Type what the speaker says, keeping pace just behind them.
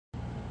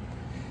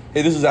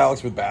Hey, this is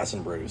Alex with Bass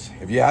and Brews.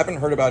 If you haven't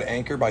heard about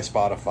Anchor by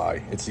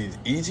Spotify, it's the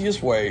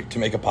easiest way to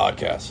make a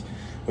podcast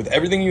with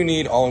everything you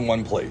need all in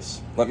one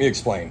place. Let me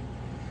explain.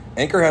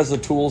 Anchor has the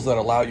tools that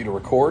allow you to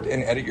record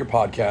and edit your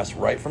podcast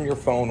right from your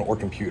phone or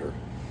computer.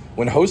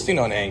 When hosting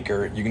on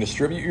Anchor, you can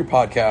distribute your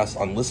podcast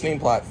on listening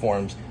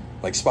platforms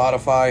like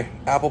Spotify,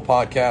 Apple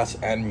Podcasts,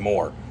 and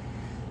more.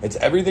 It's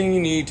everything you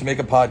need to make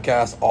a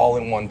podcast all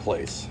in one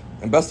place.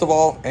 And best of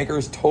all, Anchor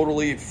is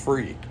totally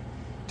free.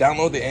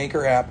 Download the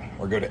Anchor app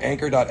or go to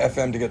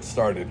anchor.fm to get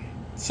started.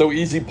 It's so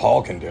easy,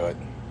 Paul can do it.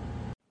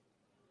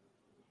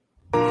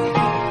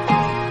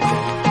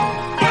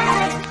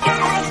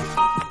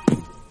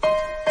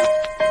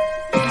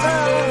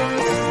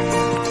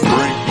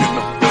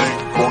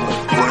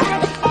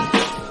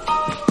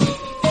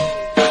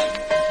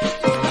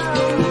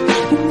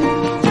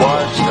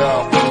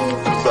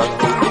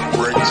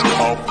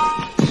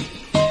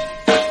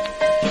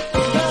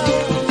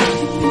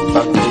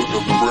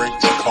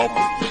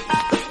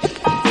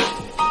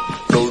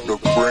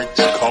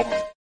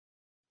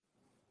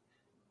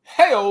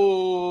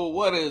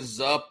 What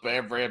is up,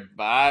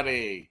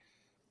 everybody?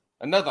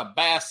 Another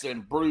Bass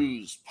and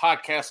Brews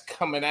podcast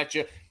coming at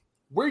you.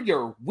 We're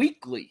your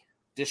weekly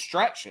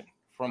distraction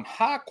from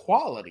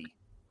high-quality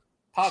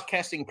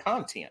podcasting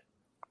content.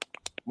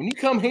 When you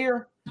come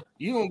here,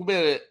 you're going to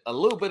get a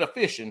little bit of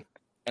fishing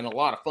and a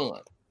lot of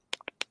fun.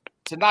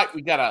 Tonight,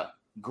 we got a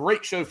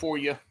great show for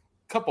you. A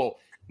couple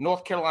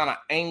North Carolina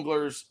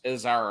anglers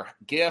as our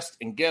guest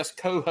and guest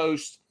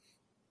co-host,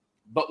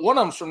 but one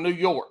of them's from New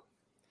York.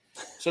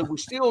 So we're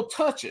still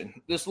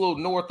touching this little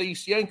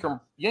Northeast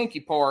Yankee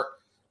part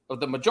of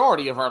the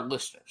majority of our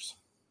listeners.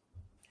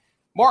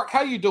 Mark,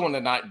 how you doing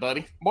tonight,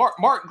 buddy? Mark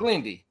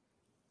Glendy,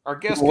 our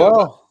guest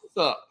co-host. What's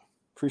up?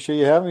 Appreciate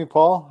you having me,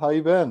 Paul. How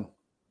you been?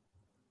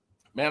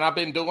 Man, I've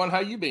been doing. How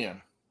you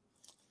been?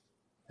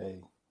 Hey,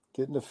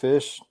 getting to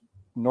fish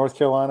North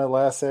Carolina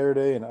last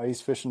Saturday and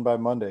ice fishing by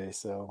Monday,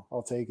 so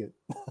I'll take it.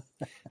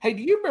 Hey,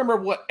 do you remember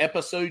what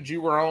episode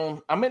you were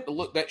on? I meant to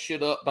look that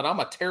shit up, but I'm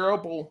a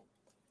terrible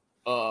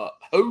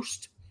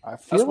host.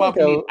 That's why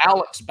we need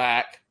Alex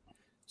back,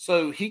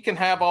 so he can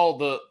have all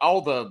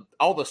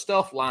the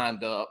stuff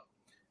lined up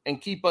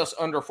and keep us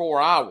under 4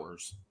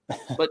 hours.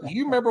 But do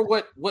you remember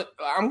what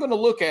I'm going to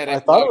look at it? I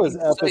thought it was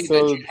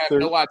episode. You have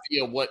no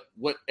idea what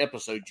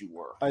episode you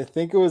were. I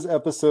think it was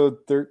episode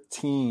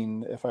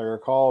 13, if I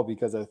recall,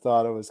 because I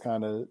thought it was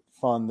kind of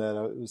fun that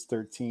it was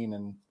 13,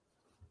 and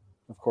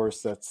of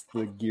course that's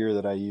the gear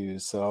that I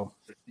use. So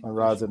my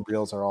rods and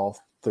reels are all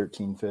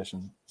 13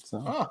 fishing.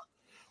 So.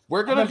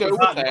 We're going to go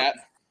with that.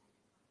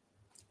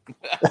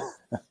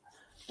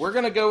 We're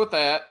going to go with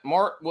that.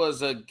 Mark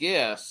was a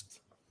guest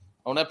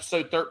on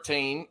episode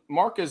 13.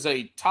 Mark is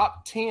a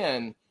top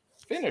 10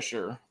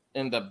 finisher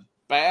in the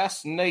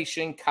Bass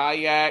Nation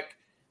Kayak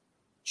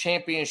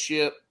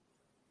Championship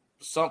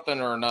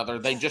something or another.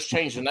 They just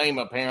changed the name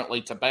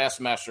apparently to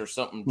Bassmaster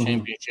something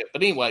championship.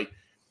 But anyway,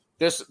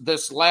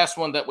 this last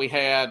one that we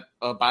had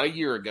about a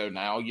year ago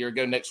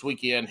next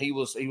weekend, he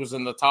was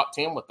in the top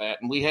 10 with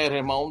that. And we had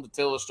him on to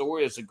tell the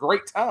story. It's a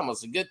great time.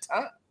 It's a good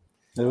time.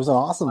 It was an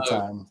awesome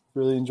time.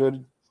 Really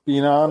enjoyed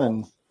being on,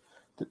 and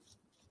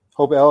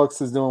hope Alex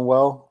is doing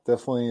well.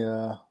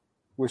 Definitely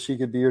wish he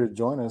could be here to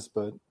join us,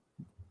 but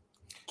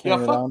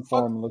can't on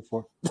for him to look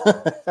for.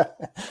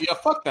 Yeah,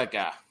 fuck that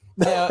guy.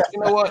 Yeah,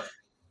 you know what?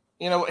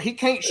 He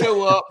can't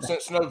show up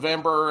since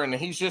November, and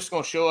he's just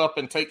going to show up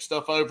and take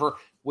stuff over,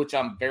 which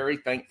I'm very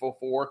thankful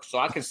for. So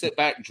I can sit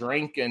back,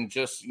 drink, and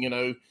just,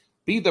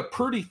 be the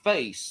pretty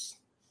face,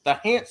 the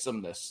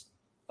handsomeness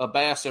of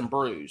Bass and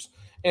Brews.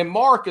 And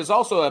Mark is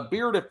also a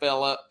bearded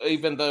fella,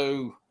 even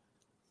though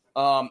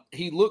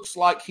he looks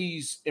like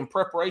he's in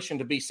preparation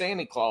to be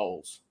Santa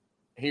Claus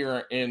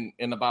here in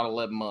about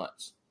 11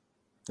 months.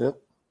 Yep.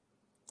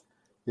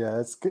 Yeah,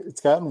 it's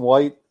gotten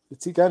white.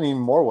 It's gotten even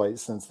more white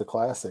since the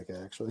Classic,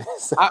 actually.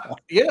 So,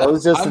 it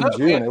was just in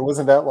June. Man. It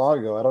wasn't that long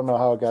ago. I don't know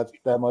how it got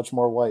that much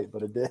more white,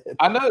 but it did.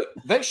 I know.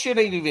 That shit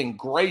ain't even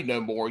gray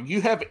no more. You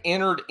have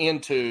entered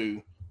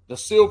into the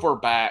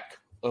silverback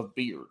of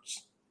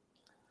beards.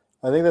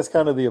 I think that's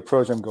kind of the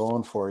approach I'm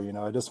going for.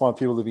 I just want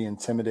people to be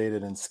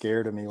intimidated and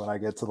scared of me when I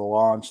get to the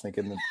launch,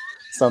 thinking that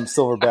some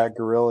silverback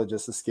gorilla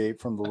just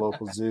escaped from the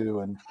local zoo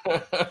and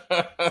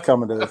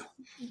coming to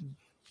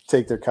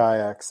take their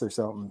kayaks or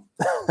something.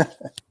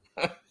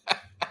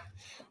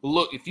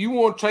 Look, if you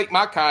want to take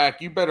my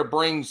kayak, you better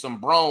bring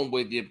some brawn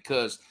with you,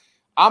 because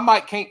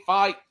I can't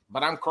fight,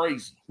 but I'm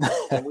crazy.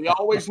 And we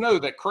always know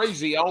that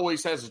crazy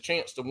always has a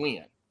chance to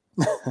win.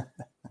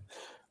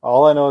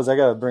 All I know is I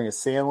got to bring a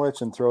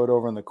sandwich and throw it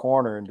over in the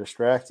corner and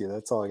distract you.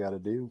 That's all I got to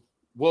do.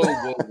 Whoa.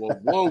 I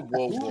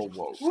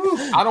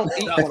don't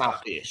eat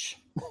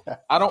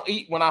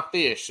when I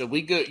fish. So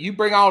we good. You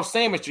bring all the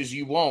sandwiches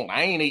you want.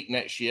 I ain't eating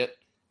that shit.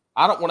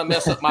 I don't want to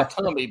mess up my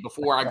tummy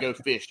before I go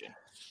fishing.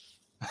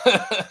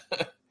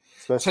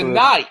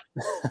 Tonight.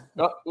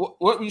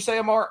 What were you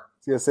saying, Mark? I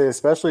was going to say,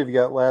 especially if you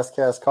got Last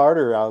Cast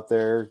Carter out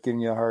there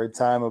giving you a hard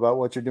time about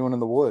what you're doing in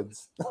the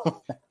woods.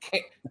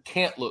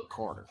 Can't look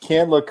Carter.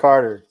 Can't look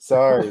Carter.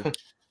 Sorry.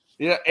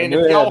 Yeah, and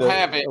if y'all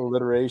haven't,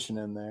 alliteration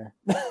in there.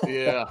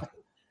 Yeah.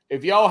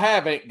 If y'all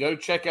haven't, go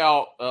check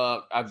out.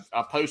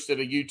 I posted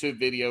a YouTube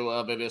video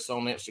of it. It's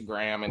on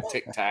Instagram and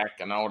TikTok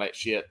and all that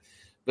shit.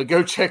 But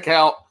go check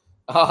out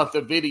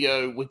the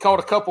video. We caught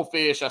a couple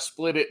fish. I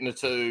split it into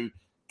two.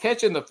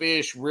 Catching the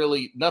fish,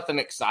 really nothing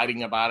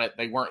exciting about it.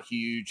 They weren't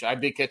huge. I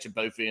did catch a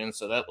bowfin,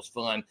 so that was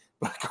fun.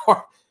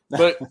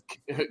 But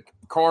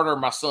Carter,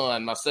 my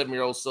son, my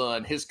 7-year-old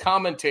son, his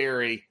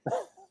commentary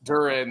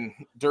during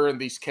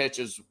these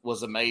catches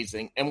was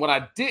amazing. And what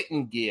I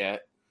didn't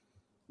get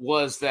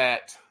was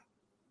that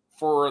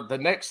for the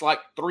next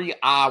 3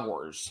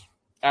 hours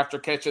after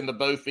catching the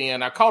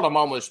bowfin, I caught him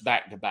almost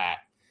back to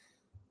back.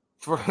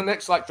 For the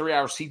next 3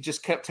 hours, he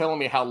just kept telling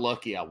me how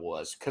lucky I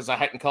was because I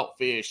hadn't caught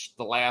fish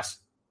the last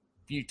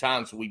few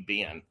times we've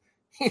been.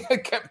 He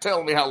kept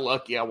telling me how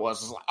lucky I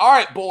was. I was like, all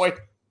right, boy,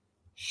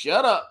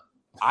 shut up.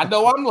 I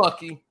know I'm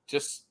lucky.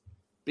 Just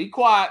be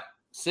quiet.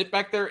 Sit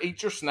back there,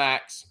 eat your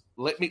snacks.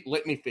 Let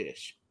me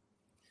fish.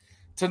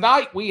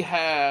 Tonight we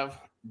have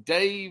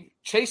Dave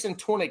Chasing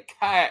 20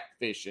 Kayak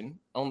Fishing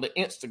on the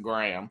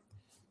Instagram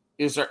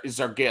is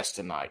our guest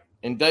tonight.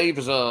 And Dave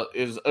is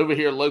over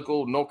here,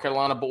 local North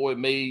Carolina boy,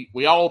 me.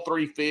 We all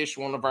three fish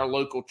one of our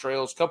local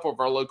trails, couple of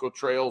our local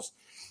trails.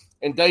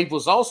 And Dave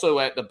was also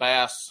at the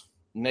Bass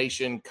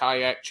Nation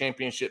Kayak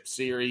Championship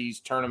Series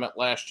tournament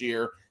last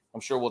year.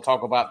 I'm sure we'll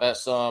talk about that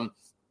some.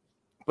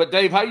 But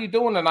Dave, how you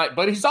doing tonight?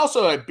 But he's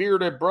also a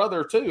bearded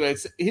brother too.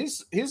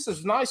 His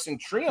is nice and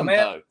trim,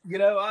 though.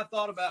 I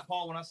thought about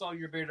Paul when I saw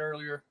your beard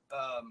earlier.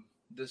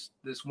 This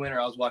winter,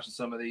 I was watching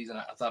some of these, and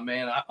I thought,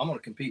 man, I'm going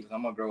to compete with.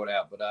 I'm going to grow it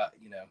out. But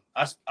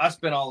I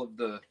spent all of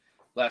the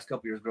last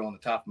couple years growing the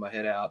top of my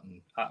head out,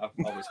 and I've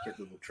always kept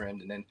a little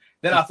trimmed. And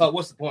then I thought,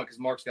 what's the point? Because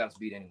Mark's got us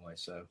beat anyway.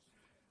 So,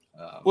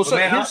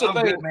 here's the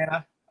thing, good,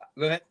 man.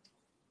 Go ahead.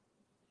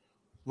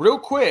 Real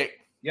quick.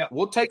 Yeah,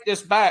 we'll take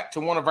this back to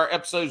one of our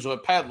episodes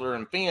with Paddler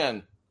and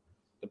Finn.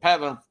 The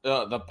Paddler,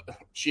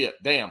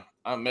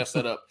 I messed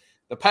that up.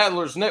 The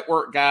Paddlers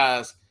Network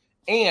guys.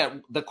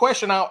 And the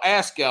question I'll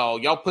ask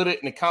y'all put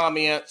it in the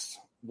comments,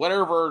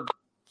 whatever,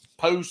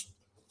 post,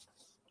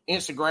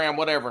 Instagram,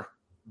 whatever,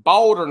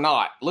 bald or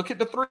not. Look at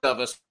the three of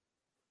us.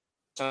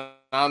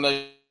 I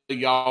know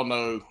y'all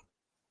know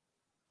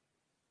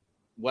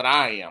what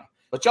I am.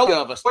 But y'all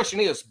of us, question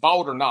is,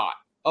 bald or not?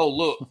 Oh,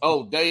 look.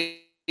 Oh,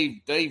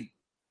 Dave.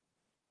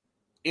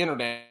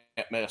 Internet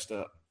messed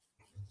up.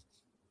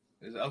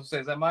 I was going to say,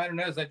 is that my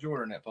internet? Is that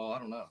your internet, Paul? I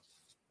don't know.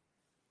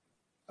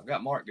 I've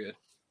got Mark good.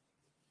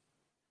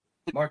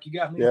 Mark, you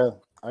got me? Yeah,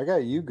 I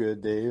got you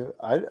good, Dave.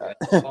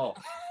 Paul.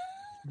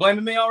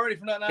 Blaming me already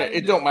for not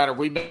it don't matter.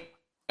 We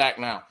back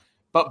now.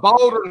 But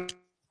bald or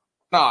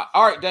not.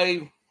 All right,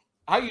 Dave.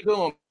 How you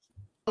doing?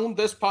 On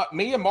this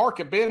me and Mark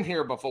have been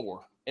here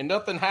before, and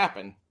nothing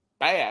happened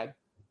bad.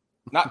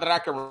 Not that I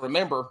can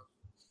remember.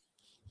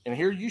 And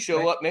here you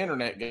show up and the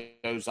internet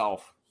goes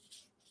off.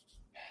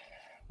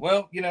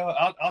 Well,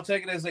 I'll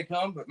take it as they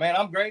come. But, man,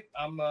 I'm great.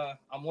 I'm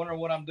wondering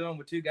what I'm doing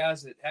with two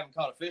guys that haven't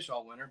caught a fish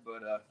all winter.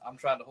 But I'm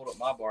trying to hold up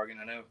my bargain.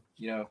 I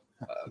know,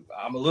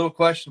 I'm a little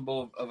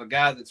questionable of a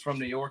guy that's from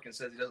New York and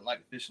says he doesn't like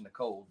to fish in the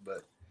cold.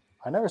 But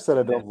I never said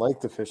I don't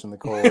like to fish in the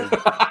cold.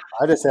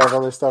 I just have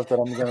other stuff that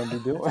I'm going to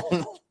be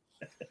doing.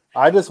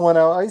 I just went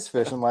out ice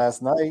fishing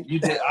last night. You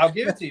did. I'll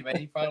give it to you,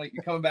 man.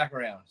 You're coming back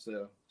around.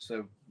 So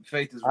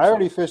faith is. I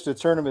already fished a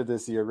tournament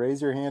this year.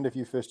 Raise your hand if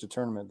you fished a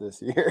tournament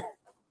this year.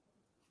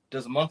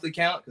 Does a monthly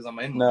count? Because I'm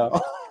in.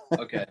 No.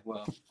 Okay.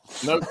 Well.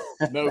 Nope.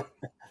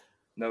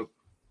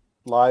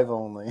 Live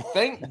only.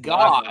 Thank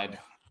God.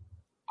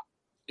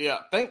 Yeah.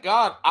 Thank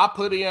God I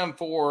put in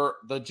for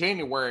the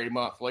January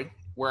monthly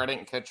where I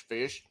didn't catch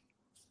fish,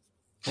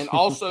 and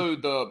also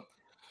the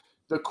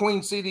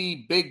Queen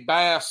City Big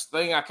Bass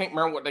thing. I can't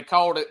remember what they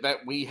called it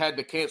that we had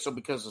to cancel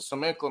because of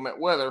some inclement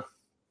weather.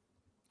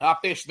 I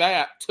fished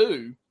that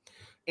too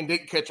and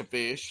didn't catch a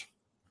fish.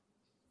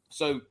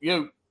 So,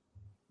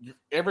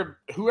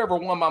 whoever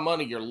won my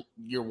money,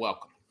 you're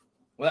welcome.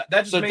 Well,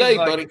 that just means Dave,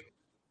 buddy,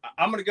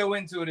 I'm going to go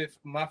into it. If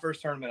my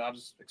first tournament, I'll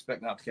just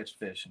expect not to catch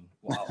fish, and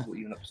we'll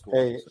even up the score.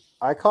 Hey,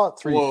 I caught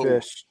 3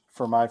 fish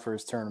for my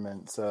first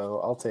tournament,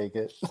 so I'll take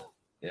it.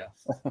 Yeah.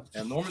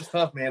 And Norman's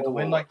tough, man. To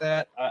win like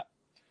that,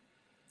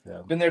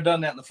 been there,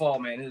 done that in the fall,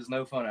 man. It is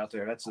no fun out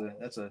there. That's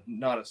a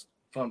not a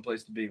fun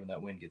place to be when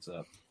that wind gets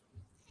up.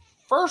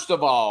 First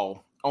of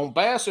all, on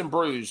Bass and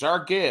Brews,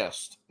 our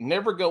guests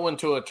never go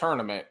into a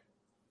tournament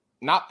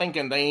not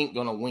thinking they ain't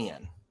going to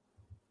win.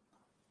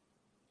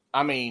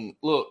 I mean,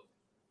 look,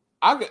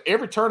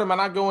 every tournament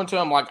I go into,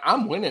 I'm like,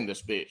 I'm winning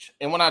this bitch.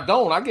 And when I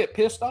don't, I get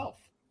pissed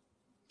off.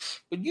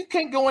 But you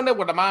can't go in there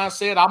with the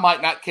mindset, I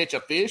might not catch a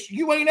fish.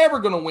 You ain't ever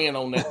going to win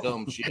on that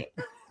dumb shit.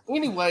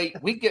 Anyway,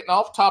 we getting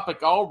off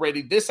topic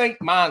already. This ain't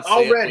mindset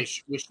already.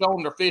 With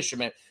Sean the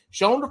Fisherman.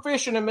 Sean the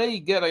Fisherman and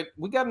me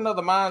we got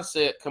another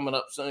mindset coming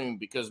up soon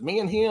because me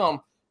and him,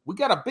 we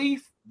got a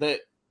beef that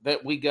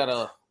we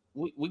gotta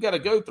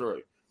go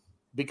through.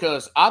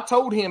 Because I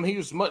told him he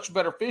was a much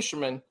better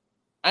fisherman,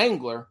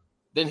 angler,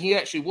 than he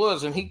actually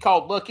was, and he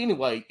called luck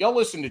anyway. Y'all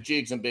listen to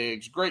Jigs and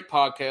Bigs, great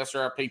podcaster,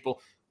 our people.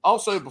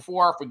 Also,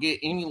 before I forget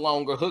any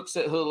longer, Hooks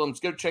at Hoodlums,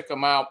 go check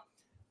them out.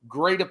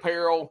 Great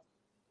apparel.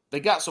 They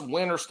got some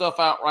winter stuff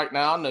out right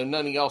now. I know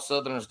none of y'all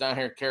Southerners down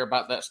here care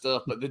about that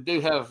stuff, but they do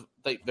have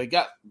they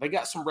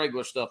got some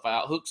regular stuff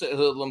out. Hooks at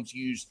Hoodlums,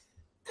 use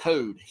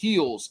code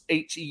HEELS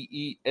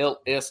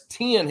HEELS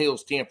 10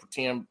 HEELS 10 for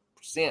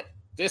 10%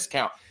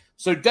 discount.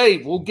 So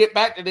Dave, we'll get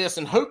back to this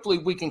and hopefully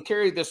we can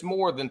carry this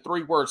more than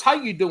 3 words. How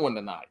you doing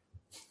tonight?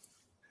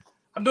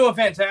 I'm doing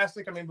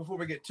fantastic. I mean, before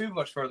we get too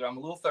much further, I'm a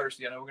little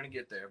thirsty. I know we're gonna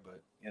get there,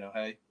 but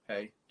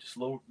hey, just a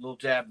little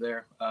jab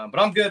there. But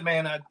I'm good,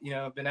 man. I've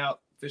been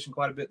out fishing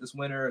quite a bit this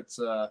winter. It's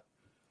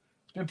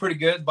been pretty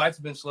good. Bites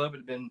have been slow, but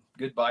it's been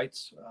good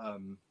bites.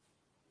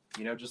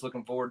 Just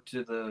looking forward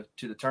to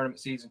the tournament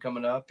season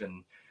coming up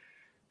and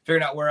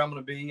figuring out where I'm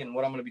going to be and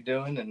what I'm going to be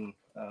doing. And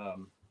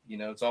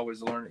it's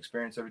always a learning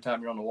experience every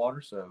time you're on the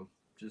water. So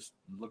just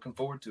looking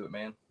forward to it,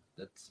 man.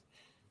 It's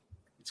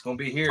going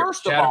to be here.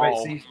 First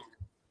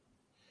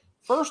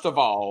of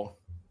all,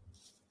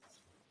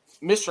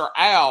 Mr.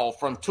 Al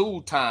from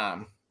Tool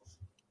Time,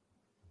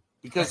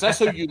 because that's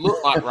who you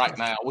look like right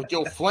now with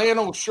your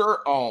flannel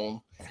shirt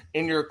on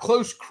and your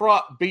close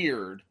crop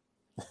beard.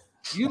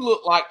 You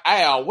look like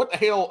Al. What the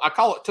hell? I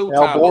call it Tool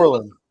Time. Al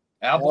Borland.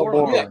 Al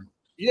Borland.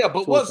 Yeah,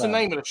 but Tool what's Time. the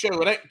name of the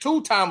show?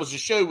 Tool Time was a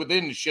show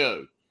within the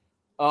show.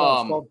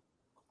 What'd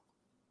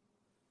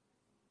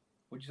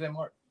you say,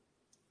 Mark?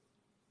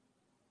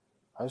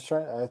 I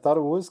thought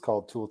it was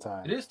called Tool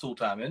Time. It is Tool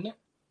Time, isn't it?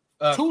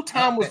 Tool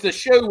Time was the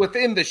show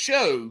within the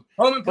show.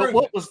 Home Improvement. But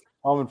what was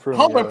Home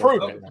Improvement. Home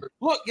Improvement.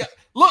 Look,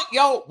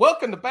 y'all.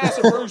 Welcome to Bass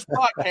and Brews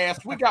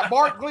Podcast. We got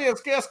Mark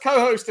Glenn's guest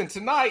co-hosting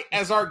tonight.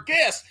 As our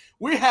guest,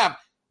 we have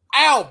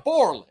Al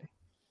Borland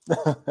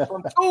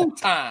from Tool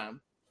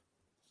Time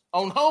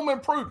on Home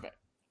Improvement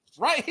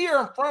right here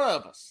in front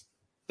of us.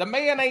 The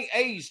man ain't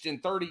aged in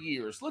 30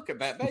 years. Look at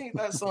that. Ain't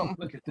that something?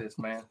 Look at this,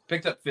 man.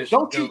 Picked up fish.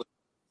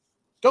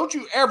 Don't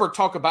you ever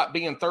talk about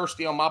being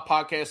thirsty on my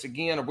podcast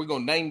again, or we're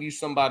going to name you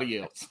somebody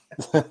else.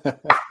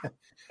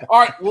 All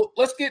right, well,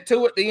 let's get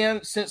to it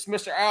then, since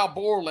Mr. Al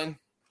Borland,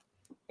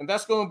 and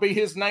that's going to be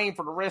his name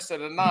for the rest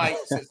of the night,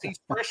 since he's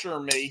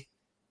pressuring me.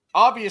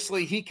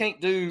 Obviously, he can't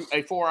do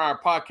a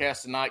 4-hour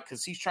podcast tonight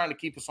because he's trying to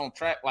keep us on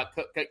track like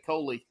Cupcake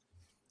Coley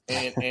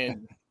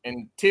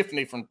and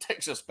Tiffany from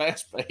Texas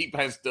Bass Babe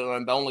has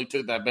done. The only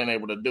two that have been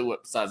able to do it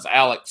besides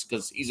Alex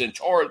because he's in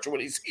charge when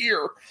he's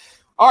here.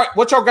 All right,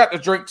 what y'all got to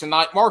drink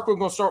tonight? Mark, we're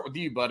going to start with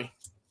you, buddy.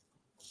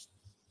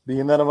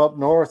 Being that I'm up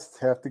north,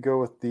 have to go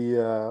with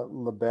the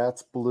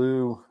Labatt's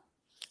Blue.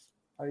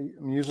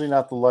 I'm usually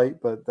not the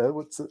light, but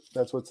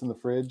that's what's in the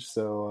fridge.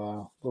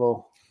 So a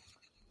little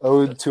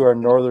ode to our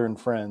northern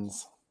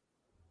friends.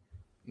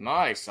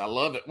 Nice. I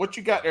love it. What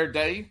you got there,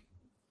 Dave?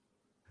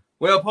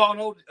 Well,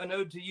 Paul, an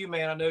ode to you,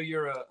 man. I know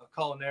you're a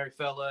culinary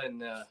fella,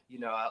 and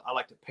I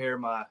like to pair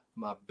my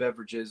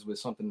beverages with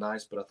something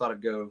nice, but I thought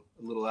I'd go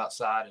a little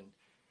outside, and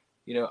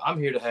I'm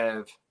here to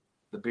have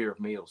the beer of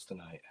meals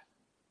tonight.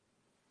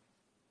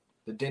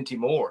 The Dinty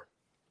Moore.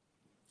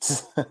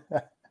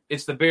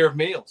 It's the beer of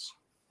meals.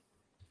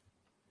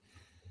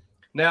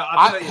 Now,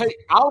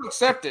 I'll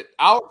accept it.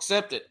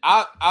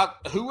 I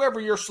whoever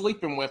you're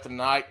sleeping with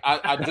tonight,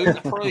 I do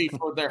pray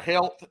for their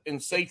health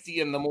and safety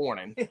in the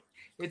morning.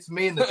 It's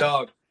me and the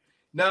dog.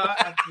 No,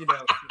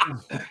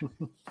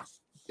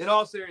 in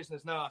all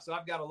seriousness, no. So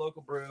I've got a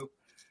local brew.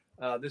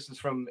 This is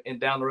from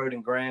down the road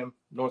in Graham,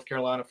 North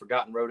Carolina,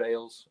 Forgotten Road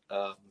Ales.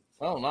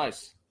 Oh,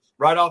 nice.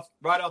 Right off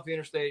the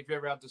interstate. If you're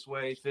ever out this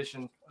way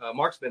fishing,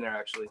 Mark's been there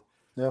actually.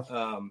 Yeah.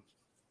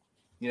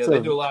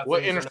 They do a lot of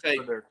what things. What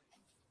interstate?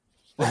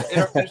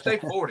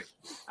 Interstate 40.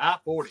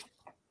 I-40.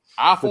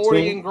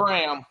 I-40 in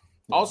Graham.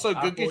 Also,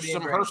 go get you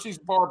some Graham. Hershey's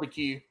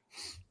barbecue.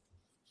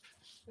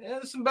 Yeah,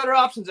 there's some better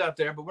options out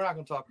there, but we're not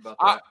going to talk about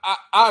that.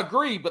 I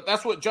agree, but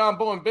that's what John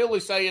Boy and Billy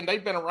say, and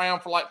they've been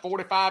around for like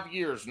 45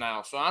 years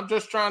now. So I'm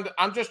just trying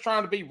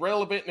to be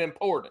relevant and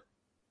important.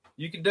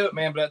 You can do it,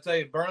 man, but I tell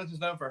you, Burlington's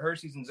known for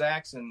Hershey's and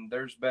Zach's, and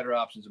there's better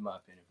options in my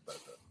opinion for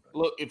both of them.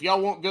 Look, if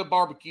y'all want good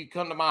barbecue,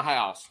 come to my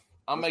house.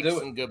 I'll make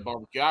some good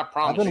barbecue. I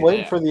promise. I've been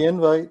waiting for the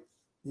invite.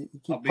 You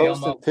keep be on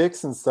posting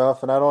pics and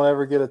stuff, and I don't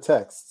ever get a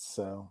text.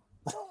 So,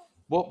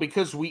 well,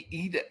 because we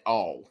eat it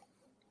all.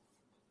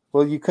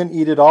 Well, you couldn't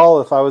eat it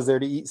all if I was there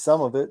to eat some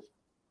of it.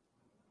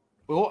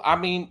 Well, I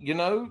mean,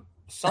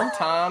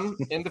 sometime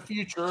in the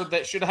future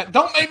that should have.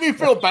 Don't make me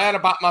feel bad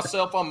about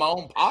myself on my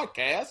own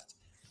podcast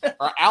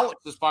or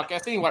Alex's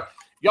podcast. Anyway,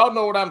 y'all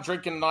know what I'm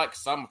drinking tonight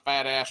because I'm a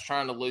fat ass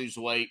trying to lose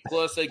weight.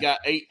 Plus, they got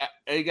eight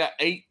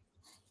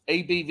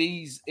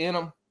ABVs in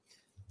them.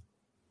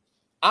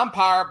 I'm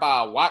powered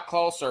by a White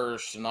Claw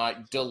Surge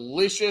tonight.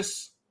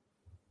 Delicious.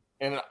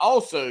 And it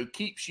also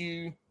keeps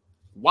you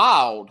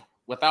wild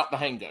without the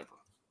hangover.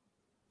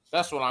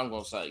 That's what I'm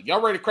going to say.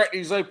 Y'all ready to crack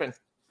these open?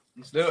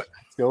 Let's do it.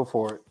 Let's go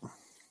for it.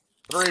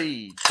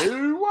 3,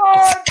 2,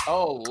 1.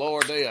 Oh,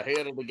 Lord, they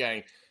ahead of the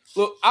game.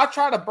 Look, I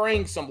try to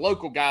bring some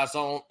local guys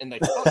on, and they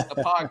fuck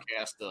the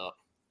podcast up.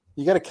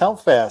 You got to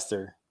count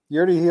faster. You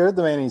already heard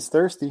the man. He's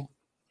thirsty.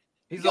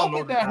 Y'all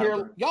been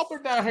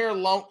down here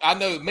long. I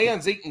know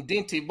man's eating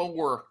Dinty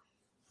Moore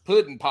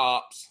pudding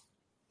pops.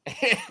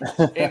 And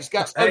it's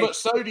got so much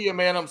sodium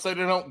in them so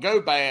they don't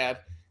go bad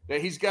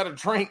that he's got to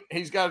drink,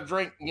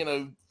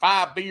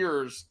 5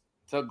 beers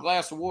to a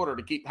glass of water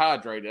to keep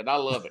hydrated. I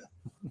love it.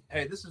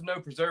 Hey, this is no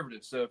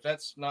preservative, so if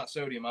that's not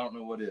sodium, I don't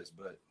know what is,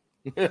 but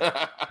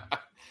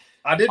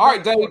I did. All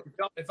right, Dave.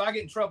 If I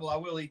get in trouble, I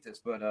will eat this,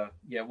 but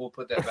yeah, we'll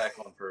put that back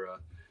on for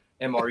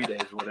MRE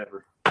days or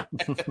whatever.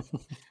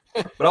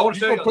 But I want to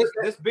show you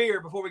this beer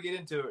before we get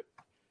into it.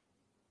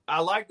 I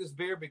like this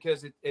beer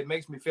because it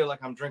makes me feel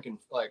like I'm drinking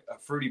like a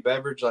fruity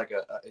beverage, like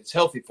it's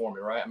healthy for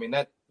me, right? I mean,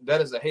 that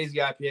is a hazy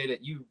IPA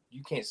that you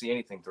can't see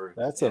anything through.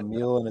 That's a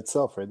meal in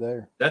itself right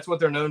there. That's what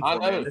they're known for,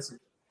 man.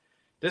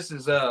 This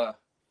is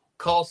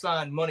call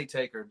sign Money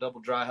Taker,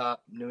 double dry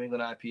hop, New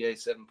England IPA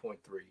 7.3.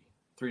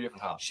 3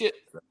 different hops. Shit.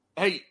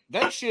 Hey,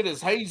 that shit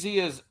is hazy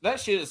as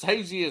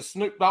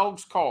Snoop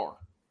Dogg's car.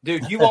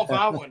 Dude, you won't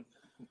find one.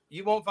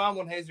 You won't find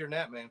one hazier than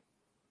that, man.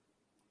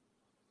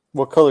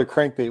 What color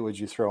crankbait would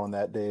you throw in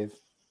that, Dave?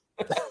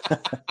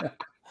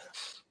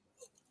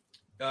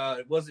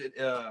 Is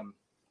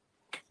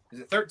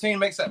it 13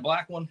 makes that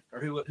black one?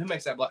 Or who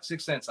makes that black?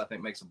 6 Cents, I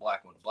think, makes a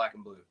black one, black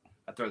and blue.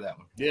 I throw that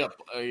one. Yeah,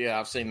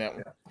 I've seen that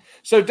one. Yeah.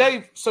 So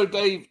Dave,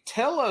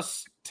 tell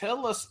us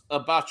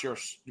about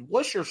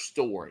what's your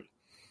story?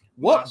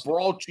 What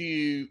brought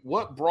you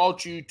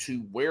to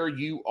where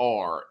you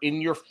are in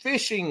your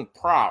fishing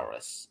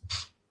prowess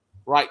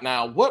right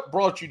now? What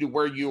brought you to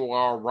where you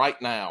are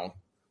right now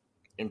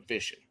in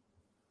fishing?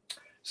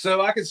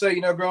 So I could say,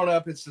 growing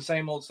up, it's the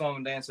same old song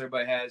and dance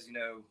everybody has.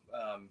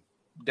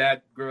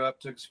 Dad grew up,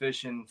 took us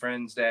fishing.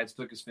 Friends' dads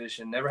took us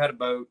fishing. Never had a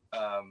boat.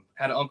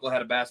 Had an uncle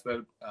had a bass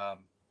boat.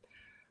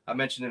 I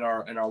mentioned in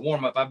our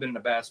warm up, I've been in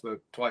a bass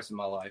boat twice in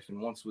my life,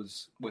 and once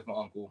was with my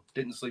uncle.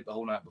 Didn't sleep the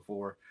whole night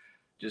before,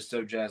 just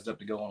so jazzed up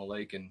to go on a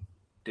lake and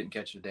didn't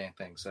catch a damn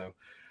thing. So,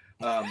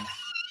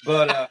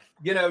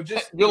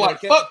 just you're like,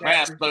 fuck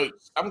bass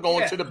boats. I'm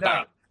going to the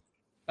bank.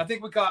 I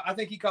think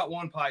he caught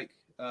one pike,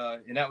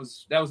 and that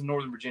was in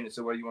Northern Virginia.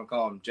 So whether you want to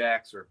call them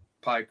jacks or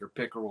pike or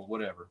pickerel,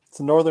 whatever.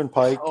 It's a northern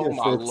pike. Oh,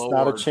 if it's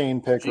not a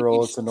chain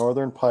pickerel, it's a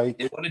northern pike.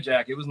 It wasn't a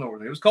jack. It was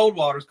northern. It was cold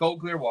water. It's cold,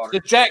 clear water.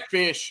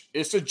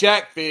 It's a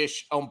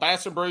jackfish. On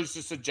Bass and Brews,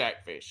 it's a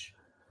jackfish.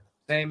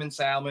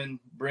 Salmon,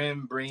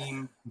 brim,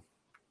 bream,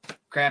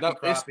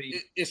 crappie.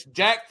 It's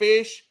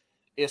jackfish,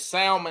 it's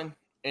salmon,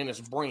 and it's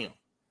brim.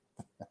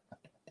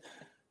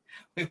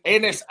 And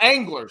it's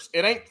anglers.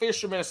 It ain't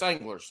fishermen, it's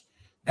anglers.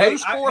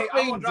 Those four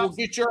things will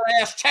get your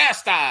ass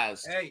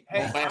chastised. Hey,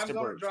 I'm going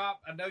to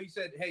drop. I know you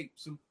said,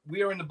 so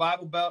we are in the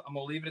Bible Belt. I'm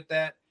going to leave it at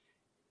that.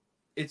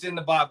 It's in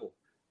the Bible.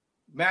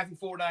 Matthew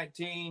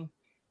 4:19.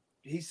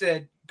 He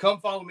said, come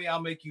follow me. I'll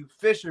make you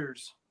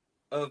fishers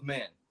of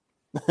men.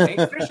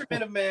 Ain't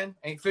fishermen of men.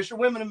 Ain't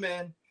fisherwomen of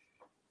men.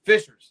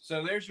 Fishers.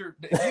 So there's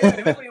if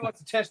anybody wants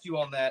to test you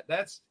on that,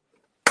 that's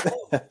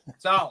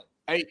solid.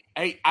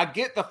 Hey, I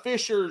get the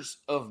fishers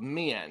of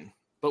men,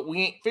 but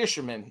we ain't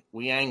fishermen.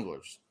 We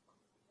anglers.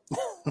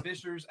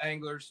 Fishers,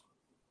 anglers.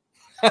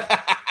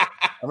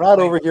 I'm not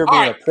over here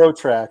being a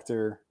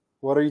protractor.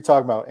 What are you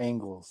talking about?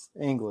 Anglers.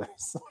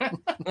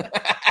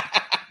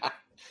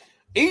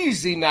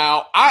 Easy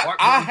now.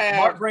 I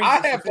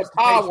have the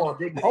power.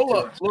 Hold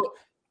up. Look,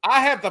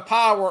 I have the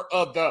power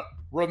of the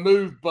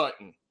remove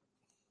button.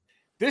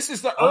 This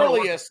is the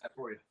earliest.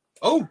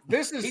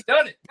 He's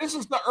done it. This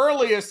is the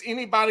earliest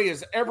anybody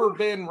has ever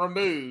been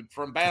removed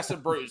from Bass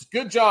and Brews.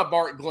 Good job,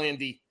 Bart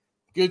Glendy.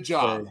 Good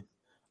job. Hey,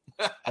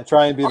 I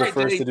try and be the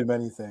first to do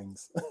many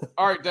things.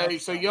 All right,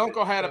 Dave. So your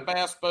uncle had a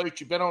bass boat.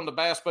 You've been on the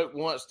bass boat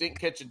once, didn't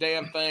catch a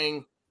damn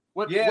thing.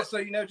 Just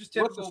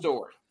typical. What's the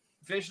story?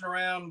 Fishing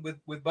around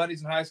with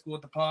buddies in high school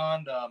at the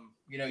pond.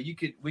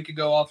 We could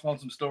go off on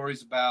some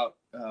stories about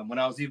when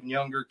I was even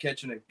younger,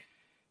 catching a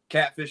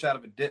catfish out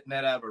of a dip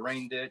net out of a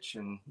rain ditch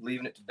and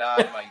leaving it to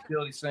die in my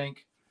utility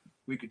sink.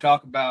 We could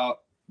talk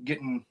about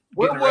getting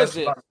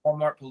arrested by the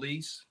Walmart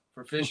police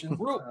for fishing.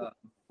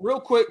 Real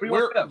quick,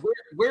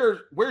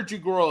 where'd you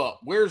grow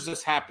up? Where's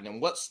this happening?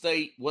 What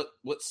state? What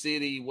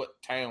city?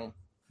 What town?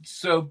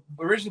 So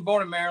originally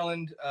born in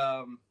Maryland,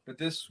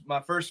 but my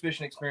first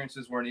fishing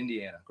experiences were in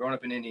Indiana. Growing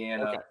up in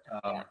Indiana,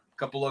 a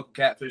couple local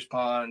catfish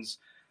ponds,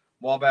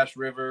 Wabash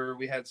River.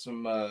 We had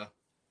some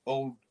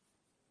old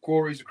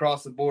quarries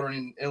across the border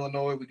in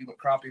Illinois. We went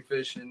crappie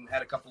fishing.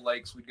 Had a couple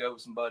lakes. We'd go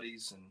with some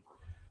buddies,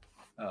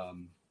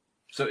 and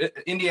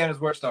Indiana's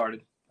where it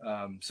started.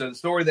 So the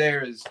story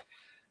there is,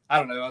 I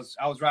don't know.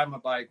 I was riding my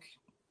bike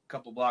a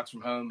couple blocks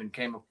from home and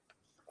came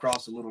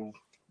across a little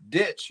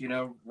ditch,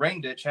 rain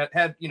ditch,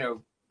 had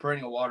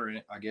perennial water in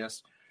it, I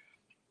guess.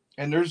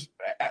 And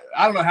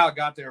I don't know how it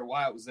got there or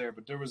why it was there,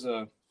 but there was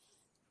one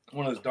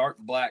of those dark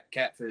black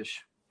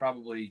catfish,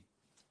 probably,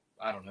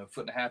 I don't know,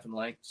 1.5 feet in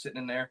length,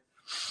 sitting in there.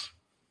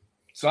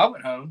 So I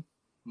went home,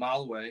 a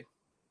mile away,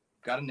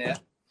 got a net,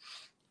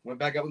 went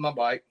back up with my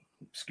bike,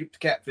 scooped the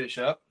catfish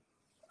up.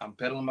 I'm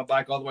pedaling my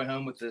bike all the way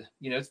home with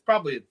it's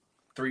probably a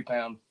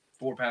 3-pound,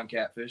 4-pound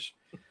catfish.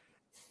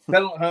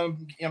 pedal at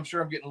home. I'm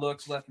sure I'm getting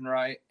looks left and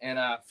right, and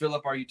I fill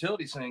up our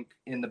utility sink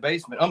in the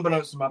basement,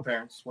 unbeknownst to my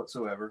parents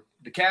whatsoever.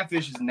 The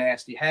catfish is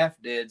nasty,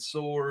 half dead,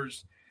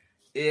 sores,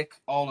 ick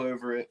all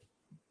over it.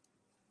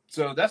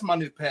 So that's my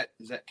new pet,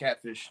 is that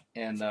catfish.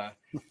 And I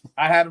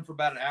had him for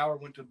about an hour,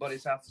 went to a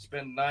buddy's house to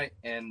spend the night,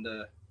 and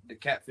the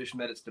catfish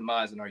met its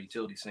demise in our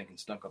utility sink and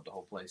stunk up the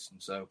whole place.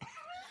 And so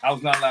I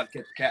was not allowed to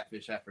catch a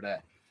catfish after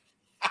that.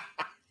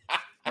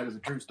 That is a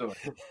true story.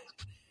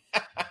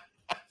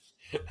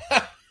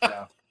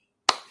 Yeah.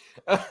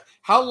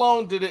 How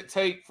long did it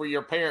take for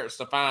your parents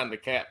to find the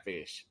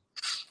catfish?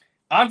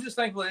 I'm just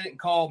thankful they didn't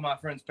call my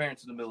friend's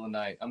parents in the middle of the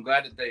night. I'm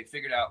glad that they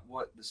figured out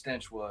what the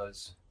stench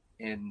was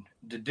and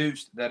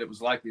deduced that it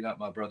was likely not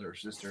my brother or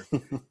sister.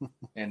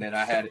 And then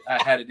I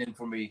had it in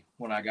for me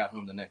when I got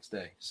home the next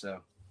day. So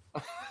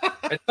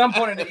at some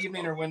point in the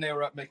evening or when they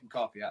were up making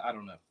coffee, I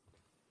don't know.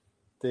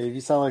 Dave,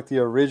 you sound like the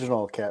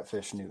original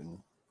Catfish Newton.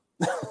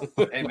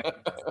 Hey, man.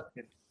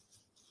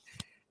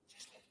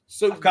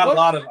 So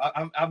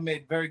I've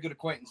made very good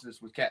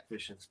acquaintances with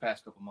catfish this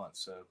past couple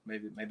months. So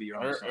maybe you're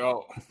on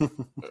something.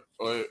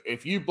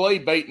 If you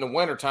blade bait in the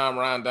wintertime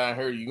around down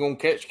here, you're going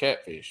to catch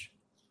catfish.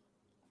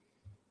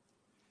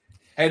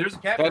 Hey, there's a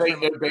catfish That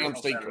ain't no tournament damn on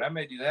Saturday. secret. I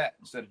may do that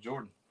instead of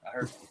Jordan. I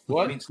heard.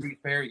 What? Me and Steve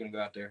Perry going to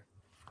go out there.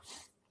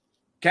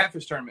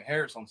 Catfish tournament,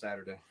 Harris on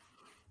Saturday.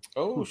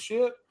 Oh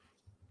shit!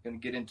 Going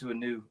to get into a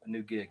new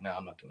gig. No,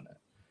 I'm not doing that.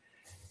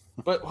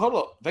 But hold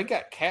up, they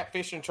got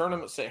catfishing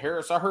tournaments at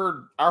Harris. I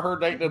heard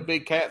they ain't no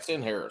big cats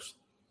in Harris.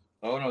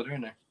 Oh no, they're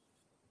in there.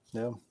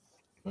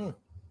 Yeah.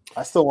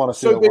 I still want to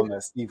see the one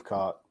that Steve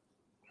caught.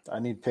 I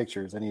need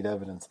pictures. I need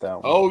evidence of that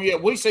one. Oh yeah,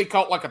 we say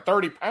caught like a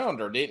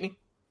 30-pounder, didn't he?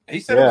 He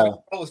said it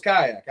was his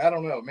kayak. I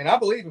don't know. I mean, I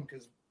believe him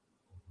because,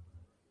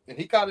 and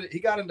he got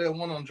into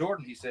one on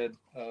Jordan. He said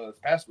this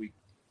past week.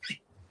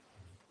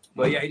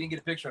 But yeah, he didn't get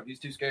a picture of it. He's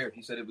too scared.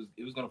 He said it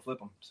was going to flip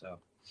him.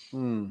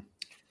 So.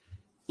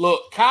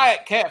 Look,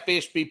 kayak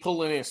catfish be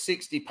pulling in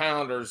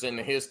 60-pounders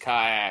into his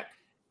kayak,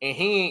 and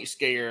he ain't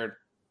scared.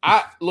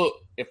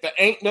 If there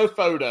ain't no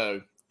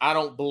photo, I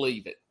don't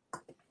believe it.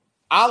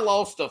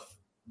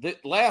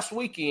 Last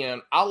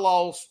weekend, I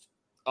lost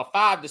a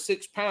 5 to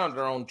 6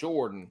 pounder on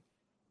Jordan,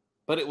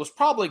 but it was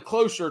probably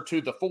closer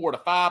to the 4 to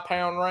 5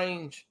 pound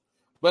range.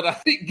 But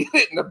I didn't get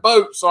it in the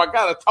boat, so I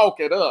got to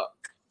talk it up.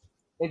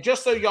 And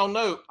just so y'all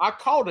know, I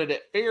caught it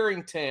at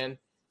Farrington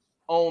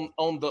on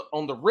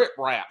the rip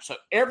wrap. So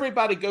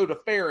everybody go to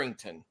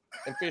Farrington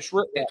and fish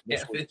rip wrap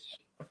this week.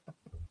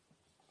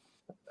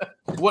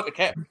 What the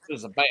catfish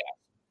is about.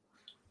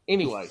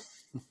 Anyway,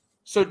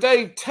 so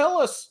Dave, tell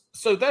us.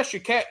 So that's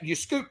your cat. You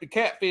scooped the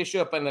catfish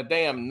up in a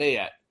damn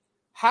net.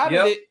 How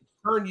did it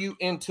turn you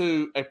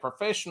into a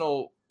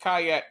professional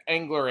kayak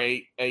angler,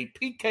 a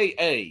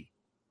PKA?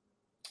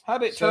 How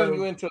did it turn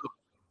you into?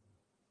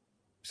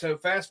 So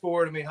fast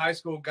forward. I mean, high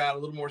school got a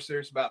little more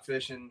serious about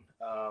fishing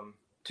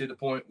to the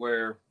point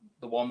where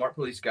the Walmart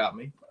police got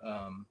me.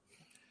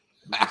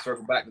 We can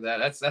circle back to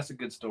that. That's a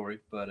good story,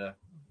 but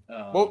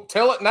well,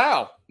 tell it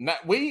now.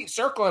 We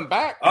circling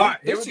back. All right,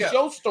 this is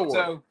your story.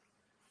 So,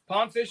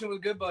 pond fishing with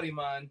a good buddy of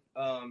mine,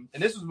 and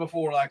this was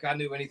before like I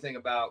knew anything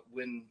about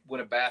when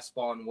a bass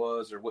spawn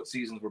was or what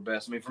seasons were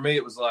best. I mean, for me,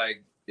 it was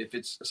like if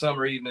it's a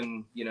summer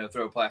evening,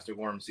 throw a plastic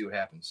worm and see what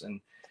happens,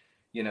 and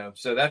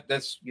so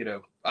that's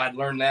I'd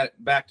learned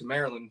that back to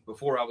Maryland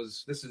before I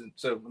was.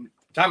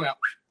 Time out.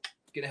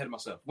 Getting ahead of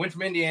myself. Went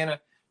from Indiana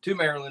to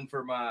Maryland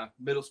for my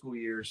middle school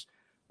years.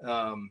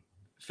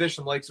 Fished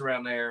some lakes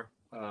around there.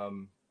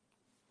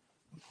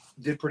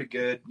 Did pretty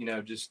good,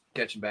 just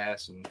catching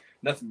bass and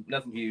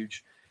nothing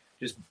huge.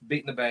 Just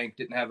beating the bank.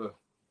 Didn't have a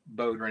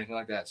boat or anything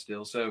like that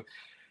still. So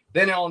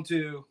then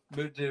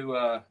moved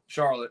to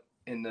Charlotte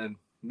in the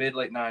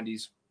mid-late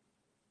 90s.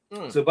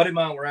 So a buddy of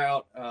mine were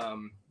out,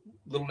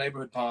 little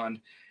neighborhood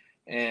pond,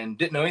 and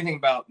didn't know anything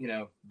about,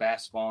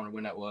 bass spawn or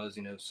when that was,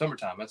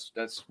 summertime.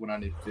 That's when I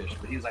knew to fish.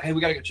 But he was like, hey,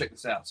 we got to go check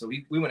this out. So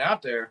we went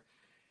out there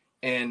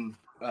and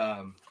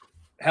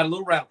had a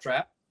little rattle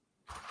trap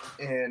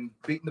and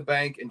beaten the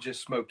bank and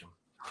just smoked them.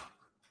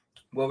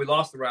 Well, we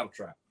lost the rattle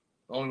trap,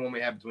 the only one we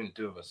had between the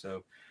two of us.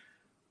 So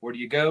where do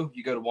you go?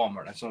 You go to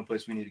Walmart. That's the only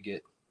place we need to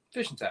get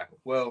fishing tackle.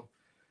 Well,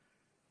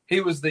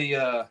 he was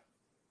the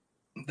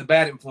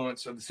bad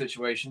influence of the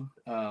situation,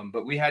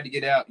 but we had to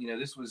get out.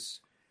 This was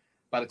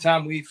by the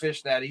time we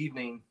fished that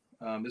evening.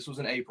 This was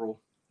in April.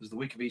 It was the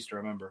week of Easter, I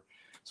remember.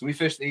 So we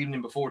fished the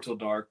evening before till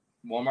dark.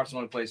 Walmart's the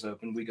only place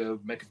open. We go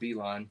make a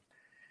beeline,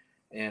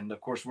 and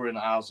of course we're in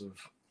the aisles of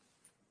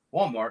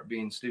Walmart,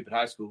 being stupid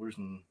high schoolers,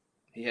 and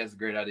he has the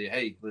great idea,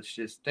 hey, let's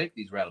just take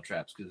these rattle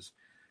traps because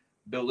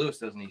Bill Lewis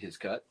doesn't need his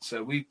cut.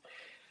 So we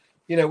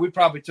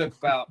probably took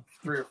about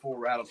 3 or 4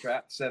 rattle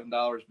traps,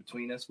 $7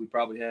 between us. We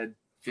probably had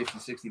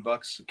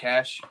 $50-$60 of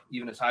cash,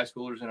 even as high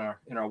schoolers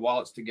in our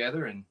wallets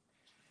together. And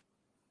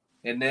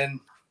then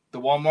the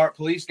Walmart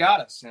police got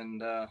us.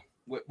 And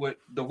what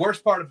the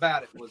worst part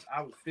about it was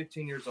I was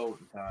 15 years old at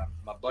the time.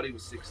 My buddy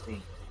was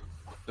 16.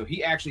 So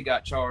he actually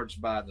got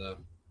charged by the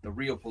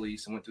real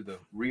police and went through the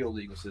real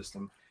legal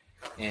system.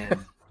 And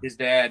his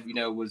dad,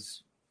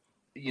 was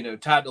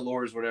tied to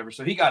lures, whatever.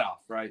 So he got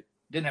off, right?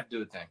 Didn't have to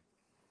do a thing.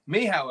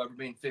 Me, however,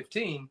 being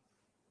 15,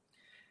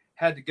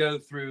 had to go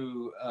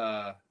through,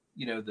 what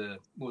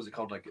was it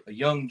called? Like a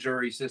young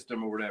jury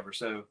system or whatever.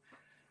 So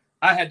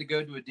I had to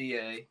go to a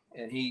DA,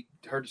 and he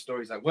heard the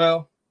story. He's like,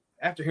 well,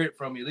 after hearing it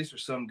from you, at least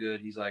there's some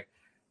good. He's like,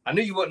 I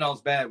knew you wasn't all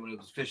as bad when it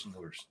was fishing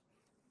lures.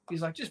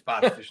 He's like, just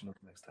buy the fishing lures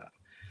next time.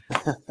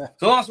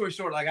 So long story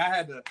short, like I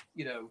had to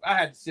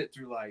sit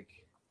through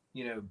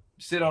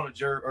sit on a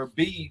jury or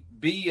be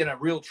in a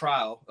real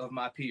trial of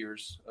my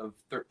peers of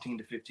 13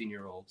 to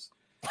 15-year-olds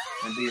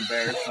and be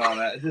embarrassed and all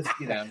that. Just,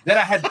 then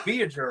I had to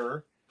be a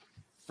juror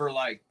for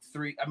like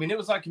 3. I mean, it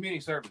was like community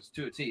service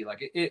to a T.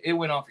 Like it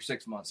went on for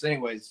 6 months.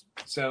 Anyways,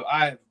 so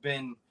I've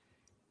been,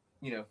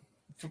 to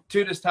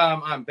this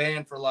time, I'm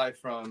banned for life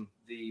from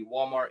the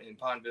Walmart in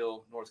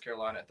Pineville, North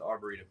Carolina at the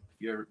Arboretum.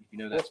 If you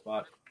know that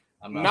spot.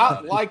 I'm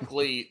not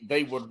likely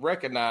they would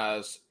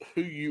recognize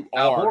who you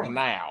are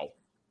now.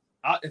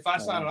 If I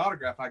sign an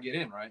autograph, I get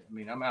in, right? I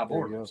mean, I'm Al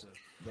Borland. So,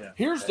 yeah.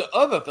 Here's the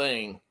other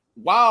thing.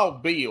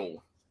 Wild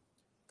Bill,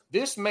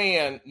 this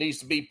man needs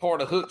to be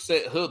part of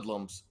Hookset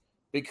Hoodlums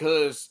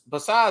because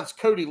besides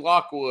Cody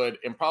Lockwood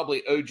and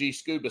probably OG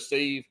Scuba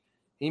Steve,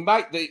 he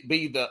might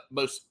be the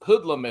most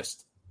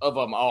hoodlumest of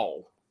them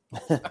all.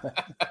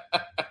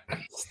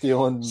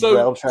 Stealing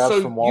rattle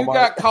traps from Walmart. You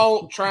got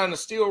caught trying to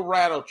steal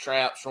rattle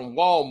traps from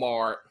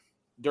Walmart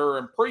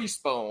during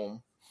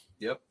pre-spawn.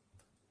 Yep.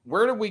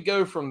 Where do we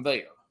go from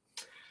there?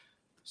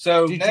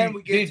 So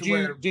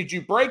did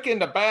you break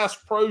into Bass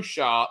Pro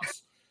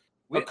Shops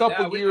a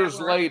couple years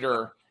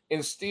later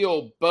and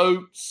steal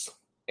boats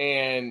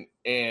and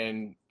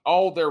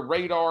all their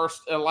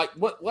radars? Like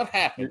what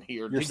happened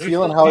here? You're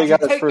stealing how he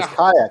got his first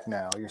kayak.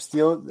 Now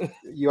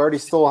you already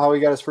stole how he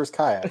got his first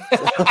kayak.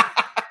 So.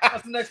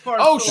 That's the next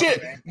part. Oh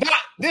shit!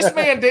 This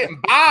man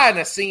didn't buy an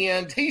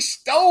Ascend; he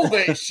stole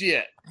that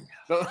shit.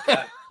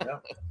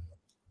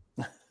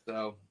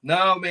 So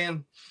no,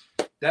 man.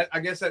 I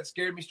guess that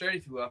scared me straight.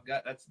 If you will,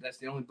 that's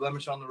the only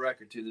blemish on the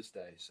record to this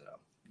day. So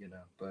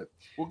but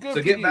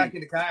so getting back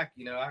into kayak,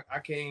 I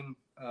came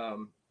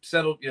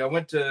settled.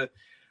 Went to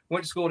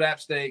school at App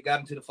State,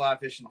 got into the fly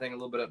fishing thing a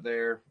little bit up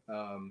there.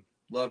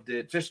 Loved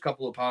it. Fished a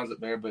couple of ponds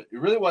up there, but it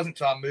really wasn't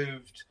until I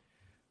moved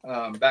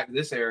back to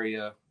this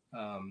area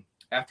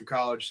after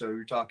college. So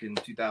you're talking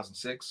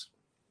 2006.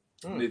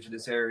 Moved to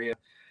this area,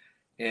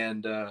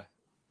 and I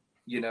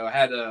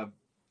had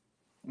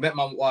met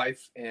my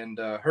wife, and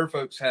her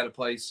folks had a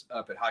place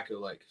up at Hyco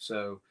Lake.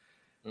 So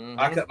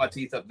I cut my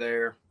teeth up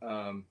there.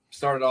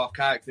 Started off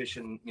kayak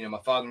fishing.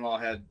 My father-in-law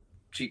had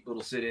cheap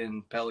little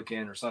sit-in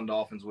Pelican or Sun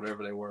Dolphins,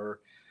 whatever they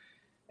were.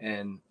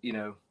 And,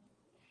 if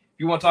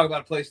you want to talk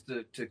about a place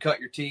to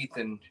cut your teeth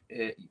and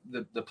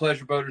the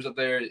pleasure boaters up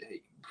there,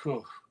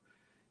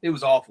 it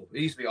was awful.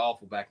 It used to be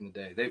awful back in the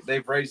day.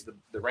 They've raised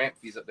the ramp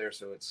fees up there.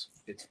 So it's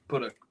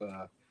put a,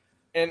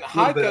 and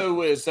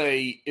Hyco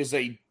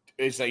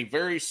is a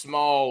very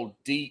small,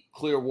 deep,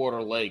 clear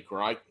water lake,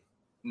 right?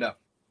 No.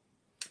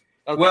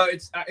 Okay. Well,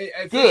 it's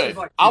good.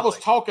 Like I was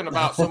talking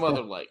about some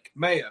other lake.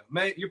 Maya.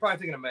 You're probably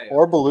thinking of Maya.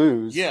 Or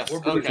Belu's. Yes.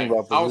 Okay.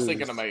 I was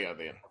thinking of Maya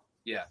then.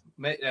 Yeah.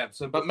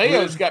 But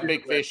Mayo's got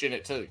big fish in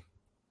it too.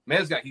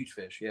 Mayo's got huge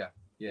fish. Yeah.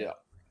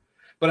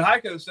 But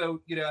Hyco, so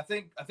I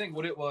think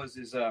what it was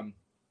is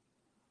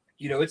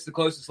it's the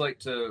closest lake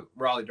to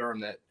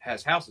Raleigh-Durham that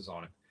has houses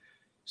on it.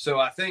 So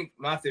I think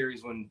my theory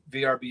is when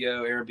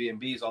VRBO,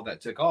 Airbnbs, all that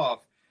took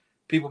off,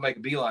 people make a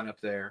beeline up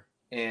there.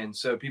 And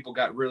so people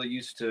got really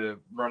used to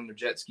running their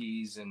jet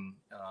skis and,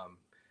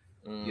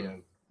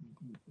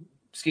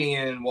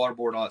 skiing,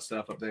 waterboard, all that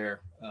stuff up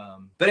there.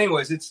 But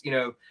anyways, it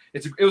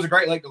was a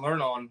great lake to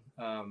learn on.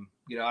 I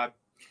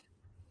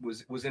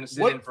was in a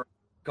sit-in for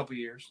a couple of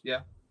years.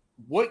 Yeah.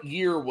 What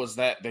year was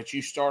that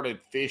you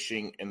started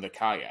fishing in the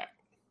kayak?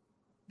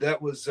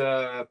 That was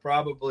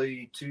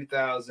probably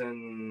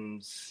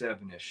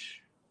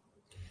 2007-ish.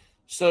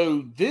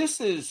 So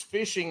this is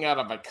fishing out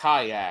of a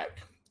kayak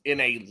in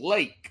a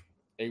lake,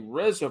 a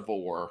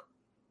reservoir,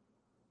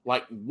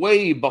 like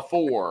way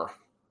before.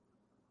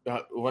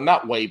 Well,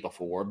 not way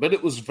before, but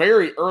it was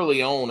very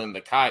early on in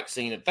the kayak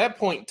scene. At that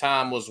point in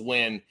time was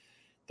when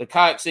the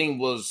kayak scene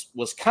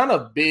was kind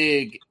of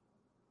big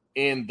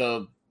in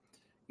the,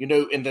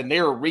 in the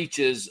narrow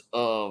reaches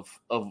of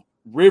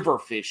river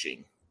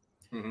fishing.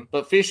 Mm-hmm.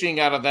 But fishing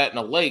out of that in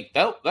a lake,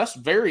 that's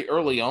very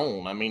early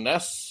on. I mean,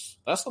 that's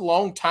a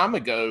long time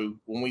ago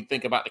when we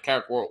think about the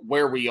kayak world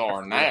where we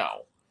are now.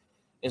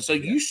 And so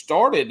you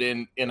started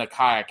in a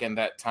kayak in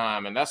that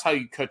time, and that's how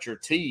you cut your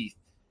teeth.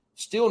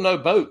 Still no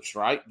boats,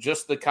 right?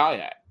 Just the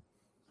kayak.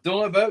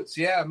 Still no boats,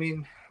 yeah. I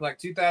mean, like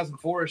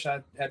 2004-ish,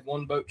 I had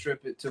one boat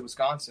trip to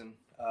Wisconsin.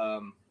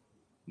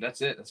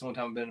 That's it. That's the only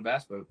time I've been in a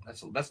bass boat.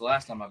 That's the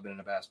last time I've been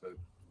in a bass boat.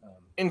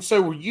 And so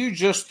were you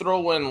just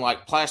throwing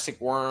like plastic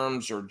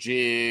worms or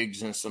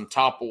jigs and some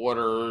top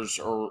waters,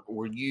 or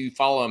were you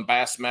following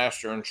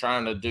Bassmaster and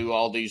trying to do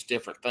all these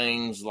different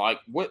things? Like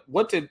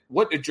what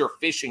did your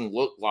fishing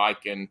look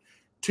like in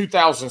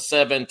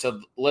 2007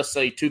 to let's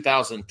say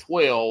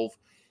 2012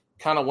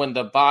 kind of when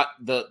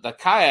the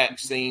kayak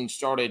scene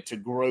started to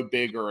grow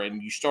bigger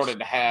and you started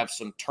to have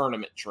some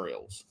tournament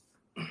trails?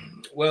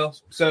 Well,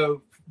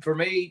 so for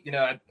me,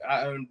 I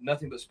owned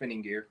nothing but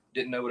spinning gear.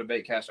 Didn't know what a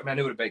bait caster. I mean, I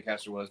knew what a bait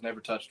caster was. Never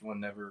touched one.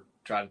 Never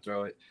tried to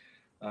throw it.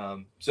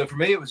 So for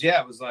me, it was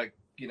like,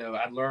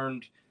 I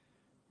learned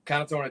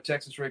kind of throwing a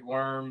Texas rig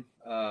worm.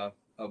 At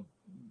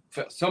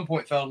some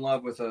point, fell in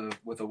love with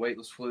a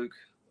weightless fluke.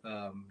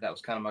 That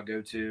was kind of my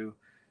go-to.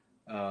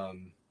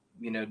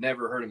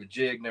 Never heard of a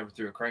jig. Never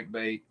threw a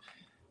crankbait.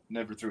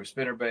 Never threw a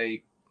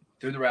spinnerbait.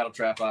 Threw the rattle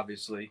trap,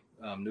 obviously.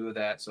 Knew of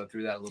that, so I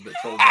threw that a little bit.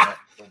 Trolled that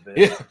a little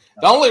bit. Yeah.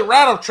 The only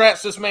rattle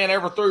traps this man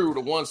ever threw were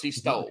the ones he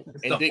stole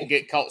and didn't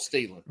get caught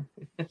stealing.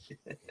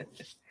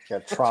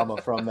 Got trauma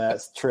from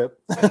that trip.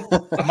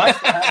 I might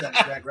still have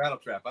that exact rattle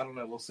trap. I don't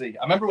know. We'll see.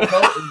 I remember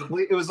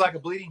it was like a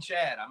bleeding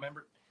shad. I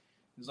remember it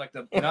was like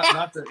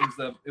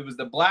it was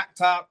the black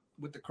top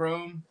with the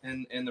chrome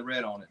and the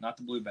red on it, not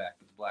the blue back,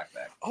 but the black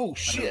back. Oh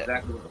shit!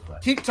 Exactly what it looked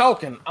like. Keep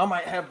talking. I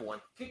might have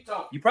one. Keep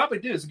talking. You probably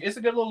do. It's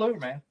a good little lure,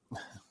 man.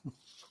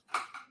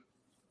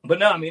 But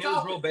no, I mean, it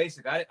was real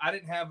basic. I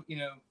didn't have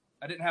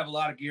a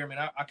lot of gear. I mean,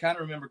 I kind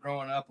of remember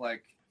growing up,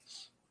 like,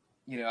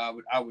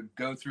 I would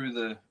go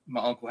through my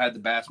uncle had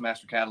the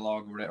Bassmaster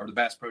catalog or the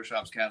Bass Pro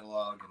Shops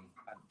catalog, and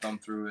I'd thumb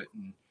through it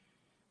and,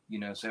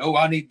 say, oh,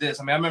 I need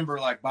this. I mean, I remember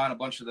like buying a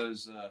bunch of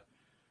those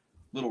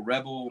little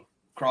Rebel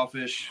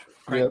crawfish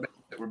crankbaits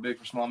that were big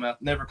for smallmouth.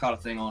 Never caught a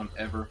thing on them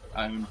ever.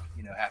 I owned,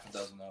 half a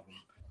dozen of them.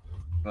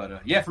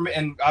 But yeah, for me,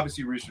 and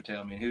obviously rooster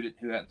tail. I mean, who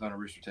hadn't done a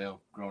rooster tail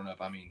growing up?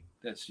 I mean,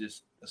 that's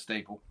just a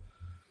staple.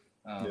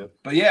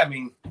 But yeah, I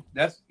mean,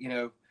 that's,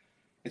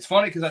 it's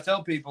funny because I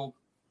tell people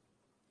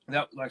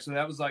that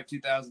that was like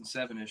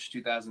 2007-ish,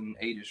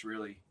 2008-ish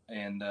really.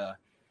 And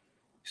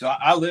so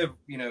I live,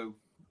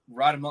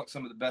 right amongst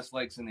some of the best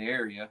lakes in the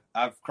area.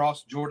 I've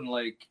crossed Jordan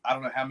Lake, I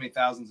don't know how many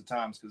thousands of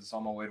times because it's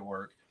on my way to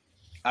work.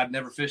 I'd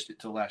never fished it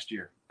till last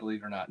year,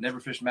 believe it or not.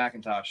 Never fished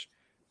McIntosh,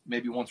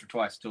 maybe once or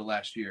twice till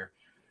last year.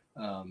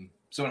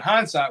 So in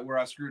hindsight, where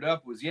I screwed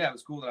up was, it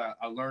was cool that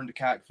I learned to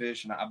kayak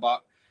fish, and I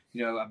bought,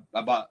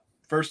 I bought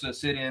first a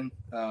sit-in,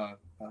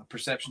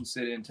 Perception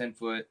sit-in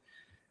 10-foot,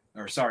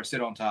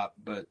 sit on top,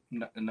 but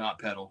not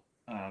pedal.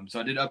 So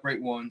I did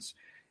upright ones,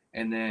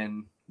 and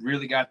then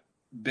really got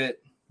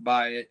bit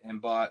by it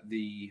and bought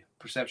the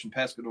Perception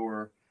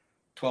Pescador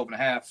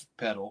 12.5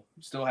 pedal.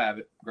 Still have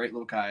it. Great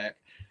little kayak.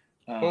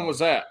 When was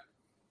that?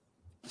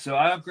 So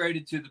I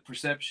upgraded to the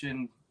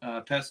Perception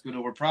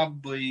Pescador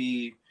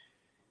probably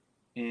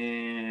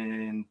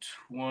in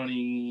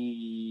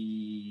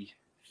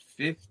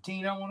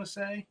 2015, I want to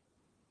say.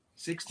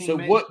 16. So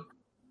maybe.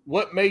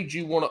 What made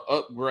you want to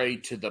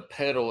upgrade to the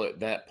pedal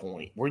at that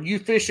point? Were you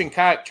fishing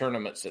kayak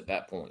tournaments at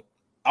that point?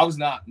 I was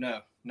not.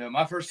 No.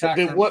 My first kayak.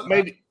 Then what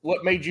made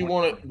you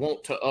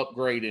want to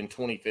upgrade in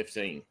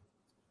 2015?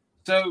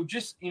 So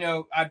just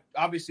I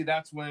obviously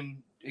that's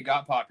when it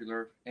got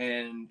popular,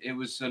 and it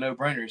was a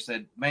no-brainer. It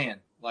said, man,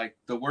 like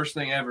the worst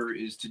thing ever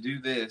is to do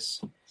this,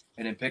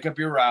 and then pick up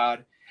your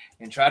rod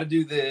and try to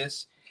do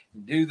this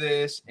and do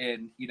this,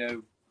 and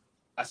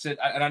I said,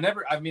 I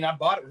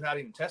bought it without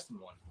even testing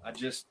one.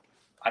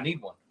 I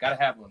need one. Got to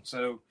have one.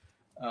 So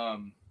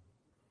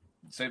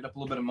saved up a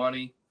little bit of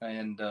money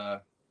and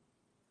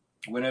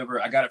went over.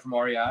 I got it from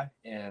REI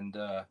and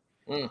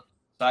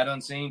sight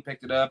unseen,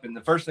 picked it up. And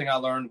the first thing I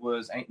learned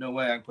was, ain't no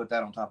way I can put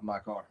that on top of my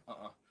car.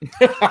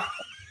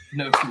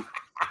 No.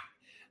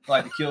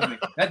 Like it killed me.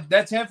 That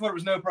 10-footer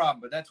was no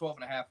problem, but that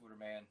 12.5-footer,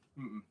 man.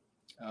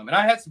 And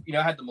I had some,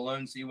 I had the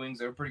Malone Sea Wings.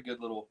 They were pretty good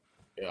little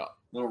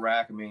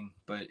rack. I mean,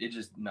 but it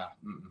just,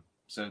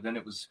 So then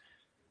it was,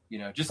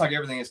 just like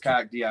everything is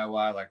kayak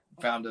DIY, like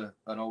found an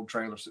old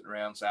trailer sitting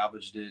around,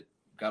 salvaged it,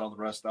 got all the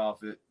rust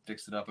off it,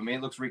 fixed it up. I mean,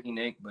 it looks rinky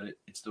dink, but it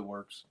still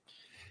works.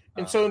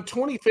 And so in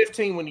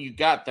 2015, when you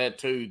got that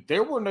too,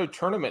 there were no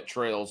tournament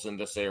trails in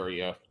this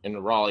area, in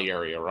the Raleigh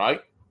area,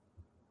 right?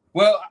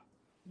 Well,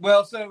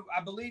 so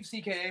I believe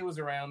CKA was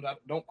around.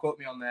 Don't quote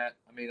me on that.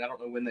 I mean, I don't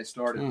know when they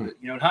started, but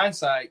in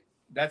hindsight,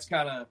 that's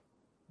kind of,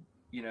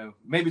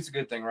 maybe it's a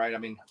good thing, right? I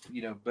mean,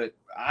 but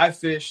I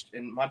fished,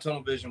 and my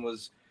tunnel vision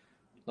was,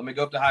 let me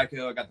go up to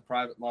Heiko. I got the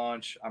private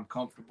launch. I'm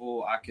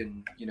comfortable. I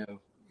can,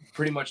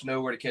 pretty much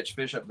know where to catch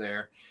fish up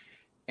there.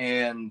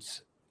 And,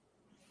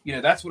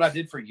 that's what I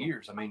did for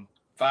years. I mean,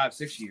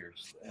 5-6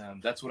 years.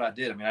 That's what I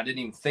did. I mean, I didn't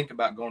even think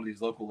about going to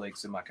these local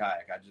lakes in my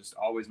kayak. I just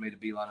always made a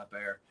beeline up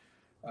there.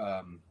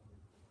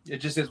 It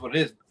just is what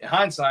it is. In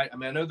hindsight, I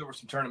mean, I know there were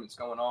some tournaments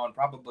going on.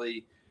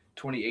 Probably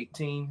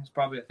 2018 is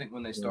probably, I think,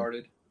 when they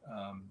started.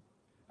 I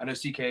know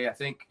CK, I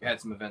think,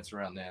 had some events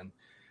around then.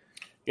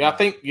 Yeah, I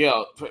think,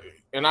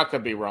 and I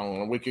could be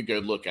wrong. We could go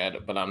look at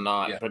it, but I'm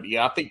not. Yeah. But,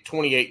 I think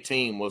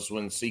 2018 was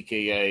when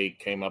CKA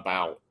came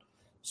about,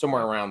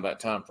 somewhere around that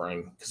time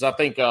frame. Because I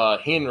think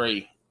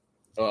Henry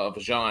of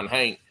John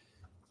Hank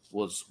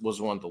was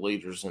one of the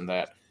leaders in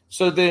that.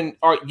 So then,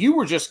 you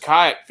were just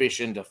kayak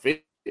fishing to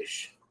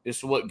fish. This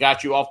is what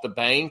got you off the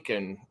bank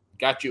and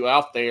got you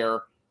out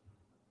there.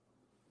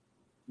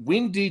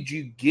 When did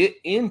you get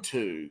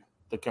into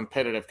the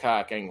competitive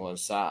kayak angling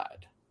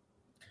side?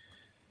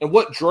 And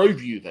what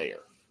drove you there?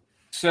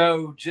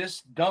 So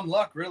just dumb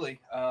luck, really.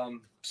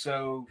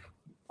 So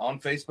on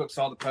Facebook,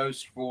 saw the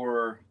post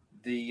for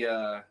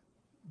the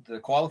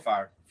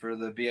qualifier for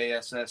the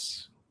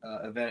BASS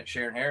event at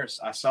Sharon Harris.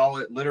 I saw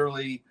it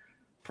literally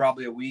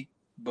probably a week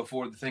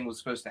before the thing was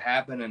supposed to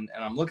happen, and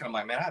I'm looking. I'm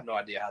like, man, I have no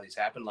idea how these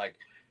happen. Like,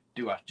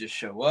 do I just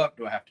show up?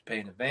 Do I have to pay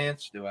in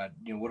advance? Do I,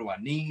 what do I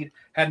need?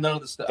 Had none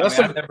of the stuff.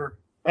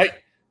 Hey,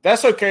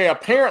 that's okay.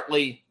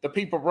 Apparently, the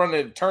people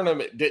running the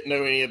tournament didn't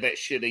know any of that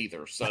shit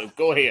either. So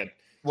go ahead.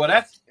 Well,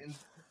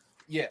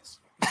 yes.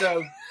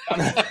 So that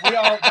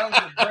was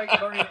a great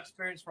learning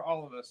experience for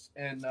all of us,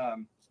 and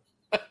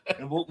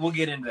we'll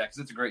get into that because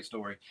it's a great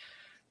story.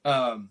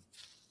 But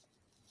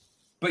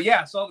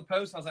yeah, I saw the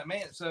post. I was like,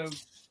 man, so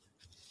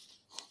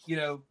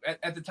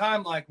at the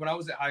time, like when I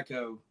was at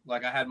HICO,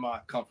 like I had my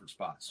comfort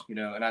spots,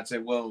 and I'd say,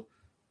 well,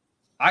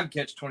 I can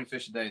catch 20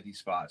 fish a day at these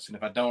spots, and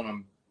if I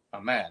don't,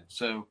 I'm mad.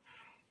 So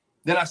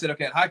then I said,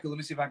 okay, at HICO, let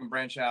me see if I can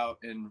branch out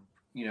and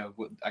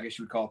what I guess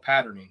you would call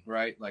patterning,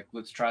 right? Like,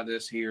 let's try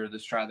this here,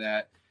 let's try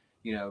that.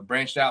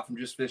 Branched out from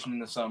just fishing in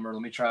the summer.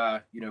 Let me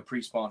try,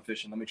 pre-spawn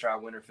fishing. Let me try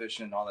winter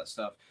fishing and all that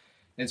stuff.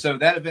 And so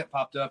that event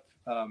popped up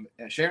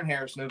at Sharon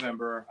Harris,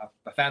 November.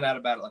 I found out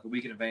about it like a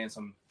week in advance.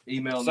 I'm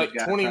emailing those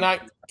guys.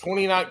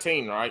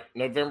 2019, right?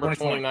 November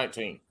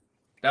 2019.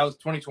 That was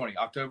 2020,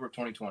 October of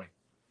 2020.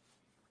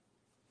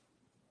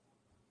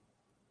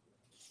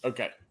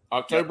 Okay.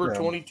 October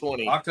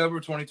 2020. October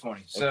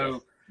 2020. So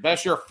okay.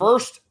 That's your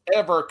first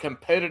ever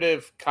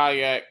competitive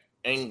kayak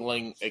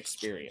angling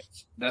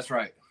experience. That's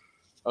right.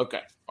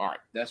 Okay. All right.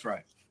 That's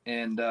right.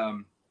 And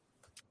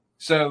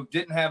so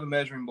didn't have a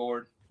measuring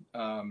board.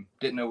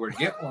 Didn't know where to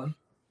get one.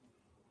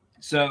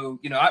 So,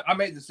 I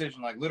made the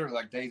decision like literally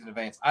like days in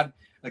advance. I,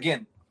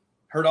 again,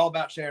 heard all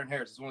about Sharon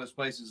Harris. It's one of those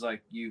places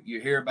like you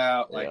hear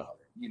about, like,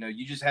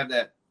 you just have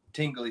that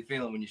tingly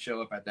feeling when you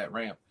show up at that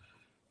ramp.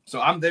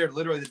 So I'm there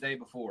literally the day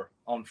before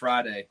on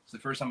Friday. It's the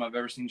first time I've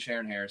ever seen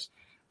Sharon Harris.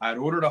 I had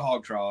ordered a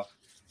hog trough.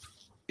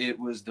 It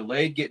was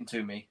delayed getting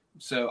to me.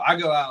 So I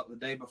go out the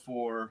day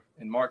before,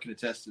 and Mark can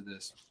attest to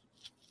this.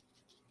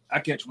 I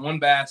catch one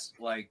bass,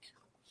 like,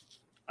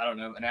 I don't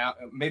know, an hour,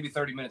 maybe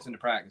 30 minutes into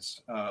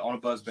practice on a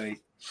buzz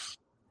bait.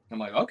 I'm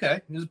like,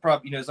 okay, this is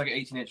probably, it's like an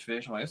 18-inch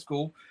fish. I'm like, that's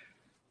cool.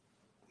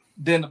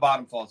 Then the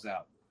bottom falls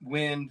out.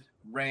 Wind,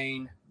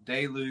 rain,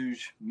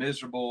 deluge,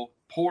 miserable,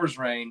 pours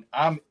rain.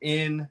 I'm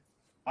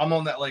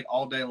on that lake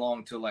all day long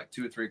until like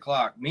 2 or 3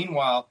 o'clock.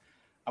 Meanwhile,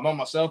 I'm on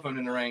my cell phone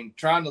in the rain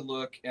trying to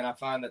look, and I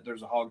find that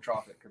there's a hog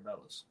trough at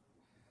Cabela's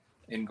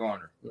in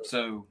Garner.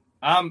 So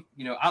I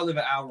live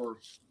an hour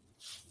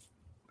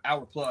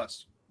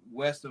plus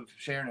west of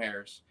Sharon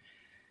Harris.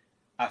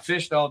 I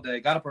fished all day,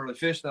 got up early,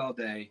 fished all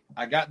day.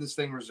 I got this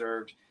thing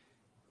reserved.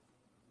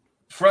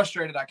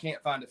 Frustrated I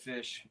can't find a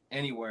fish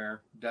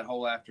anywhere that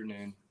whole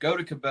afternoon. Go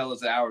to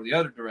Cabela's an hour the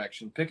other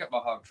direction, pick up my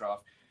hog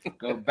trough,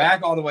 go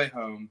back all the way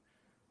home,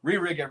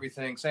 re-rig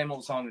everything, same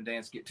old song and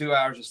dance, get 2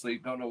 hours of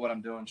sleep, don't know what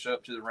I'm doing, show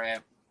up to the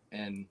ramp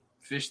and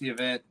fish the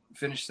event,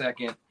 finish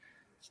second.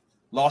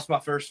 Lost my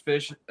first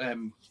fish,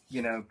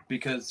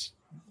 because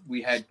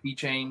we had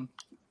keychain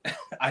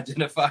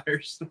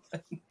identifiers.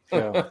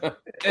 Yeah.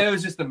 It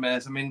was just a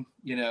mess. I mean,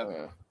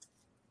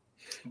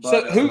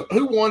 But, so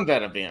who won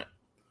that event?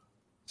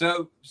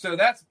 So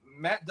that's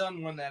Matt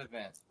Dunn won that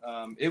event.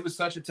 It was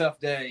such a tough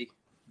day.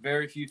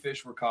 Very few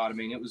fish were caught. I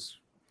mean, it was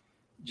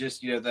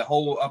just, the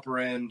whole upper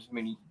end. I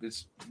mean,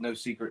 it's no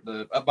secret.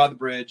 The up by the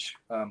bridge,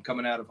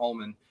 coming out of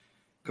Holman,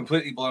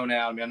 completely blown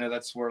out. I mean, I know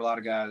that's where a lot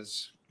of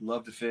guys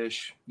love to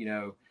fish.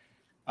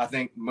 I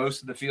think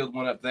most of the field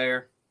went up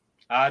there.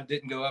 I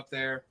didn't go up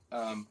there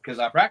because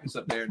I practiced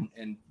up there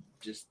and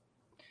just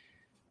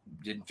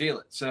didn't feel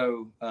it.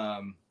 So,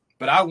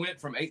 but I went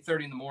from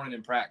 8:30 in the morning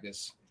in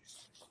practice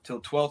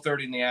till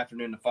 12:30 in the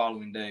afternoon the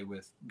following day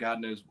with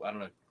God knows, I don't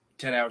know,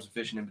 10 hours of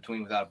fishing in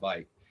between without a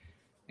bite.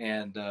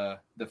 And the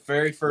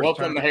very first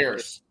welcome to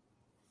Harris.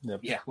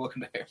 Yeah,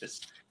 welcome to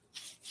Harris.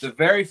 The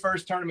very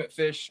first tournament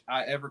fish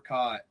I ever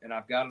caught, and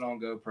I've got it on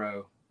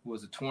GoPro,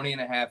 was a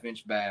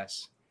 20.5-inch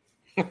bass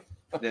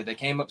that they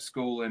came up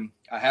schooling.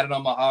 I had it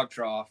on my hog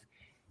trough,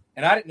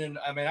 and I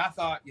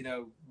thought,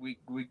 we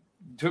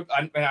took,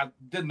 I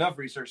did enough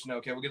research to know,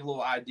 okay, we'll get a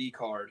little ID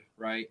card,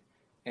 right?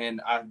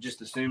 And I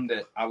just assumed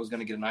that I was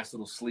going to get a nice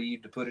little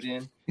sleeve to put it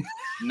in.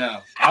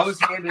 No, I was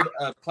handed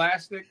a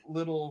plastic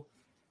little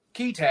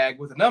key tag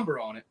with a number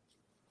on it.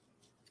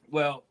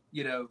 Well,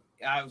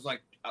 I was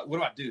like, what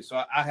do I do?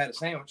 So I had a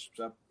sandwich,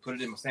 so I put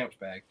it in my sandwich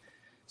bag.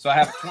 So I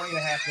have a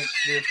 20.5-inch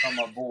fish on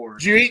my board.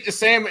 Did you eat the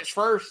sandwich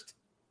first?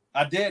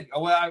 I did.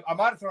 Well, I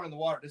might have thrown it in the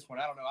water at this point.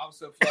 I don't know. I was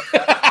so flushed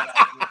out.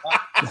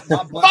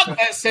 Fuck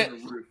that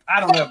sandwich. I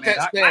don't know, man.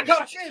 I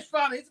caught a fish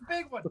finally. It's a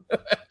big one.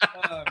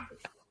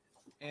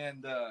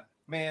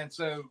 Man,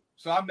 so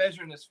I'm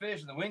measuring this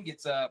fish, and the wind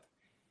gets up,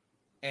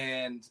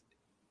 and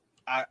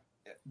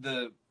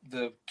the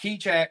key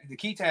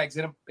tag's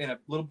in a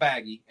little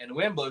baggie, and the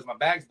wind blows, my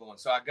bag's blowing.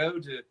 So I go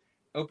to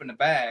open the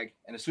bag,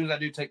 and as soon as I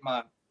do take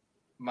my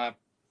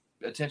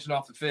attention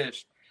off the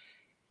fish,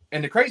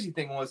 And the crazy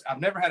thing was,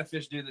 I've never had a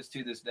fish do this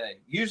to this day.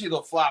 Usually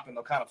they'll flop and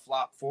they'll kind of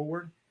flop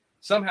forward.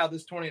 Somehow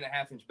this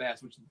 20.5-inch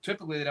bass, which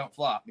typically they don't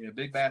flop,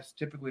 big bass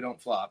typically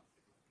don't flop.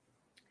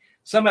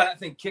 Somehow that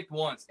thing kicked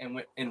once and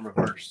went in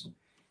reverse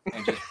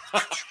and just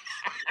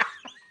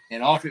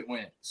and off it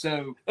went.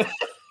 So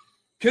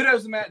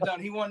kudos to Matt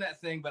Dunn. He won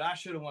that thing, but I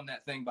should have won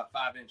that thing by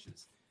 5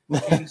 inches.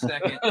 Came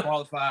second,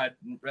 qualified,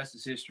 rest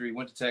is history.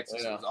 Went to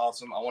Texas. It was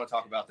awesome. I want to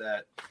talk about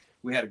that.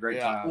 We had a great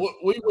time.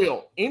 We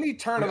will. Any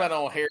tournament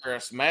on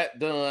Harris, Matt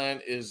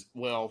Dunn is,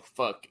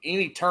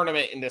 any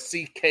tournament in the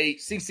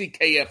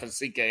CCKF and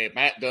CKF,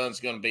 Matt Dunn's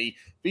going to be,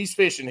 if he's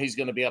fishing, he's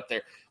going to be up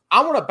there.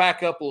 I want to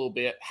back up a little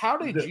bit. How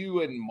did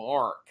you and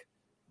Mark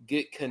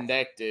get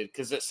connected?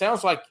 Because it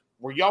sounds like,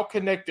 were y'all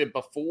connected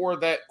before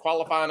that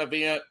qualifying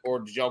event, or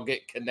did y'all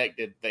get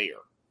connected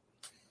there?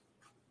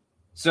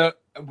 So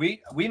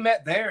we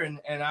met there,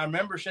 and I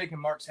remember shaking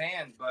Mark's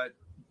hand, but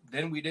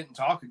then we didn't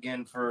talk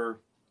again for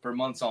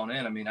months on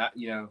end. I mean,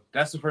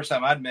 that's the first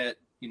time I'd met,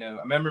 I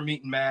remember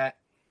meeting Matt,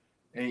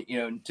 and,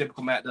 in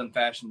typical Matt Dunn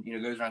fashion,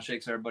 goes around,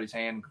 shakes everybody's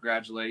hand and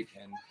congratulate,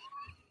 and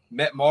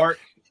met Mark.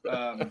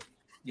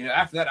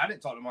 After that, I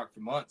didn't talk to Mark for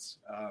months.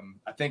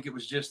 I think it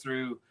was just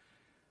through,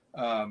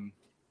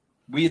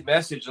 we had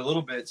messaged a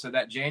little bit. So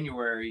that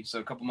January, so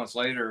a couple months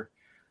later,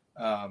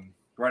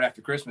 right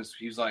after Christmas,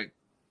 he was like,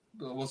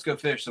 let's go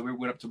fish. So we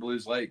went up to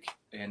Blues Lake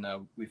and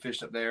we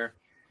fished up there.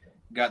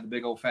 Got the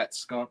big old fat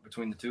skunk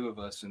between the two of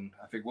us. And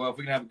I figured, if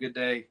we can have a good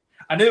day.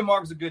 I knew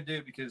Mark was a good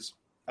dude because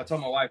I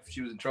told my wife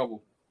she was in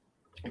trouble.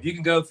 If you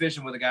can go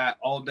fishing with a guy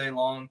all day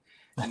long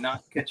and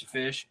not catch a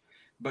fish,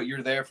 but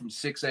you're there from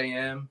 6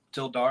 a.m.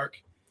 till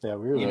dark, yeah,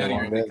 we were you're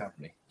in good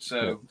company.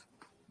 So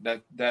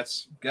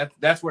that's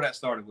where that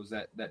started, was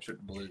that trip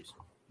to Blues.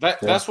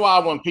 That's why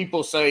when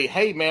people say,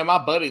 hey, man, my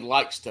buddy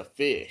likes to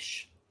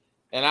fish,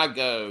 and I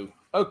go,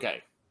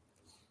 okay,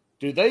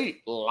 do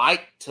they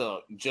like to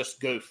just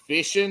go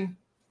fishing,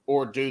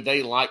 or do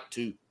they like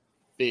to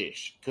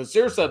fish? Because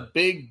there's a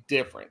big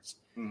difference.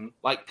 Mm-hmm.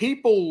 Like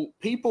people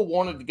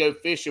wanted to go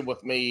fishing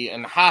with me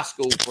in high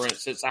school, for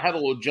instance. I had a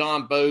little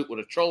John boat with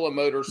a trolling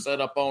motor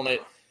set up on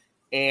it,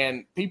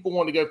 and people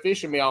wanted to go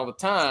fishing with me all the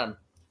time.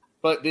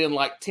 But then,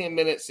 like 10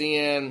 minutes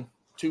in,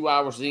 2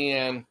 hours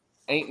in,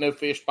 ain't no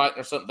fish biting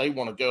or something, they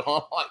want to go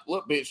home. I'm like,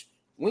 look, bitch,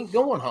 we ain't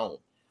going home.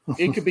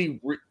 It could be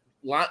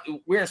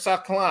we're in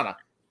South Carolina.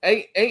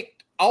 Ain't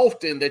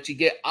often that you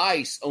get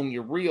ice on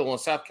your reel in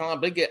South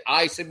Carolina. They get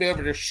ice. They be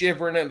over there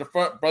shivering in the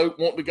front boat,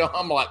 won't be going.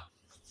 I'm like,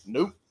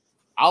 nope.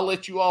 I'll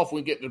let you off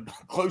when we get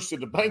close to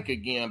the bank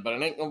again, but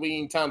it ain't going to be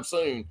anytime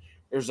soon.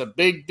 There's a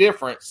big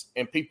difference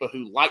in people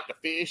who like to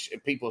fish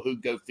and people who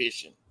go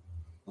fishing.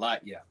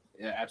 Yeah,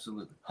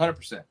 absolutely.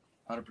 100%.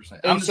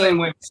 I'm the same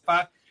way.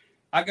 If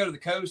I go to the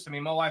coast, I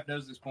mean, my wife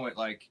knows this point,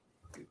 like,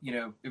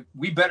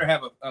 we better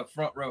have a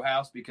front row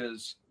house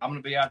because I'm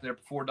going to be out there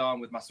before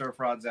dawn with my surf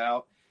rods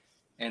out.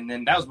 And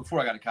then that was before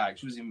I got a kayak.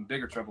 She was in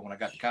bigger trouble when I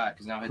got the kayak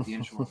because now I hit the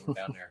inshore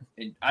down there.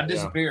 And I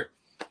disappear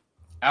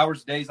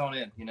hours, days on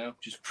end,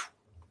 just –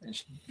 and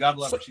God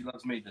love her. She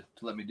loves me to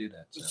let me do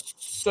that.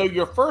 So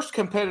your first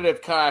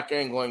competitive kayak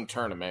angling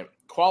tournament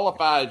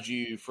qualified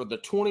you for the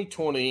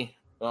 2020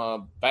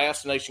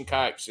 Bass Nation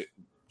Kayak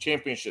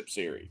Championship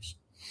Series.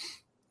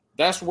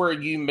 That's where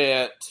you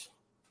met,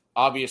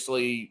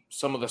 obviously,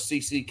 some of the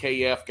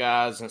CCKF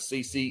guys and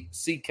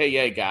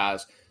CKA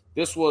guys.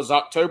 This was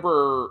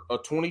October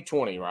of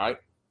 2020, right?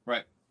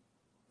 Right.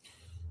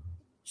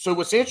 So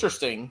what's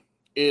interesting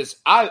is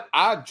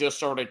I just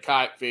started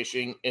kayak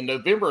fishing in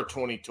November of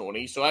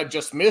 2020, so I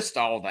just missed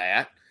all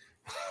that.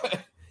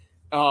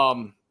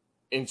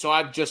 And so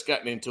I've just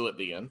gotten into it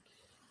then.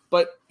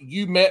 But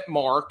you met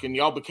Mark, and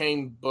y'all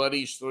became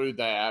buddies through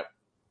that.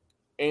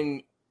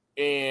 And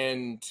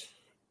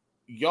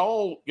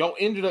y'all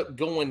ended up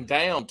going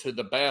down to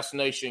the Bass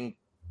Nation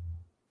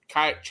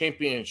Kayak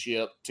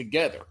Championship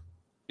together.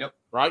 Yep.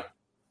 Right?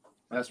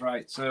 That's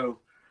right. So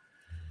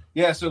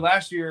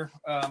last year,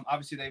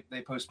 obviously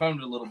they postponed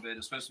it a little bit.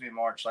 It's supposed to be in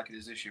March like it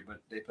is this year, but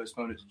they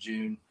postponed it to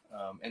June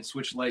and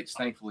switched lakes,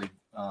 thankfully.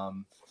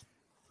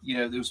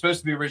 It was supposed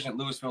to be originally at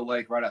Louisville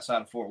Lake right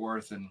outside of Fort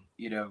Worth. And,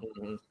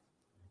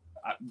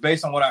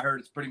 based on what I heard,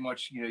 it's pretty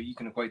much, you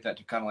can equate that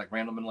to kind of like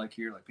Randleman Lake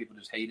here. Like people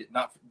just hate it,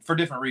 not for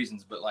different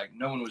reasons, but like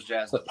no one was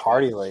jazzed up. It's a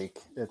party lake.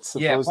 It's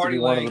supposed to be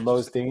one of the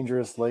most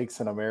dangerous lakes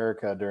in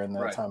America during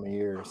that time of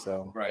year.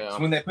 So right. So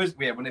when they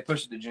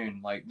pushed it to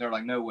June, like they're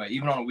like, no way,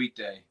 even on a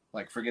weekday,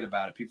 like forget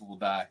about it, people will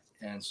die.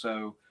 And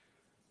so,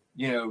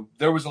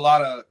 there was a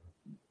lot of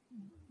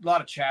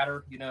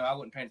chatter. I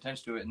wasn't paying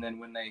attention to it. And then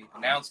when they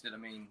announced it, I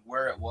mean,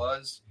 where it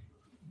was,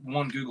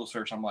 one Google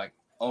search, I'm like,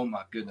 oh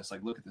my goodness,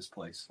 like look at this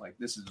place. Like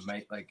this is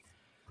amazing. Like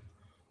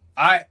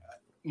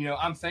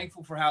I'm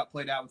thankful for how it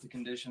played out with the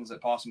conditions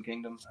at Possum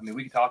Kingdom. I mean,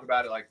 we could talk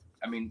about it. Like,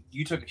 I mean,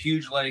 you took a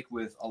huge lake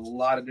with a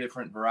lot of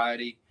different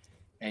variety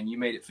and you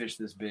made it fish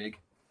this big.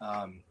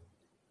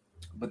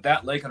 But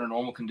that lake under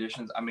normal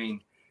conditions, I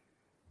mean,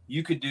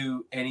 you could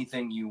do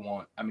anything you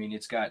want. I mean,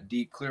 it's got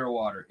deep, clear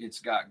water. It's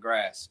got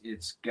grass.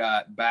 It's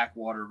got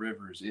backwater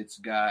rivers. It's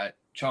got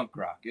chunk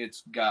rock.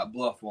 It's got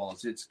bluff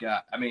walls. It's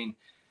got, I mean,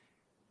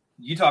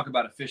 you talk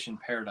about a fishing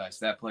paradise,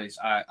 that place.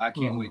 I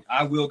can't wait.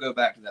 I will go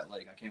back to that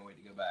lake. I can't wait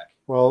to go back.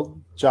 Well,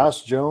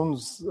 Josh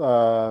Jones,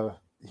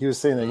 he was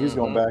saying that he was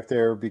going back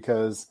there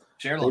because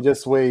they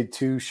just weighed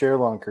 2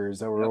 sharelunkers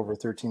that were over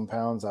 13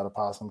 pounds out of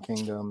Possum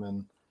Kingdom.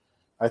 And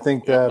I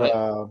think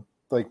that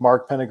like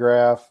Mark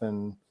Pendergraph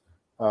and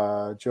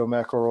Joe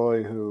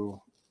McElroy, who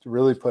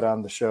really put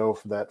on the show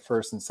for that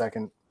first and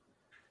second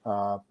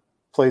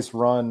place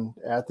run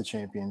at the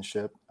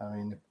championship. I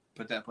mean,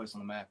 put that place on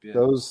the map. Yeah.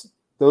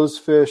 Those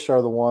fish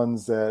are the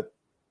ones that,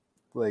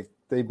 like,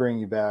 they bring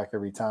you back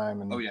every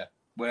time. And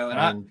well,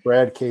 and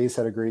Brad Case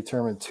had a great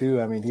tournament too.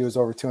 I mean, he was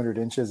over 200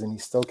 inches and he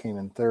still came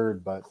in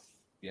third, but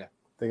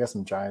they got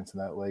some giants in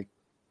that lake.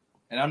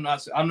 And I'm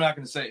not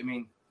going to say, I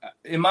mean,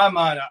 in my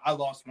mind, I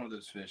lost one of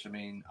those fish. I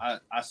mean,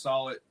 I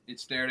saw it. It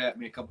stared at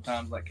me a couple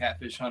times like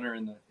Catfish Hunter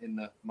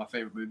in my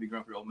favorite movie,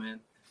 Grumpy Old Man.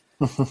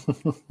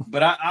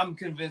 But I'm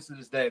convinced to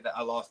this day that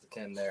I lost the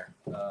 10 there.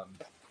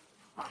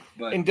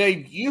 And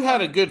Dave, you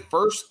had a good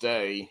first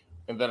day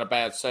and then a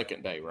bad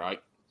second day,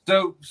 right?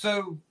 So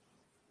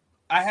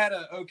I had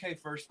an okay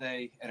first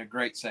day and a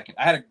great second.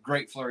 I had a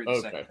great flurry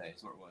the second day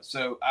is what it was.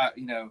 So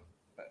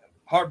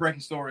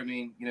heartbreaking story. I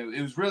mean,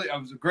 it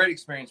was a great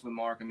experience with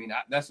Mark. I mean,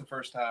 that's the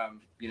first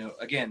time,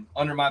 again,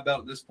 under my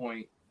belt at this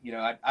point,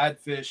 I'd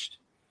fished.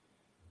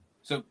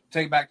 So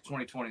take it back to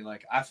 2020.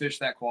 Like, I fished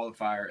that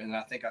qualifier and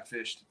I think I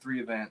fished 3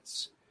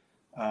 events,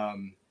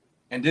 and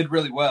did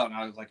really well. And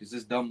I was like, is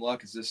this dumb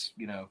luck? Is this,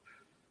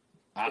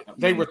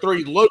 they were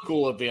 3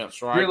 local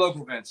events, right? 3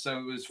 local events. So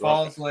it was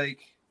Falls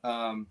Lake,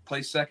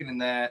 placed second in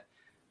that.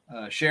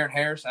 Sharon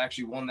Harris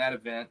actually won that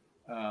event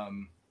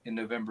in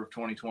November of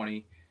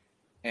 2020.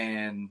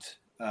 And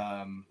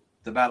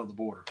the Battle of the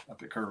Border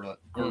up at Kerr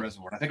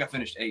Reservoir. And I think I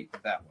finished 8th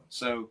at that one.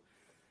 So,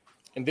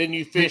 and then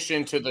you fish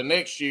into the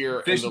next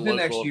year. Fish into the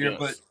next year,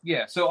 but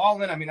so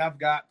all in, I mean, I've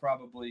got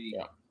probably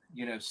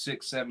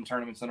 6-7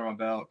 tournaments under my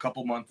belt, a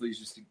couple monthlies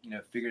just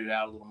to figured it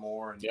out a little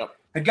more, and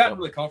had gotten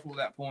really comfortable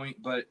at that point.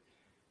 But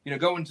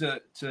going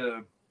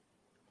to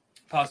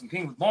Possum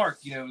King with Mark,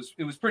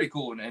 it was pretty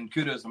cool, and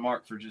kudos to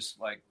Mark for just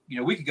like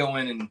we could go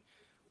in and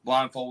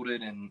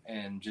blindfolded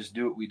and just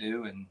do what we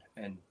do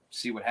and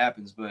see what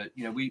happens. But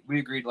we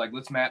agreed, like,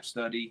 let's map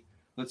study,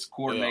 let's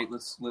coordinate,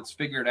 let's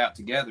figure it out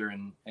together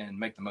and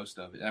make the most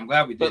of it. And I'm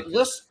glad we did.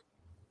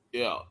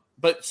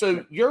 But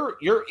so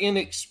your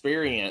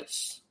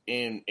inexperience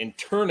in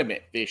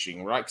tournament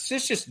fishing, right? Because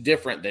it's just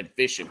different than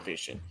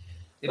fishing.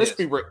 Let's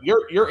be real.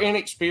 Your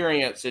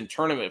inexperience in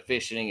tournament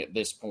fishing at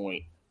this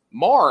point.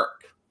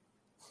 Mark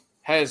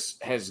has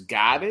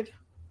guided.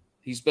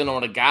 He's been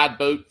on a guide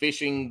boat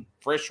fishing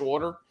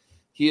freshwater.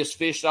 He has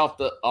fished off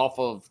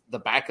of the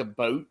back of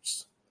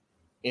boats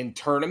in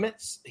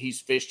tournaments. He's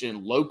fished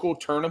in local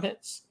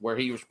tournaments where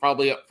he was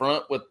probably up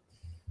front with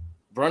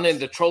running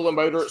the trolling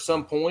motor at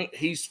some point.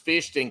 He's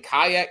fished in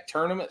kayak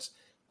tournaments.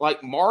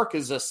 Like, Mark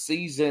is a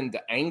seasoned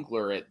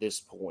angler at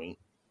this point,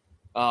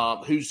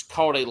 who's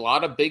caught a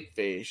lot of big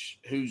fish,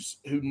 who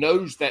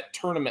knows that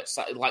tournament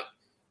side, like,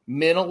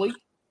 mentally,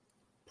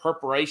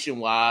 preparation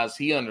wise,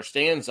 he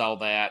understands all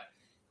that.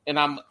 And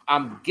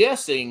I'm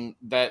guessing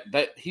that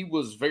he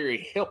was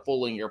very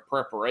helpful in your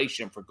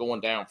preparation for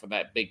going down for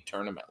that big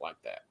tournament like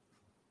that.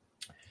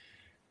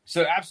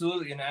 So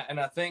absolutely, and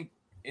I think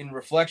in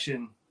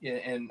reflection,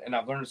 and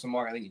I've learned some,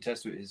 Mark, I think you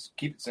tested it, is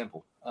keep it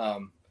simple.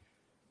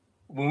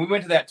 When we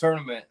went to that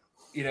tournament,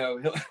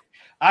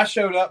 I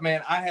showed up,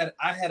 man. I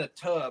had a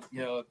tub,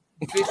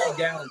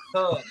 50-gallon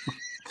tub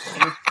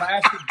with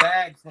plastic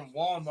bags from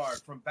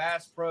Walmart, from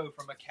Bass Pro,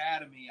 from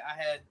Academy. I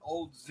had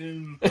old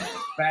Zoom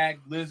bag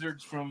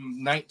lizards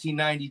from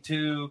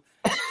 1992.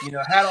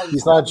 Had all.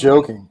 He's not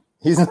joking.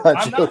 He's not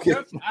joking. Not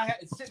joking.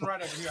 It's sitting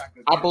right over here.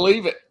 I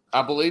believe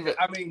it.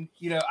 I mean,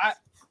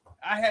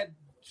 I had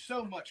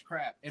so much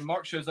crap, and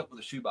Mark shows up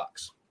with a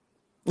shoebox.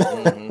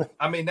 Mm-hmm.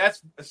 I mean,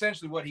 that's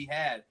essentially what he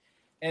had,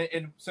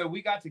 and so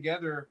we got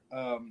together,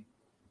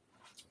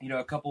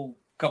 a couple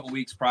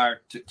weeks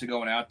prior to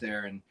going out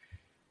there, and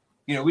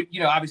we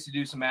obviously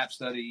do some map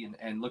study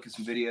and look at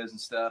some videos and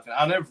stuff. And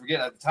I'll never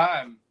forget at the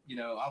time, I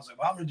was like,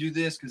 well, I'm going to do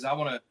this because I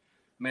want to.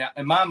 I mean,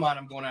 in my mind,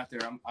 I'm going out there.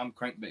 I'm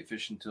crankbait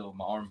fishing until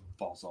my arm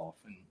falls off,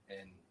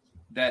 and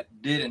that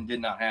did and did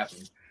not happen.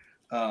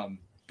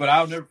 But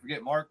I'll never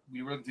forget Mark.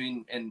 We were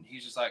looking, and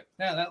he's just like,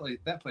 "Yeah,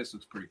 that place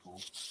looks pretty cool."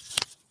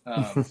 And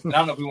I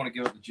don't know if we want to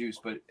give it the juice,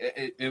 but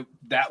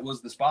that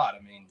was the spot.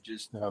 I mean,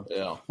 just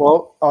yeah.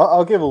 Well,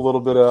 I'll give a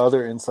little bit of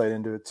other insight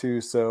into it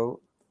too.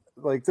 So,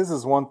 like, this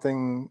is one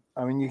thing.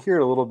 I mean, you hear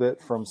it a little bit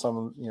from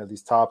some,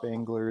 these top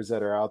anglers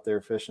that are out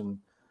there fishing,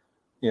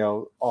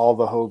 all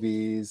the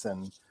Hobies,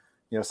 and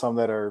some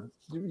that are,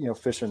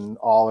 fishing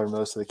all or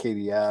most of the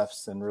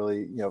KBFs, and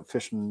really,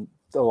 fishing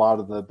a lot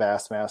of the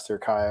Bassmaster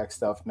kayak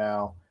stuff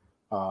now.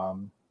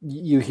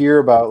 You hear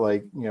about,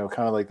 like,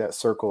 kind of like that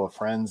circle of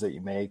friends that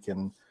you make.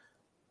 And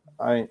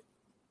I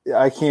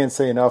can't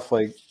say enough.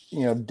 Like,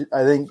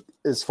 I think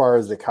as far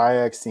as the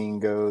kayak scene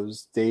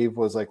goes, Dave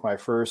was like my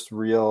first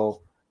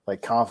real,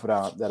 like,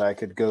 confidant that I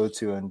could go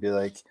to and be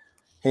like,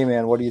 hey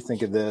man, what do you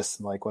think of this?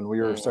 And like when we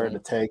were starting to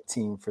tag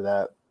team for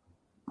that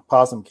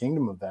Possum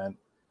Kingdom event,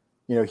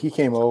 you know, he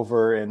came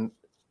over, and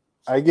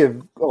I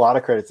give a lot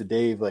of credit to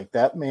Dave. Like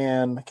that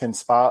man can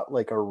spot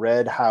like a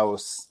red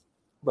house,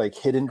 like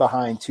hidden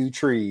behind 2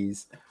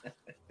 trees,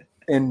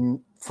 and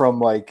from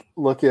like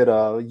look at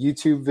a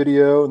YouTube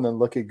video and then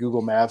look at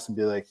Google Maps and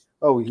be like,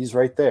 oh, he's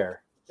right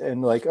there.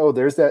 And like, oh,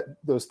 there's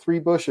those 3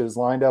 bushes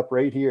lined up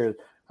right here.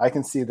 I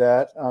can see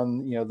that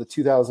on, you know, the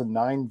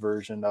 2009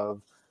 version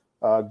of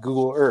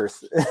Google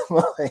Earth.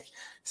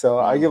 So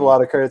I give a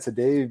lot of credit to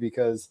Dave,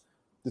 because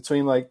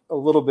between like a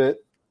little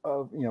bit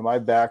of, you know, my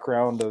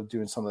background of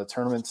doing some of the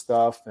tournament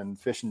stuff and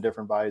fishing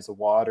different bodies of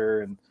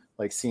water, and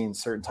like seeing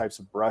certain types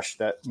of brush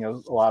that, you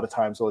know, a lot of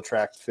times will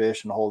attract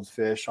fish and hold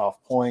fish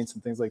off points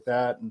and things like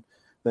that. And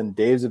then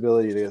Dave's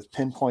ability to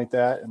pinpoint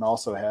that and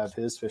also have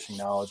his fishing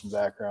knowledge and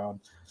background.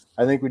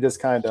 I think we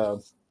just kind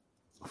of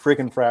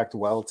freaking fracked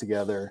well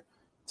together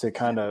to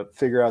kind of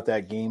figure out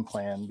that game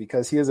plan,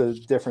 because he is a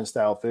different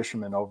style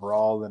fisherman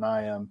overall than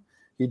I am.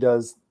 He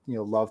does, you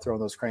know, love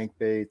throwing those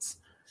crankbaits.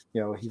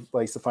 You know, he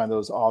likes to find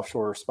those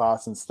offshore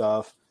spots and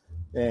stuff.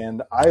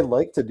 And I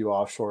like to do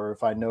offshore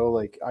if I know,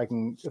 like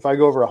if I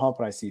go over a hump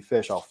and I see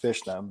fish, I'll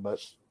fish them. But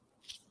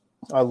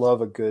I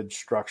love a good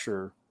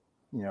structure,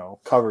 you know,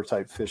 cover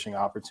type fishing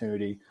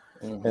opportunity.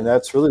 And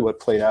that's really what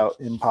played out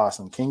in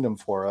Possum Kingdom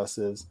for us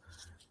is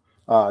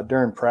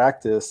during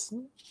practice,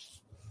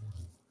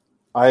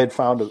 I had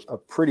found a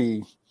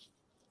pretty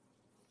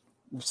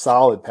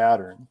solid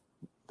pattern.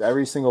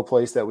 Every single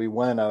place that we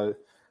went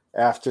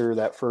after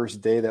that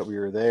first day that we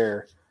were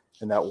there,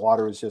 and that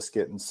water was just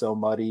getting so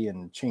muddy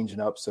and changing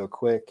up so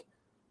quick,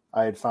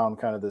 I had found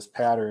kind of this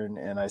pattern.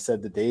 And I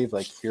said to Dave,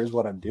 like, here's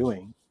what I'm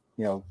doing.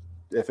 You know,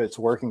 if it's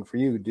working for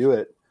you, do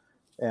it.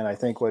 And I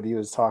think what he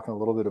was talking a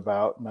little bit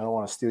about, and I don't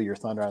want to steal your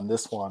thunder on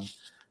this one,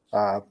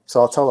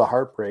 so I'll tell the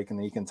heartbreak, and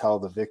then you can tell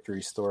the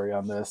victory story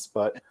on this.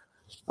 But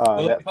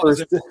that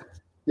first,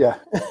 yeah.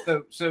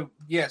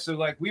 So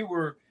like we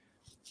were,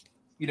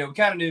 you know, we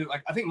kind of knew,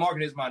 like, I think Mark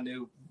and Ismail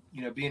knew,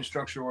 you know, being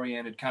structure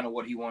oriented, kind of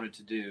what he wanted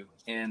to do.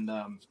 And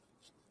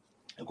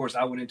of course,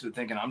 I went into it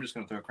thinking I'm just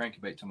going to throw a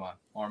crankbait till my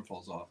arm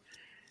falls off.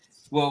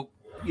 Well,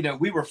 you know,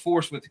 we were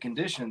forced with the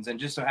conditions, and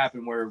just so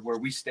happened where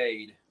we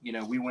stayed, you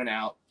know, we went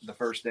out the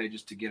first day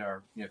just to get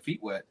our, you know, feet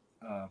wet.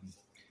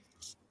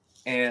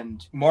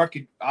 And Mark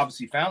had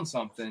obviously found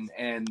something,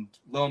 and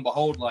lo and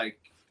behold, like,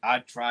 I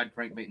tried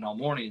crankbaiting all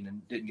morning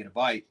and didn't get a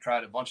bite,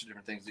 tried a bunch of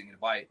different things, didn't get a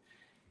bite,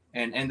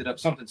 and ended up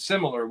something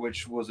similar,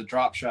 which was a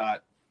drop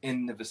shot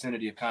in the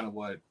vicinity of kind of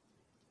what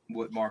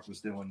Mark was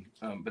doing.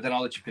 But then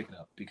I'll let you pick it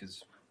up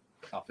because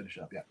I'll finish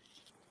up. Yeah.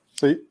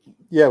 So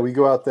yeah, we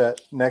go out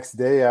that next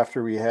day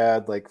after we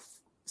had like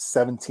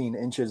 17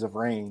 inches of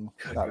rain.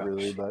 Not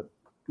really, but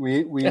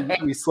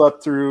we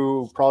slept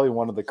through probably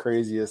one of the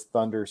craziest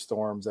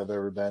thunderstorms I've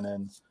ever been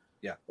in.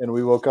 Yeah. And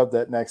we woke up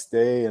that next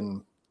day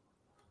and,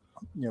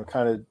 you know,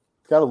 kind of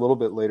got a little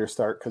bit later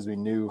start because we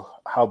knew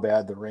how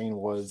bad the rain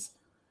was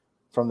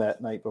from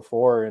that night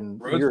before, and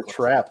we were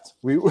trapped.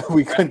 We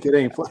couldn't get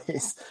any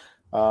place.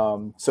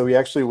 So we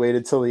actually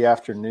waited till the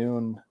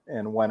afternoon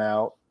and went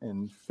out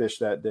and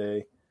fished that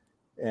day.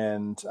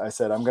 And I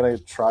said, I'm going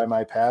to try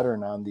my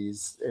pattern on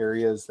these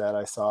areas that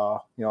I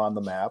saw, you know, on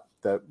the map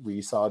that we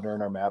saw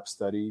during our map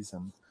studies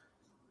and,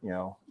 you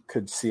know,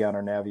 could see on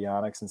our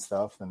Navionics and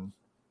stuff. And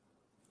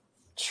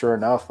sure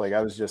enough, like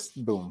I was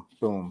just boom,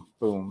 boom,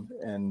 boom.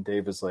 And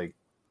Dave was like,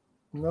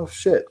 no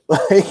shit.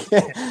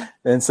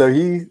 And so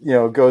he, you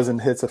know, goes and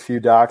hits a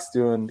few docks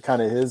doing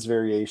kind of his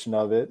variation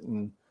of it.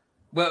 And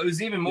well, it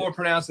was even more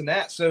pronounced than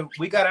that. So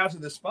we got out to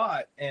the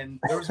spot and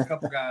there was a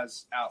couple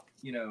guys out,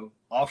 you know,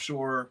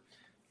 offshore,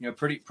 you know,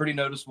 pretty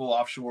noticeable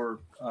offshore,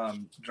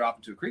 drop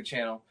into a creek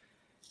channel,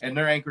 and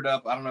they're anchored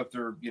up. I don't know if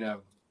they're, you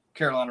know,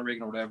 Carolina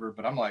rigging or whatever,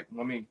 but I'm like,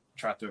 let me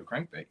try to throw a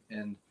crankbait,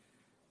 and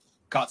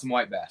caught some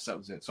white bass. That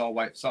was it.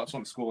 Saw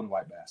some school and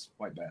white bass.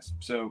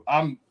 So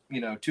I'm,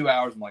 you know, 2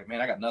 hours. I'm like, man,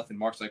 I got nothing.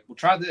 Mark's like, well,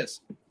 try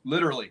this.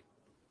 Literally,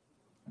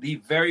 the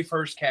very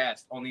first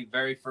cast on the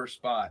very first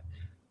spot,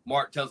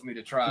 Mark tells me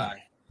to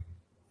try,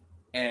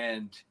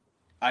 and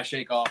I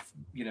shake off,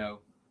 you know,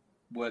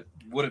 what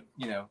would have,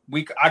 you know,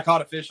 I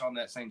caught a fish on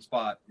that same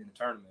spot in the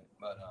tournament,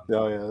 but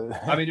oh yeah,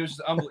 I mean, it was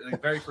just unbelievable. The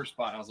very first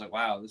spot, I was like,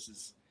 wow,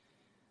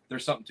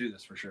 there's something to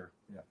this for sure.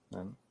 Yeah.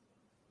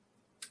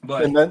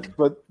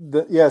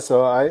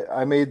 So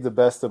I made the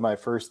best of my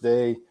first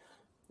day,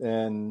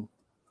 and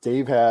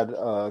Dave had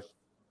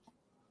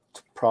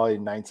probably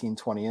 19,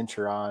 20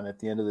 incher on at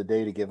the end of the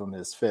day to give him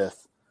his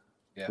fifth,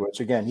 which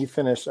again, he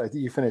finished, I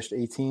think you finished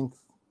 18th.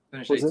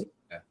 Finished 18th.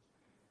 Yeah.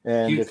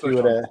 And if he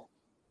would have,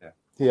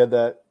 he had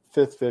that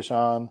fifth fish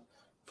on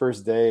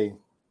first day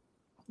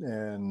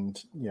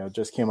and, you know,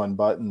 just came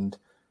unbuttoned.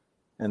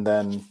 And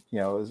then, you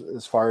know,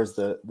 as far as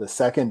the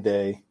second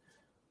day,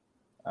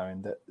 I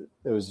mean,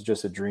 it was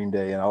just a dream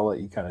day, and I'll let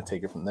you kind of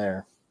take it from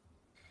there.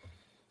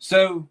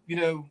 So, you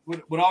know,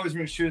 what always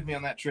rings true with me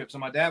on that trip. So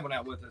my dad went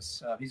out with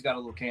us. He's got a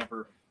little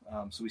camper.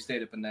 So we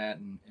stayed up in that.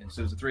 And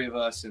so it was the three of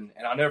us. And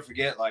I'll never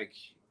forget, like,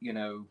 you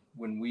know,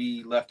 when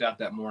we left out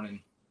that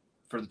morning,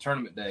 for the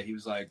tournament day, he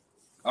was like,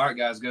 all right,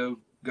 guys, go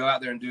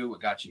out there and do what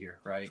got you here.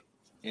 Right.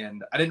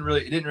 And it didn't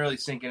really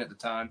sink in at the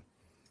time.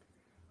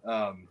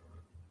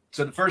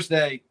 So the first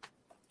day,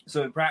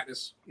 so in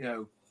practice,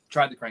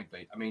 tried the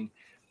crankbait. I mean,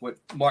 what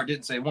Mark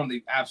didn't say, one of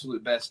the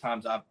absolute best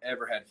times I've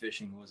ever had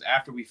fishing was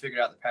after we figured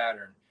out the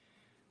pattern.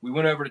 We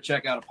went over to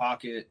check out a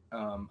pocket.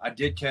 I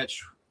did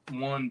catch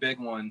one big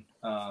one,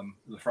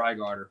 the fry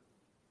garter.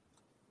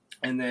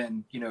 And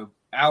then,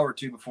 hour or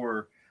two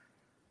before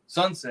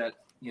sunset,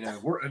 keep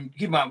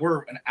in mind,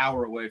 we're an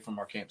hour away from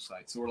our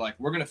campsite. So we're like,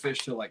 we're going to fish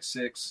till like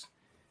 6,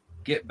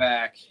 get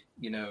back,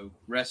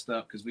 rest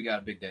up because we got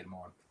a big day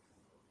tomorrow.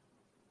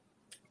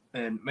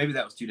 And maybe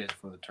that was 2 days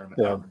before the tournament.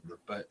 Yeah. I don't remember.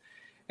 But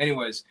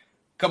anyways,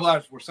 a couple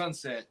hours before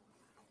sunset,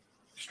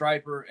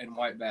 striper and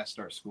white bass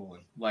start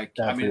schooling. Like,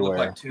 Everywhere. I mean, it looked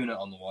like tuna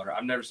on the water.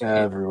 I've never seen it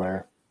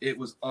Everywhere. It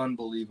was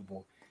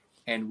unbelievable.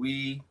 And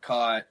we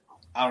caught,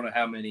 I don't know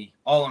how many,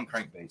 all on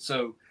crankbait.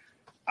 So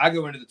I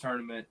go into the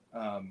tournament.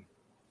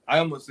 I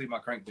almost leave my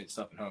crankbait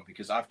stuff at home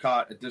because I've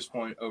caught, at this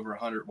point, over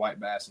 100 white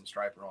bass and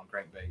striper on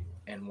crankbait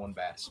and one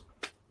bass,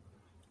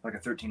 like a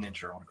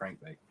 13-incher on a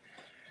crankbait.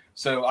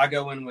 So I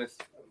go in with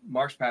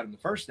Mark's pattern the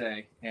first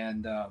day,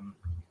 and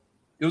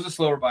it was a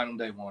slower bite on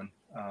day one.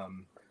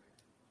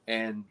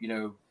 And,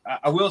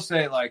 I will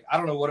say, like, I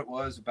don't know what it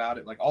was about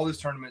it. Like, all those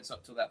tournaments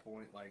up till that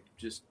point, like,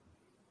 just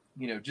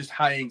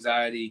high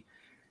anxiety,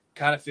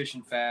 kind of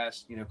fishing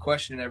fast,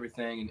 questioning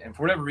everything. And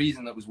for whatever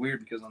reason, that was weird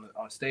because on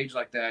a stage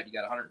like that, you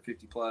got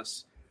 150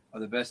 plus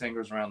of the best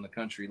anglers around the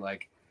country.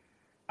 Like,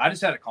 I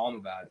just had a calm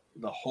about it.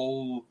 The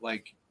whole,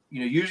 like,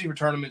 usually for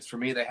tournaments, for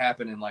me, they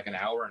happen in like an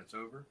hour and it's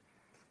over.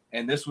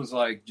 And this was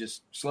like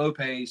just slow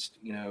paced,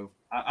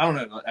 I don't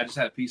know. I just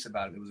had a peace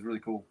about it. It was really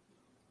cool.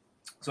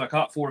 So I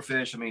caught 4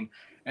 fish. I mean,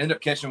 I ended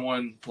up catching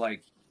one,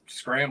 like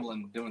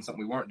scrambling, doing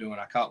something we weren't doing.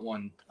 I caught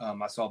one.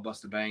 I saw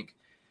bust a bank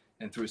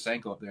and threw a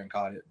Senko up there and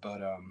caught it.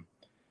 But,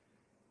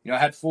 I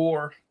had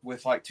 4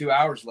 with like 2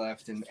 hours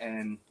left.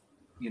 And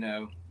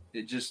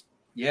it just,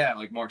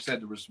 like Mark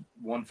said, there was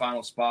one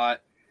final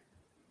spot,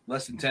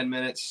 less than 10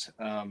 minutes.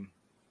 To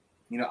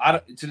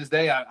this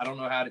day, I don't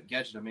know how to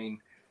catch it. I mean,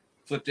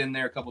 flipped in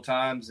there a couple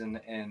times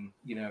and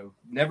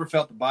never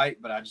felt the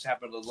bite, but I just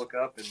happened to look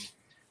up and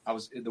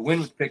the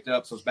wind was picked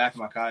up. So I was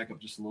backing my kayak up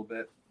just a little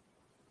bit.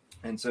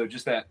 And so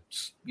just that,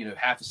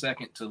 half a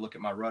second to look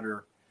at my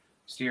rudder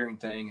steering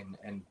thing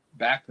and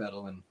back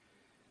pedal. And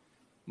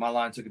my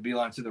line took a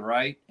beeline to the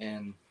right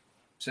and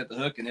set the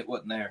hook and it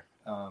wasn't there.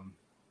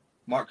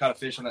 Mark caught a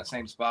fish on that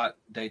same spot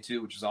day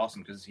 2, which was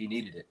awesome because he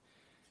needed it.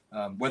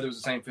 Whether it was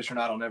the same fish or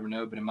not, I'll never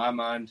know. But in my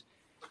mind,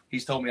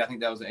 he's told me I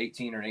think that was an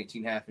 18 or an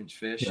 18.5-inch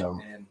fish. Yeah.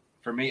 And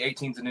for me,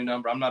 18 is a new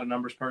number. I'm not a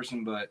numbers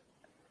person, but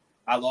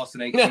I lost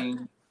an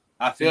 18.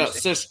 I finished.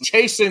 It's just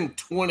chasing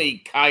 20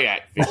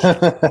 kayak fish.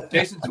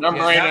 Chasing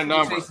number ain't a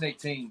number. Chasing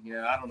 18.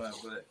 Yeah, I don't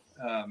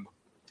know.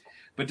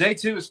 But day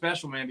 2 is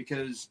special, man,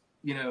 because,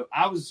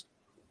 I was,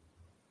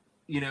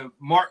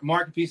 Mark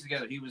and piece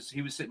together. He was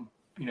sitting,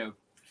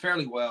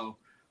 fairly well,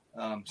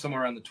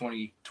 somewhere around the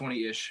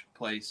 20-ish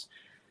place.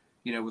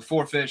 With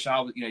 4 fish,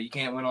 you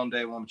can't win on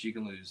day 1, but you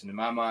can lose. And in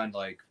my mind,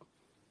 like,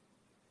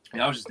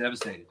 I was just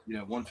devastated.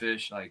 1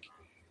 fish, like,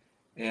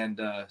 and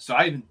so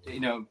I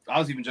even, I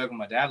was even joking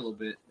with my dad a little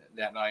bit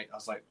that night. I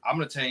was like, I'm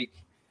gonna take,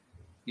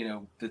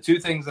 the 2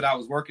 things that I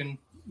was working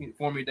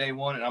for me day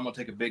 1, and I'm gonna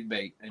take a big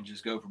bait and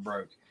just go for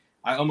broke.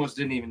 I almost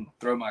didn't even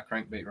throw my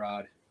crankbait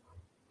rod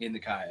in the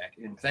kayak,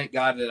 and thank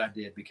God that I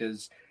did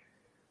because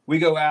we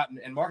go out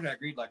and Mark and I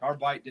agreed like our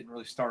bite didn't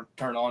really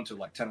turn on till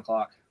like 10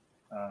 o'clock.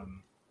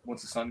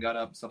 Once the sun got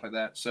up and stuff like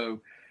that. So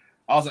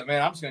I was like,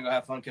 man, I'm just going to go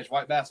have fun, catch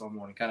white bass all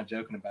morning, kind of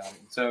joking about it.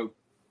 And so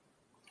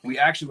we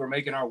actually were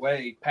making our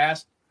way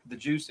past the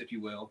juice, if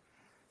you will,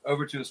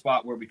 over to a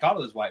spot where we caught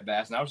those white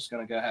bass. And I was just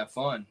going to go have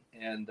fun.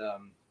 And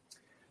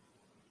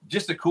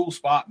just a cool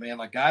spot, man.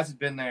 Like guys had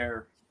been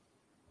there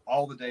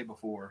all the day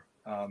before.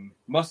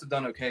 Must have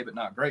done okay, but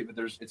not great.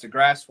 But it's a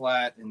grass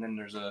flat. And then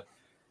there's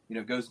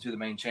goes into the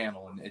main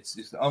channel. And it's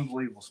an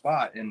unbelievable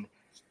spot. And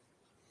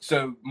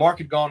so Mark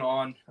had gone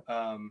on.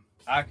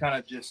 I kind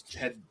of just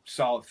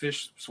saw a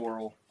fish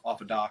swirl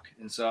off a dock.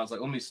 And so I was like,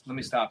 let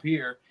me stop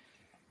here.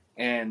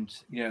 And,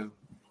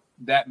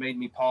 that made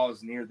me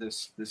pause near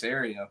this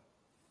area.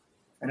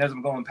 And as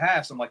I'm going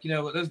past, I'm like,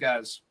 those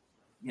guys,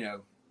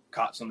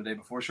 caught some the day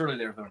before. Surely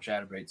they were throwing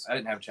chatterbaits. I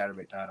didn't have a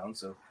chatterbait tied on.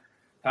 So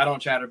tied on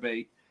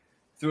chatterbait,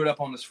 threw it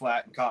up on this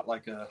flat and caught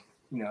like a,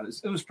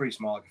 it was pretty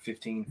small, like a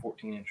 15,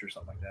 14 inch or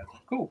something like that.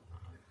 Cool.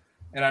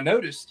 And I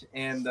noticed,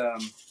 and,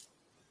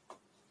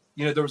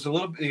 there was a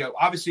little bit,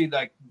 obviously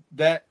like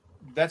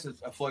that's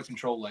a flood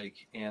control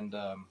lake. And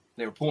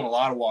they were pulling a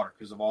lot of water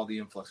because of all the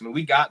influx. I mean,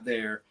 we got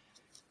there.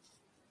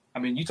 I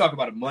mean, you talk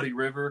about a muddy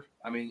river.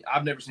 I mean,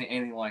 I've never seen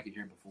anything like it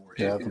here before.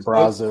 Yeah, the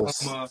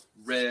Brazos.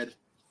 Red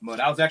mud.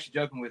 I was actually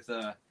joking with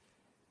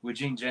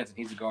Gene Jensen.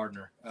 He's a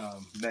gardener.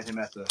 Met him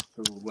at the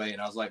little way.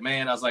 And I was like,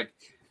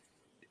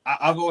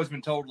 I've always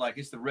been told, like,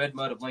 it's the red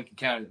mud of Lincoln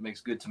County that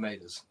makes good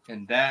tomatoes.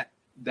 And that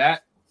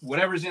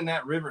whatever's in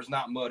that river is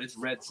not mud. It's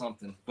red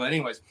something. But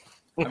anyways,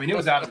 I mean, it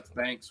was out of its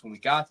banks when we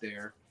got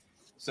there.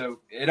 So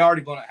it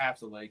already blown out half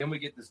the lake. Then we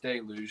get this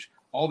deluge.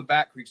 All the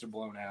back creeks are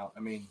blown out.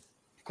 I mean,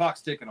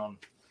 clock's ticking on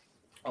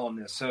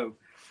this. So,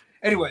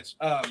 anyways,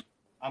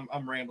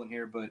 I'm rambling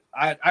here, but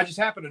I just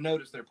happened to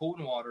notice they're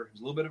pooling water.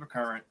 There's a little bit of a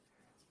current.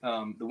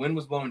 The wind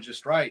was blowing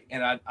just right,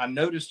 and I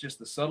noticed just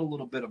the subtle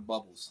little bit of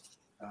bubbles,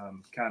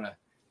 kind of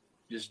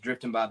just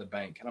drifting by the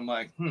bank. And I'm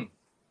like, let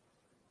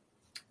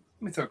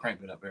me throw a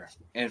crankbait up there.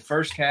 And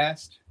first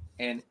cast,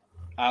 and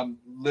I'm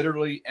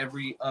literally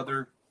every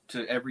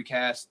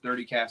cast,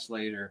 30 casts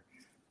later,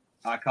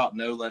 I caught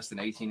no less than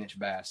 18-inch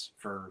bass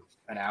for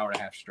an hour and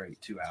a half straight,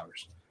 2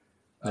 hours.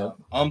 Yep.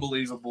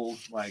 Unbelievable.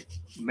 Like,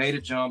 made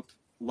a jump,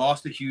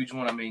 lost a huge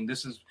one. I mean,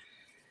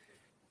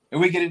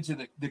 and we get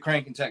into the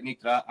cranking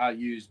technique that I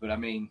used, but I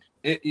mean,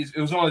 it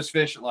was one of those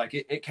fish that, like,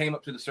 it came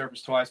up to the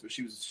surface twice, but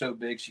she was so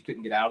big she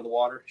couldn't get out of the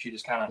water. She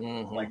just kind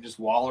of like just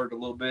wallered a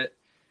little bit.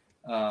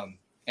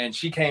 And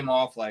she came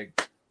off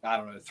like, I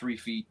don't know, 3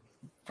 feet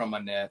from my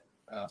net.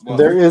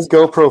 There is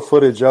GoPro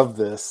footage of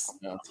this.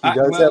 Yeah. He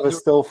does have a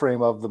still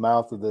frame of the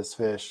mouth of this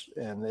fish,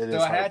 and it is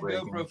So I had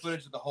heartbreaking. GoPro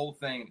footage of the whole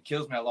thing, and it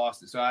kills me I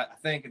lost it. So I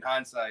think in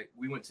hindsight,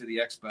 we went to the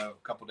expo a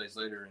couple days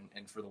later,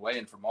 and for the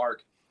weigh-in for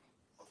Mark,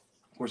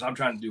 of course, I'm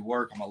trying to do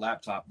work on my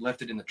laptop,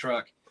 left it in the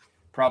truck,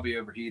 probably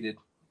overheated,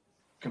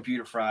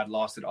 computer fried,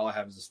 lost it. All I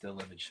have is a still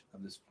image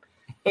of this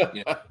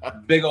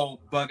big old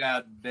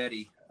bug-eyed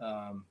Betty.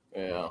 Yeah.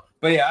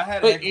 But yeah, I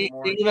had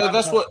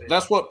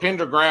that's what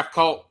Pendergraft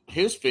caught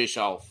his fish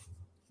off.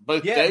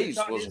 Both days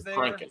was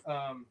cranking.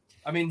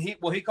 I mean,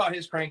 he caught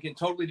his cranking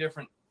totally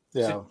different.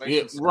 Yeah,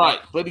 right.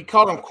 But he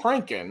caught him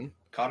cranking.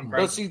 Cranking.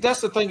 But see, that's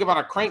the thing about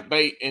a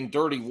crankbait in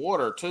dirty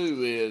water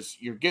too, is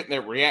you're getting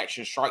that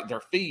reaction strike.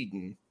 They're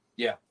feeding.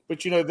 Yeah.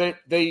 But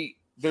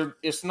they're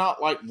it's not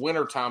like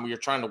wintertime where you're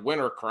trying to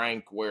winter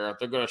crank where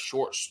they're going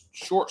to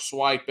short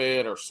swipe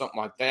it or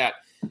something like that.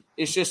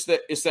 It's just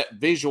that it's that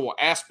visual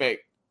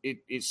aspect.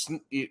 It's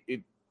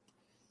you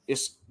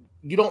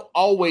don't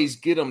always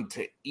get them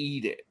to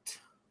eat it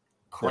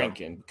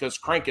cranking because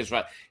crank is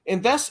right.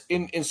 And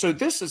so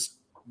this is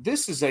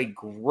a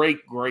great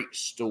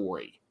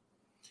story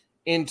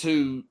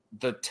into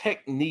the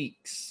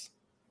techniques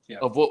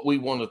of what we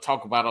want to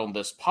talk about on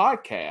this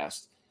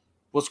podcast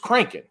was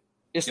cranking.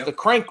 It's the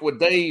crank with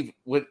Dave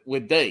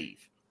with Dave.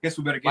 Guess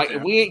we better get there.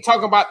 We ain't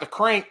talking about the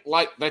crank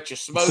like that you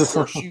smoke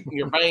or shooting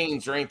your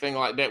veins or anything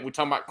like that. We're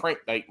talking about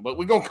crankbait, but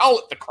we're gonna call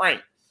it the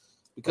crank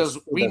because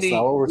that's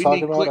not what we're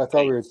talking about. I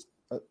thought we were.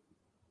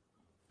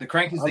 The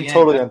crank is the I'm yank.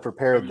 totally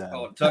unprepared then.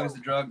 Tug is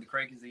the drug. The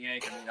crank is the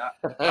yank.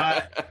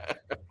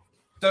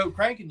 So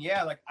cranking,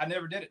 like I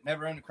never did it.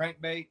 Never owned a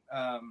crankbait.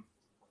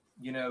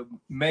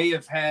 May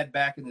have had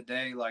back in the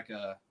day like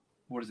a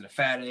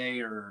Fat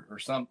A or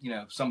some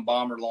some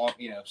bomber long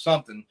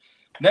something.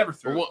 Never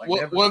threw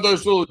it. One of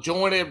those little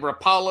jointed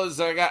Rapalas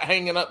that I got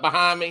hanging up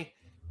behind me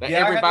that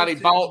everybody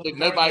bought that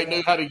nobody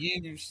knew how to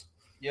use.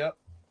 Yep.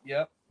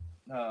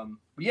 But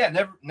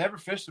never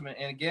fished them.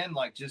 And again,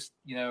 like just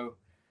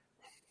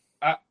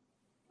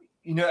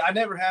I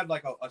never had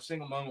like a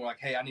single moment like,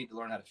 hey, I need to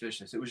learn how to fish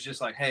this. It was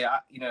just like, hey,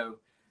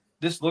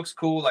 this looks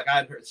cool. Like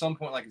I'd at some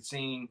point like I'd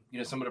seen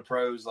some of the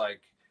pros like,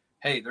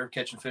 hey, they're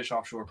catching fish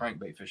offshore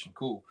crankbait fishing.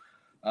 Cool.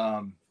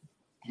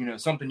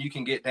 Something you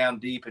can get down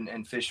deep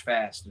and fish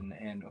fast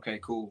and okay,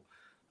 cool.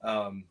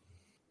 And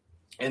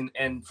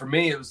for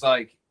me, it was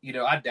like,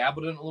 I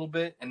dabbled in it a little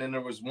bit. And then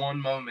there was one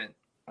moment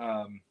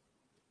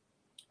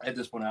at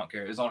this point, I don't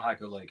care. It was on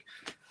Hyco Lake.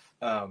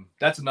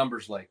 That's a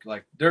numbers lake.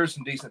 Like there's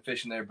some decent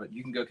fish in there, but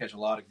you can go catch a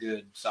lot of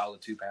good,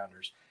 solid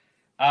 2-pounders.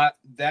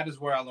 That is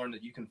where I learned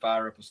that you can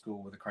fire up a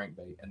school with a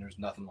crankbait, and there's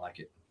nothing like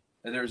it.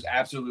 There's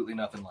absolutely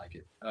nothing like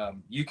it.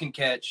 You can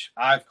catch.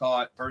 I've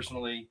caught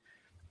personally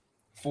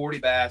 40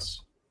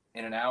 bass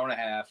in an hour and a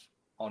half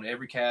on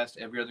every cast,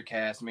 every other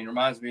cast. I mean, it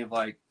reminds me of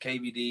like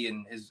KVD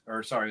and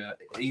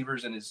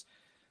Evers and his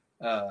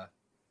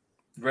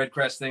Red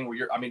Crest thing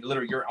where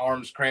literally your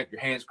arms cramp,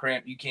 your hands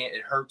cramp. You can't.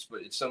 It hurts, but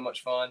it's so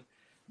much fun.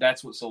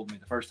 That's what sold me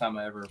the first time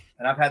I ever.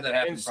 And I've had that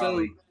happen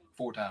probably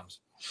 4 times.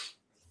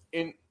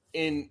 And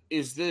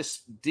is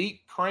this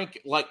deep crank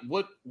like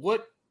what?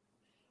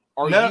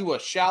 Are you a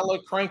shallow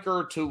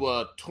cranker to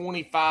a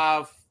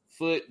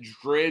 25-foot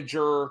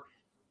dredger,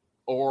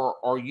 or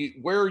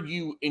where are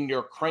you in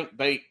your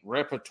crankbait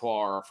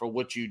repertoire for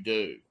what you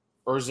do?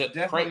 Or is it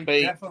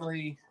crankbait?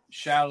 Definitely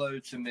shallow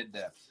to mid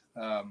depth.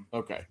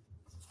 Okay.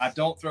 I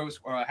don't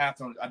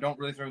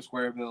really throw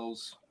square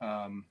bills.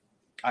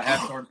 I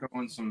have started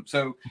throwing some.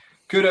 So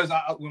kudos.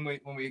 When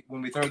we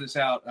throw this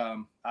out,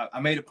 I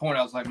made a point.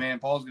 I was like, man,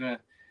 Paul's gonna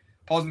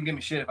give me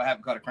shit if I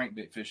haven't caught a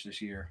crankbait fish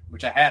this year,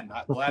 which I hadn't.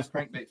 The last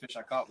crankbait fish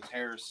I caught was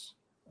Harris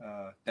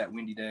that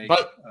windy day.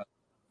 But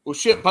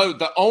Bo,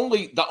 the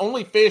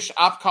only fish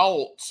I've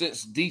caught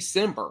since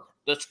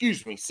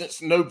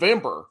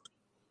November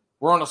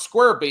were on a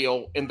square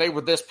bill, and they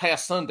were this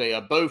past Sunday,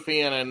 a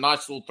bowfin and a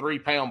nice little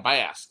 3-pound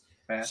bass.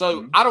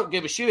 So I don't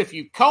give a shit if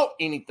you caught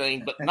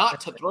anything, but not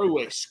to throw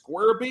a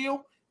square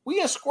bill. We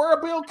in square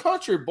bill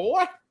country,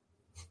 boy.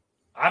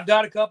 I've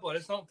got a couple. I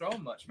just don't throw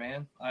them much,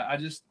 man. I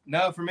just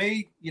no. For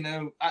me,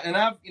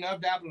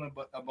 I've dabbled in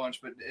a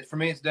bunch, but for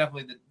me, it's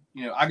definitely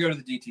I go to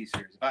the DT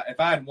series. If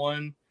I had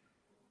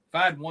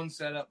one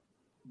setup,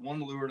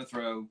 one lure to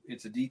throw,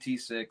 it's a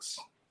DT6,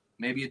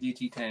 maybe a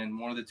DT10,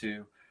 one of the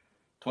two,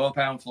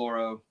 12-pound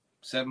fluoro,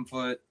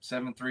 7-foot,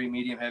 7.3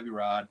 medium heavy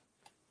rod,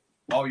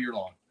 all year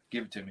long.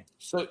 Give it to me.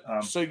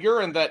 So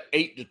you're in that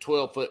 8 to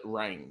 12 foot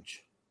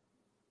range.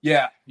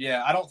 Yeah.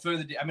 I don't throw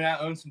I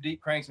own some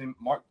deep cranks. I mean,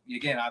 Mark,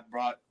 again, I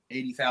brought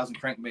 80,000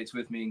 crankbaits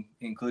with me,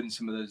 including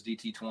some of those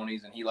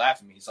DT20s, and he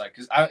laughed at me. He's like,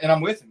 and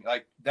I'm with him.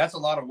 Like, that's a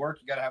lot of work.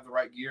 You got to have the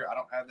right gear. I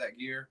don't have that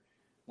gear.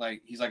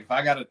 Like, he's like, if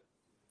I got to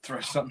throw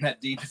something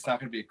that deep, it's not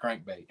going to be a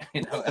crankbait,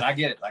 and I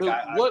get it. Like,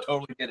 I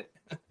totally get it.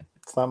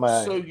 It's not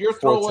my. So you're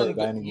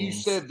throwing. You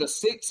said the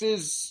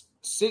 6s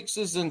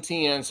and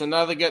 10s, so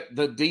now they get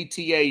the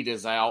DT8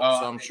 is out.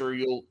 So I'm sure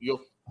you'll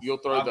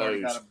throw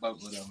those. Got a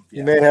boat with them. Yeah.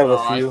 You may have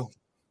a few.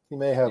 You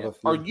may have a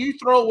few. Are you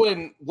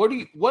throwing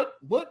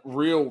what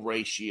reel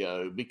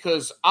ratio?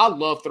 Because I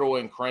love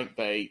throwing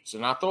crankbaits,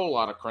 and I throw a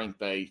lot of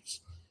crankbaits.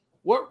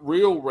 What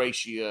reel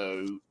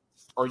ratio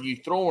are you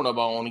throwing them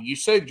on? You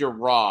said your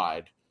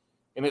rod,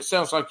 and it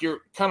sounds like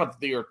you're kind of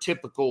your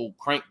typical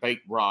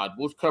crankbait rod.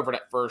 We'll cover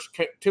that first.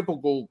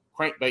 Typical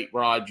crankbait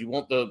rod. You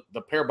want the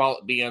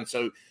parabolic bend,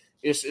 so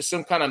it's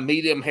some kind of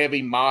medium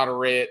heavy,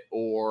 moderate,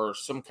 or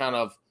some kind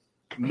of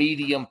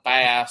medium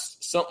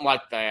fast, something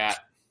like that.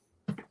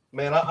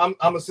 Man,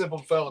 I'm a simple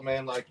fella,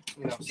 man. Like,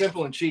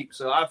 simple and cheap.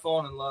 So I've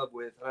fallen in love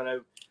with. I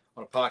know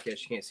on a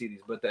podcast you can't see these,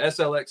 but the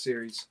SLX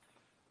series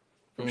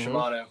from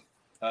Shimano.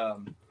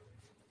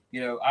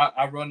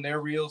 I run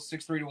their reels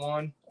 6.3 to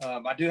 1.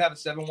 I do have a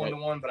 7.1 to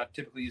 1, but I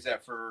typically use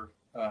that for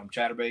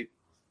chatterbait.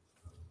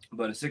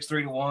 But a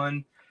 6.3 to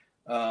 1,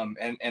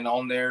 and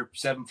on their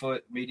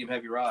 7-foot medium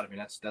heavy rod. I mean,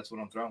 that's what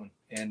I'm throwing.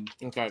 And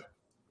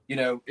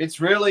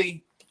it's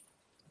really.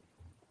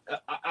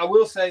 I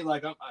will say,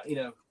 like,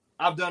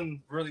 I've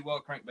done really well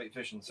crankbait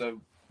fishing,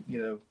 so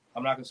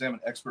I'm not gonna say I'm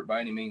an expert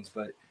by any means,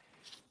 but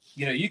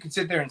you can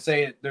sit there and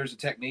say there's a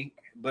technique,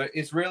 but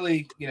it's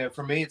really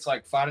for me it's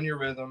like finding your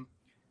rhythm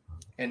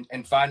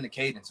and finding the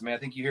cadence. I mean, I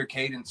think you hear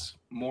cadence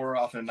more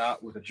often than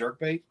not with a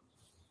jerkbait,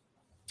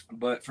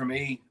 but for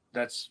me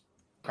that's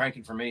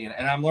cranking for me,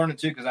 and I'm learning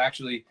too because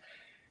actually,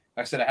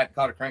 like I said, I hadn't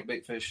caught a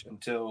crankbait fish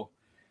until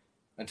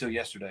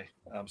yesterday.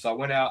 So I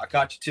went out, I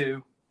caught you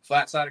 2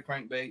 flat-sided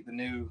crankbait, the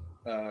new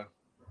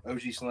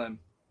OG Slim.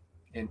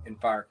 In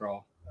fire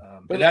crawl,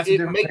 but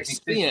it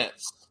makes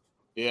sense.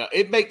 Yeah,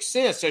 it makes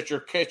sense that you're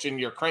catching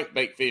your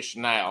crankbait fish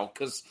now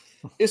because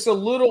it's a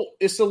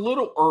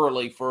little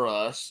early for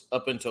us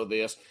up until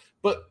this.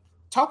 But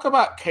talk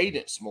about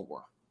cadence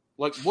more.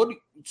 Like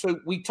so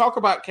we talk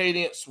about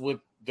cadence with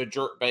the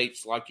jerk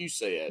baits, like you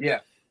said.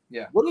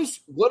 Yeah.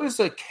 What is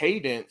a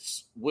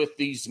cadence with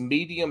these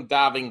medium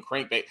diving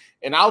crankbait?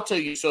 And I'll tell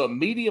you, so a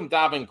medium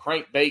diving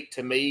crankbait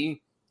to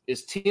me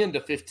is 10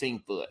 to 15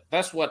 foot.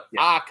 That's what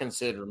I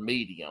consider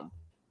medium.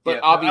 But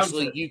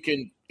obviously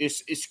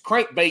it's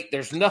crankbait.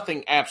 There's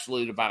nothing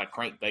absolute about a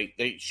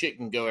crankbait. Shit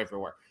can go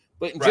everywhere.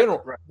 But in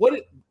general,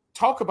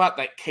 talk about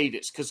that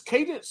cadence, because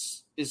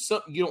cadence is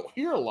something you don't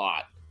hear a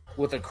lot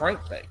with a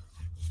crankbait.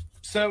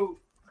 So,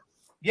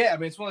 yeah, I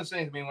mean, it's one of those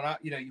things. I mean, when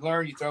you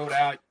learn, you throw it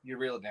out, you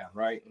reel it down,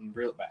 right? And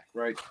reel it back,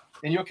 right?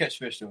 And you'll catch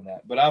fish doing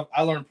that. But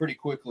I learned pretty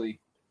quickly,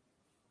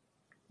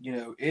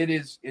 it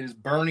is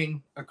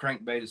burning a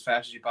crankbait as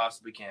fast as you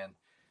possibly can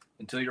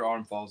until your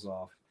arm falls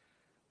off.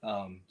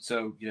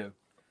 So,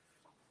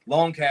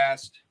 long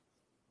cast.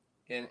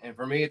 And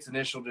for me, it's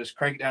initial, just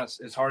crank it down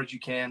as hard as you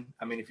can.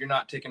 I mean, if you're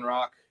not ticking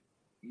rock,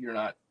 you're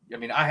not. I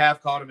mean, I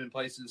have caught them in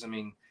places, I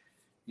mean,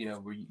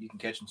 where you can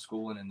catch them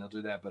schooling and they'll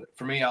do that. But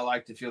for me, I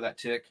like to feel that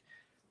tick.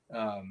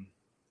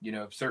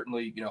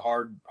 Certainly,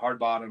 hard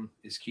bottom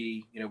is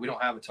key. We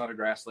don't have a ton of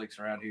grass lakes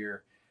around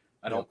here.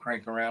 I don't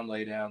crank around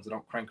laydowns. I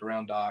don't crank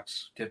around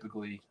docks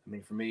typically. I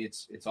mean, for me,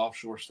 it's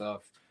offshore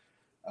stuff.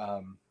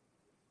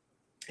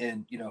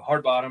 And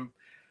hard bottom,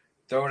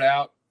 throw it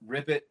out,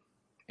 rip it.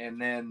 And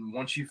then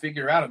once you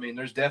figure out, I mean,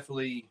 there's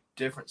definitely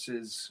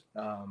differences.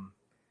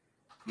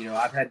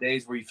 I've had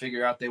days where you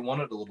figure out they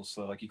want it a little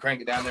slow. Like you crank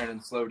it down there and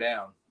then slow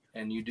down.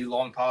 And you do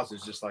long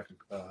pauses just like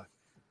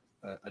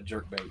a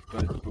jerk bait.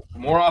 But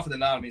more often than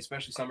not, I mean,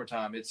 especially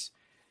summertime, it's,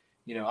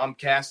 I'm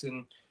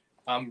casting,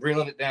 I'm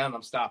reeling it down,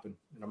 I'm stopping.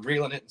 And I'm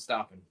reeling it and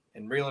stopping.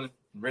 And reeling it,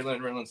 and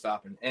reeling and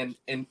stopping. And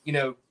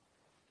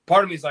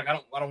part of me is like, I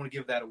don't want to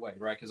give that away,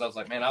 right? Because I was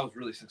like, man, I was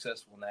really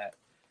successful in that.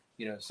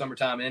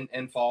 Summertime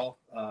and fall.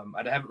 I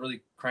haven't really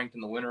cranked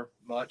in the winter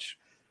much.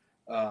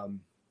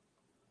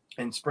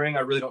 In spring,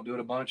 I really don't do it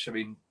a bunch. I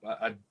mean,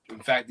 in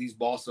fact, these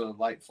Balsa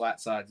light flat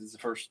sides, this is the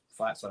first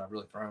flat side I've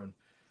really thrown.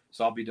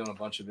 So I'll be doing a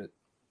bunch of it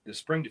this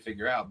spring to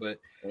figure out. But,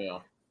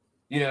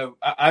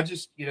 I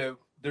just,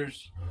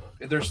 there's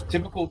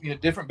typical,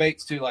 different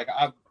baits too. Like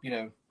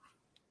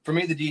for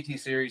me, the DT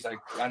series,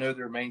 I know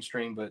they're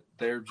mainstream, but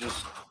they're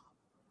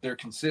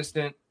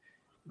consistent.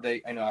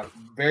 I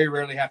very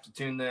rarely have to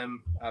tune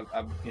them.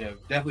 I've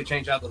definitely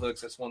changed out the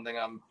hooks. That's one thing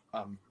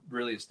I'm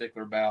really a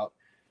stickler about.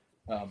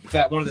 In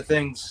fact, one of the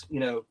things, I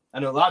know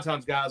a lot of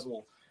times guys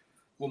will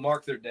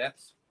mark their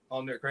depth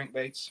on their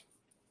crankbaits,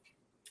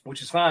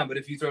 which is fine. But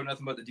if you throw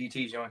nothing but the DTs,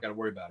 you don't got to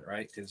worry about it,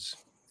 right? Because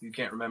you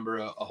can't remember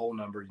a whole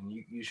number, and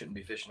you shouldn't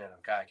be fishing in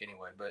a kayak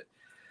anyway. But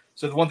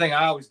so the one thing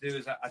I always do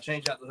is I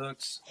change out the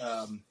hooks.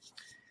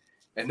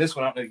 And this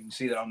one, I don't know if you can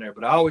see that on there,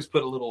 but I always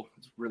put a little,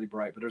 it's really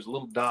bright, but there's a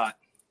little dot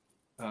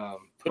right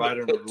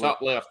under the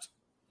top left.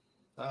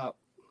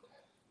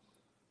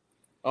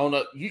 Oh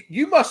no,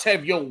 you must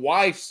have your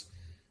wife's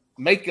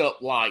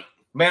makeup light.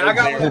 Man, I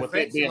got little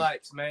fancy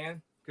lights,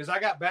 man, because I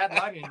got bad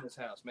lighting in this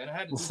house, man. I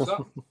had to do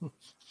something.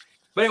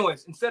 But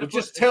anyways,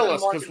 just tell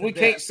us, because we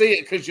can't see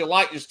it because your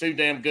light is too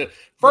damn good.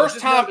 First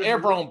time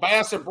ever on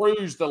Bass and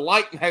Brews, the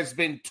lighting has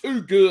been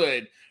too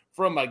good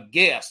from a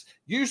guest.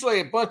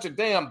 Usually a bunch of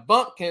damn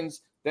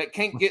bumpkins that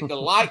can't get the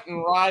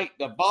lighting right,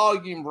 the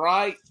volume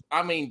right.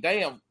 I mean,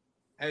 damn.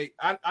 Hey,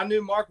 I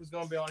knew Mark was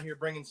going to be on here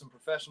bringing some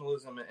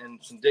professionalism and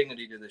some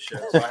dignity to this show,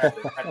 so I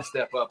had to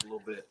step up a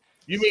little bit.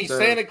 You mean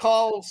Santa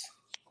Claus?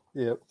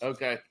 Yep.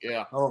 Okay,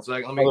 yeah. Hold on a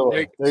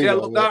second. See that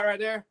little dot right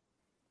there?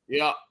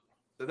 Yeah.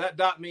 So that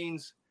dot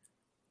means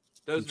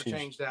those are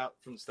changed out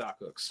from the stock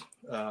hooks.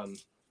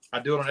 I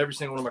do it on every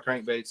single one of my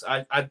crankbaits.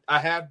 I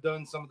have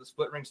done some of the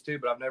split rings too,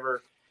 but I've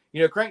never,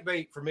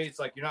 crankbait for me, it's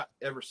like you're not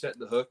ever setting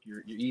the hook.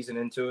 You're easing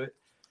into it.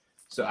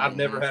 So I've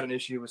never had an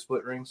issue with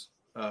split rings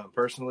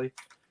personally.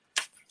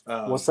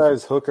 What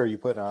size hook are you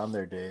putting on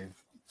there, Dave?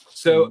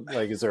 So,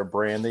 is there a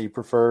brand that you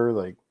prefer?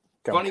 Like,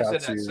 funny you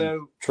said that.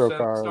 So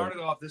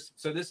started off this.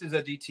 So this is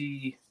a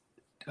DT.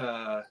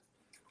 I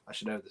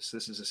should know this.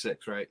 This is a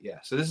 6, right? Yeah.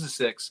 So this is a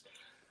 6.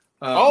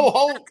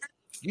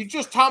 You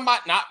just talking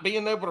about not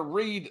being able to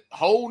read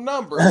whole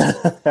numbers.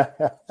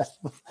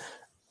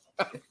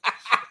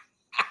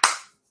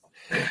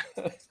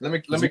 Let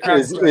me.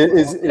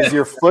 Is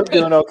your foot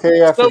doing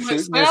okay after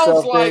shooting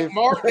yourself, like Dave?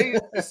 Mark.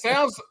 It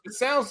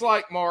sounds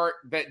like Mark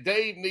that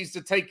Dave needs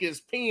to take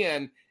his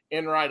pen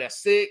and write a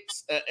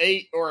 6, an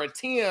 8, or a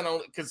 10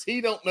 on it because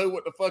he don't know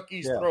what the fuck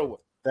he's throwing.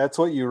 That's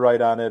what you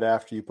write on it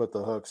after you put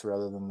the hooks,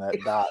 rather than that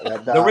dot.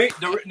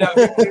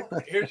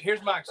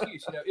 Here's my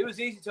excuse. It was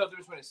easy to tell the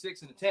difference between a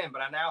 6 and a 10,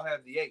 but I now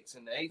have the 8s,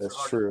 and the 8s that's are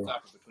hard true. to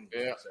decipher between.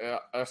 Yeah,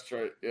 that's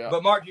true. Yeah.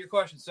 But Mark, your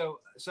question. So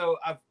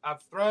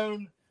I've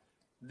thrown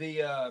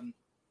the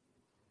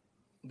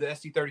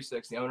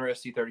ST36, the owner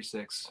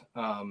ST36.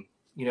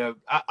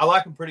 I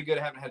like them pretty good.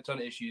 I haven't had a ton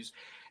of issues.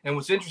 And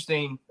what's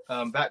interesting,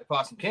 back to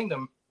Possum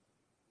Kingdom,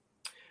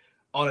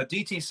 on a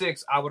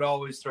DT6, I would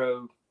always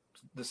throw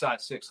the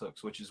size 6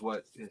 hooks, which is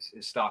what is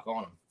stock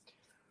on them.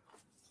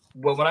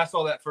 Well, when I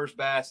saw that first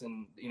bass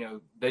and,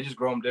 they just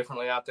grow them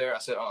differently out there, I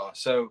said,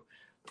 So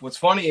what's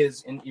funny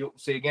is, and you'll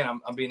see again,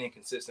 I'm being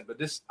inconsistent,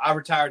 but I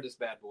retired this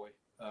bad boy.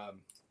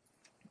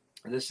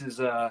 This is,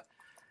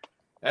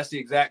 that's the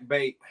exact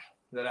bait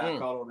that I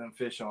caught all them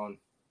fish on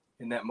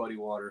in that muddy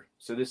water.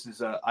 So this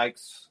is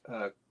Ike's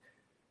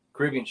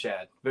Caribbean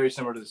shad, very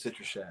similar to the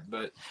citrus shad.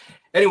 But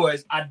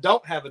anyways, I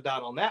don't have a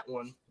dot on that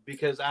one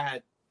because I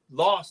had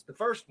lost the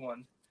first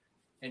one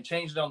and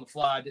changed it on the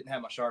fly. I didn't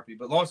have my Sharpie.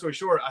 But long story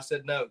short, I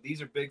said, no,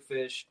 these are big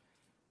fish.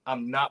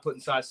 I'm not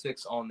putting size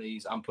 6 on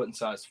these. I'm putting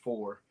size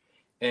 4.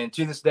 And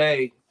to this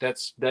day,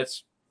 that's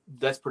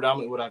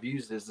predominantly what I've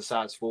used is the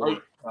size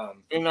 4.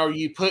 And are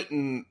you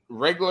putting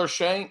regular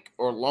shank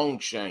or long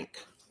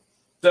shank?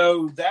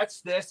 So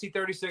that's the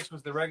ST36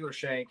 was the regular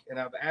shank, and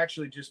I've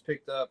actually just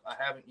picked up. I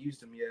haven't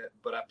used them yet,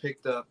 but I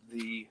picked up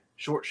the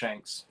short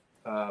shanks.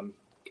 I'm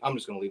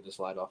just going to leave this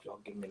light off. Y'all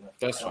give me enough.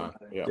 That's fine.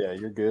 Yeah,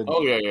 you're good.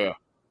 Oh yeah.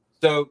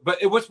 So, but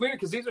what's weird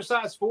because these are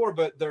size 4,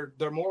 but they're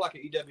more like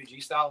an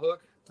EWG style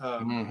hook.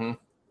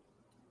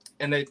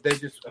 And they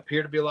just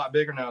appear to be a lot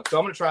bigger now. So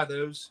I'm going to try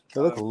those.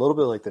 They look a little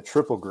bit like the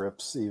triple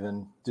grips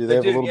even. Do they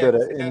have a little bit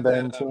of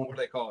in-bend to them? What do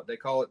they call it? They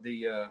call it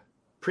the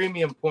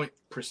premium point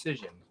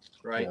precision,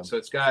 right? Yeah. So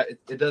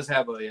it does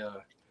have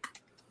a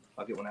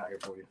I'll get one out here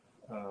for you.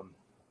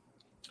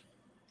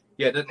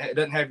 It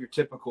doesn't have your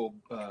typical,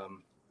 I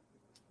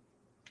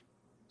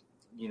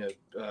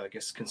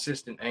guess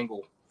consistent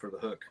angle for the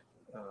hook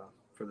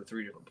for the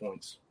 3 different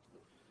points.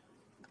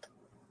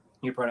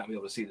 You're probably not be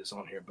able to see this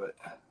on here, but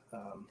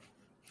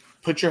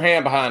put your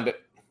hand behind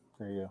it.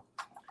 There you go.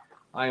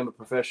 I am a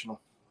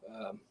professional.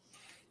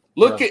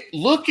 Look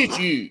at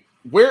you.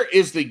 Where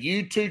is the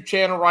YouTube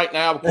channel right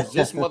now? Because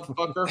this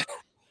motherfucker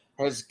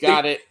has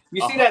got it.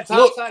 You see that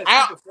top side?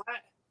 It's super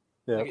flat.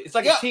 Yeah. It's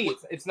like a T.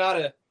 It's not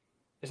a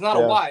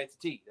Y. It's a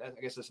T. I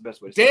guess that's the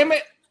best way to say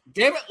it.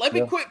 Damn it. Let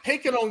me quit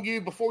picking on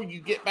you before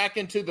you get back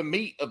into the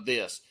meat of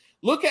this.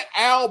 Look at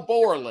Al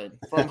Borland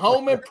from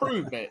Home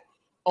Improvement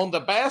on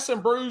the Bass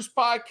and Brews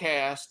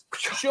podcast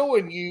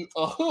showing you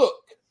a hook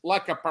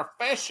like a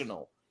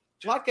professional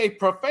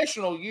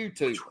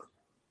YouTuber.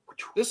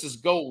 This is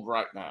gold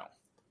right now.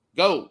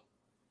 Gold.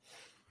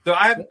 So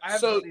I haven't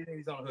seen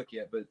these on a hook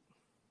yet, but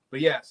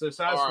yeah, so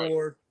size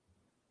 4.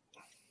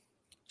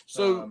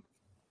 So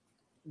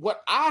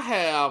what I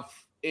have,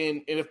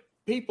 and if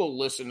people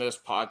listen to this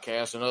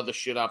podcast and other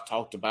shit I've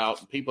talked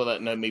about, people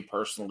that know me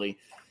personally,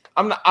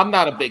 I'm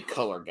not a big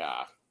color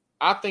guy.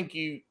 I think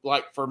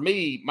for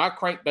me, my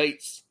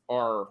crankbaits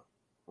are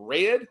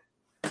red,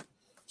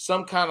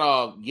 some kind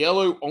of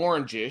yellow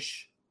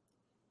orangish,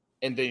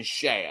 and then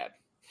shad.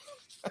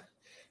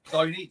 That's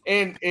all you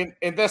need.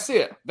 And that's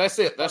it. That's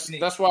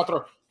what I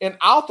throw. And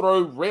I'll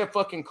throw red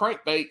fucking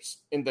crankbaits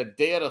in the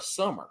dead of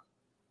summer.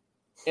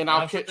 And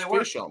I'll catch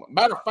fish on them.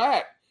 Matter of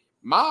fact,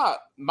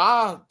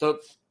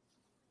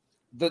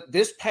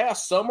 this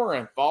past summer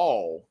and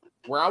fall,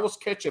 where I was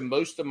catching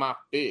most of my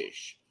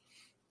fish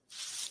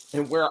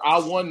and where I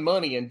won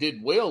money and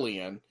did well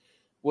in,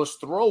 was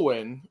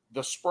throwing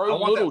the Spro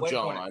Little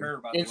John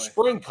in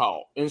spring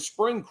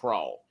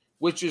crawl,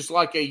 which is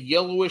like a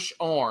yellowish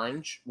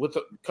orange with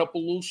a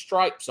couple little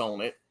stripes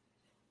on it.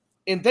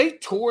 And they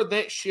tore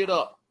that shit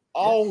up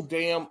all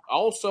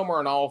summer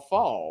and all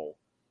fall.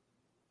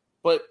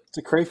 But it's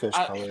a crayfish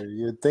color.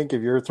 You'd think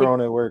if you're throwing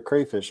it where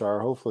crayfish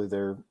are, hopefully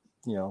they're,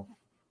 seeing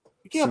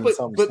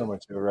something similar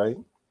to it, right?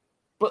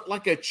 But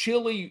like a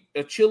chili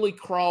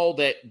crawl,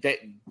 that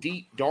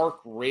deep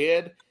dark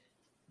red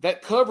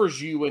that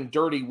covers you in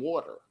dirty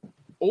water.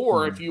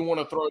 Or if you want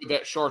to throw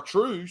that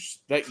chartreuse,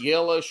 that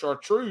yellow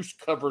chartreuse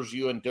covers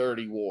you in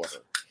dirty water.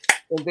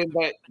 And then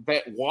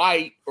that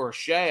white or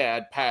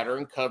shad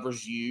pattern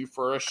covers you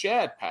for a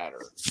shad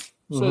pattern.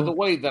 So the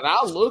way that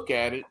I look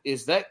at it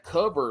is that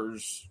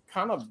covers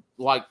kind of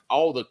like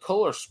all the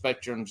color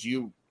spectrums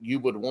you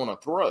would want to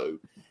throw.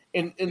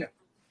 And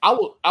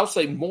I'll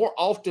say more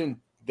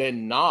often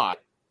than not,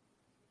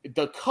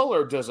 the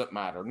color doesn't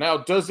matter. Now,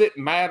 does it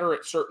matter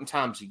at certain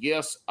times?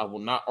 Yes, I will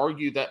not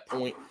argue that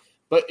point.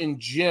 But in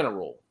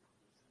general,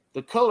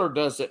 the color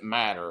doesn't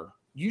matter.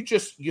 You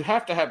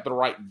have to have the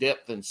right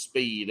depth and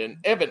speed. And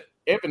Evan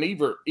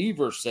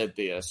Evers said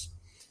this,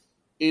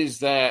 is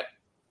that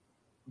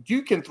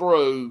you can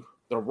throw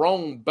the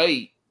wrong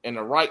bait in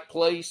the right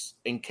place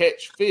and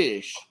catch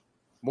fish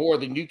more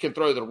than you can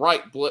throw the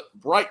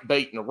right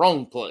bait in the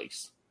wrong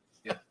place.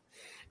 Yeah.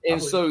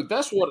 And so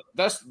that's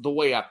the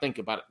way I think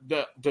about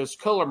it. Does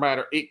color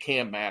matter? It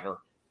can matter.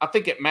 I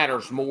think it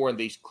matters more in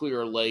these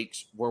clear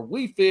lakes where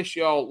we fish,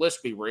 y'all. Let's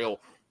be real.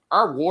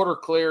 Our water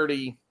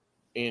clarity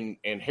in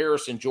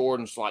Harrison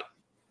Jordan's like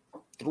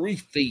 3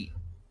 feet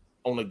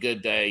on a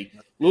good day,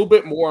 a little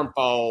bit more in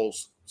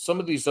falls. Some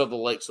of these other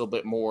lakes a little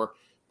bit more,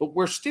 but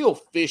we're still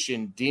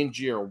fishing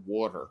dingier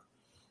water.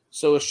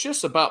 So it's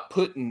just about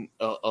putting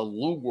a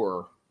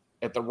lure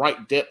at the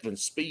right depth and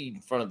speed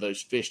in front of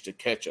those fish to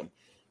catch them.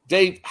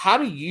 Dave, how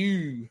do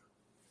you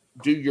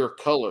do your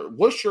color?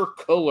 What's your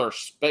color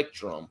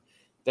spectrum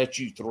that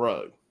you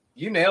throw?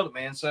 You nailed it,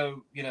 man.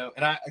 So,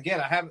 and I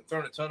haven't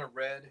thrown a ton of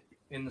red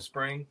in the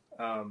spring.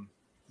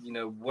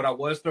 What I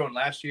was throwing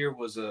last year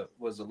was a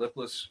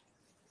lipless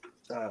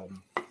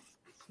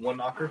one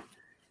knocker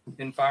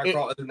in fire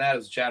crawl. Other than that, it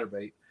was a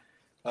chatterbait.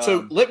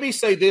 So let me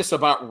say this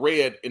about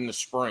red in the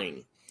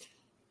spring.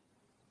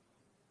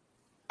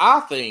 I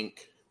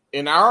think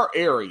in our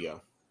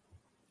area,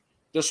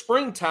 the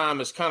springtime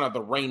is kind of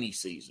the rainy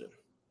season.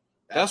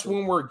 That's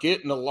when we're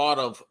getting a lot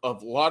of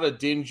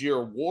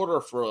dingier water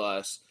for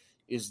us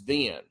is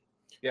then.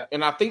 Yeah.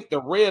 And I think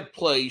the red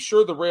plays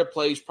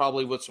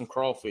probably with some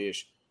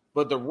crawfish,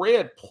 but the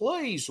red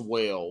plays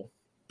well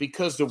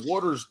because the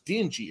water's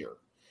dingier.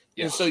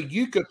 Yeah. And so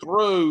you could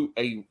throw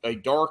a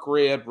dark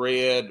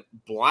red,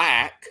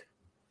 black.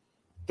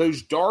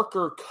 Those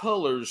darker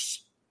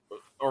colors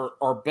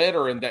are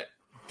better in that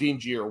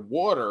dingier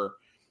water.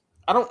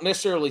 I don't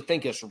necessarily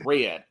think it's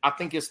red. I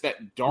think it's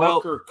that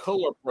darker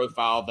color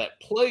profile that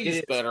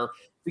plays better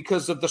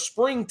because of the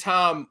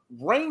springtime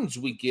rains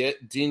we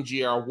get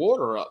dingy our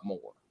water up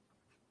more.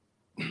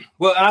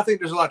 Well, and I think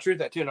there's a lot of truth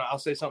to that too. And I'll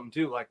say something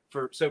too, like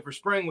for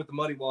spring with the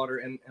muddy water,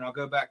 and I'll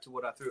go back to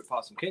what I threw at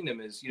Possum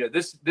Kingdom is,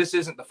 this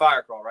isn't the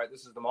fire crawl, right?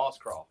 This is the moss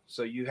crawl.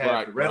 So you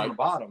have the red on the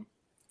bottom,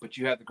 but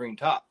you have the green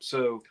top.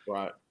 So,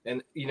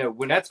 and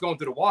when that's going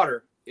through the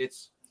water,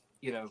 it's,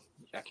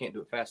 I can't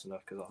do it fast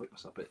enough because I'll hook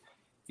myself, but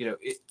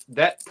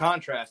that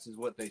contrast is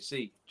what they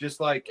see.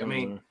 Just like, I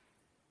mean,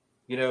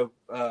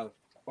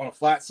 on a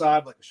flat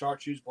side, like a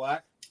chartreuse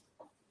black,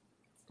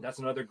 that's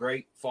another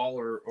great fall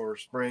or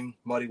spring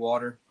muddy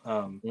water.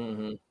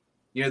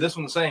 This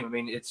one's the same. I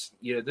mean, it's,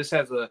 this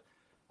has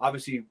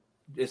obviously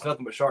it's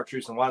nothing but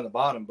chartreuse and white on the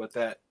bottom, but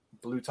that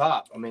blue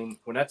top, I mean,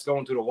 when that's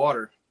going through the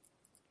water.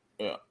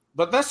 Yeah.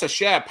 But that's a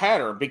shad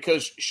pattern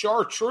because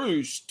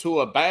chartreuse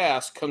to a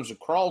bass comes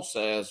across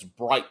as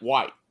bright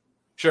white.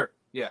 Sure.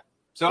 Yeah.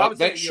 So I would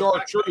say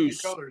chartreuse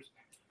colors,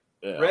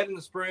 red in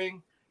the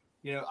spring,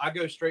 I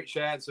go straight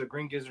shad. So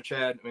green gizzard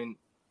shad. I mean,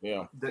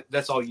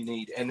 that's all you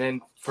need. And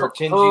then for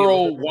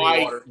pearl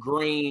white,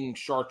 green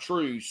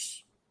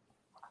chartreuse.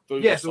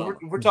 Yeah. So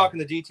we're talking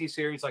the DT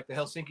series, like the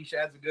Helsinki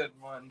shad's a good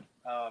one.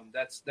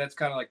 That's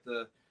kind of like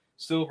the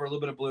silver, a little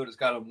bit of blue. It's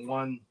got a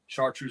one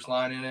chartreuse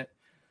line in it.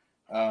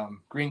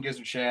 Green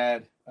gizzard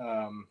shad,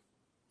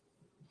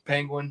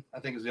 penguin,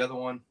 I think is the other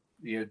one.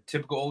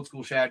 Typical old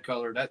school shad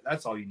color.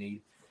 That's all you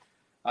need.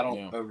 I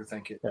don't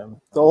overthink it. Yeah.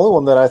 The only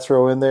one that I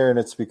throw in there, and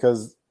it's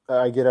because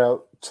I get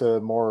out to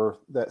more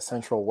that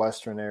central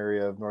western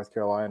area of North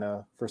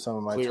Carolina for some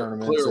of my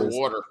tournaments. Clear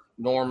water,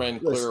 Norman,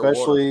 clear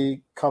especially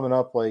water. Coming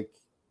up like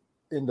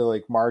into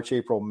like March,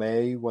 April,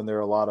 May, when there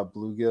are a lot of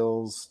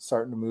bluegills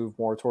starting to move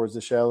more towards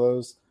the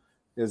shallows,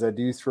 is I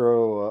do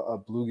throw a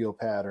bluegill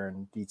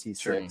pattern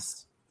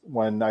DT6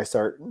 when I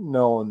start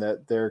knowing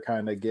that they're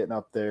kind of getting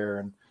up there,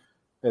 and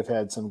I've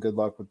had some good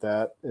luck with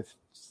that. If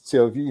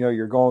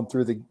you're going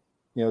through the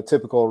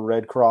typical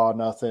red craw,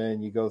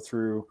 nothing, you go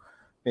through,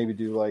 maybe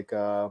do like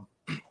a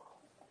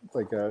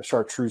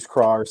chartreuse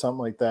craw or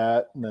something like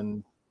that, and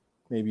then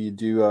maybe you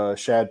do a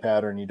shad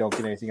pattern, you don't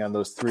get anything on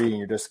those three, and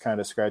you're just kind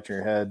of scratching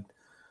your head.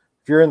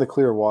 If you're in the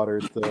clear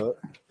waters,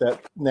 that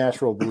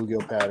natural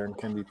bluegill pattern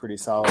can be pretty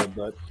solid.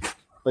 But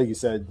like you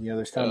said,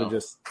 there's kind of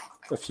just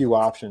a few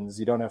options.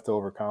 You don't have to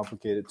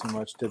overcomplicate it too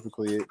much,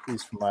 typically, at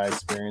least from my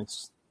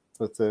experience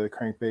with the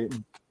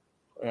crankbait.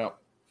 Yeah.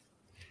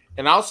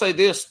 And I'll say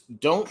this,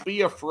 don't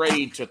be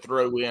afraid to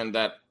throw in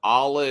that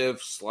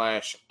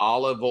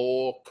olive/olive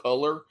oil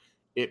color.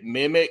 It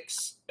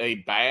mimics a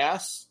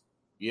bass.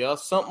 Yeah,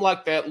 something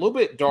like that. A little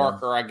bit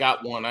darker. Yeah. I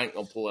got one. I ain't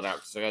going to pull it out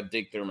because I got to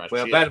dig through my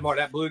shit. Well,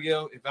 that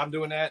bluegill, if I'm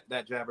doing that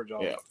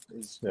jabberjaw.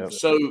 Yeah.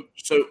 So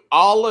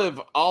olive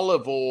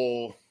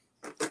oil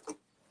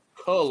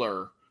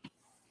color,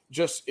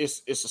 just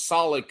it's a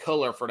solid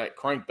color for that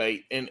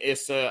crankbait. And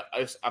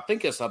I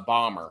think it's a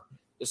bomber.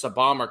 It's a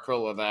bomber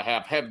color that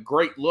I have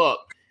great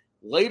luck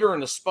later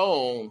in the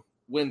spawn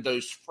when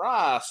those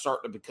fries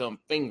start to become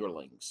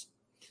fingerlings.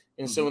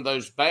 And so when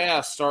those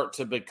bass start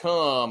to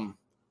become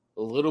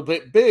a little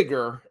bit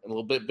bigger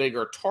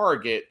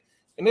target,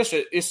 and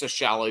it's a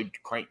shallow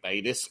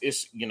crankbait.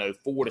 It's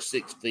 4 to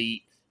 6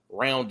 feet,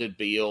 rounded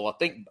bill.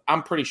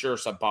 I'm pretty sure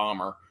it's a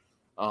bomber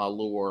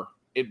lure.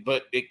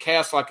 But it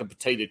casts like a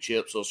potato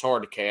chip, so it's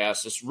hard to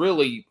cast. It's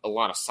really a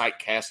lot of sight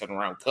casting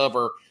around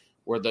cover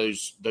where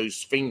those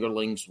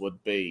fingerlings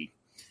would be.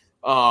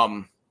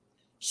 So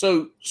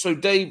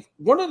Dave,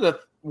 one of the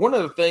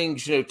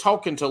things,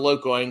 talking to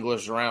local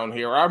anglers around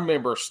here, I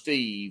remember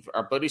Steve,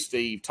 our buddy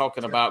Steve,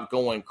 talking about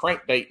going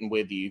crankbaiting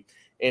with you,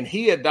 and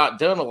he had not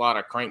done a lot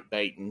of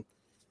crankbaiting,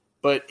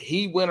 but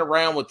he went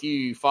around with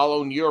you,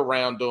 following you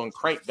around doing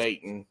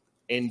crankbaiting,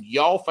 and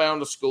y'all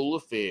found a school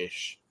of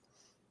fish,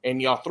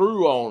 and y'all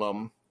threw on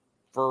them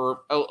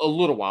for a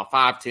little while,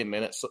 5-10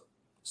 minutes,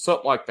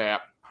 something like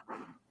that,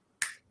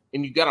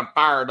 and you got them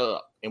fired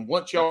up. And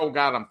once y'all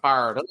got them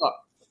fired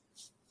up,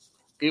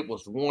 it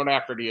was one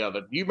after the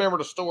other. Do you remember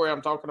the story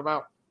I'm talking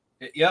about?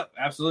 Yep,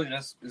 absolutely.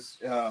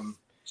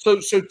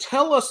 So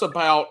tell us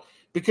about,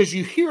 because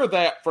you hear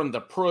that from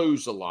the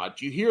pros a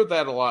lot. You hear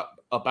that a lot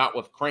about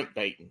with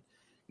crankbaiting.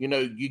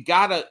 You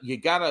gotta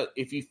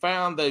if you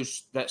found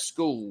that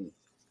school,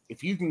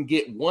 if you can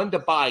get one to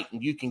bite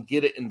and you can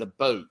get it in the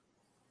boat,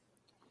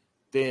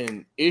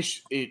 then it's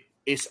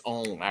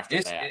on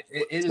after that.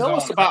 Tell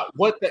us about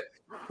what.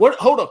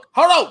 Hold on,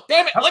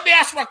 damn it! Let me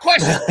ask my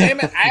question, damn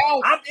it, Al.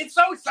 It's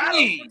so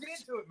exciting to get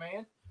into it,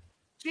 man.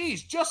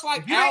 Jeez, just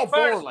like Al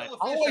Borland,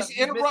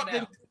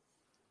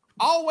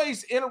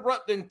 always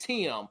interrupting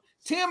Tim.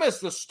 Tim is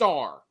the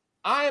star.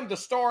 I am the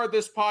star of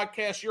this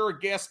podcast. You're a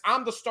guest.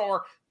 I'm the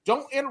star.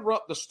 Don't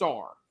interrupt the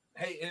star.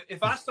 Hey,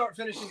 if I start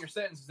finishing your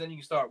sentences, then you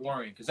can start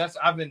worrying, because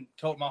I've been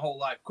told my whole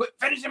life, quit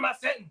finishing my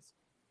sentence.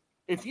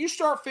 If you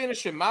start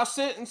finishing my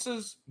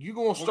sentences, you're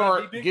going to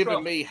start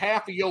giving me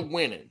half of your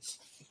winnings.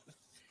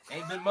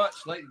 Ain't been much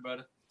lately,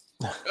 brother.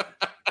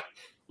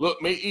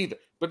 Look, me either.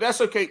 But that's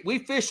okay. We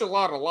fish a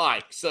lot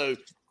alike. So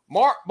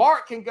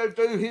Mark can go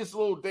do his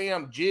little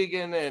damn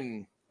jigging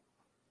and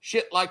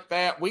shit like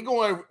that. We're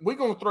going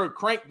to throw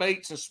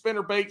crankbaits and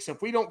spinner baits.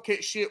 If we don't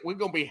catch shit, we're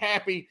going to be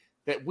happy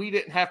that we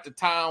didn't have to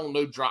tie on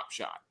no drop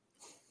shot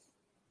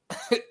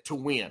to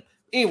win.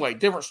 Anyway,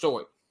 different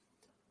story.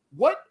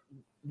 What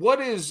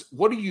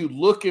are you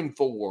looking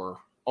for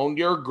on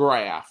your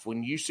graph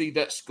when you see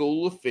that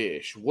school of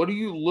fish? What are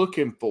you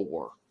looking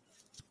for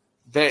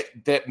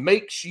that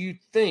makes you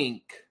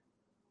think,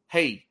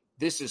 hey,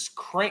 this is a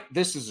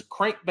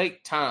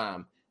crankbait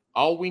time.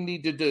 All we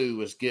need to do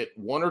is get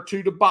one or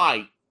two to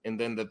bite, and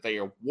then that they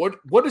are.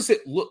 What does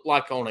it look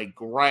like on a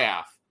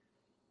graph?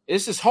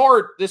 This is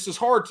hard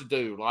to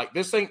do. Like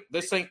this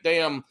ain't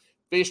damn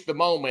fish the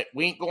moment.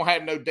 We ain't gonna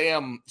have no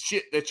damn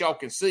shit that y'all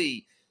can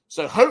see.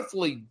 So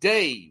hopefully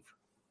Dave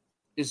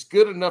is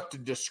good enough to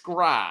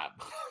describe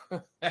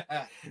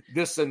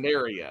this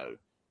scenario,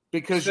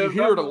 because you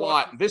hear it a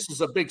lot. This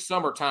is a big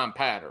summertime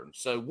pattern.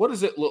 So what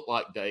does it look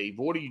like, Dave?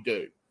 What do you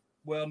do?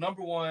 Well,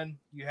 number one,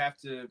 you have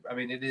to,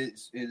 it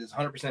is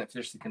 100%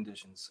 fish the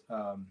conditions.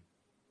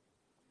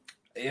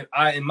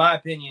 In my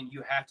opinion,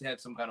 you have to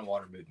have some kind of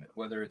water movement,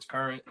 whether it's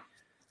current,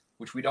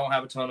 which we don't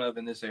have a ton of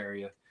in this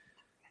area.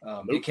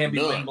 It can be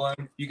wind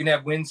blown. You can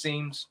have wind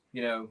seams,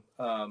 you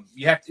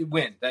have to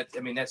wind.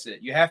 That's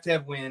it. You have to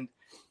have wind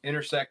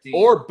intersecting.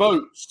 Or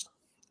boats.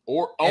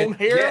 Or on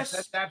Harris. Yes,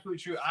 that's absolutely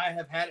true. I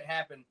have had it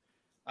happen.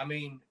 I've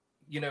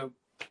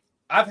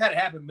had it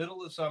happen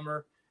middle of the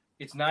summer.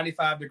 It's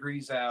 95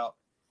 degrees out.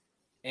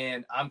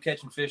 and I'm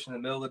catching fish in the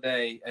middle of the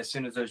day as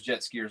soon as those jet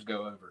skiers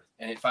go over.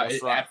 And it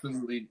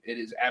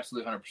is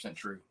absolutely 100%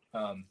 true.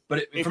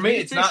 But for me,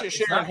 it's not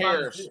Sharon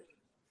Harris.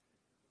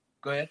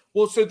 Go ahead.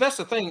 Well, so that's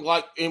the thing.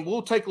 Like, and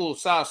we'll take a little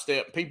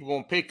sidestep. People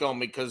gonna pick on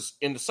me because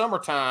in the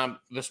summertime,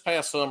 this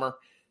past summer,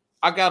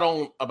 I got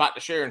on about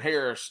the Sharon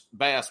Harris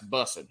bass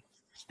bussing,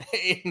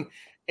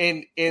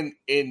 and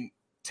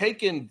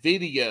taking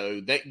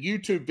video. That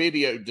YouTube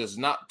video does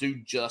not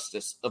do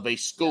justice of a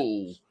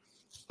school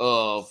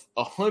of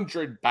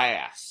 100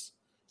 bass,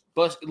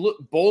 but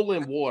look,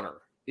 boiling water.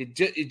 It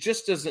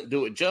just doesn't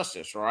do it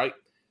justice, right?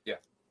 Yeah.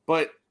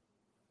 But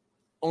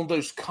on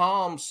those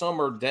calm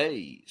summer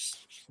days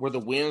where the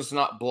wind's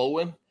not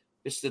blowing,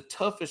 it's the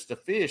toughest to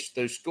fish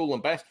those school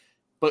and bass.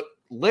 But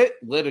let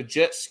a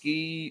jet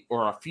ski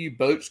or a few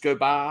boats go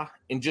by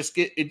and just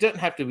it doesn't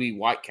have to be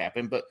white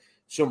capping, but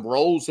some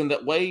rolls in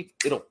that wave,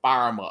 it'll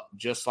fire them up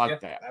just like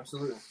that.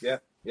 Absolutely. Yeah.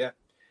 Yeah.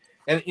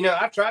 And,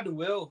 I tried to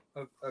will,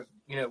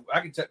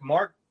 I could take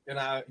Mark and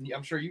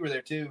I'm sure you were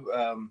there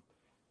too,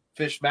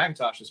 fish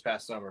McIntosh this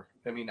past summer.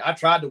 I mean, I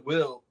tried to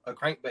will a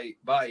crankbait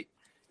bite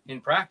in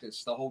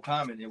practice the whole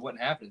time and it wasn't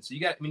happening. So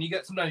sometimes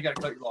you got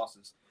to cut your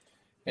losses.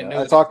 And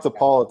I talked to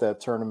Paul at that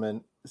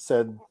tournament,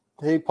 said,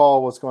 "Hey,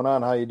 Paul, what's going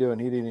on? How you doing?"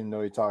 He didn't even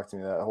know he talked to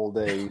me that whole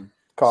day. He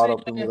caught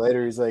up with me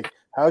later. He's like,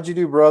 "How'd you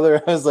do,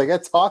 brother?" I was like, "I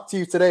talked to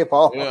you today,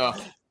 Paul." Yeah.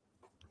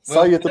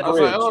 Saw you at the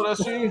bridge. I was like, "Oh, that's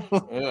you."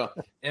 Yeah.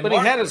 And but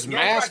Mark, he had his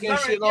mask and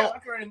shit on.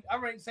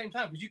 I'm right at the same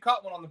time because you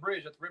caught one on the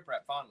bridge at the Rip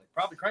Rap finally.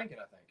 Probably cranking,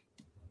 I think.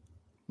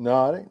 No,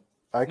 I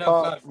didn't.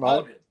 Caught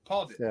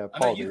Paul did. Yeah,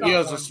 Paul did. He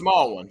has a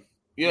small one.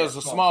 Yeah, it's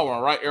a small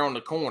one right there on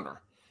the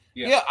corner.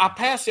 Yeah, I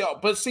pass y'all.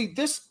 But see,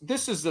 this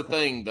is the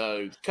thing,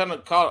 though, kind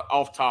of caught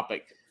off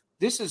topic.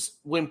 This is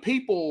when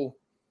people,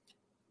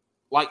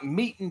 like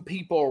meeting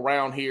people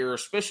around here,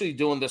 especially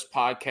doing this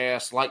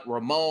podcast, like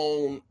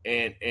Ramon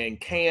and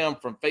Cam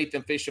from Faith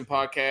and Fishing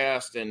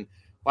Podcast, and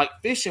like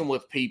fishing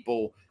with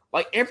people,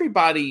 like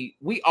everybody,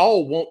 we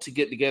all want to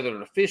get together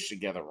to fish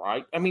together,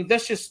 right? I mean,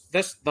 that's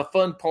the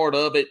fun part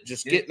of it,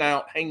 just getting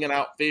out, hanging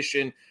out,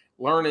 fishing,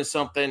 learning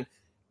something.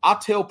 I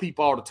tell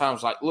people all the time,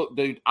 it's like, look,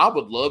 dude, I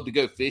would love to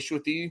go fish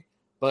with you,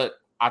 but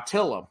I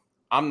tell them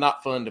I'm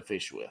not fun to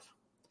fish with.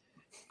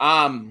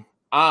 I'm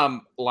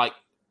like,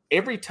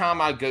 every time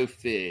I go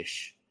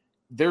fish,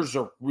 there's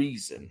a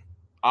reason.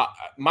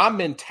 My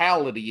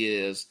mentality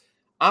is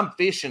I'm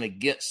fishing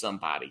against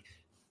somebody.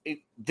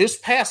 This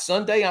past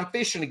Sunday, I'm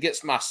fishing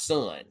against my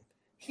son.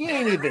 He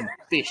ain't even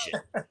fishing.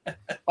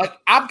 Like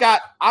I've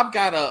got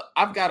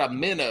a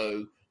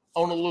minnow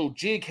on a little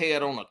jig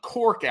head on a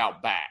cork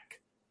out back.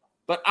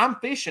 But I'm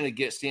fishing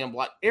against him.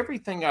 Like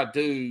everything I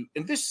do,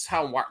 and this is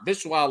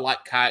why I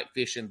like kayak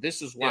fishing.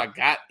 This is why I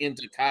got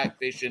into kayak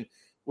fishing,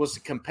 was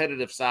the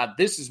competitive side.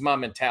 This is my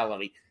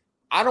mentality.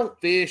 I don't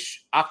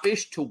fish. I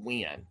fish to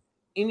win.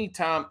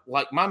 Anytime,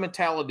 like my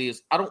mentality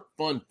is I don't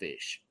fun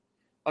fish.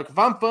 Like if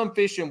I'm fun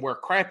fishing,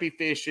 we're crappie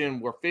fishing,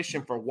 we're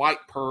fishing for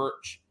white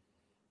perch,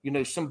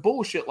 some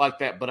bullshit like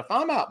that. But if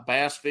I'm out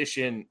bass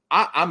fishing,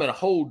 I'm in a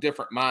whole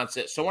different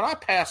mindset. So when I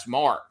pass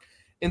Mark,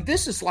 and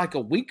this is like a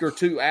week or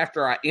two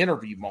after I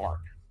interview Mark.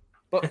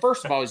 But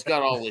first of all, he's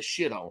got all this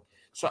shit on.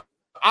 So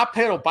I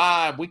pedal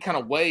by, we kind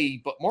of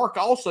wave, but Mark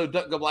also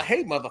doesn't go like,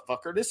 "Hey,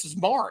 motherfucker, this is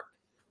Mark."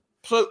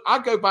 So I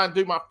go by and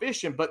do my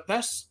fishing, but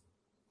that's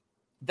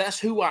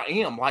who I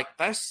am. Like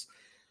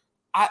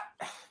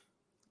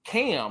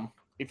Cam,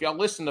 if y'all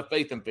listen to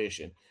Faith and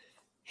Fishing,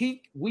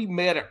 we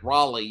met at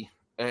Raleigh,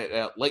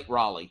 at Lake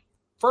Raleigh.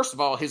 First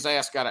of all, his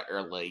ass got out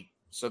there late,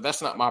 so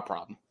that's not my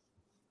problem.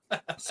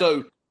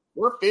 So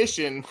we're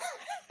fishing.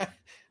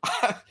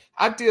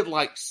 I did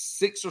like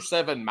 6 or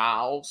 7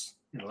 miles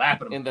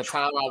in the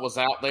time I was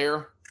out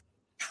there.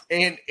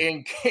 And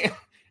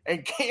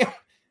Cam,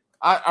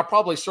 I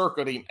probably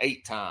circled him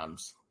 8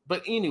 times.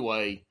 But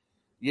anyway,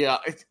 yeah,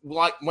 it's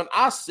like when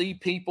I see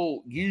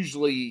people,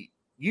 usually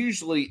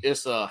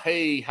it's a,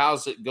 "Hey,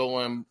 how's it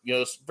going?"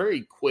 It's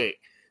very quick.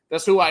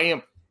 That's who I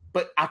am.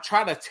 But I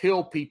try to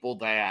tell people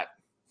that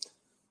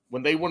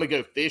when they want to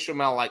go fish, I'm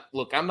like,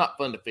 "Look, I'm not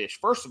fun to fish.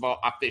 First of all,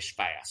 I fish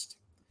fast.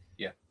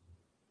 Yeah.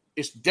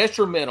 It's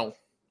detrimental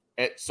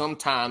at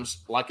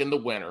sometimes, like in the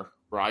winter,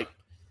 right?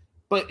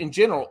 But in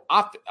general,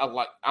 I'm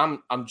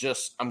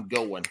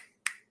going.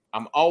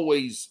 I'm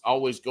always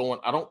going.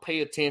 I don't pay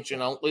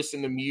attention. I don't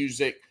listen to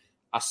music.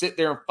 I sit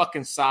there in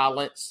fucking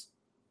silence,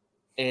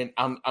 and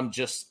I'm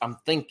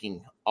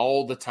thinking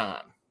all the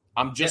time.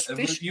 I'm just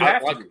fishing. You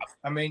have to.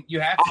 I mean, you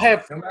have to. I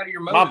have no matter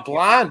your mode, my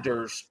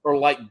blinders are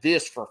like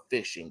this for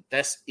fishing.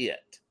 That's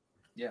it.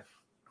 Yeah.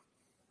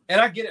 And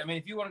I get it. I mean,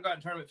 if you want to go out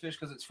and tournament fish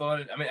because it's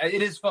fun, I mean,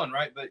 it is fun,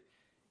 right? But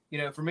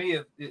for me,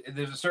 if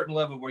there's a certain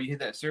level where you hit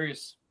that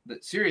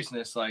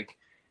seriousness, like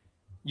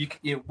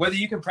whether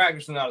you can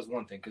practice or not is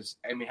one thing. Because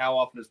I mean, how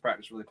often does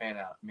practice really pan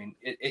out? I mean,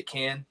 it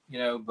can,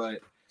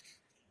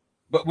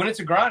 but when it's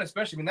a grind,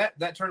 especially, I mean,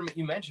 that tournament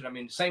you mentioned, I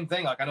mean, same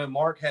thing. Like I know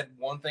Mark had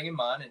one thing in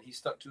mind, and he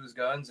stuck to his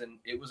guns, and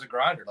it was a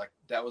grinder. Like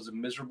that was a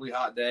miserably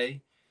hot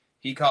day.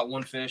 He caught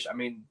one fish. I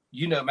mean,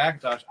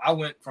 McIntosh. I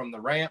went from the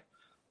ramp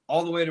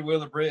all the way to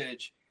Wheeler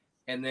Bridge.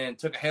 and then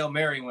took a Hail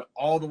Mary and went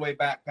all the way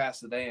back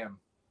past the dam.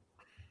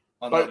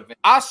 But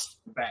I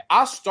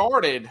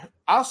started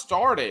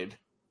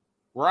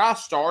where I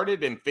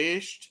started and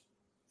fished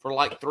for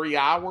like 3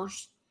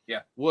 hours.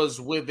 Yeah, was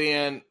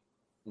within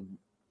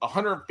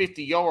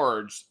 150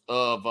 yards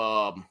of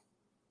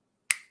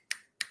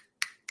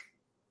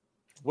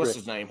what's Rick.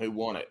 his name? Who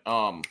won it?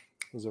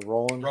 Was it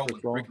Roland?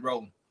 Ricky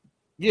Rowland.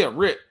 Yeah,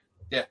 Rick.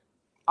 Yeah,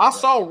 I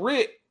saw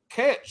Rick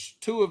catch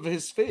 2 of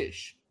his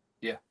fish.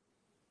 Yeah.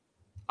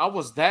 I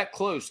was that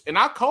close. And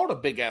I caught a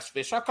big ass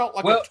fish. I caught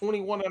like a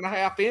 21 and a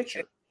half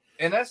incher.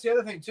 And that's the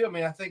other thing too. I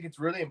mean, I think it's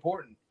really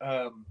important.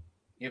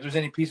 If there's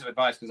any piece of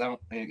advice, because I'm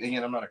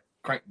not a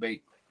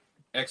crankbait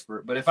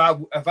expert, but if I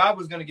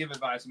was going to give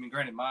advice, I mean,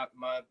 granted, my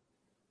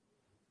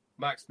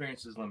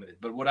experience is limited,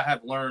 but what I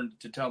have learned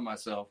to tell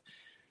myself,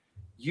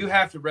 you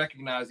have to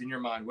recognize in your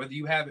mind whether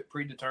you have it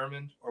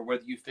predetermined or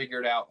whether you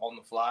figure it out on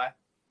the fly.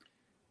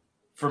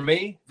 For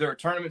me, there are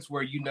tournaments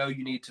where you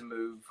need to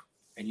move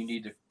and you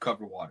need to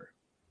cover water,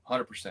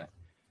 100%.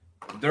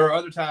 There are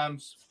other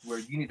times where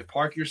you need to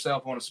park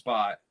yourself on a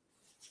spot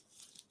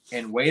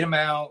and wait them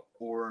out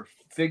or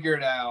figure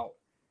it out.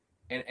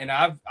 And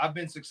I've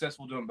been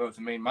successful doing both.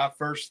 I mean, my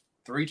first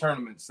 3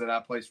 tournaments that I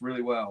placed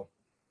really well,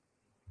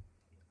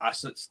 I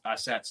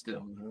sat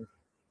still,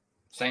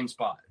 same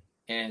spot,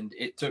 and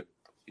it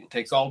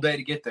takes all day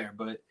to get there.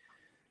 But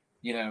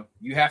you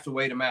have to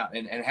wait them out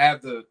and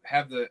have the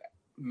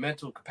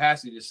mental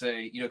capacity to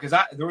say, because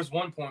there was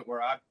one point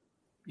where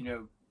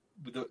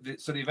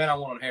so the event I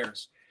won on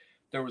Harris,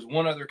 there was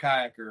one other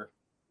kayaker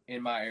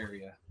in my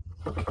area,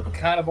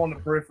 kind of on the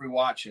periphery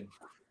watching,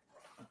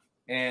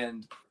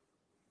 and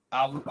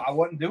I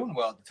wasn't doing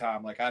well at the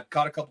time. Like, I'd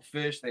caught a couple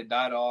fish, they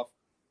died off.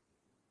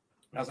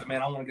 I was like,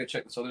 man, I want to go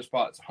check this other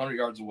spot. It's 100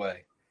 yards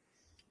away,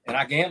 and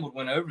I gambled,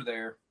 went over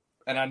there,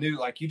 and I knew,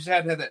 like, you just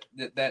had to have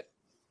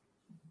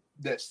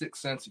that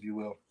sixth sense, if you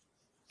will.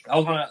 I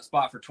was on that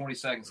spot for 20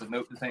 seconds, said,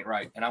 nope, this ain't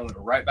right, and I went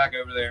right back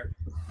over there,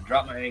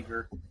 dropped my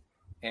anchor,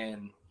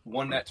 and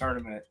won that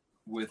tournament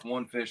with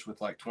one fish with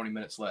like 20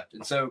 minutes left.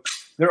 And so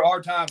there are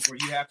times where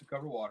you have to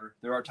cover water.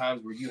 There are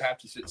times where you have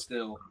to sit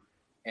still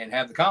and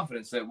have the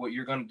confidence that what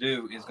you're going to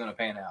do is going to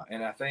pan out.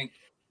 And I think,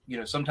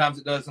 sometimes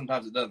it does,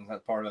 sometimes it doesn't.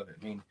 That's part of it.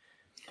 I mean,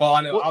 Paul,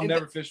 I know I'll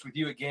never fish with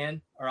you again,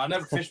 or I'll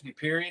never fish with you,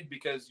 period,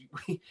 because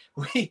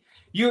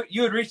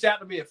you had reached out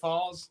to me at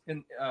Falls,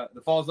 in the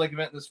Falls Lake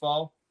event this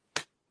fall.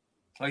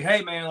 Like,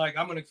 hey, man, like,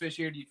 I'm going to fish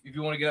here. If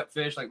you want to get up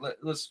fish, like,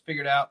 let's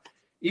figure it out.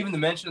 Even the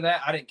mention of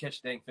that, I didn't catch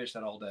a dang fish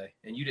that all day,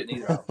 and you didn't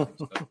either.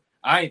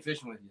 I ain't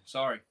fishing with you.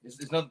 Sorry,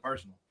 it's nothing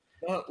personal.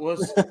 I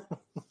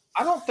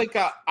don't think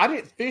I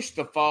didn't fish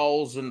the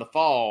falls in the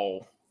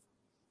fall.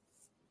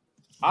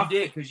 I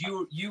did, because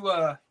you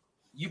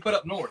put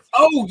up north.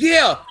 Oh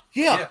yeah,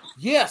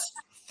 yes.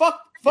 Fuck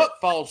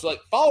Falls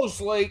Lake. Falls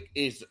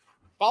Lake's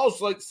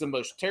the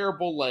most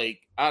terrible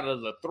lake out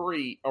of the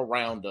 3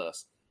 around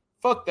us.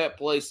 Fuck that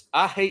place.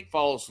 I hate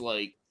Falls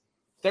Lake.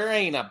 There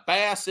ain't a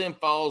bass in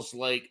Falls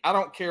Lake. I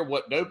don't care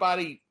what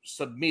nobody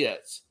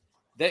submits.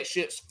 That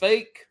shit's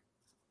fake.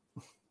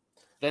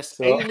 That's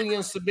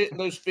aliens submitting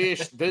those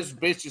fish. Those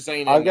bitches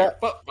ain't in there.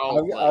 Fuck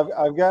Falls Lake.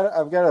 I've got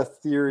a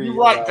theory. You're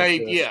right,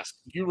 Dave. This. Yes,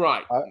 you're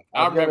right.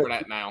 I remember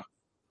that now.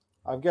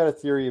 I've got a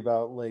theory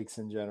about lakes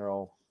in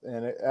general,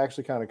 and it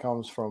actually kind of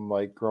comes from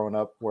like growing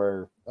up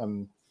where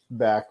I'm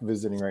back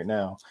visiting right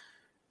now.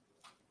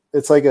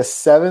 It's like a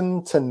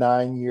 7 to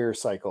 9 year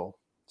cycle.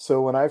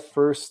 So when I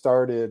first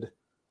started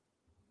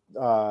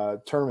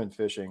tournament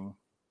fishing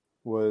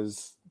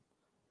was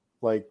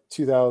like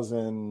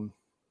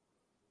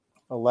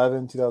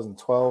 2011,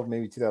 2012,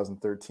 maybe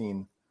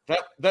 2013.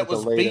 That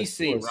was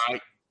BC,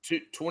 right?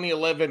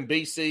 2011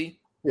 BC.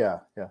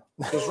 Yeah.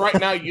 Because right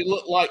now you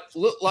look like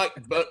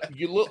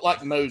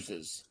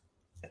Moses.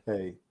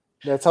 Hey,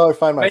 that's how I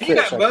find my man, fish. You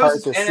got I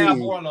Moses part the and sea.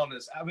 Alborn on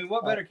this. I mean,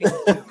 what better can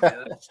you do,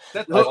 man?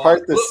 I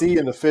part the sea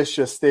and the fish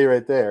just stay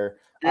right there.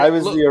 I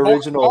was the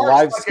original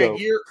live scope.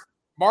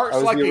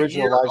 Mark's like a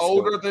year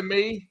older than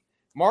me.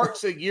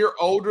 Mark's a year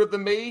older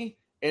than me,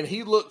 and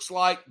he looks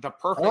like the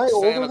perfect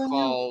Santa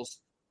Claus.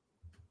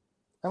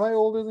 Am I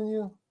older than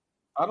you?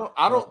 I don't.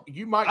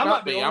 You might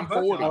not be. I'm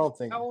 40. I don't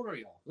think. How old are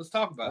y'all? Let's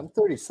talk about it. I'm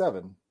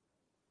 37.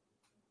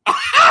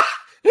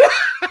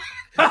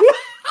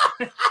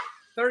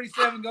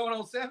 37 going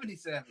on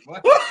 77.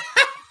 What?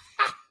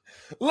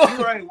 Look,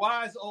 you are a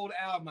wise old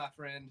owl, my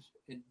friend.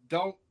 And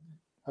don't.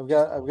 I've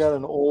got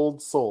an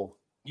old soul.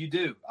 You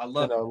do. I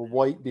love it. A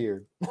white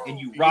beard. And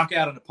you rock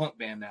out in a punk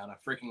band now, and I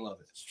freaking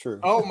love it. It's true.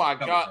 Oh my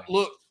God!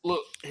 Look.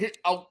 Here,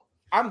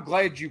 I'm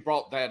glad you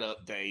brought that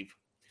up, Dave.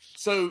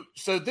 So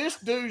this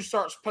dude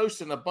starts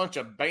posting a bunch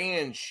of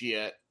band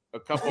shit a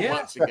couple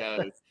months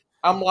ago.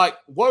 I'm like,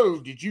 whoa,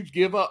 did you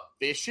give up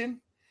fishing?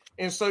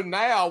 And so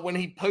now when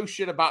he posts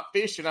shit about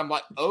fishing, I'm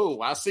like,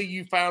 oh, I see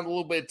you found a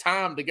little bit of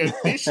time to go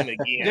fishing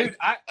again. Dude,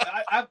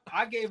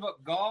 I gave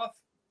up golf,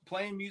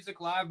 playing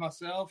music live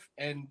myself,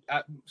 and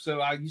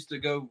so I used to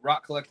go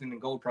rock collecting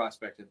and gold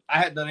prospecting. I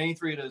hadn't done any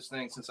 3 of those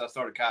things since I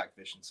started kayak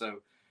fishing. So,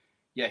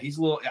 yeah, he's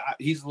a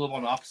little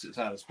on the opposite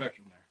side of the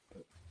spectrum there.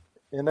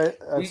 And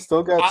I've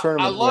still got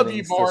tournament I love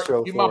you, winnings Mark. to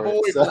show You're my for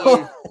boy, it, so.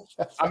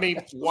 Blue. I mean,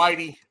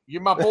 Whitey.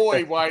 You're my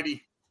boy,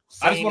 Whitey.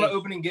 I just want an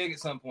opening gig at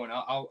some point.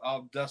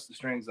 I'll dust the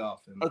strings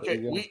off.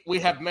 Okay, we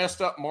have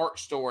messed up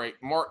Mark's story.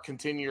 Mark,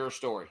 continue your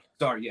story.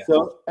 Sorry, yeah.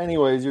 So,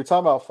 anyways, you're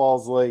talking about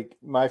Falls Lake.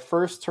 My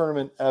first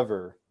tournament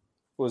ever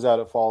was out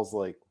at Falls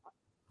Lake.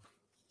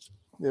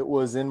 It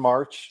was in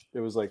March. It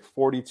was like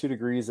 42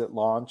 degrees at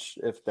launch,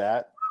 if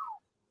that.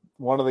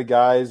 One of the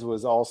guys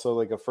was also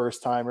like a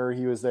first timer.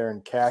 He was there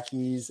in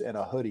khakis and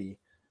a hoodie,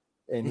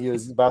 and he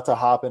was about to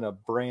hop in a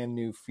brand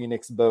new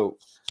Phoenix boat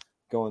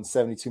going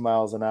 72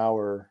 miles an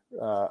hour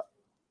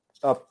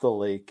up the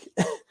lake.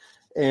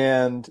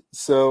 And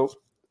so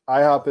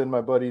I hop in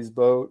my buddy's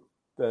boat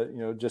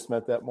that, just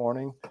met that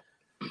morning.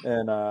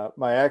 And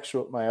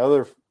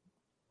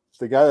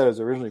the guy that I was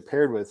originally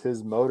paired with,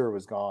 his motor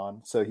was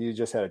gone. So he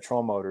just had a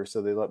troll motor.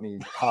 So they let me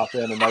hop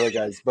in another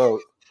guy's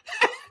boat.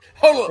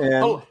 Hold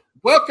on.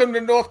 Welcome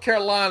to North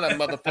Carolina,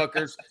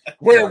 motherfuckers,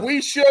 where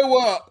we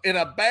show up in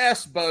a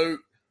bass boat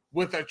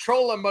with a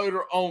trolling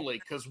motor only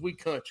because we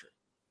country.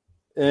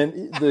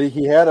 And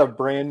he had a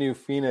brand new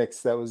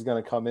Phoenix that was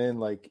going to come in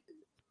like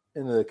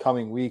in the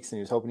coming weeks, and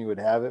he was hoping he would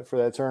have it for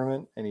that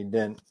tournament, and he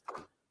didn't.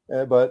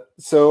 But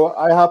so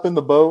I hop in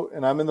the boat,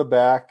 and I'm in the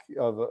back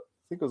of I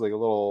think it was like a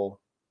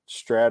little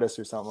Stratus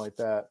or something like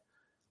that.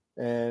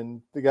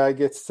 And the guy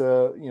gets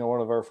to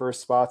one of our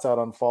first spots out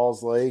on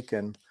Falls Lake,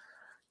 and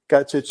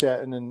got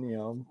chit-chatting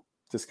and,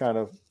 just kind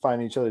of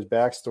finding each other's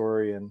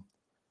backstory. And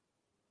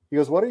he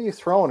goes, "What are you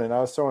throwing?" And I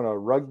was throwing a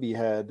rugby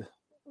head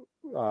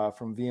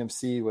from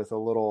VMC with a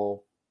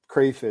little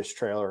crayfish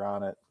trailer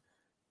on it.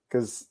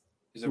 Because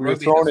we were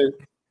throwing it.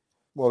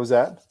 What was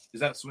that?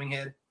 Is that a swing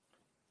head?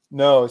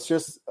 No, it's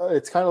just,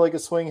 it's kind of like a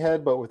swing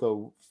head, but with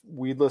a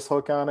weedless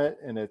hook on it.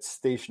 And it's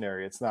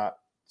stationary. It's not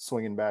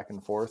swinging back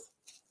and forth.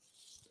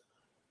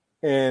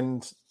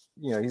 And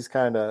he's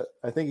kind of,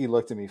 I think he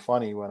looked at me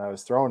funny when I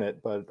was throwing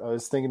it, but I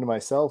was thinking to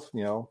myself,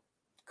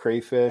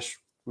 crayfish,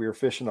 we were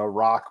fishing a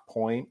rock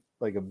point,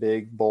 like a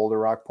big boulder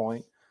rock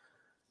point.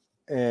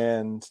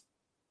 And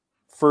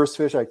first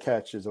fish I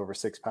catch is over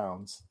 6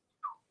 pounds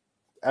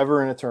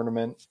ever in a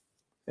tournament.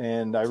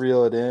 And I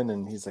reel it in,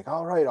 and he's like,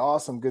 "All right,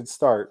 awesome. Good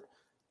start."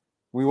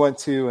 We went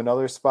to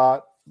another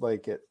spot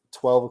like at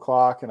 12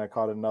 o'clock, and I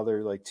caught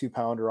another like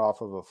 2-pounder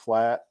off of a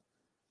flat.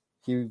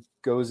 He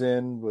goes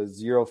in with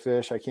 0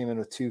 fish. I came in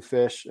with 2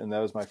 fish, and that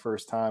was my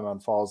first time on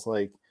Falls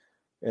Lake.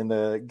 And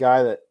the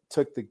guy that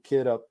took the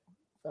kid up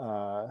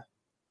that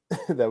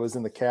was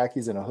in the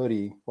khakis and a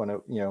hoodie when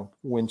it,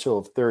 wind chill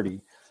of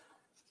 30,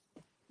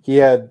 he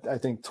had, I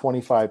think,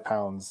 25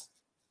 pounds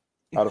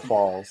out of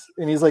Falls.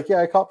 And he's like,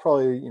 "Yeah, I caught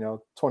probably,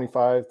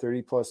 25,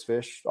 30 plus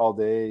fish all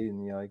day.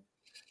 And,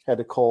 had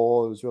to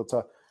coal. It was real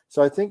tough."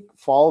 So I think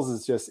Falls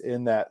is just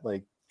in that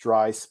like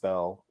dry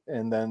spell,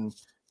 and then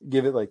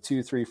give it like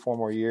 2, 3, 4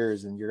 more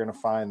years, and you're going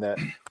to find that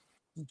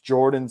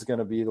Jordan's going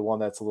to be the one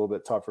that's a little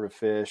bit tougher to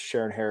fish.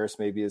 Sharon Harris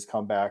maybe has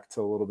come back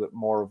to a little bit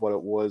more of what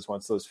it was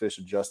once those fish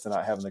adjust to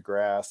not having the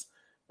grass.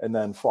 And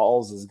then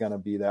Falls is going to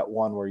be that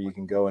one where you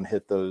can go and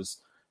hit those,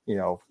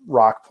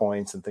 rock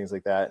points and things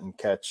like that and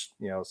catch,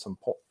 some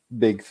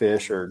big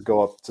fish, or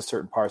go up to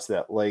certain parts of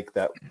that lake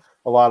that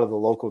a lot of the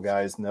local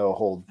guys know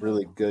hold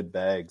really good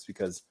bags.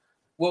 Because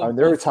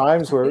there were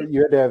times where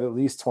you had to have at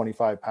least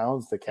 25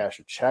 pounds to cash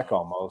a check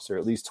almost, or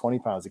at least 20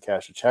 pounds to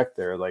cash a check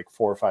there like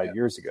 4 or 5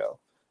 years ago.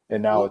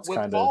 And now it's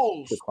kind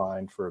of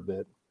declined for a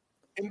bit.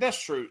 And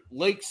that's true.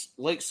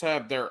 Lakes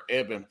have their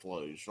ebb and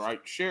flows, right?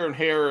 Sharon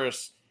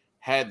Harris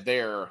had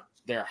their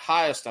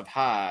highest of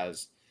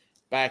highs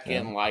back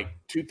in like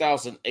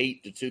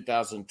 2008 to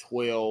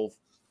 2012.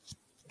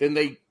 Then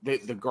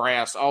the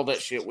grass, all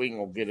that shit, we ain't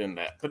gonna get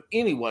into that. But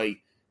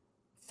anyway,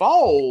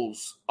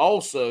 Falls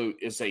also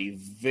is a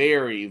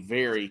very,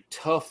 very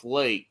tough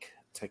lake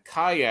to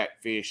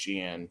kayak fish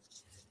in,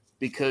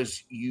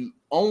 because you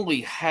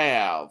only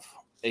have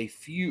a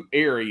few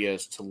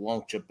areas to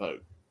launch a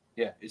boat.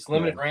 Yeah, it's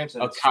limited ramps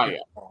and a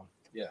kayak.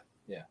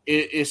 Yeah.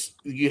 It's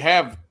you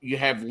have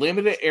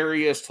limited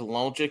areas to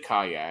launch a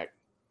kayak.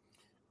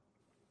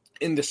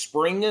 In the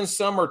spring and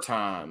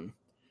summertime,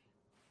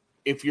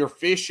 if you're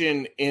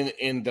fishing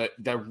in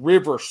the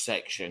river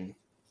section,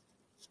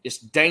 it's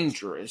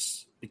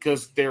dangerous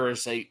because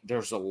there's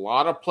a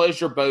lot of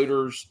pleasure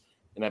boaters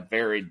in a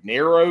very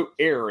narrow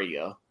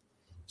area.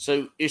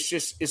 So I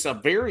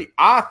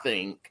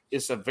think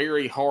it's a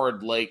very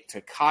hard lake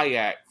to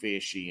kayak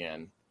fish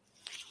in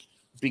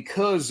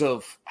because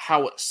of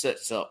how it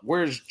sets up.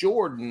 Whereas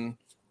Jordan,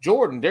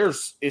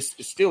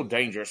 it's still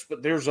dangerous,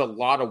 but there's a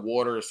lot of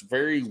water. It's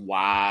very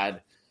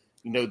wide.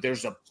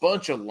 There's a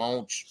bunch of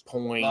launch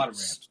points. A lot of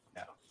ramps.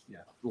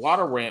 Yeah. A lot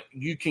of ramp.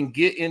 You can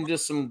get into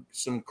some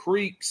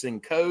creeks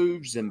and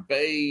coves and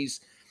bays.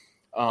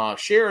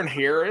 Sharon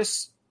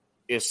Harris,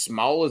 as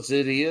small as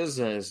it is,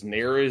 and as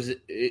narrow as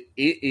it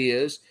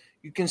is,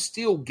 you can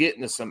still get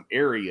into some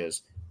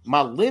areas.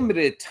 My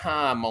limited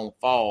time on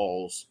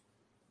Falls,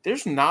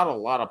 there's not a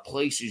lot of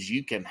places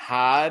you can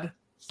hide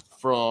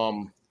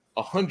from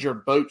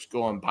 100 boats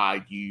going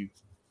by you.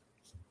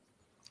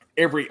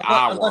 every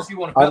hour. Unless you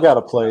want to I've got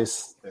a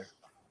place.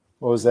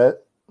 What was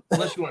that?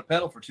 Unless you want to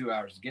pedal for 2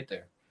 hours to get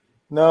there.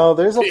 No,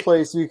 there's a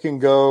place you can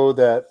go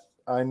that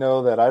I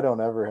know that I don't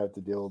ever have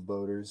to deal with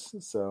boaters.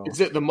 So Is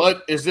it the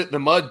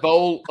mud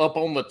bowl up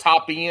on the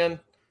top end?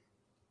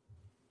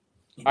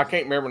 I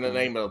can't remember the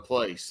name of the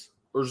place.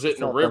 Or is it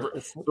in the river?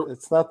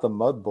 It's not the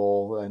Mud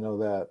Bowl. I know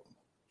that.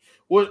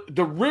 Well,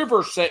 the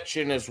river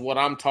section is what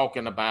I'm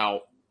talking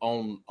about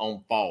on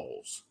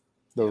Falls.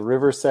 The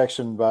river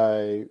section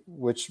by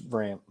which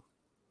ramp?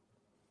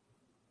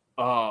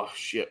 Oh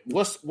shit!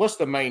 What's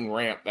the main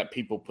ramp that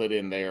people put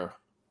in there?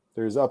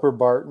 There's Upper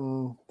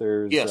Barton.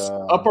 There's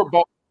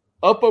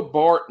Upper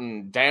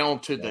Barton down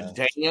to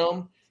the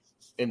dam,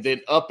 and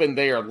then up in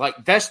there,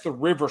 like that's the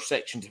river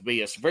section to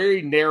me. It's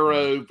very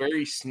narrow,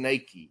 very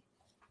snaky.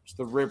 It's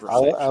the river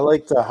section. I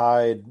like to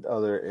hide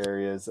other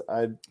areas.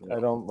 I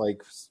don't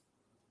like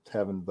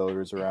having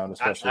boaters around,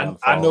 especially on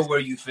falls. I know where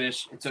you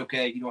fish. It's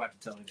okay. You don't have to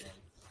tell anybody.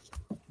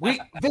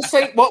 This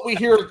ain't what we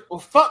hear. Well,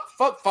 fuck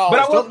falls.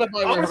 Don't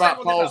nobody worry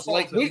about falls.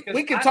 Like we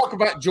can talk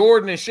about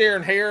Jordan and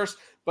Sharon Harris,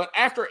 but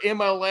after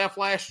MLF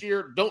last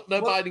year, don't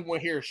nobody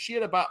want to hear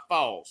shit about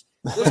falls.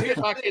 Let's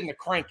get back into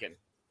cranking.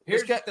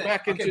 Here's Let's get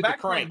back into the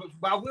crank.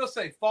 But I will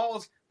say,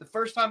 falls. The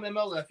first time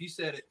MLF, you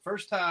said it.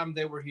 First time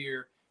they were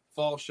here,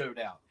 falls showed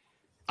out.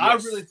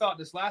 Yes. I really thought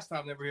this last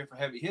time they were here for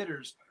heavy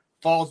hitters,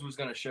 falls was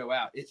going to show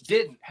out. It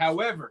didn't.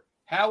 However,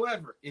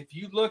 if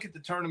you look at the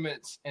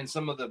tournaments and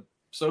some of the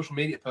social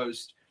media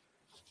posts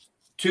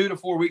 2 to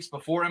 4 weeks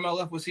before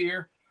MLF was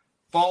here,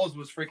 falls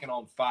was freaking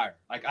on fire.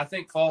 Like I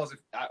think falls.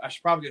 I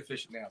should probably go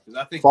fishing now because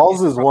I think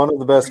falls is one of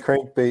the best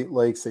crankbait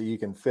lakes that you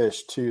can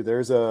fish too.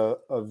 There's a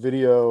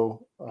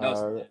video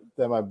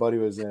that my buddy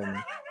was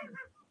in.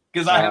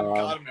 Because I haven't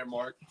got him there,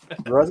 Mark.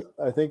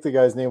 I think the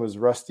guy's name was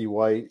Rusty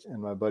White,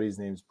 and my buddy's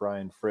name's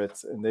Brian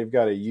Fritz, and they've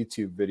got a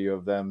YouTube video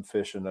of them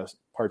fishing a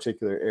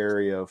particular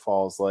area of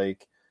Falls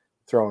Lake,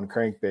 throwing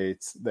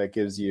crankbaits that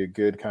gives you a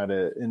good kind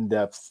of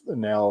in-depth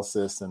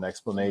analysis and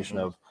explanation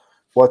of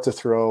what to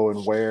throw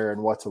and where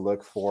and what to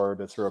look for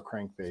to throw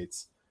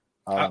crankbaits.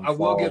 I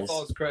will give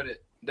Falls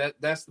credit.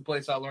 That's the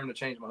place I learned to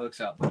change my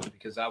hooks out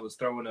because I was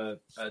throwing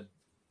a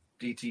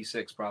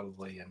DT6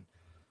 probably and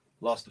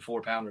lost a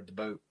 4-pounder at the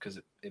boat because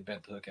it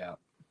bent the hook out,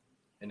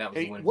 and that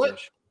was the wind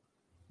fish.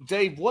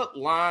 Dave, what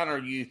line are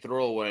you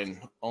throwing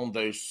on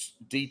those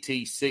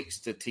DT 6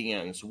 to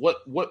 10s?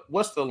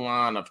 What's the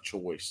line of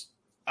choice?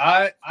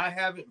 I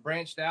haven't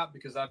branched out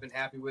because I've been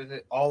happy with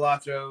it. All I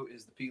throw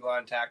is the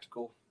P-Line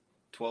Tactical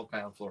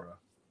 12-pound fluoro.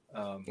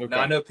 Now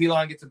I know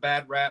P-Line gets a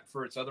bad rap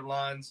for its other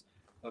lines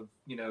of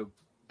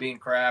being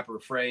crap or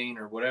fraying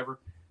or whatever.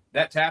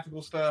 That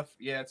tactical stuff,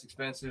 yeah, it's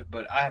expensive,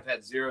 but I have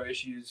had zero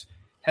issues.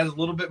 Has a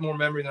little bit more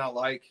memory than I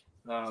like,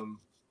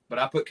 but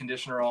I put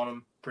conditioner on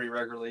them pretty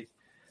regularly.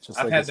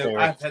 I've had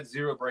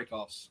zero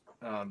breakoffs,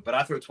 but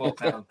I throw 12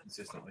 pounds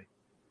consistently.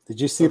 Did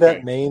you see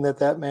that mane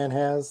that man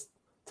has?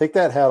 Take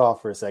that hat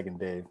off for a second,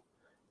 Dave.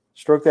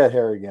 Stroke that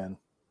hair again.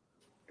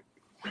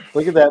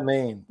 Look at that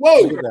mane.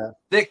 Whoa, look at that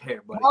thick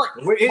hair, buddy.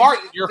 Mark,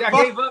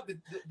 gave up.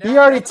 He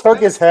already took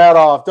his hat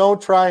off.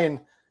 Don't try and.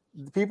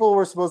 People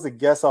were supposed to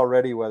guess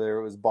already whether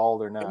it was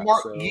bald or not.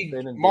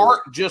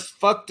 Mark just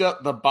fucked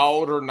up the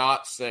bald or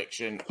not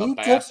section. He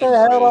took the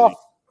hat off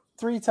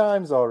 3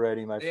 times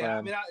already, my friend.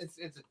 I mean, it's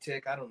a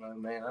tick. I don't know,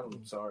 man.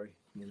 I'm sorry.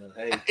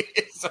 Hey,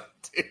 it's a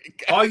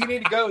tick. All you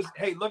need to go is,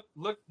 hey, look,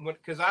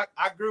 because I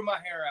grew my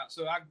hair out.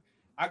 So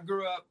I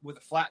grew up with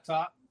a flat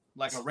top,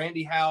 like a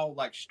Randy Howell,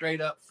 like straight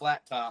up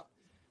flat top,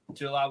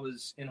 until I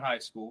was in high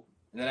school,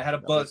 and then I had a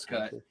buzz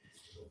cut,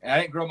 and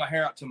I didn't grow my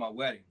hair out till my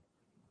wedding.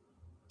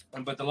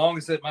 But the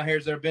longest that my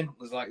hair's ever been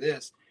was like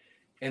this.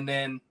 And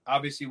then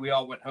obviously we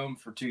all went home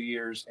for 2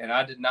 years, and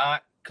I did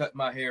not cut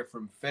my hair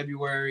from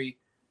February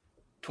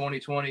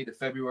 2020 to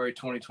February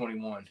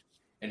 2021.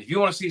 And if you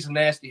want to see some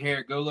nasty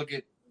hair, go look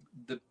at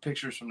the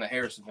pictures from the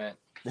Harris event.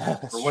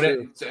 Or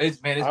whatever. So it's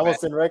I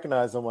almost didn't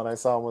recognize him when I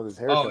saw him with his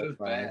hair. Oh, it was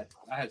bad.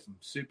 I had some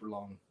super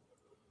long.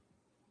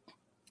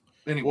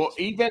 Anyways. Well,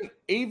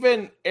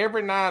 even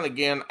every now and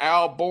again,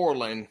 Al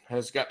Borland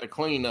has got to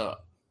clean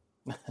up.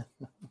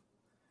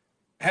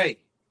 Hey,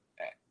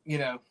 you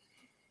do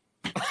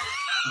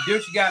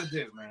what you got to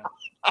do, man.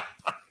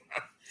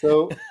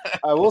 So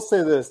I will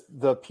say this,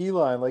 the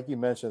P-Line, like you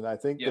mentioned, I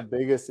think the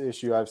biggest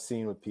issue I've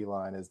seen with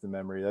P-Line is the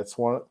memory. That's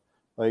one,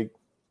 like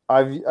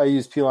I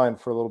used P-Line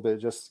for a little bit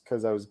just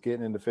because I was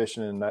getting into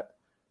fishing and I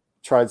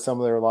tried some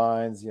of their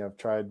lines, I've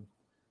tried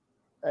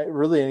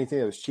really anything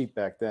that was cheap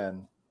back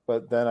then.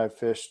 But then I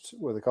fished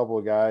with a couple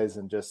of guys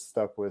and just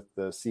stuck with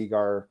the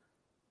Seagar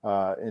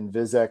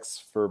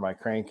Invisex for my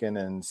cranking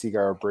and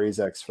Seagar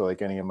Brazex for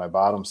like any of my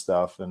bottom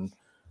stuff. And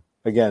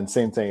again,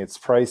 same thing, it's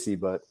pricey,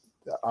 but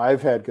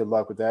I've had good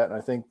luck with that. And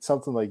I think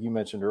something like you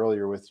mentioned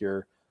earlier with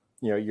your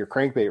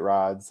crankbait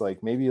rods,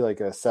 like maybe like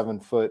a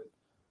 7-foot,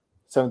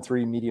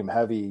 7.3 medium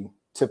heavy,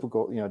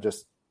 typical,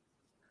 just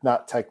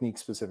not technique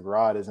specific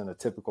rod isn't a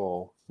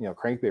typical,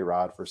 crankbait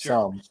rod for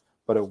some,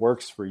 but it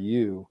works for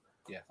you.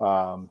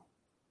 Yeah.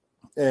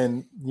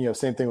 And,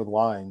 same thing with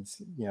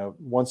lines.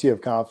 Once you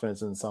have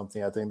confidence in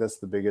something, I think that's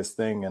the biggest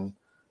thing. And,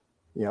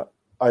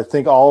 I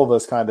think all of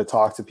us kind of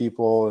talk to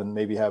people and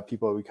maybe have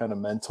people we kind of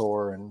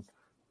mentor and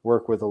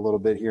work with a little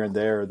bit here and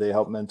there. They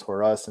help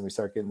mentor us, and we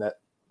start getting that,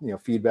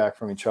 feedback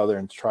from each other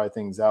and try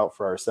things out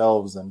for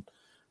ourselves. And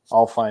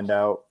I'll find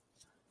out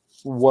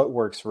what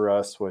works for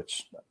us,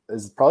 which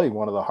is probably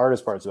one of the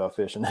hardest parts about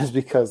fishing, is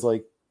because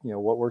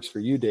what works for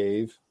you,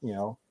 Dave,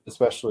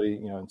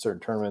 especially, in certain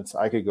tournaments,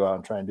 I could go out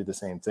and try and do the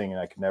same thing and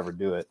I could never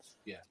do it.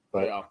 Yeah.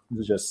 But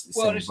it's just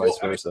vice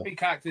versa.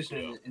 Kayak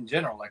fishing in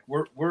general, like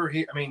we're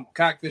here. I mean,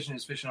 kayak fishing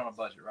is fishing on a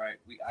budget, right?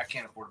 I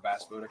can't afford a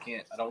bass boat.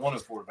 I don't want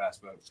to afford a bass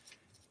boat.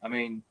 I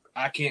mean,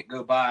 I can't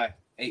go buy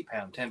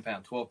 8-pound,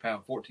 10-pound,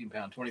 12-pound,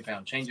 14-pound,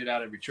 20-pound, change it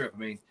out every trip. I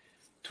mean,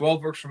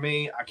 12 works for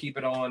me. I keep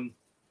it on,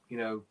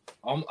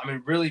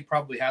 really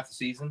probably half the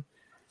season.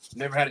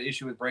 Never had an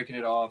issue with breaking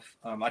it off.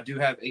 I do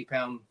have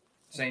 8-pound,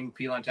 same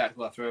P-line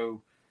tactical. I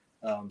throw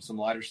some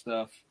lighter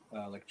stuff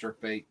like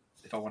jerk bait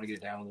if I want to get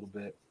it down a little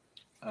bit.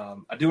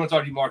 I do want to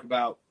talk to you, Mark,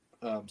 about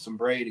some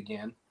braid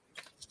again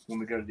when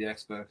we go to the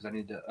expo, because I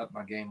need to up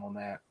my game on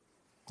that.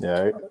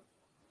 Yeah.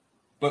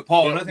 But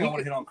Paul, another thing I want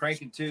to hit on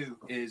cranking too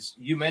is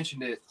you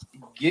mentioned it.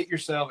 Get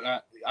yourself.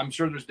 I'm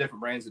sure there's different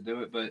brands that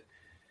do it, but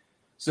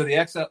so the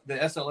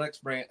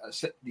SLX brand,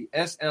 the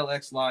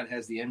SLX line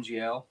has the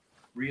MGL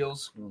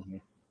reels. Mm-hmm.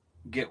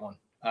 Get one.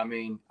 I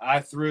mean,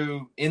 I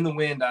threw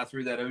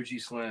that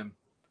OG Slim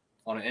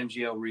on an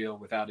MGL reel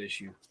without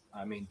issue.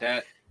 I mean,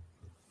 that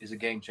is a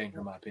game changer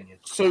in my opinion.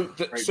 So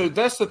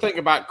that's the thing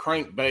about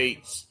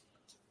crankbaits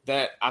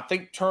that I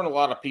think turn a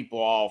lot of people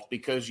off,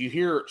 because you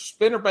hear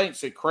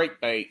spinnerbaits and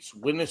crankbaits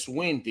when it's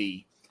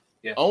windy,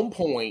 on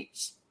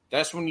points.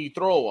 That's when you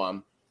throw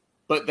them,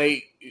 but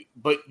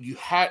you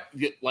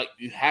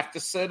have to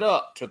set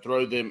up to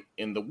throw them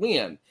in the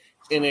wind.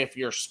 And if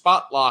you're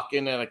spot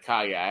locking in a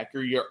kayak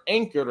or you're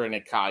anchored in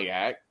a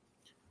kayak,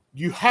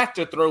 you have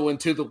to throw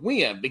into the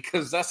wind,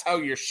 because that's how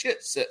your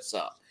shit sets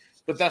up.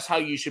 But that's how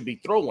you should be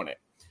throwing it.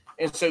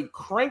 And so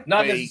crankbaits,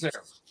 not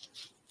necessarily.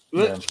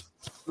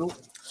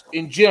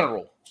 In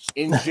general.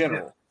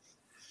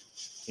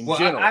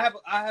 I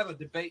have a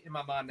debate in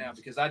my mind now,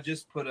 because I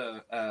just put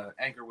a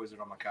Anchor Wizard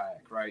on my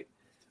kayak, right?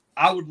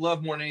 I would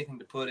love more than anything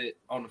to put it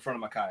on the front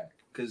of my kayak,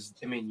 because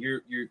I mean,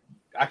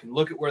 I can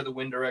look at where the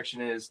wind direction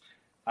is.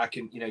 I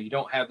can, you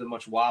don't have that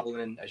much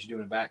wobbling as you're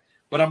doing it back.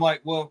 But I'm like,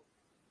 well,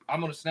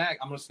 I'm gonna snag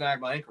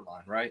my anchor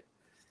line, right?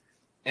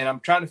 And I'm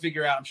trying to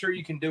figure out. I'm sure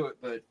you can do it,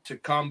 but to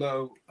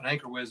combo an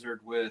Anchor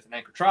Wizard with an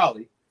anchor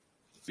trolley,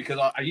 because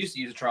I used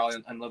to use a trolley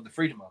and love the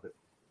freedom of it.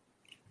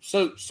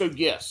 So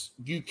yes,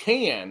 you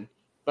can,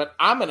 but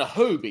I'm in a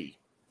Hobie,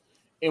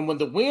 and when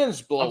the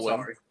wind's blowing, I'm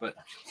sorry, but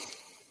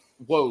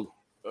whoa,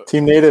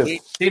 Team Native,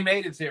 Team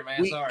Native's here,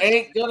 man. We Sorry,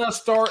 ain't gonna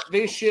start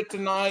this shit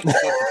tonight.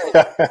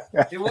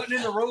 It wasn't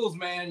in the rules,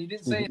 man. You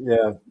didn't say it.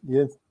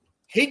 Yeah.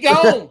 He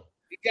gone.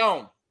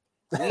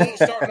 We ain't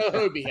starting a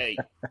Hobie hate.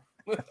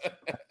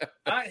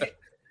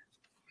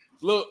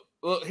 Look,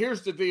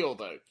 here's the deal,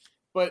 though.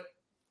 But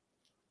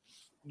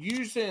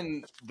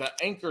using the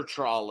anchor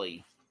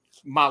trolley,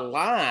 my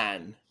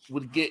line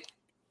would get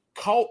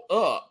caught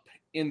up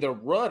in the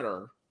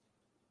rudder.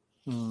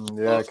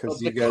 Because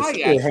you guys,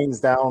 it hangs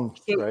down,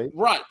 right?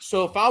 Right.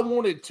 So if I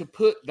wanted to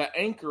put the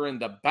anchor in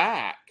the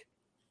back,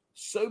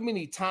 so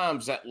many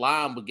times that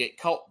line would get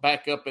caught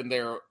back up in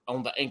there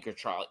on the anchor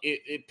trolley.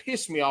 It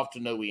pissed me off to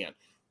no end.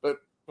 But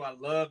I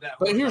love that.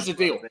 But here's the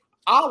deal.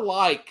 I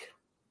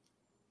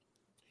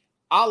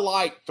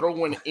like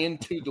throwing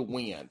into the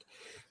wind.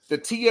 The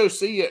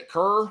TOC at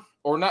Kerr,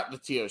 or not the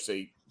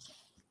TOC,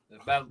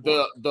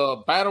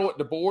 the battle at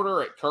the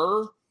border at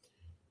Kerr.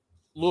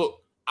 Look,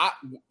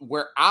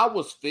 where I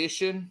was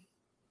fishing,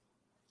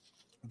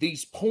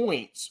 these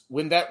points,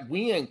 when that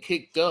wind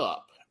kicked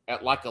up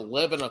at like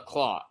 11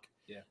 o'clock,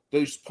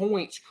 those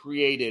points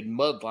created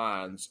mud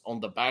lines on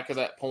the back of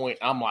that point.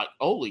 I'm like,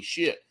 holy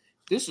shit,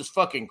 this is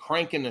fucking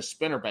cranking a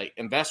spinnerbait.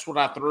 And that's what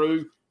I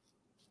threw.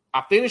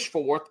 I finished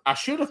fourth. I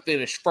should have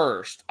finished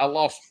first. I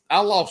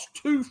lost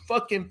 2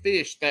 fucking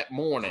fish that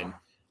morning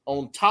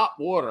on top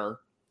water.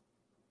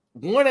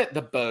 One at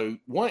the boat.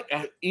 One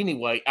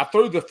anyway. I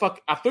threw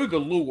the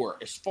lure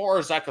as far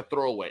as I could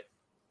throw it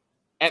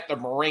at the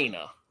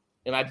marina,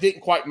 and I didn't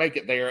quite make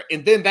it there.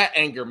 And then that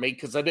angered me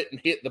because I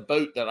didn't hit the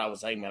boat that I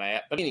was aiming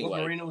at. But anyway,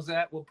 what marina was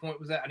that? What point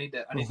was that? I need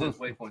those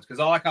waypoints,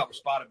 because all I caught was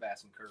spotted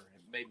bass and curry.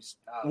 Maybe.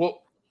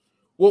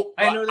 Well,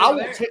 I know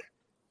they were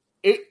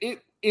there.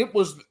 It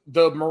was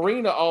the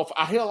marina off.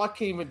 I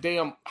can't even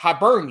damn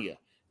Hibernia.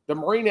 The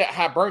marina at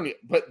Hibernia,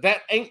 but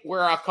that ain't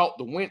where I caught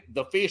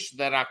the fish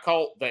that I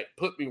caught that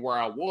put me where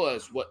I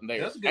wasn't there.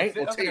 That was a good fish.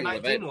 That was like a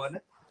 19, wasn't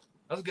it?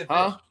 That was a good fish.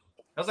 That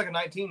was like a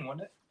 19,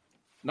 wasn't it?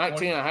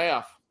 19 and a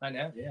half.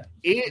 19, yeah.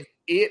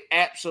 It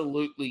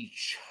absolutely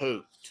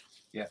choked.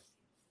 Yeah.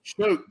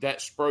 Choked that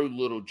Spro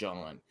Little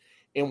John.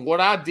 And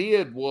what I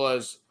did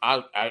was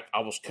I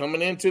was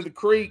coming into the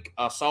creek.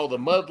 I saw the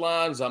mud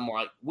lines. I'm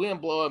like,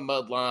 wind blowing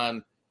mud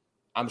line.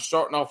 I'm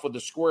starting off with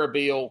the square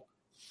bill.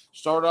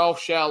 Started off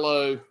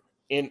shallow,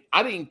 and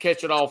I didn't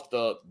catch it off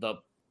the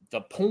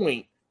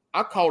point.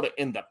 I caught it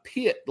in the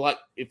pit. Like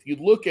if you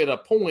look at a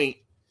point,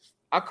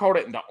 I caught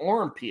it in the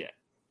armpit.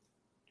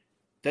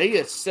 They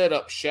had set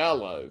up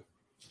shallow.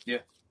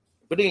 Yeah.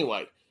 But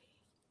anyway,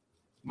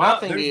 my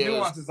thing there's is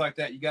nuances like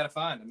that you got to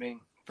find. I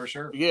mean, for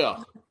sure.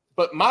 Yeah.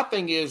 But my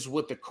thing is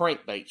with the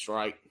crankbaits,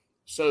 right?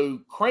 So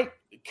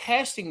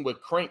casting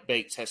with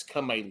crankbaits has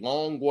come a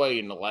long way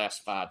in the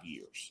last 5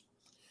 years.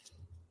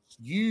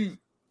 Some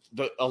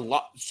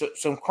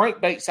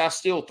crankbaits I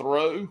still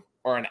throw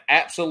are an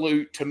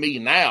absolute, to me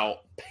now,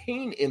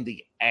 pain in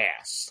the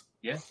ass.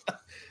 Yeah.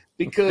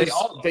 Because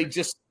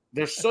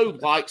they're so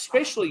light,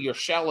 especially your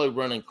shallow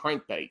running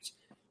crankbaits.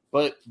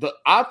 But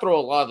I throw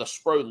a lot of the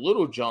Spro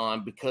Little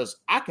John because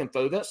I can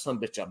throw that son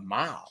bitch a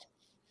mile.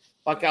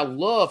 Like I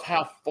love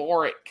how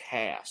far it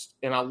casts,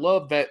 and I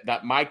love that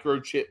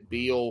microchip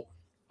bill.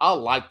 I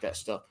like that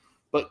stuff.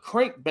 But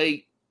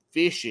crankbait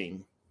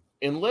fishing,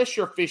 unless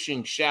you're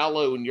fishing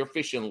shallow and you're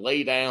fishing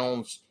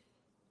laydowns,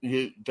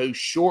 those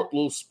short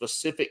little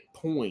specific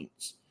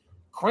points,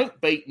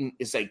 crankbaiting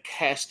is a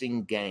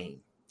casting game.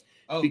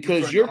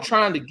 Because you're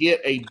trying to get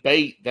a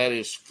bait that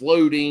is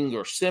floating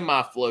or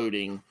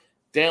semi-floating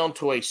down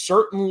to a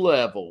certain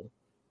level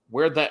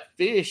where that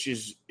fish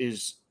is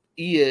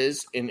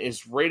and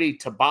is ready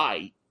to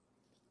bite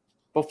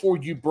before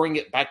you bring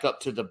it back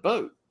up to the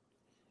boat.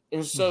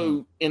 And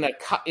so in a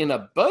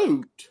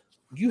boat,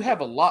 you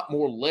have a lot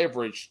more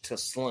leverage to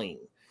sling.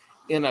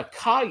 In a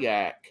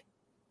kayak,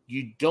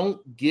 you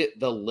don't get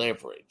the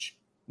leverage.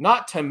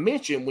 Not to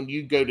mention when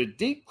you go to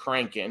deep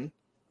cranking,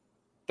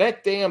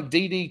 that damn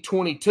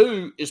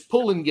DD22 is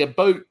pulling your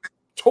boat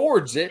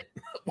towards it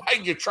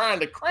while you're trying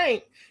to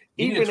crank.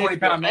 You need a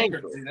 20-pound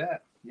anchor to do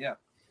that. Yeah.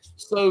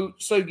 So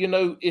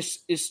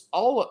it's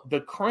all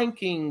the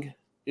cranking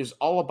is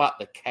all about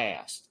the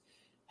cast.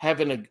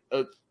 Having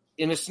and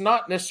it's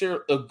not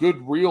necessarily a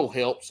good reel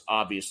helps,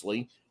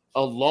 obviously.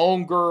 A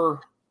longer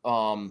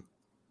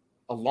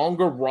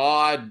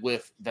rod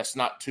that's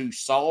not too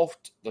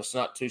soft, that's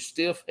not too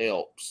stiff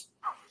helps.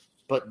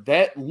 But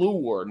that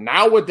lure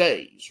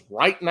nowadays,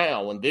 right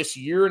now in this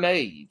year and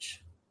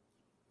age,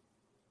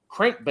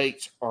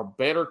 crankbaits are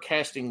better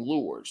casting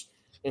lures.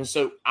 And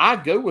so I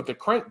go with the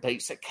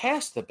crankbaits that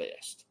cast the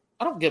best.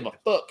 I don't give a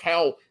fuck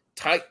how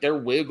tight their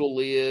wiggle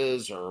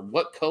is or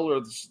what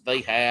colors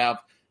they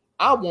have.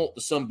 I want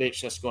the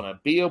sumbitch that's going to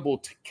be able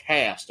to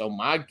cast on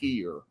my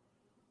gear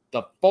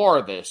the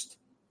farthest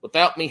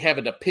without me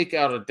having to pick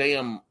out a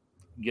damn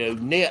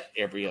net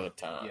every other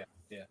time. Yeah.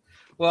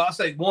 Well, I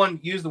say one,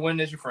 use the wind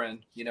as your friend.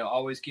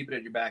 Always keep it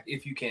at your back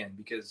if you can,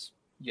 because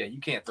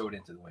you can't throw it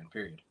into the wind.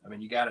 Period. I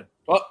mean, you got to.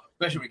 Well,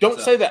 don't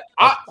say that.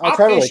 I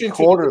try to fish into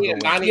quarter the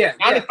wind.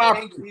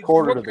 95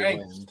 quarter to the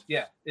wind.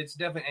 Yeah, it's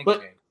definitely angle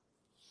game.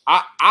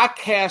 I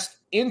cast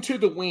into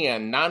the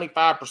wind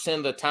 95%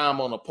 of the time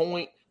on a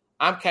point.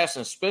 I'm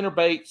casting spinner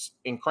baits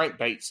and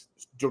crankbaits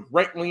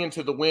directly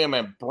into the wind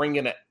and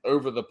bringing it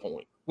over the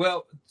point.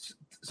 Well,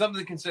 something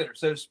to consider.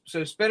 So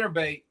spinner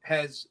bait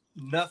has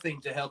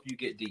nothing to help you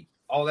get deep.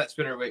 All that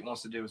spinner bait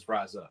wants to do is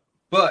rise up.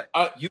 But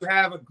you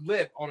have a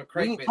lip on a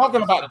crankbait. We ain't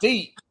talking about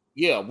deep.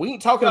 Yeah, we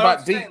ain't talking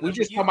about deep. We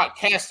just talking about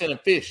casting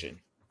and fishing.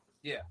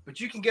 Yeah, but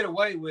you can get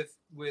away with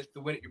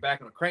the wind at your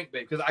back on a crankbait,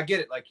 because I get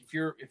it. Like if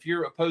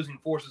you're opposing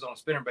forces on a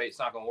spinner bait, it's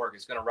not going to work.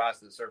 It's going to rise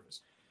to the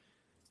surface.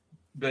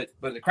 But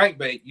the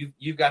crankbait,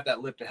 you've got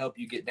that lip to help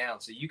you get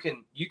down, so you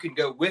can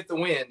go with the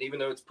wind even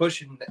though it's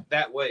pushing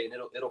that way, and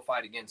it'll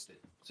fight against it.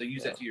 So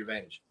use that to your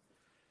advantage.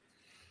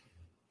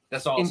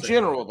 That's all. In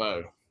general,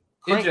 though,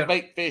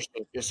 crankbait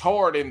fishing is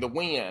hard in the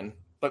wind,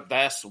 but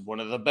that's one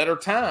of the better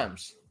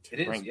times to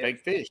crankbait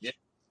fish. Yeah.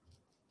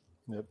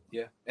 Yep.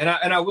 Yeah,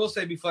 and I will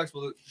say be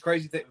flexible. The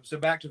crazy thing. So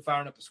back to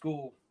firing up a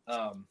school.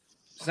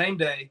 Same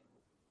day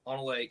on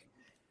a lake,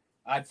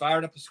 I'd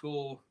fired up a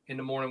school in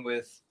the morning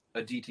with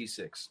a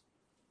DT6.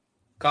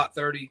 Caught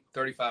 30,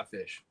 35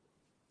 fish.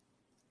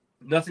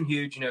 Nothing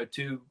huge, a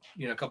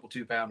couple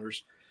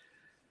 2-pounders.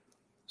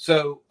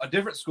 So a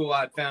different school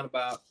I'd found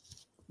about,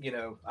 eighth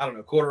of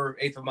a quarter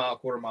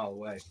mile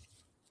away.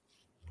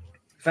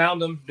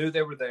 Found them, knew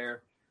they were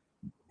there.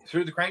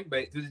 Threw the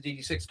crankbait, through the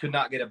DT6, could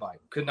not get a bite.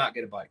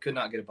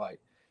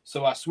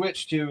 So I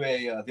switched to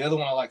the other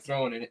one I like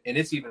throwing, and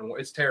it's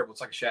terrible.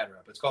 It's like a shad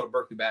wrap. It's called a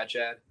Berkeley Bad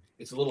Shad.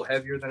 It's a little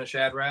heavier than a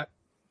shad wrap,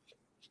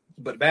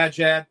 but Bad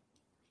Shad.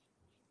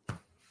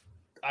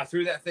 I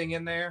threw that thing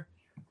in there,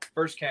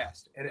 first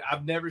cast, and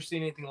I've never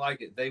seen anything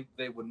like it.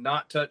 They would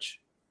not touch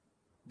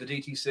the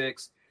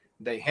DT6.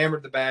 They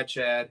hammered the Bad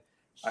Shad.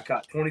 I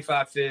caught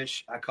 25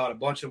 fish. I caught a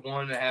bunch of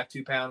 1.5,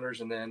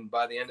 2-pounders, and then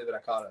by the end of it, I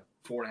caught a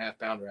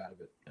 4.5-pounder out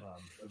of it.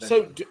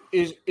 So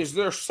is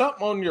there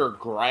something on your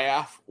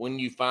graph when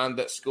you find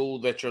that school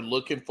that you're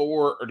looking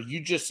for, or do you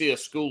just see a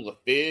school of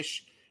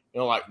fish?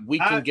 Like we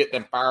can get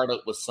them fired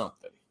up with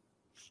something.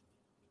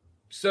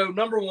 So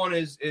number one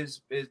is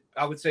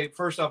I would say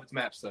first off it's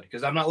map study,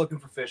 because I'm not looking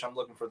for fish. I'm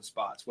looking for the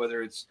spots,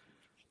 whether it's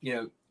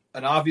an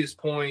obvious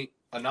point,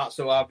 a not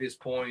so obvious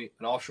point,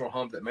 an offshore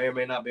hump that may or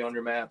may not be on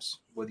your maps,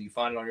 whether you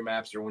find it on your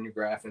maps or when you're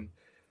graphing.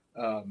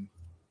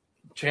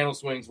 channel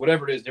swings,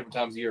 whatever it is, different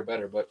times of year are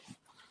better. But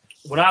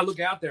when I look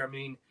out there, I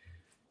mean,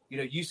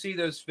 you see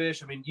those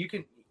fish. I mean, you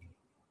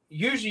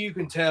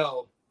can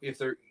tell if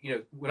they're,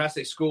 when I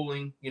say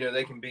schooling,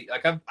 they can be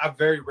like, I've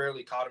very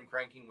rarely caught them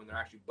cranking when they're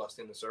actually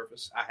busting the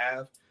surface. I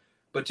have,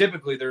 but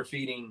typically they're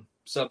feeding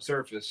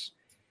subsurface.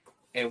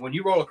 And when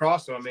you roll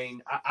across them, I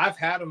mean, I've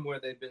had them where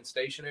they've been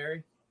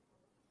stationary,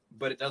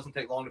 but it doesn't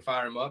take long to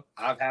fire them up.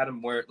 I've had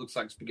them where it looks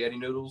like spaghetti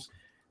noodles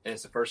and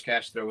it's the first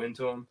catch to throw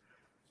into them.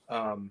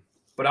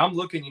 But I'm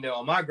looking,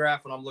 on my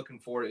graph, when I'm looking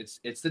for it,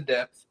 it's the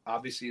depth.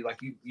 Obviously, like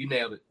you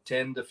nailed it,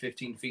 10 to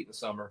 15 feet in the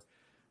summer.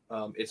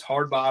 It's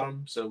hard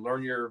bottom, so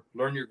learn your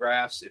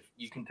graphs. If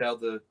you can tell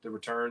the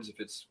returns, if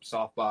it's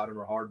soft bottom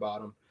or hard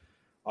bottom.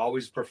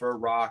 Always prefer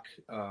rock.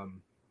 I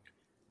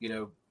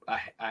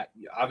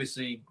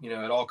obviously,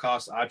 at all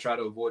costs, I try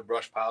to avoid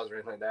brush piles or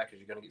anything like that because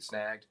you're going to get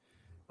snagged.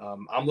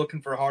 I'm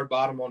looking for a hard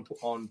bottom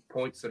on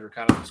points that are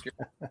kind of obscure.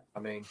 I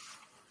mean,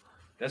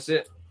 that's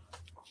it.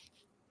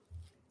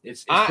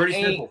 It's pretty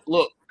simple.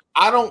 Look,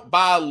 I don't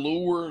buy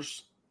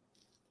lures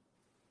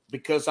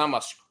because I'm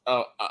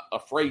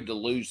afraid to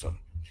lose them.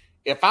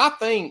 If I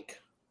think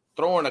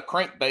throwing a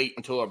crankbait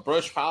into a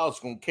brush pile is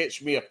going to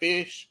catch me a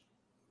fish,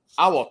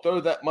 I will throw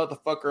that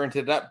motherfucker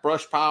into that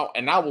brush pile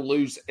and I will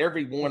lose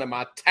every one of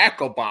my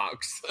tackle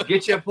box.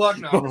 Get you a plug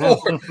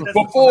knocker.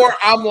 before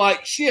I'm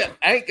like, shit,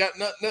 I ain't got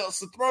nothing else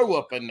to throw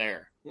up in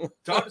there.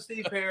 Talk to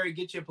Steve Perry,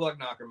 get you a plug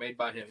knocker made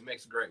by him. He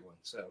makes a great one.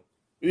 So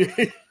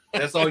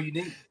that's all you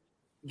need.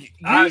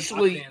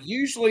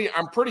 Usually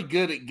I'm pretty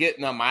good at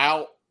getting them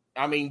out.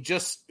 I mean,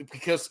 just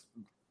because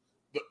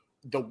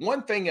the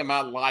one thing in my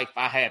life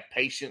I have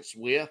patience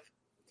with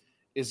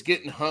is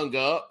getting hung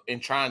up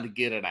and trying to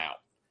get it out.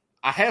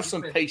 I have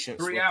some patience.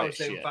 3 with hours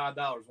that saving shit. $5,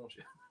 won't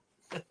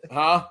you?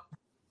 Huh?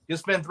 You'll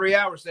spend 3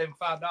 hours saving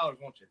 $5,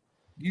 won't you?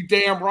 You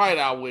damn right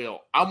I will.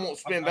 I won't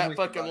spend that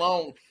fucking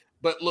long.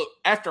 But look,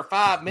 after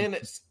 5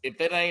 minutes,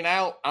 if it ain't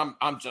out,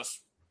 I'm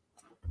just.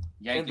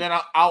 And then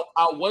I'll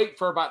wait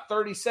for about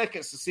 30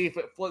 seconds to see if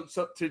it floats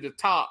up to the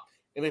top,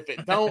 and if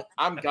it don't,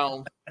 I'm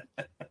gone.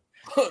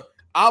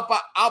 I'll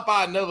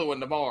buy another one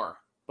tomorrow.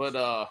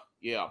 But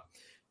yeah.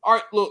 All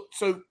right, look.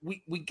 So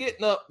we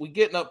getting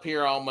up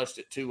here almost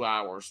at 2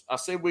 hours. I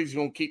said we was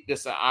gonna keep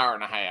this an hour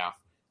and a half,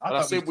 but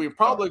I said we were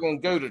probably gonna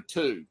go to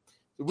 2.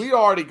 We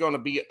already gonna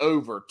be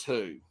over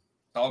 2.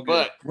 All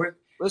good. But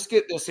let's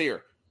get this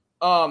here.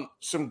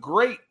 Some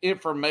great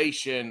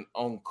information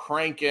on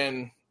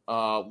cranking.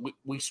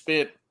 We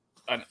spent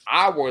an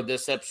hour of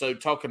this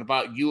episode talking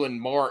about you and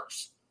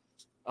Mark's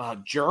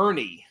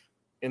journey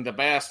in the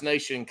Bass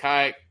Nation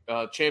Kayak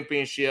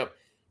Championship,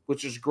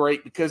 which is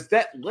great because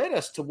that led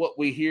us to what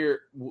we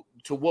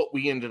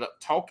ended up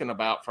talking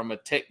about from a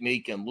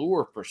technique and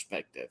lure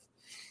perspective.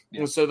 Yeah.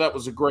 And so that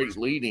was a great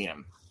lead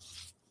in.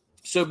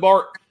 So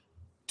Mark,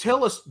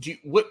 tell us,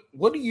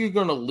 what are you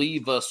going to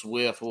leave us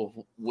with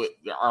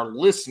our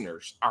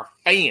listeners, our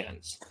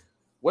fans,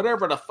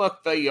 whatever the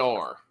fuck they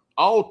are,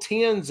 all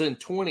 10s and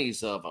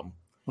 20s of them.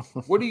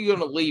 What are you going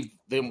to leave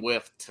them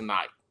with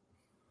tonight?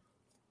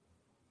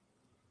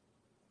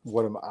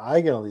 What am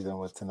I going to leave them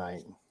with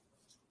tonight?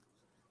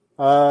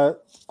 I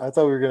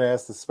thought we were going to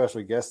ask the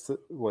special guest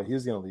what he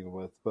was going to leave them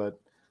with, but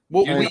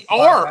we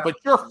are. But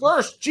you're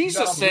first,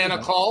 Jesus Santa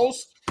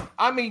Claus.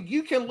 I mean,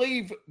 you can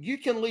leave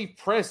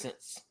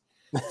presents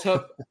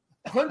to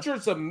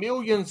hundreds of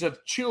millions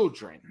of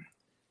children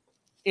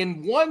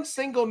in one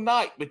single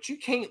night, but you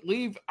can't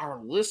leave our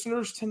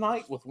listeners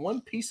tonight with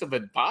one piece of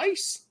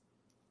advice.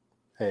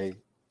 Hey,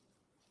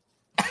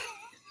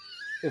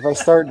 if I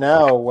start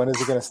now, when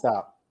is it going to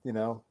stop?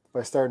 If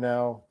I start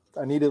now,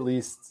 I need at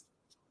least,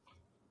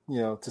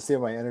 to save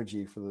my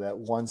energy for that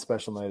one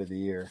special night of the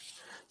year.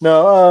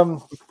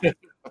 No,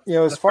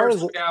 as far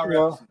as,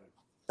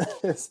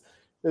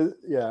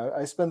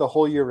 I spend the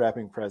whole year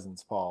wrapping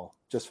presents, Paul,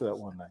 just for that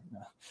one night.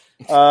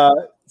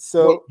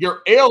 So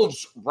your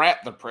elves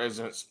wrap the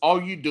presents.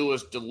 All you do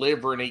is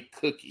deliver and eat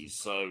cookies.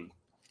 So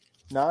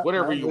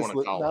whatever you want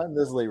to call it. Not in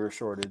this labor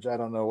shortage. I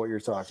don't know what you're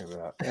talking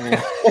about.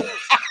 Anyway.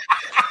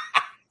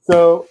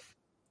 So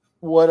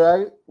what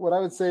I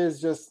would say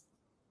is just,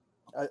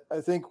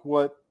 I think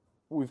what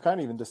we've kind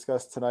of even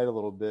discussed tonight a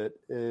little bit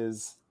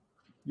is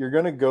you're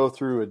going to go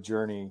through a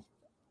journey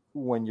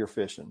when you're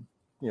fishing,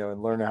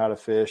 and learning how to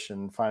fish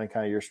and finding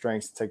kind of your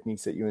strengths,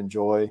 techniques that you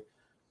enjoy.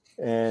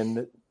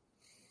 And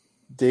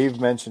Dave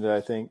mentioned it,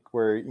 I think,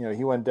 where,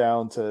 he went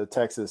down to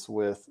Texas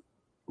with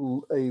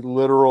a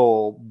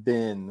literal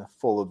bin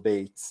full of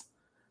baits,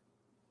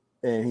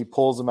 and he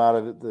pulls them out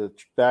of the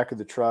back of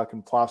the truck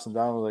and plops them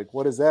down. We're like,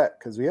 what is that?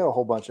 Because we had a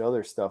whole bunch of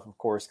other stuff, of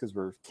course, because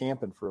we're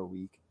camping for a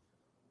week.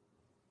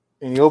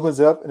 And he opens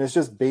it up, and it's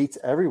just baits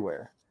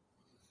everywhere.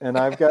 And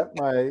I've got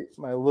my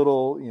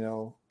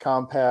little,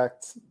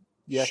 compact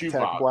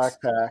YakTech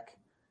black pack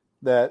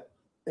that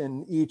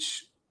in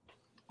each,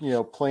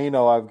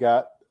 plano, I've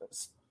got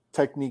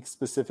technique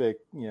specific,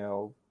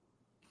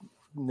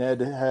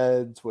 Ned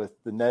heads with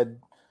the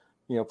Ned,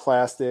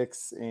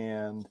 plastics,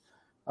 and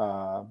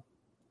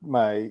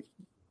my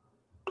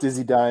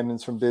Dizzy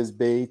Diamonds from Biz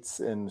Baits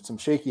and some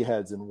Shaky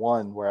Heads in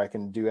one, where I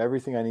can do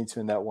everything I need to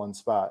in that one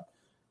spot.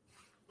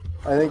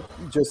 I think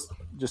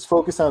just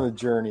focus on the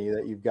journey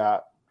that you've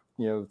got,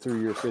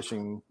 through your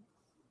fishing,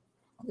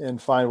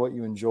 and find what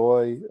you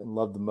enjoy and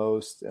love the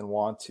most and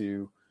want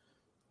to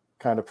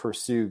kind of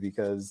pursue,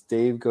 because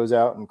Dave goes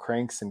out and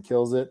cranks and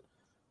kills it.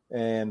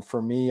 And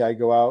for me, I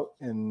go out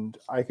and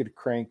I could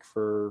crank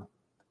for,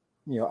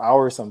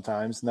 hours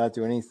sometimes, not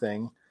do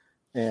anything,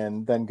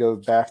 and then go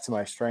back to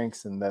my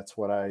strengths. And that's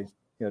what I,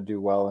 do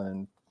well.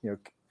 And,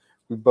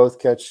 we both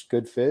catch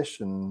good fish,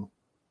 and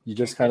you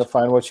just kind of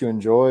find what you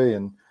enjoy.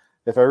 And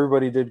if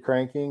everybody did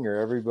cranking, or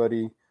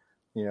everybody,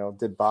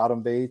 did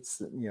bottom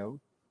baits,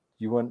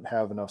 you wouldn't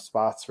have enough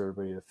spots for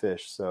everybody to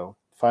fish. So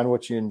find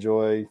what you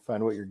enjoy,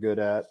 find what you're good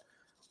at,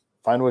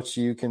 find what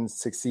you can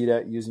succeed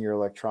at using your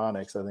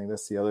electronics. I think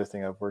that's the other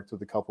thing. I've worked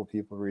with a couple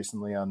people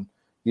recently on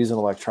using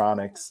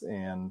electronics,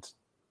 and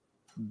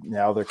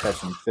now they're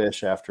catching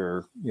fish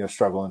after,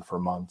 struggling for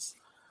months.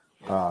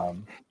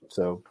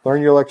 So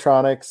learn your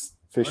electronics,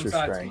 fish your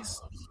strengths.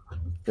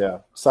 Yeah.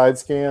 Side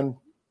scan,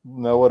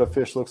 know what a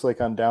fish looks like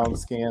on down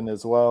scan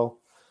as well.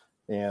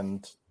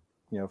 And,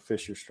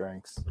 fish your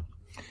strengths.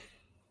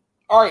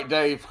 All right,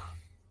 Dave,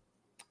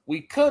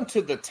 we come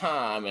to the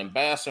time in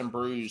Bass and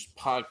Brews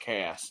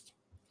podcast.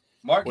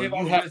 Mark, you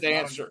have to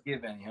answer.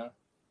 Give any, huh?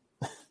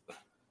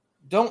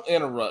 Don't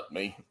interrupt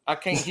me. I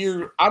can't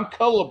hear. I'm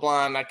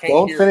colorblind. I can't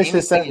Don't hear. Don't finish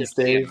his sentence,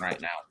 Dave.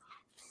 Right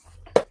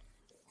now.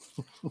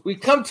 We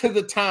come to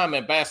the time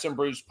in Bass and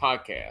Brews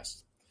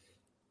podcast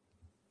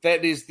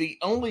that is the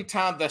only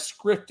time that's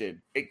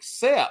scripted,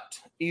 except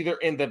either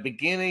in the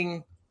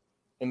beginning,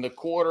 in the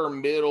quarter,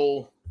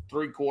 middle,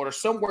 three-quarter,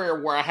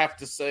 somewhere where I have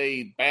to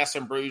say Bass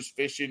and Brews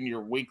Fishing,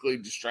 your weekly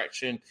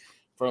distraction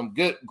from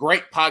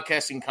great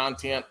podcasting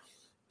content.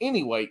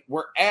 Anyway,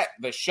 we're at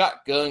the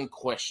shotgun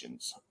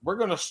questions. We're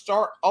going to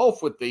start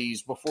off with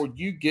these before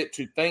you get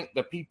to thank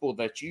the people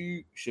that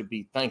you should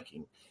be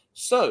thanking.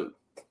 So,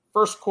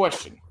 first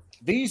question.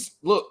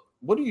 Look,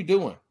 what are you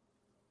doing?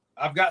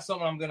 I've got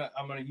something I'm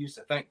gonna use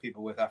to thank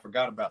people with. I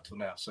forgot about till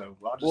now, so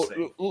I'll just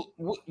say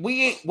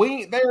we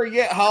ain't there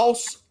yet,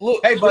 Hoss.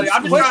 Look, hey, buddy,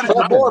 I'm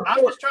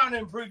just trying to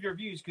improve your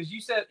views, because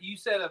you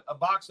said a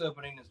box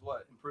opening is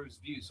what improves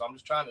views. So I'm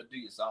just trying to do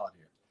you solid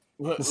here.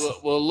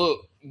 Well,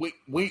 look,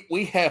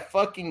 we have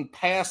fucking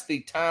passed the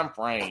time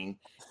frame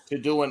to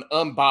do an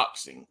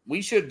unboxing.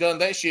 We should have done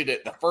that shit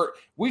at the first.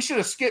 We should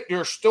have skipped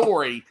your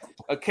story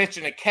of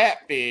catching a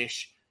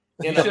catfish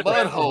in a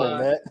mud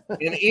hole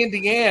in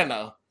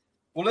Indiana.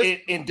 Well,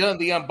 and done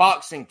the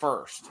unboxing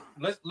first.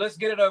 Let's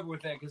get it over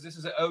with then, because this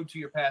is an ode to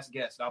your past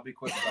guest. I'll be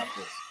quick about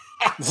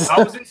this.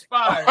 I was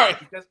inspired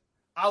because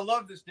I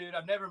love this dude.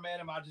 I've never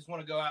met him. I just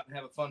want to go out and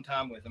have a fun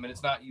time with him. And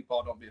it's not you,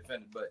 Paul. Don't be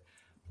offended. But,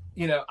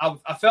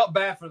 I felt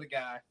bad for the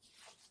guy.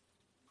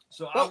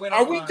 So I went.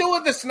 Are we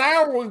doing this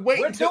now, or are we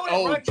waiting? We're doing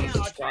it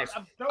right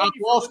now. I've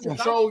lost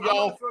control,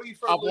 y'all.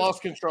 I've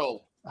lost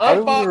control. How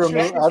do we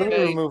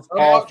remove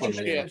Paul from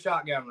the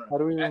shotgun round? How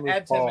do we remove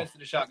Add Paul? 10 minutes to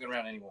the shotgun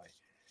round anyway.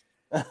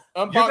 You're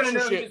Unbox gonna know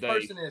your who shit, this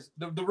Dave. person is.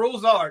 The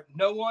rules are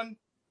no one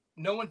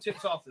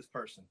tips off this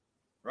person,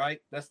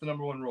 right? That's the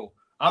number one rule.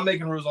 I'm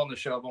making rules on the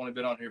show. I've only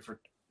been on here for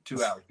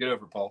 2 hours. Get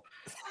over it, Paul.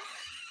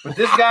 But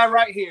this guy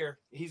right here,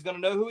 he's gonna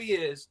know who he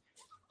is.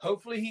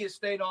 Hopefully he has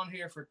stayed on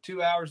here for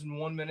 2 hours and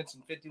 1 minute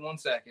and 51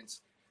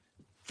 seconds.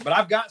 But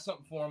I've got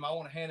something for him. I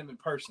want to hand him in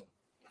person.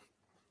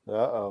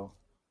 Uh-oh.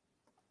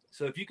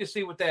 So if you can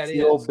see what that is.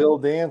 The old Bill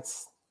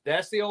Dance.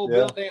 That's the old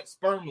Bill Dance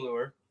sperm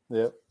lure.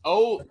 Yep.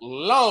 Oh,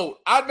 Lord.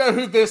 I know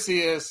who this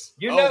is.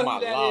 You know my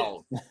who that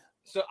Lord. is.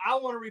 So I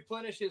want to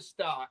replenish his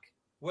stock,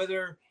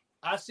 whether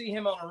I see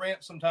him on a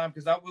ramp sometime,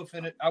 because I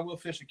will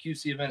fish a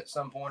QC event at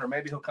some point, or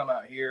maybe he'll come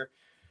out here,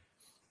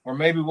 or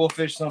maybe we'll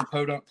fish some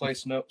podunk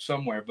place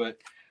somewhere. But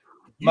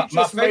my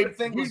favorite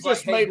thing was you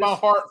just made my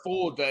heart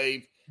full,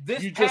 Dave.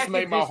 This you just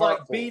made my heart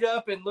full. Beat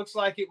up and looks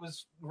like it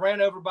was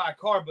ran over by a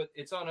car, but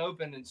it's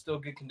unopened and still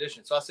good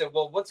condition. So I said,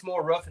 well, what's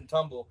more rough and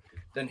tumble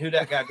than who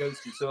that guy goes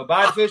to? So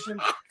Abide Fishing,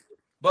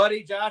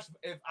 buddy, Josh,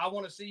 if I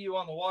want to see you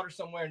on the water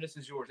somewhere and this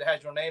is yours, it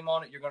has your name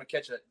on it, you're going to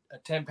catch a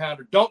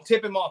 10-pounder. Don't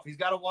tip him off. He's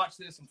got to watch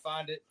this and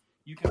find it.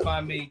 You can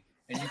find me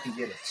and you can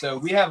get it. So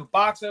we have a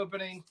box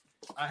opening.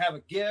 I have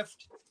a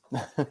gift.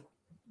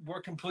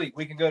 We're complete.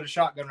 We can go to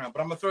shotgun round,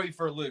 but I'm going to throw you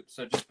for a loop,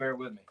 so just bear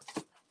with me.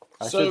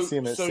 I should see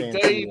him at Santee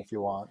Dave, if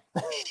you want.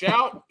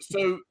 Shout.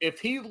 So if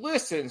he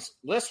listens,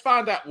 let's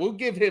find out. We'll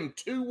give him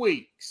 2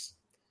 weeks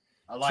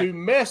to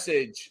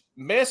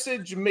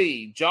message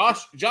me.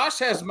 Josh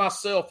has my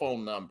cell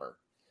phone number.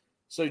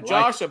 So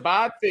Josh,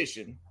 Abide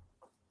Fishing,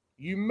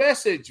 you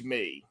message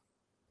me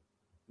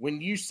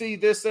when you see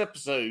this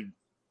episode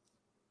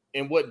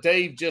and what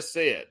Dave just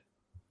said.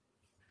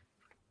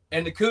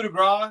 And the coup de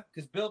grace,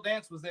 because Bill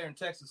Dance was there in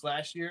Texas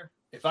last year.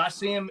 If I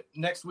see him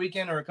next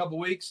weekend or a couple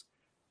weeks,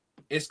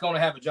 it's going to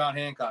have a John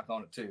Hancock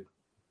on it too.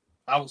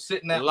 I will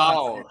sit in that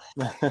line.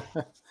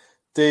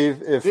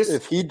 Dave,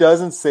 if he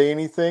doesn't say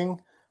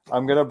anything,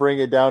 I'm going to bring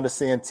it down to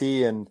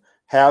Santee and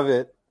have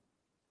it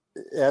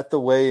at the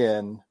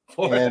weigh-in.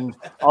 And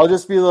I'll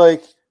just be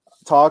like,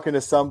 talking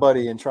to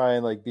somebody and try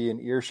and like be an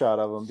earshot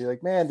of him, be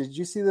like, man, did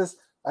you see this?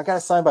 I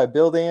got signed by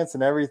Bill Dance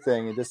and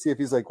everything, and just see if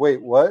he's like,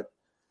 wait, what?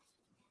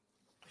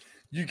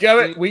 You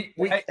got it. We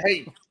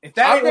hey, if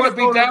that I'm ain't going to worth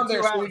be going down over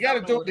there, 2 so we hours, got I to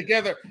don't do know it what it is.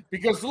 together.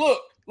 Because look,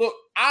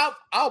 I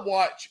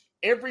watch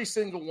every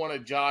single one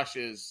of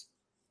Josh's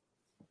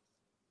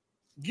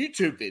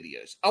YouTube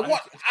videos.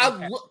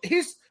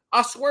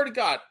 I swear to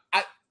God,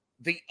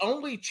 the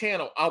only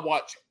channel I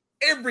watch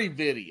every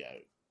video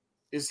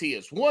is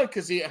his. One,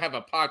 because he didn't have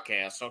a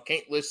podcast, so I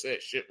can't listen to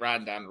that shit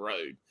riding down the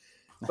road.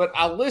 But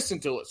I listen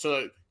to it.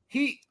 So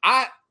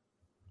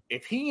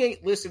if he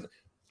ain't listening,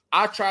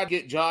 I try to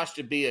get Josh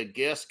to be a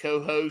guest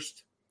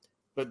co-host.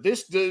 But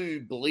this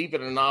dude, believe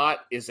it or not,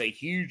 is a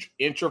huge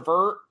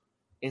introvert,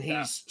 and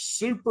he's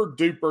super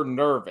duper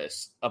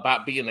nervous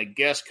about being a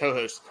guest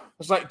co-host.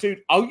 It's like,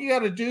 dude, all you got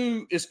to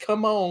do is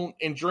come on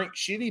and drink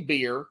shitty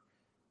beer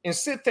and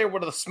sit there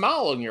with a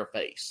smile on your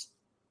face.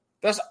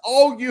 That's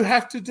all you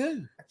have to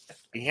do.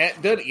 He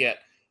hadn't done it yet.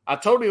 I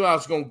told him I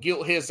was going to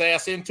guilt his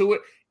ass into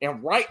it.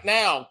 And right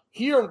now,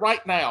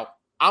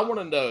 I want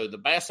to know, the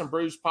Bass and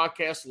Brews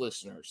podcast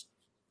listeners,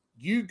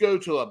 you go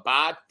to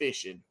Abide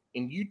Fishing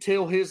and you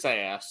tell his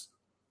ass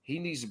he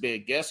needs to be a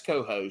guest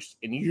co-host,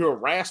 and you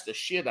harass the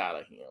shit out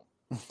of him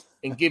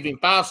and give him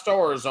 5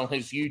 stars on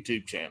his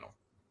YouTube channel.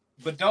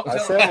 But don't tell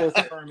him about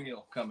the sperm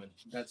eel coming.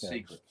 That's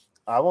secret.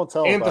 I won't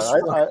tell him And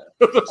about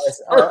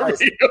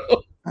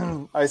it.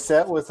 I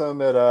sat with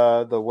him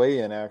at the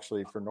weigh-in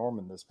actually for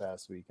Norman this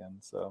past weekend.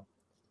 So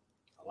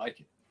I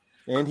like it.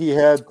 And he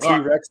had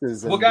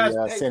T-Rexes in guys,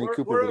 the Sandy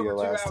Cooper we're video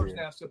over 2 last hours year.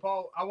 now. So,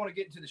 Paul, I want to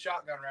get into the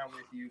shotgun round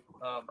with you.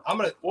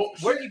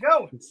 Where are you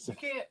going? You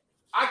can't.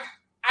 I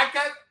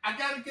got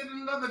to get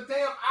another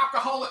damn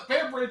alcoholic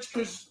beverage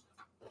because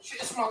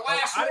it's my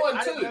last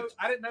one too.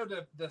 I didn't know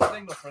the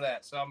signal for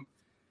that, so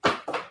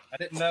I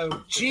didn't know.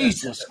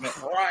 Jesus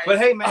Christ! But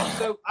hey, man,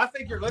 so I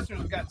think your listeners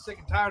have gotten sick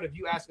and tired of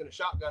you asking a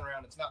shotgun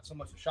round. It's not so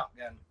much a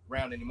shotgun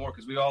round anymore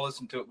because we all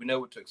listen to it. We know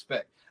what to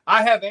expect.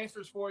 I have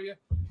answers for you.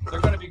 They're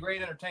going to be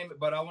great entertainment,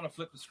 but I want to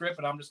flip the script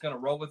and I'm just going to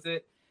roll with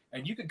it.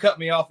 And you can cut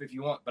me off if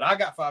you want, but I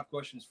got 5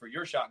 questions for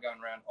your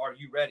shotgun round. Are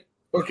you ready?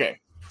 Okay.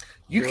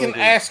 You can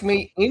ask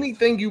me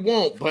anything you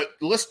want, but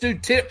let's do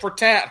tit for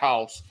tat,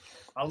 Hoss.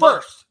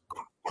 First,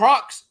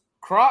 Crocs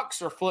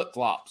or flip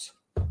flops?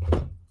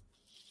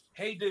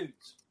 Hey,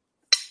 dudes.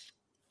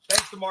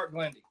 Thanks to Mark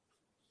Glendy.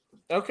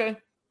 Okay.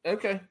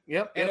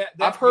 Yep. And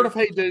I've heard of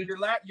Hey Dude.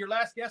 Your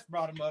last guest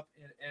brought them up,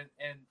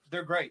 and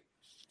they're great.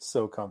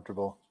 So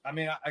comfortable. I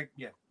mean,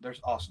 they're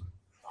awesome.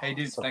 Hey,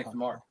 dudes, so thanks to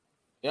Mark.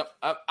 Yep.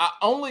 I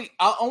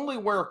only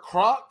wear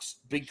Crocs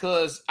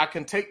because I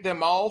can take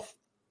them off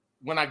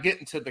when I get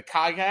into the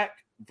kayak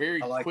very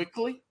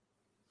quickly.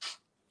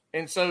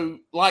 And so,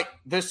 like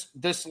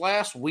this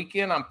last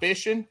weekend, I'm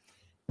fishing,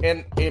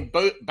 and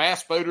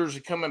bass boaters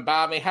are coming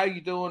by me. How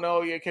you doing?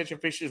 Oh, yeah, catching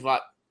fish. Is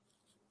like,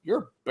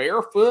 you're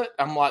barefoot?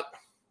 I'm like,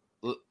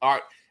 all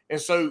right. And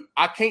so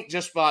I can't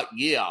just be like,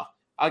 yeah.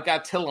 I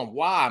got to tell them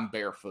why I'm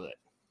barefoot.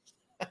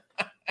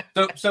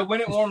 So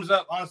when it warms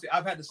up, honestly,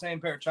 I've had the same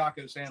pair of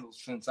Chaco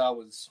sandals since I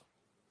was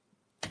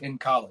in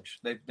college.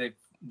 They've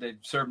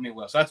served me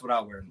well. So that's what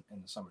I wear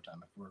in the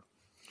summertime.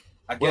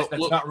 I guess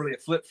that's not really a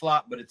flip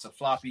flop, but it's a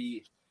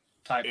floppy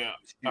type. Yeah.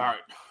 All right.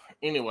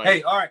 Anyway.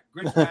 Hey, all right.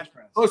 Grits or hash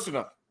browns? Listen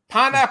up.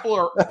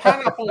 Pineapple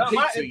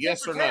pizza?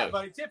 Yes or no?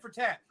 Buddy, tit for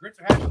tat. Grits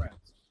or hash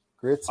browns?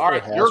 Grits. All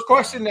right. Your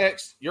question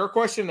next.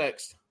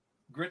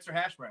 Grits or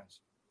hash browns?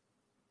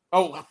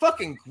 Oh,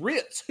 fucking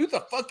grits. Who the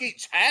fuck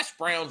eats hash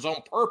browns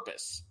on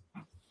purpose?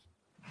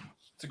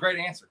 It's a great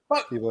answer.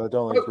 People that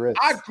don't like grits.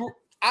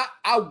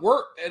 I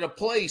worked at a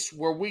place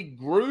where we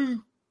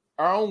grew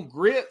our own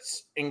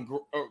grits and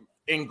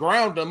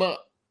ground them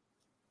up.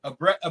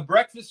 A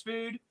breakfast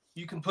food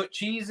you can put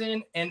cheese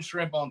in and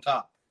shrimp on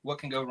top. What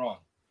can go wrong?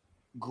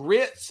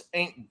 Grits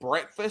ain't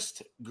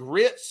breakfast.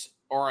 Grits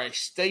are a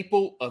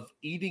staple of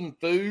eating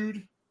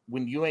food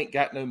when you ain't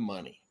got no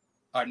money.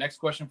 All right, next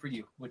question for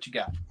you. What you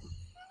got?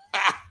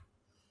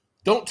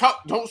 Don't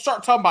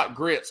start talking about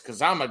grits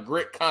because I'm a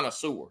grit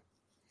connoisseur.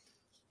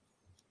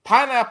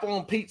 Pineapple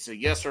on pizza,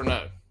 yes or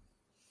no?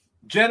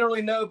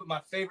 Generally no, but my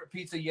favorite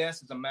pizza,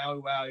 yes, is a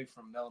Maui Wowie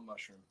from Melon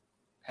Mushroom.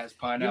 Has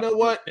pineapple. You know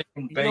what?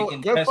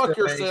 Bacon, go fuck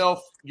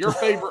yourself. Your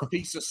favorite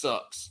pizza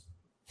sucks.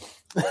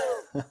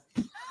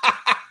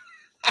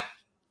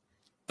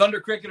 Thunder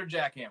Cricket or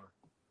Jackhammer?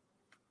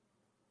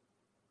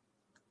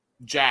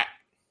 Jack.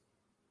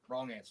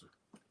 Wrong answer.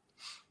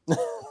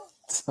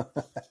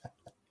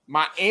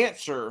 My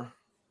answer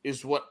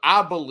is what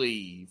I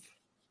believe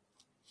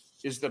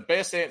is the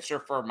best answer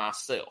for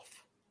myself.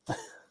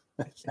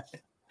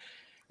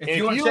 If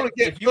you want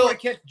to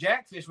catch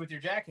jackfish with your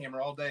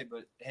jackhammer all day,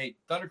 but hey,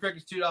 Thunder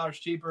Cricket's $2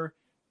 cheaper.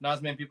 Not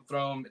as many people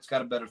throw them. It's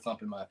got a better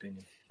thump, in my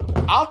opinion.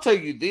 I'll tell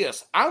you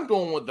this. I'm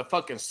going with the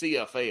fucking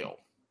CFL.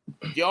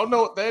 Y'all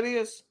know what that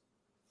is?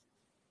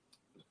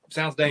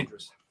 Sounds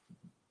dangerous.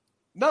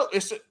 No,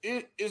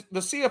 the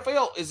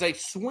CFL is a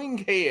swing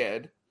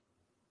head,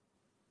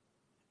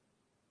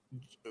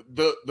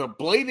 the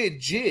bladed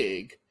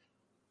jig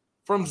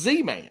from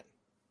Z-Man.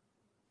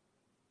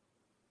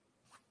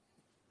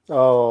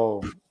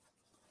 Oh,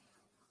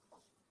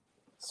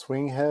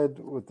 swing head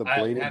with the I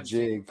bladed haven't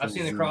jig. I've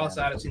seen the from cross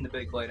Z-Man. side. I've seen the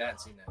big blade. I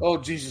haven't seen that. Oh,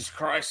 Jesus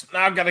Christ.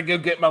 Now I've got to go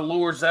get my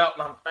lures out,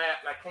 and I'm fat,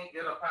 and I can't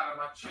get up out of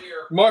my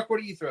chair. Mark, what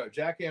do you throw?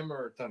 Jackhammer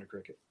or Thunder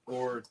Cricket?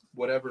 Or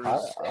whatever is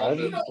on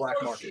I've- the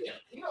black market?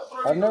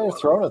 I've never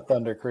thrown a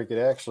Thunder Cricket,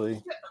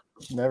 actually.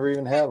 Never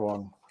even had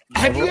one.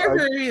 Have you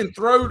ever even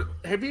thrown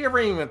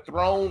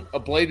a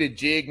bladed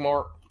jig,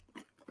 Mark?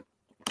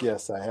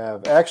 Yes, I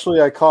have.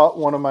 Actually, I caught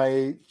one of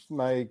my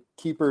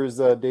keepers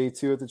day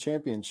 2 at the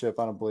championship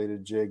on a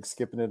bladed jig,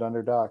 skipping it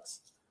under docks.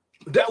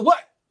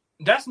 What?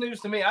 That's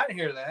news to me. I didn't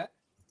hear that.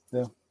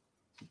 Yeah.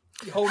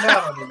 You holding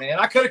out on me, man.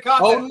 I could have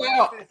caught Holding that.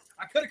 out.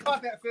 I could have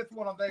caught that fifth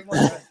one on day 1.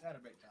 That'd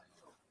have been time.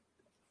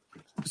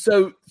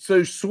 So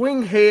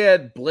swing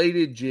head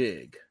bladed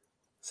jig.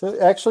 So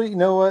actually, you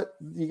know what?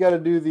 You got to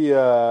do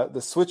the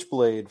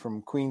switchblade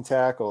from Queen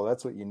Tackle.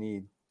 That's what you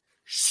need.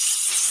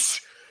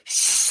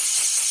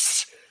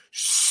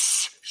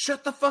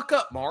 Shut the fuck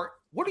up, Mark.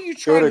 What are you Go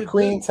trying to to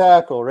Queen do?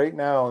 Tackle right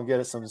now and get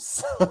us some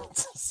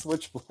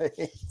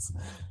switchblades.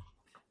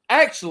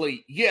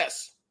 Actually,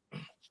 yes.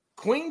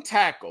 Queen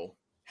Tackle,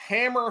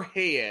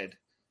 Hammerhead,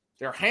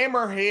 their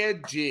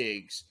Hammerhead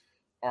jigs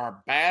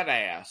are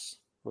badass.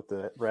 With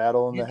the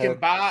rattle in You the can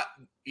head. buy,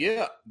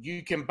 yeah,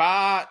 you can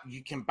buy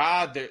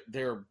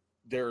their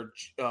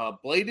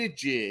bladed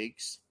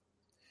jigs,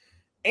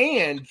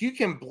 and you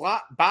can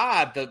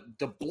buy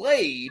the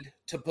blade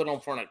to put on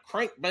front of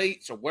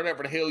crankbaits or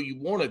whatever the hell you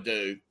want to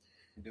do.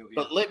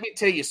 But let me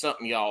tell you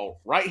something, y'all.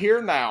 Right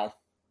here now,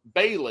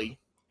 Bailey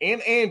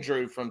and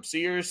Andrew from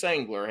Serious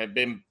Angler have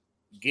been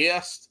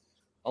guests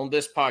on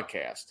this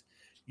podcast.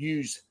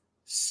 Use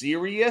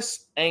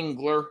Serious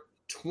Angler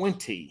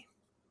 20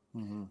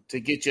 to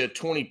get you a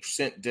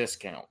 20%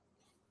 discount.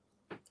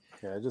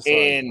 Yeah, I just saw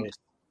it. And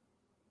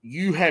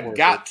you have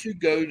got to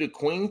go to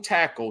Queen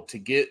Tackle to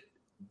get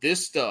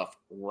this stuff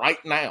right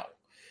now,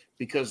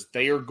 because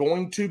they are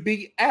going to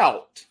be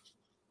out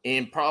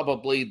in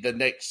probably the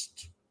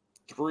next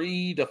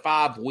 3 to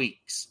 5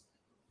 weeks.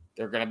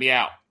 They're going to be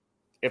out.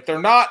 If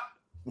they're not,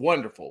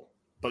 wonderful.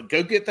 But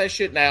go get that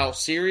shit now.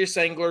 Serious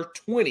Angler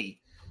 20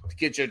 to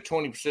get you a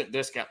 20%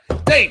 discount.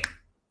 Dave.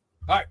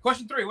 All right,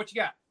 question 3. What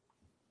you got?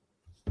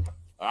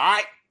 All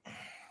right.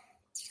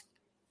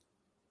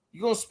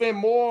 You going to spend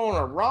more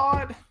on a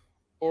rod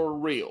or a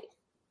reel?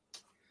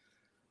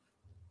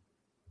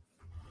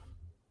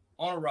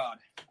 On a rod.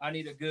 I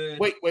need a good.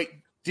 Wait.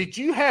 Did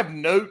you have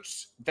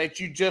notes that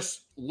you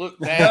just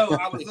looked at? No,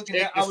 I was looking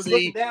down. I was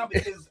looking down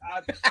because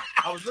I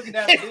was looking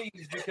down at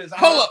these because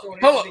I'm not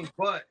throwing anything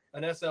but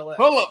an SLX.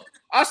 Hold up.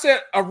 I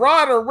said a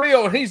rod or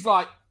reel, and he's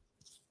like,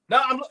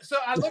 no. So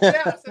I looked down.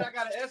 I said I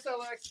got an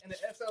SLX and an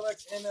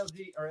SLX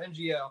NLG or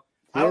NGL.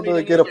 I don't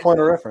really get a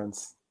point of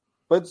reference.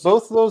 But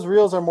both of those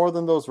reels are more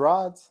than those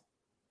rods.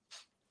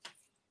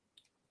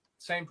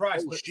 Same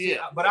price. Oh, but, shit.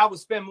 But I would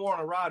spend more on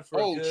a rod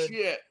for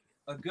shit.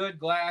 a good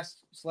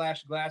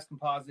glass/glass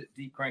composite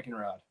deep cranking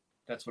rod.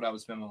 That's what I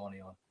would spend my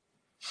money on.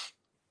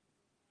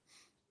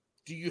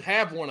 Do you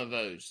have one of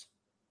those?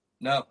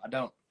 No, I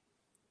don't.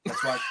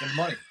 That's why I spend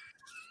money.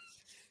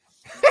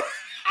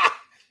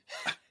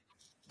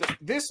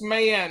 This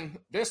man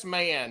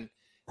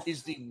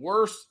is the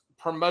worst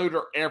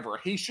promoter ever.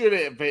 He should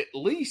have at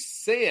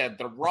least said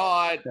the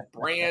rod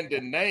brand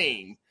and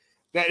name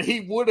that he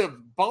would have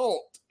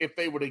bought if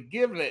they would have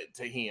given it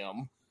to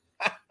him.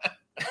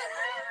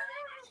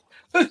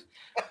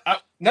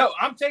 No,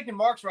 I'm taking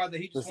Mark's rod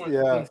that he just wanted.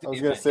 Yeah, I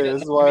was gonna say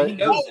he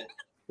knows it.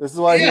 This is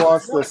why he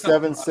wants the What a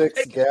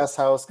 7.6 Gas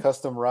House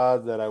custom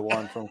rod that I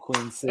won from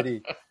Queen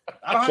City.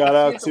 I don't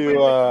Shout have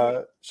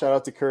to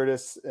out to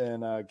Curtis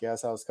and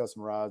Gas House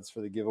Custom Rods for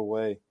the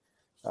giveaway.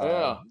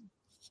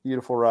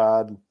 Beautiful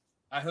rod.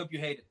 I hope you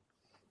hate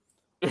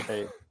it.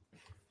 Hey,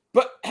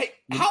 But hey,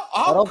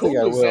 how don't cool think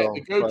I is that will,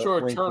 to go but to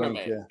a wink,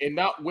 tournament wink, and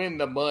not win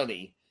the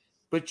money,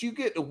 but you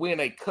get to win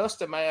a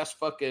custom ass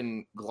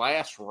fucking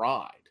glass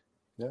rod?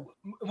 yeah.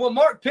 Well,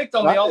 Mark picked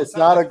on me all the time. It's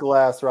not a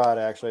glass rod,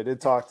 actually. I did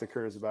talk to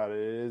Curtis about it.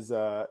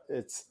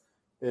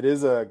 It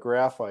is a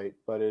graphite,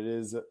 but it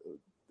is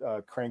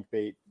a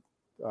crankbait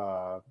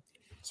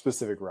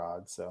specific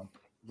rod. So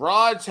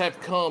Rods have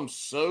come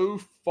so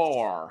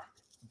far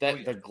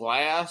that the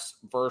glass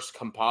versus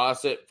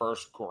composite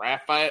versus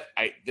graphite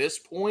at this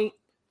point,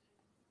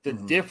 the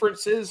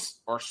differences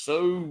are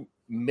so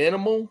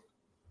minimal.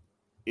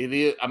 It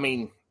is, I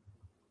mean,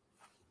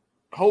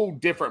 whole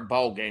different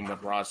ball game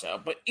with rods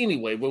out. But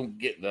anyway, we'll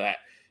get to that.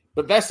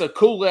 But that's a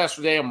cool ass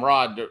damn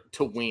rod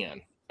to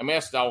win. I mean,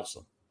 that's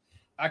awesome.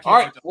 I can't All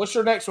right, what's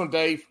your next one,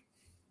 Dave?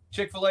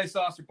 Chick-fil-A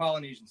sauce or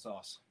Polynesian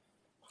sauce?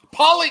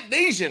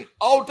 Polynesian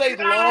all day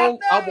long.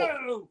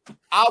 No!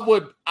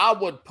 I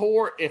would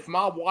pour it. If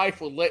my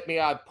wife would let me,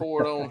 I'd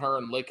pour it on her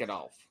and lick it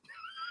off.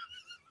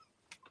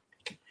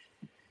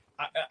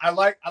 I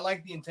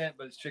like the intent,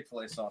 but it's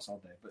Chick-fil-A sauce all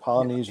day. But,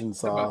 Polynesian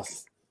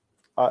sauce.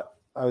 I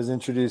was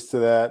introduced to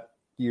that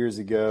years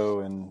ago,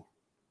 and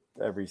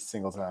every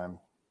single time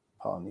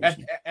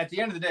Polynesian. At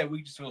the end of the day,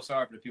 we just feel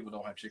sorry for the people who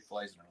don't have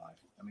Chick-fil-A's in their life.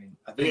 I mean,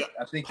 I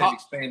think they've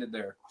expanded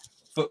their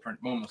footprint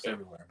almost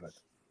everywhere. But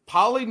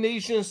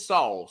Polynesian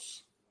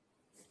sauce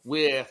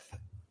with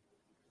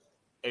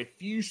a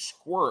few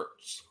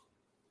squirts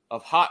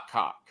of hot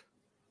cock.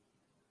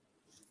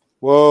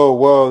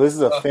 Whoa! This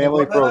is a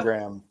family what?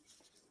 program.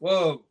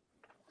 Whoa!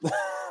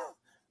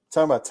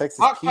 Talking about Texas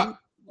Hot Pete.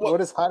 cock-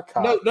 What is hot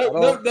cock?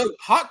 No.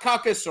 Hot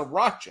cock is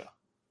sriracha.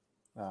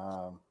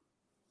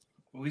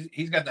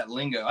 He's got that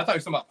lingo. I thought he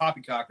was talking about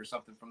poppycock or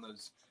something from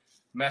those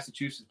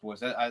Massachusetts boys.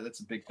 That's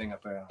a big thing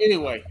up there.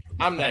 Anyway,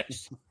 I'm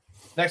next.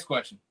 Next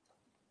question.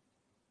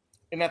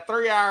 In a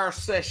 3-hour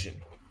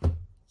session,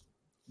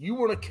 you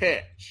want to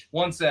catch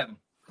 1-7.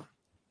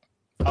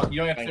 You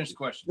don't have to finish the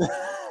question.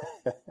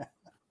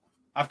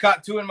 I've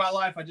caught 2 in my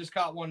life. I just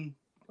caught one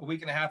a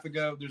week and a half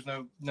ago. There's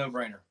no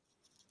brainer.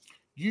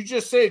 You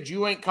just said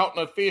you ain't caught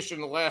no fish in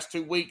the last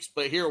 2 weeks,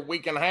 but here a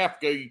week and a half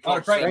ago you On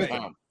a caught 7 crankbait.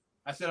 pounds.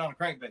 I said on a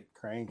crankbait.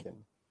 Cranking.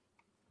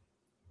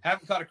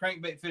 Haven't caught a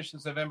crankbait fish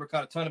since November.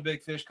 Caught a ton of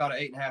big fish. Caught an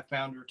 8.5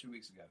 pounder 2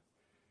 weeks ago.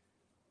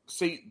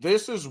 See,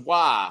 this is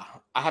why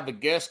I have a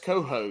guest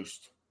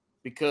co-host,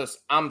 because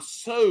I'm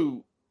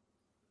so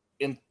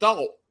in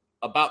thought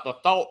about the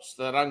thoughts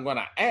that I'm going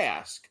to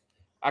ask.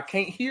 I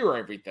can't hear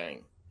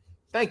everything.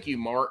 Thank you,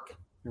 Mark.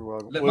 You're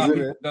welcome. Let Was my it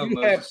people know,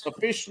 You have Moses.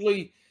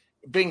 officially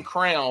been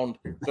crowned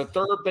the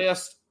third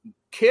best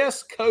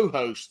guest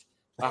co-host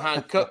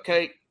behind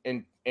Cupcake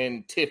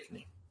and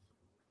Tiffany.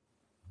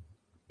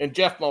 And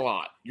Jeff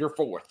Malott, you're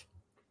fourth.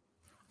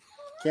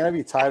 Can't I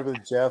be tied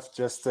with Jeff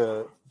just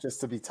to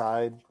be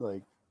tied?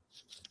 Like,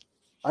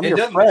 I'm It your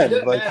doesn't- friend. it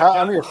doesn't Like, matter. how,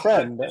 I'm your Jeff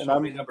friend, Fish and will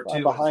I'm be number I'm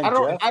 2. behind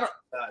Jeff. I don't.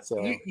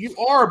 So You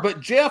are, but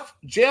Jeff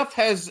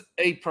has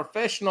a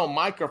professional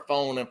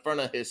microphone in front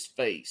of his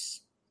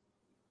face.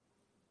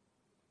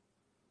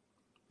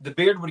 The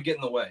beard would get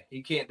in the way.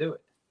 He can't do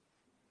it.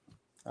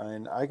 I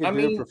mean, I could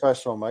do a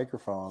professional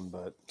microphone,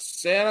 but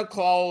Santa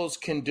Claus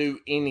can do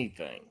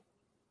anything.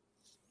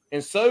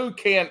 And so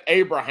can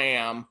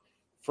Abraham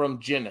from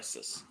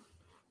Genesis.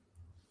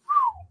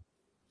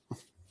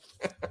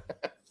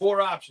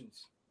 4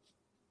 options: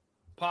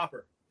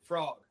 popper,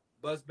 frog,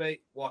 buzzbait,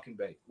 walking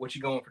bait. What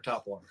you going for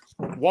top water?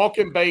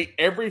 Walking bait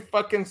every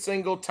fucking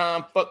single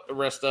time. Fuck the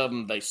rest of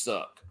them. They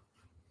suck.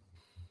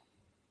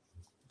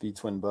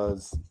 V-twin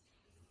buzz.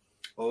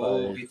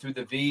 Oh, Right. he threw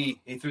the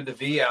V. He threw the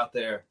V out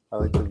there. I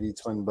like the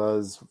V-twin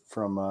buzz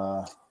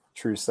from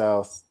True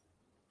South.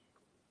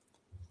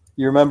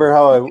 You remember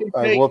how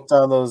I whooped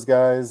on those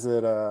guys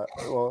at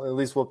well, at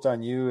least whooped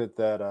on you at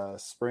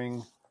that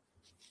spring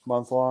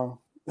month long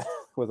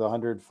with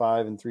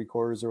 105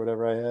 3/4 or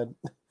whatever I had.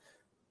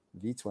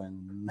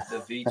 V-twin. The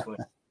V twin.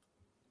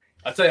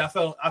 I tell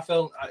you, I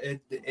felt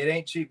it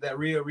ain't cheap, that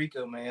Rio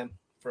Rico, man,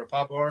 for a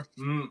popper.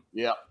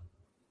 Yeah.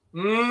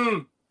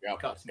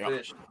 Caught some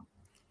fish.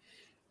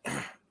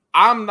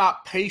 I'm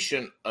not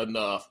patient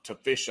enough to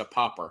fish a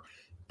popper.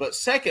 But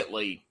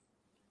secondly,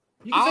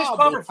 You can fish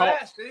popper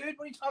fast, dude.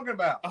 What are you talking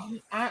about?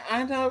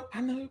 I know.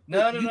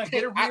 No.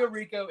 Get a Rio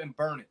Rico and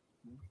burn it.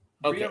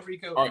 Okay. Rio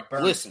Rico All and right,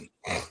 burn listen.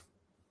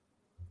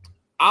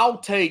 I'll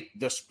take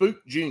the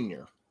Spook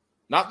Junior,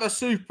 not the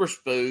Super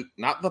Spook,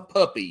 not the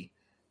puppy,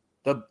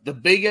 the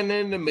big one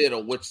in the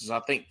middle, which is I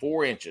think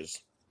 4 inches.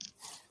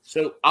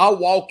 So I'll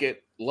walk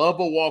it. Love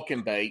a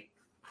walking bait.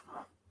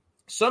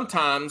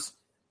 Sometimes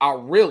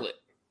I'll reel it.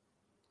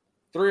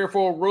 3 or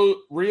 4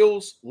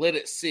 reels, let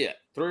it sit.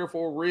 3 or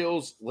 4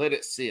 reels, let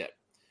it sit.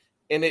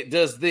 And it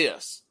does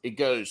this. It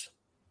goes.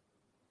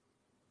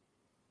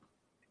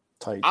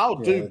 Tight. I'll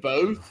do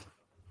both.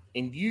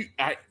 And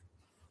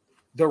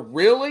the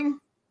reeling,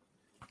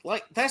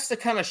 like that's the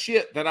kind of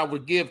shit that I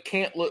would give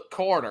Can't Look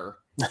Carter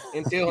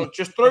and tell him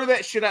just throw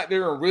that shit out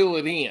there and reel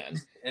it in.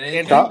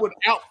 And he would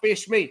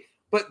outfish me.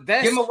 But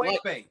that's give him a weight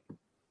bait.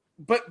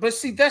 But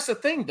see, that's the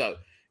thing though.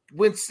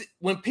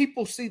 When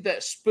people see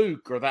that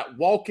spook or that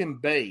walking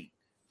bait,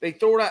 they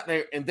throw it out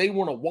there and they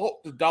want to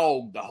walk the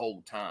dog the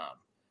whole time.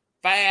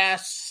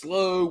 Fast,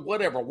 slow,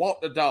 whatever,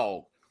 walk the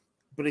dog.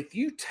 But if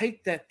you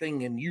take that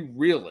thing and you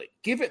reel it,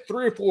 give it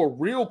 3 or 4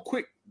 real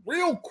quick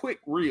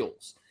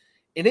reels,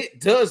 and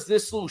it does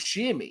this little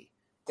shimmy,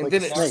 and Like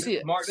then a it snake.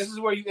 sits. Mark, this is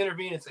where you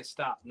intervene and say,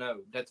 stop. No,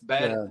 that's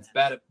bad. Yeah. It's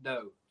bad.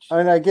 No. I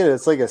mean, I get it.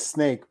 It's like a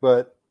snake,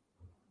 but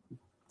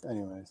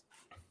anyways.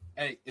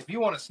 Hey, if you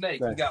want a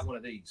snake, you Nice. got one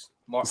of these.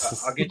 Mark,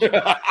 I'll get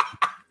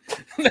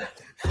you.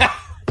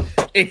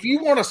 If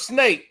you want a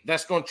snake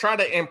that's going to try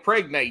to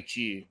impregnate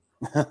you,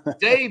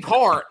 Dave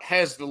Hart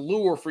has the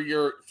lure for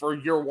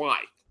your wife.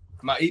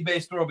 My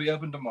eBay store will be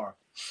open tomorrow.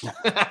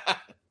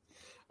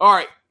 All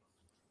right.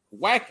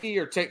 Wacky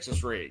or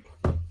Texas rig?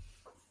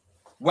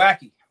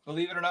 Wacky.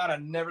 Believe it or not, I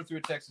never threw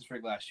a Texas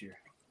rig last year.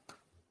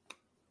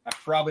 I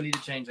probably need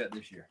to change that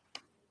this year.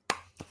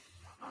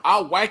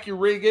 I'll wacky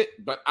rig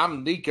it, but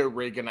I'm Nico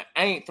rigging it.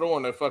 I ain't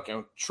throwing a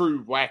fucking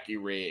true wacky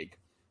rig.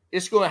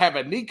 It's going to have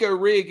a Nico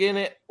rig in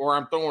it, or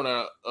I'm throwing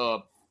a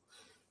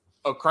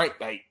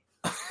crankbait.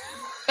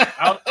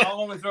 I'll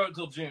only throw it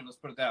until June. Let's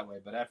put it that way.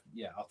 But after,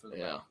 I'll throw it.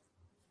 Yeah.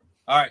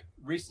 All right,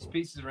 Reese's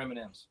Pieces or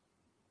M&M's.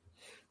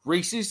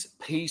 Reese's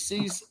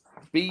Pieces,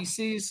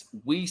 Beeses,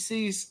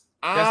 Weese's.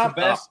 That's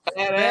the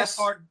best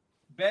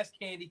best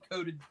candy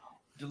coated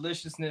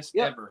deliciousness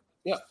Yeah. ever.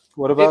 Yeah.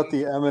 What about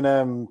the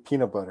M&M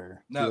peanut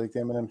butter? Do No. you like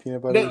the M&M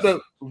peanut butter?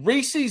 The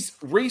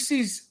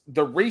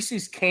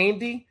Reese's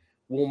candy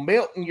will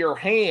melt in your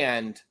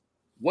hand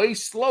way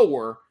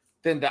slower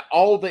than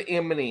all the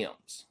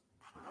M&Ms.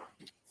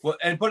 Well,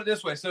 and put it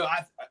this way. So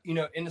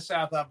in the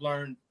South, I've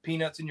learned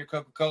peanuts in your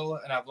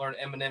Coca-Cola and I've learned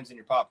M&Ms in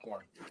your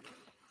popcorn.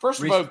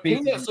 First of all, Reese's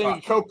Pieces peanuts and in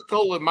your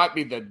Coca-Cola might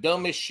be the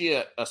dumbest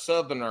shit a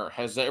Southerner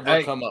has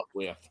ever come up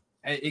with.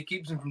 Hey, it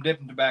keeps them from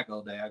dipping tobacco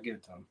all day. I'll give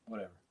it to them.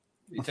 Whatever.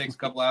 It takes a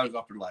couple hours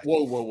off their life.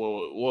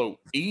 Whoa.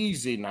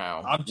 Easy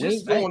now. I'm We just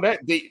ain't going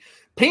that deep.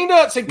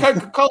 Peanuts and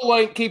Coca-Cola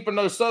ain't keeping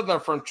no Southern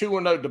from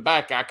chewing no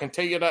tobacco. I can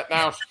tell you that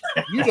now.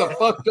 You done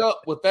fucked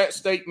up with that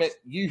statement.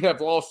 You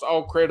have lost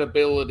all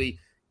credibility.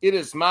 It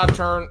is my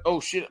turn. Oh,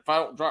 shit. If I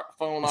don't drop the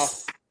phone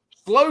off.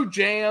 Slow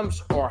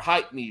jams or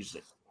hype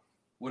music?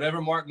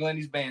 Whatever Mark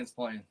Glenny's band's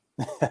playing.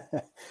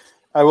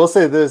 I will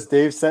say this.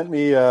 Dave sent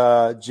me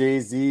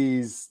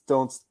Jay-Z's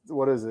Don't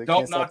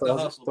Knock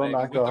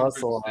the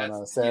Hustle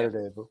on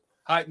Saturday. Yeah.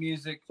 Hype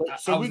music.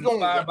 So we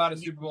inspired by the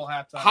Super Bowl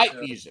halftime hype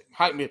show. music.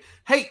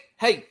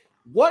 Hey,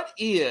 what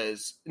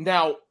is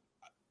now,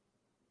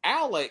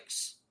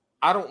 Alex?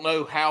 I don't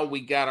know how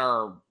we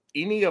got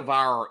any of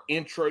our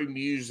intro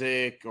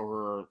music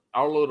or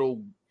our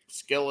little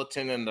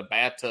skeleton in the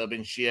bathtub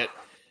and shit.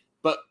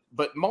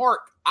 But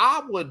Mark,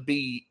 I would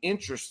be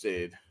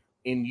interested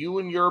in you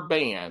and your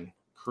band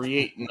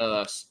creating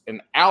us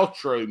an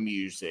outro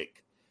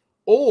music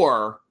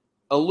or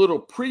a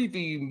little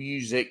preview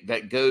music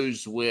that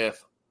goes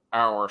with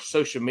our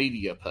social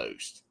media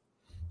post.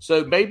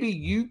 So maybe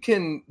you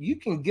can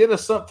get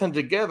us something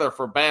together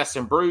for Bass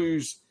and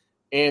Brews,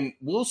 and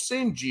we'll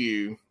send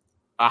you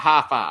a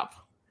high five.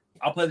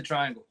 I'll play the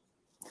triangle.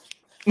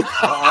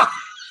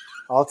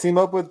 I'll team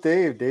up with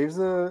Dave. Dave's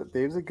a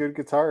good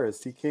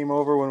guitarist. He came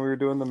over when we were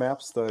doing the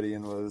map study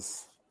and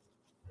was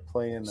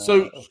playing a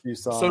few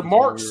songs. So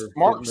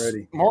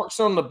Mark's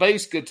on the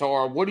bass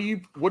guitar. What do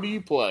you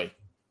play?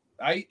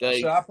 I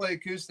play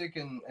acoustic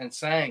and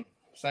sang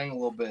a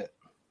little bit.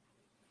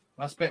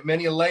 I spent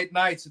many late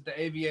nights at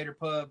the Aviator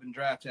Pub and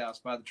Draft House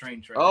by the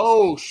train tracks.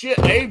 Oh shit,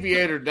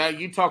 Aviator! Now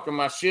you talking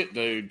my shit,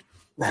 dude.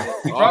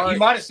 You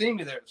might have seen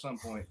me there at some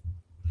point.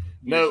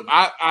 No,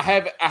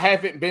 I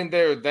haven't been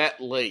there that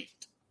late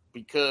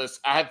because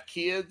I have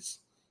kids.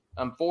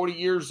 I'm 40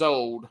 years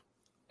old,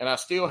 and I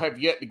still have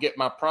yet to get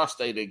my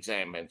prostate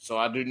examined. So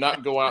I do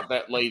not go out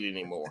that late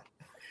anymore.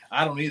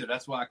 I don't either.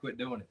 That's why I quit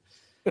doing it.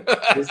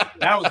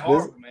 That was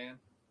horrible, man.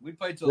 We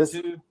played till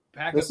 2.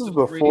 This was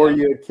before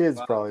you had kids,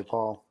 probably,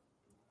 Paul.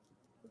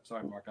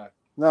 Sorry, Mark.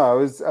 No, I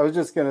was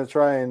just gonna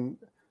try and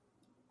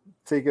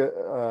take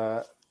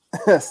a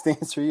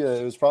stance for you.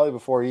 It was probably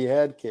before he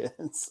had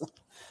kids.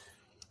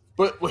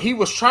 But what he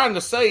was trying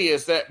to say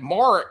is that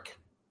Mark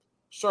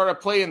started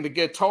playing the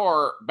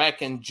guitar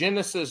back in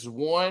Genesis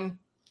 1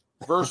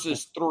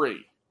 verses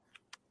 3.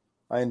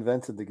 I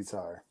invented the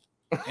guitar.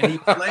 And he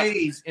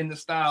plays in the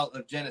style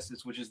of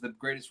Genesis, which is the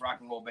greatest rock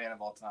and roll band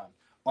of all time.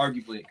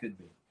 Arguably, it could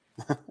be.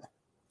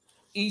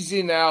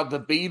 Easy now. The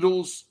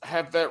Beatles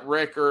have that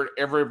record.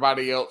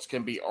 Everybody else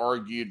can be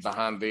argued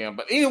behind them.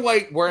 But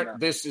anyway,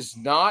 this is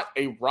not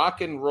a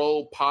rock and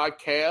roll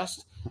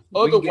podcast.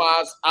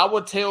 Otherwise, I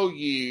would tell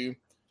you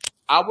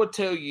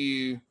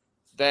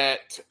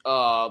that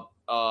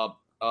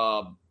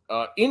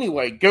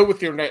anyway, go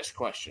with your next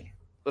question.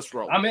 Let's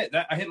roll. I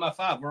hit my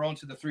 5. We're on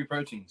to the 3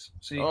 proteins.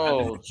 See?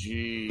 Oh,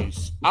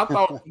 jeez. I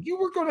thought you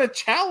were going to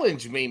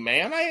challenge me,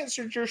 man. I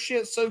answered your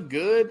shit so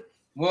good.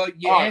 Well,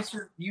 you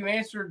answered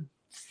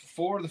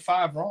 4 of the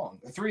 5 wrong.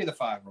 3 of the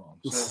 5 wrong.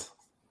 So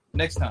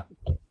next time,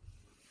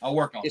 I'll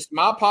work on it. It's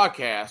my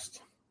podcast.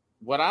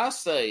 What I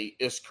say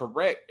is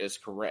correct is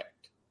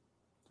correct.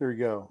 Here we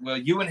go. Well,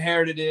 you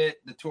inherited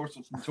it. The torch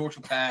will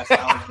pass.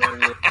 I'll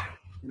inherit it.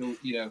 Look,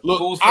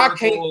 full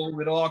circle,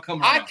 it'll all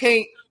come around.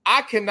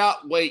 I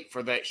cannot wait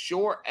for that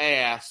short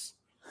ass,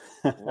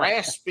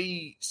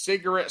 raspy,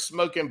 cigarette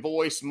smoking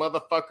voice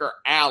motherfucker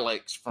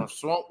Alex from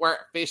Swamp Rat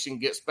Fishing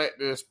gets back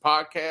to this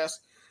podcast.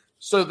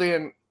 So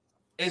then,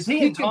 is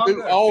he in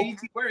Tonga or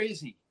Fiji? Where is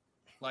he?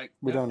 Like,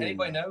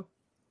 anybody know?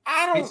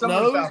 I don't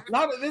know.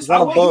 Not at this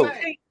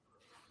point.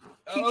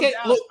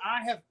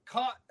 I have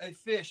caught a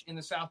fish in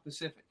the South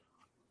Pacific.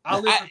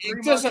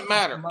 It doesn't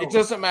matter. It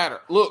doesn't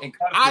matter. Look,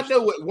 I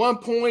know at one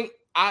point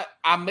I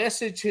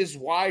messaged his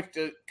wife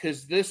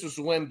because this was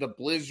when the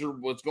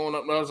blizzard was going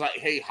up, and I was like,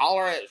 "Hey,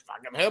 holler at if I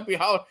can help you,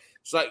 holler."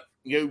 It's like,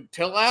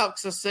 tell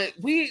Alex. I said,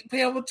 "We ain't be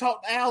able to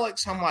talk to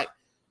Alex." I'm like,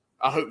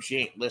 I hope she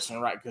ain't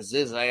listening right because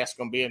his ass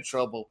gonna be in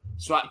trouble.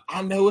 So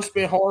I know it's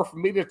been hard for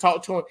me to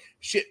talk to him.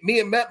 Shit, me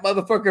and that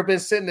motherfucker have been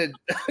sending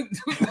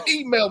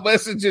email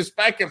messages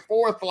back and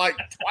forth like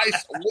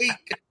twice a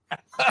week.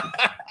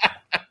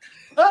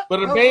 But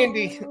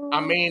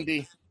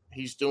Amandy,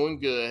 he's doing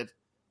good.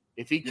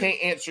 If he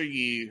can't answer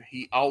you,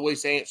 he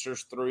always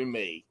answers through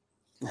me.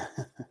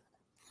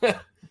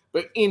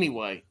 But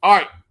anyway, all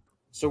right.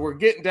 So we're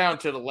getting down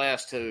to the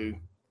last 2.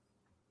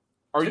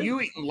 Are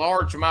you eating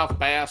largemouth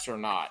bass or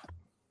not?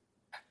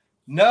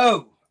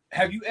 No,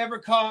 Have you ever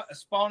caught a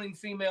spawning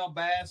female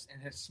bass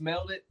and have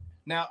smelled it?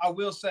 Now, I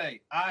will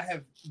say, I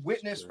have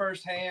witnessed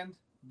firsthand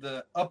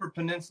the Upper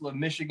Peninsula of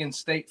Michigan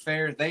State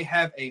Fair. They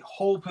have a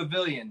whole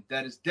pavilion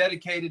that is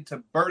dedicated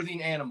to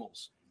birthing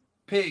animals,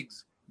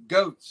 pigs,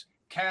 goats,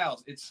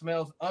 cows. It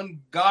smells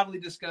ungodly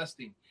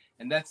disgusting.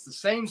 And that's the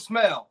same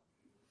smell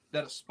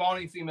that a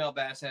spawning female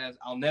bass has.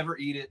 I'll never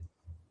eat it,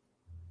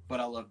 but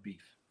I love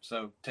beef.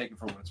 So take it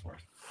for what it's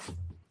worth.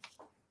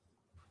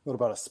 What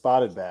about a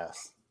spotted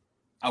bass?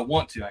 I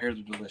want to. I hear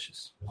they're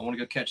delicious. I want to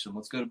go catch them.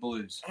 Let's go to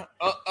Blues.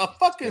 A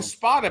fucking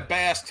spotted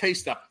bass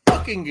tastes the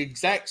fucking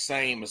exact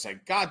same as a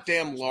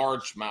goddamn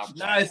largemouth.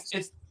 No,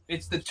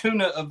 it's the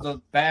tuna of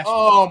the bass.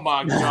 Oh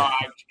my god!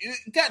 You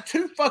got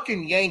two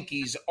fucking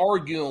Yankees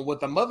arguing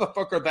with a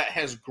motherfucker that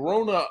has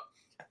grown up.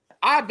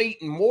 I've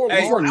eaten more.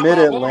 He's largemouth in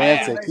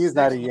Mid-Atlantic. bass. He's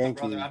not a Brother,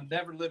 Yankee. I've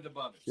never lived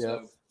above it.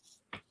 Yep.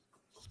 So.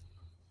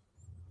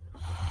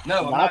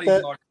 No, I'm not eating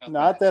largemouth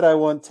Not bass. that I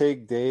wouldn't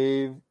take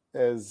Dave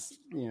as,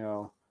 you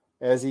know,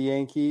 as a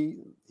Yankee.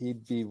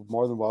 He'd be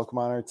more than welcome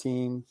on our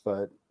team,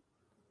 but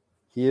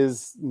he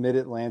is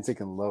Mid-Atlantic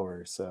and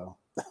lower, so.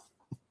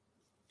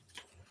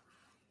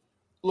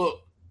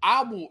 Look,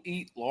 I will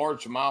eat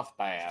largemouth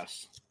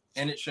bass,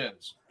 And it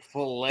shows.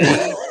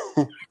 fillet.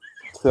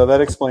 So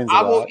that explains a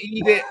I will lot.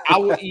 eat it. I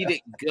will eat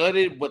it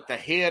gutted with the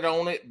head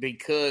on it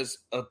because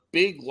a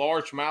big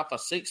largemouth, a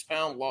 6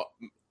 pound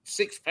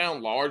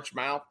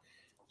largemouth,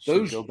 Should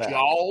those go back.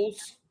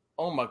 jaws.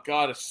 Oh my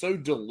god, it's so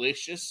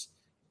delicious.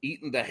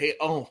 Eating the head.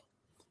 Oh,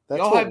 That's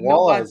y'all what have no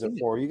walleyes idea. are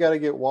for. You got to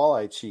get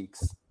walleye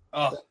cheeks.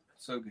 Oh,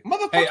 so good.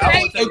 motherfucker Hey, I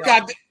ain't will no tell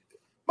y'all- god.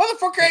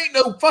 Motherfucker ain't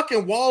no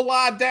fucking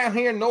walleye down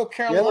here in North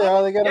Yeah, Carolina. they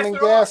are. They got them in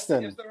there are.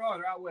 Gaston. Yes, there are.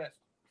 They're out west.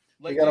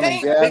 They got 'em They in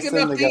ain't big Gaston,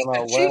 enough they to got eat 'em the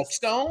out cheek west.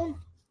 stone.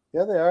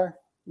 Yeah, they are.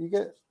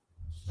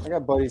 I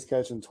got buddies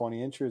catching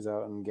 20 inches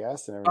out in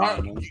Gaston every now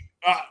and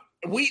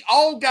then. We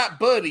all got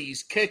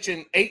buddies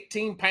catching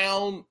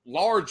 18-pound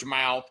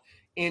largemouth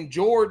in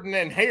Jordan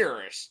and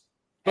Harris,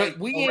 but Hey,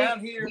 we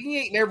around here-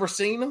 ain't never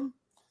seen them.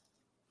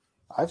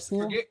 I've seen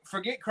them.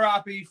 Forget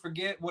crappie,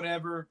 forget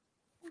whatever.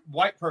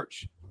 White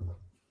perch.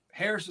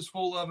 Harris is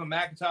full of them.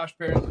 McIntosh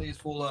apparently is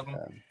full of them.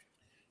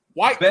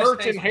 White Best perch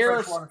tasting and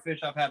Harris, freshwater fish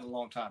I've had in a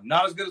long time.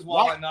 Not as good as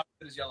walleye, White- not as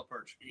good as yellow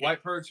perch.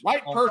 White perch.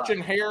 white on perch fire.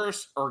 and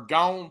Harris are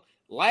gone.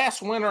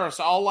 Last winter, it's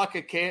all I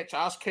could catch.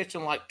 I was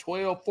catching like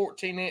 12,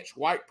 14-inch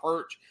white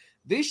perch.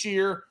 This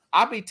year,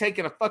 I'll be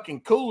taking a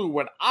fucking cooler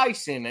with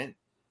ice in it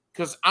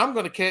because I'm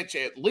going to catch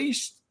at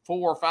least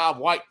 4 or 5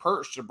 white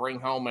perch to bring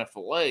home and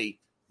fillet.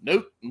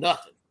 Nope,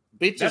 nothing.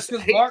 That's Bitches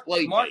because hate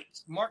play Mark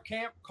baits.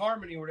 Camp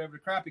Carmody or whatever, the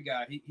crappie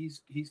guy,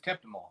 he's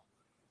kept them all.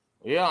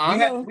 Yeah, I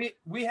know.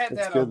 We had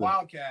That's that good, though.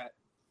 Wildcat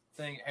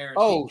thing at Harris.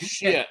 Oh, He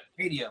shit. had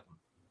 80 of them.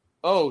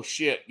 Oh,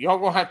 shit. Y'all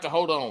going to have to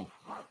hold on.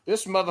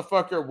 This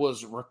motherfucker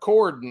was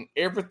recording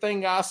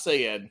everything I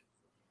said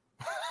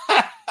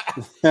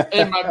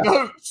in my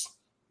notes.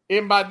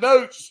 In my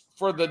notes,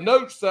 for the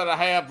notes that I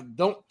have,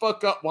 don't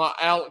fuck up while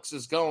Alex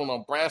is gone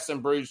on Brass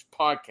and Brews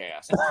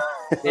podcast.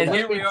 And let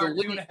here we me are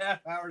delete- 2.5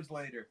 hours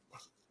later.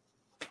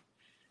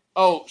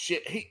 Oh,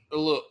 shit.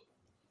 Look,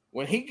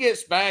 when he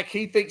gets back,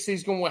 he thinks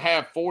he's going to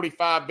have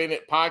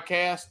 45-minute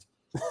podcast.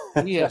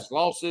 He has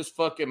lost his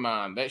fucking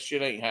mind. That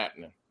shit ain't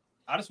happening.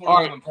 I just All want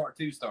to right. know when part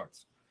 2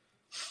 starts.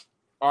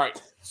 All right.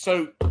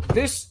 So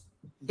this,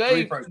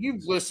 Dave, Rephrase.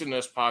 you've listened to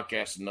this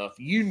podcast enough.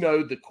 You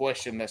know the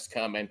question that's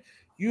coming.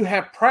 You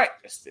have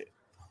practiced it.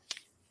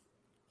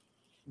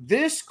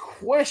 This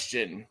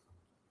question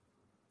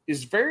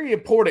is very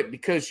important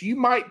because you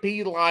might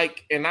be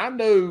like, and I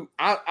know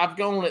I've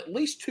gone at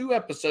least 2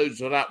 episodes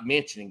without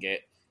mentioning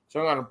it. So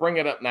I'm going to bring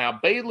it up now.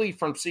 Bailey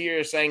from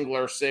Serious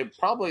Angler said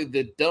probably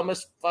the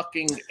dumbest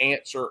fucking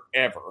answer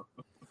ever.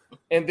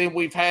 And then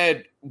we've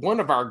had one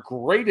of our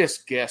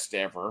greatest guests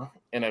ever,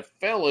 and a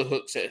fellow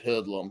hooks at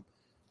Hoodlum,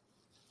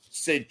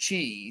 said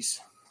cheese.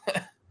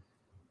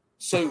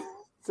 So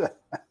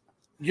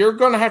you're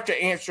going to have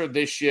to answer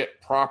this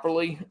shit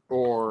properly,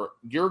 or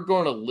you're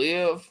going to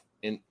live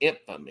in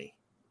infamy.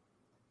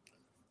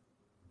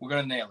 We're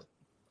going to nail it.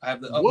 I have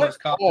the utmost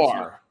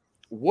confidence.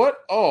 What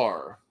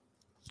are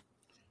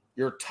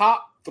your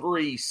top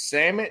 3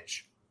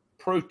 sandwich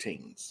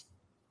proteins?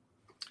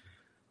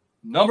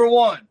 Number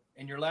 1,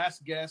 and your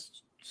last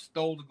guest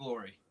stole the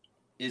glory,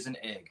 is an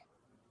egg.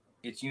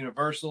 It's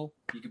universal.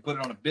 You can put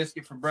it on a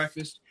biscuit for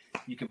breakfast.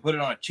 You can put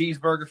it on a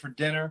cheeseburger for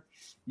dinner.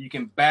 You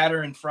can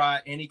batter and fry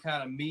any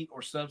kind of meat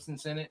or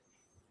substance in it.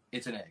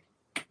 It's an egg.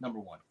 Number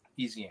 1.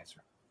 Easy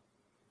answer.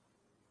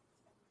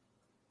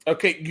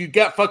 Okay, you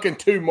got fucking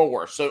 2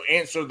 more, so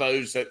answer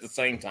those at the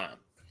same time.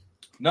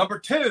 Number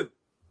 2,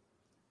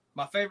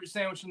 my favorite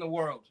sandwich in the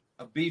world,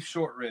 a beef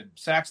short rib.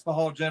 Saxby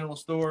Hall General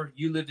Store.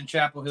 You lived in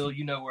Chapel Hill.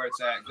 You know where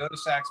it's at. Go to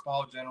Saxby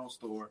Hall General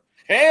Store.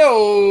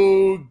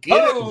 Hell,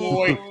 get it,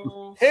 boy.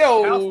 Oh,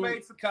 Hell.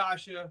 house-made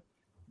focaccia,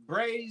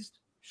 braised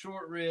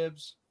short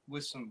ribs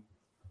with some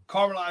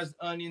caramelized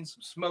onions,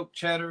 some smoked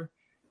cheddar,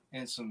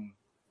 and some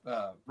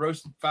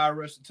fire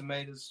roasted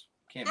tomatoes.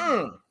 Can't beat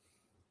it.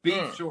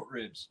 Beef short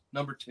ribs.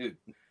 Number 2.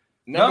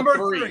 Number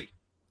 3.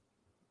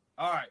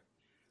 All right.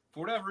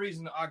 for whatever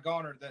reason, I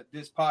garnered that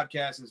this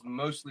podcast is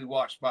mostly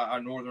watched by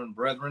our northern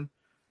brethren.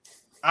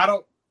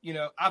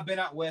 I've been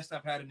out west.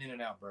 I've had an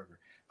In-N-Out burger.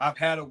 I've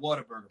had a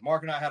Whataburger.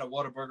 Mark and I had a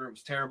Whataburger. It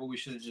was terrible. We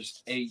should have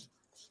just ate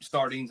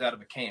sardines out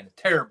of a can.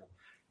 It's terrible.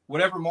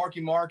 Whatever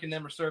Marky Mark and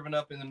them are serving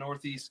up in the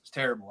Northeast, it's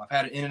terrible. I've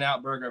had an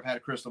In-N-Out burger. I've had a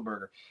Crystal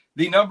burger.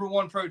 The number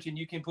one protein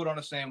you can put on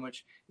a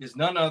sandwich is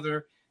none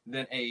other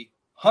than a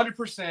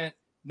 100%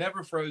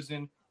 never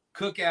frozen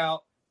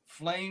cookout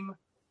flame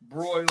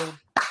broiled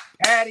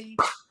patty.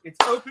 It's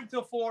open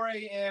till 4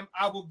 a.m.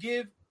 I will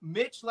give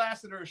Mitch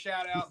Lassiter a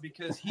shout out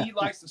because he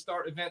likes to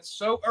start events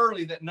so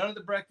early that none of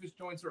the breakfast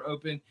joints are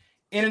open.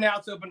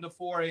 In-N-Out's open till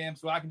 4 a.m.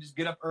 so I can just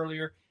get up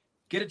earlier,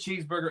 get a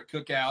cheeseburger at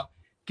Cookout,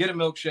 get a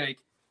milkshake.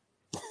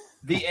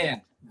 The end.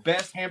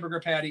 Best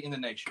hamburger patty in the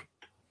nation.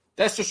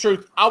 That's the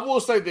truth. I will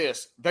say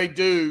this. They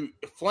do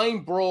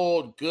flame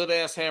broiled,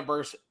 good-ass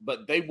hamburgers,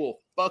 but they will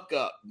fuck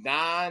up.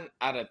 9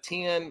 out of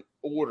 10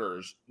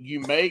 orders you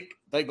make,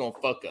 they going to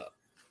fuck up.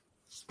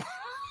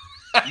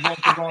 You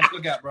want to go on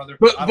Cookout, brother.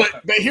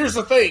 But here's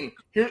the thing.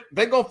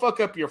 They're going to fuck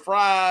up your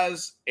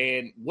fries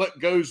and what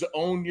goes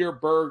on your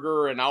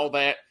burger and all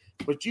that.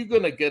 But you're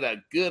going to get a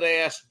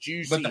good-ass,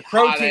 juicy, but the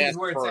protein hot-ass is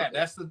where it's burger. at.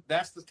 That's the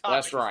topic.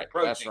 That's right.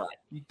 That's right.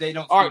 They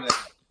don't All screw right.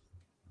 that up.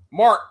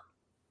 Mark,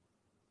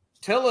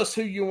 tell us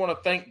who you want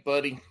to thank,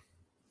 buddy.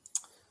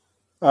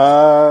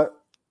 First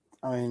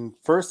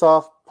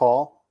off,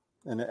 Paul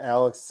and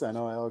Alex. I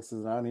know Alex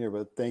isn't on here,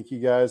 but thank you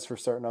guys for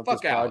starting up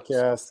Fuck this Alex.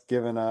 podcast.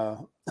 Given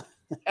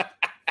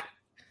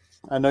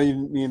I know you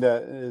mean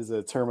that as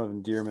a term of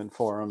endearment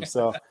for him.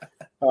 So,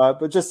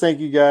 but just thank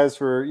you guys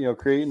for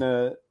creating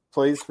a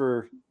place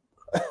for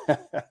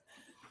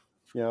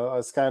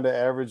us kind of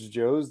average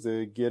Joes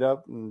to get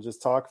up and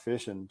just talk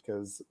fishing,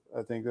 because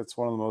I think that's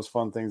one of the most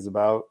fun things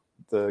about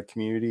the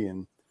community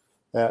and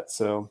that.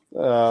 So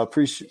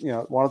appreciate,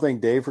 want to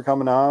thank Dave for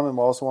coming on, and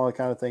also want to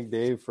kind of thank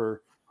Dave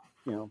for,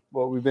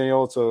 what we've been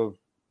able to,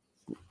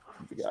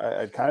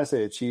 I'd kind of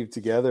say achieve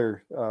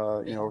together,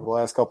 over the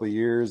last couple of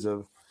years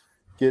of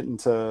getting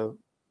to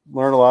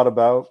learn a lot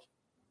about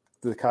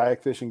the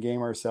kayak fishing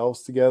game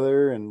ourselves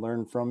together and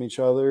learn from each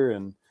other,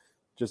 and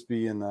just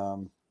being,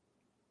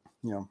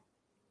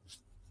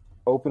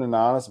 open and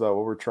honest about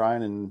what we're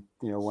trying, and,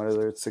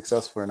 whether it's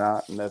successful or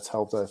not. And that's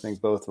helped, I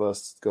think, both of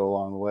us go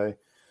along the way.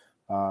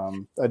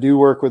 I do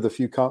work with a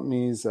few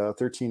companies.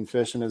 13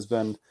 Fishing has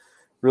been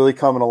really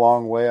coming a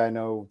long way. I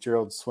know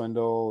Gerald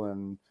Swindle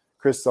and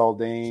Chris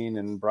Zaldane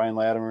and Brian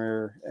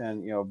Latimer,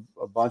 and,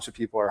 a bunch of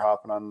people are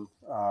hopping on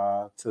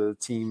to the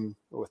team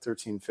with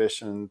 13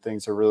 Fishing, and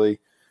things are really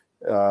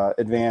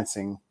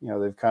advancing.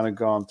 They've kind of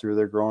gone through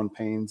their growing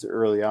pains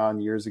early on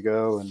years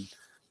ago, and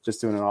just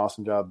doing an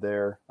awesome job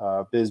there.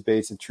 Biz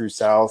Baits and True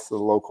South, the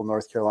local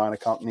North Carolina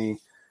company,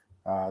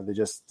 they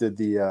just did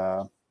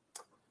the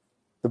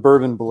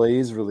Bourbon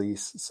Blaze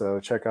release. So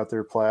check out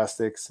their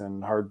plastics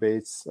and hard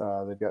baits.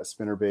 They've got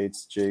spinner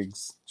baits,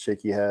 jigs,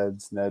 shaky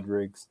heads, Ned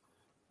rigs,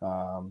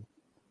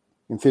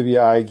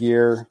 Amphibia eye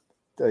gear.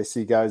 I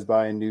see guys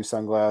buying new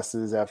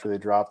sunglasses after they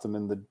dropped them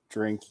in the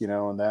drink,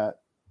 and that.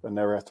 I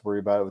never have to worry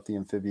about it with the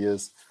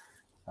Amphibias.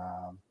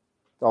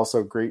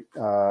 Also great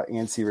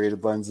ANSI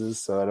rated lenses,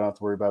 so I don't have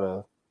to worry about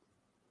a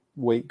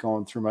weight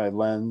going through my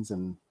lens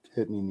and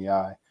hitting me in the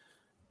eye.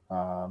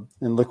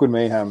 And Liquid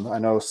Mayhem, I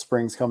know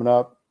spring's coming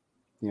up.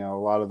 A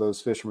lot of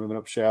those fish are moving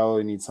up shallow.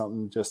 You need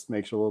something just to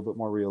make it a little bit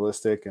more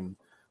realistic, and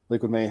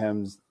Liquid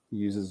Mayhem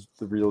uses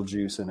the real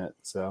juice in it.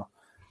 So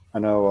I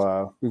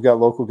know we've got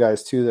local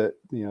guys too that,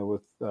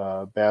 with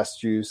bass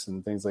juice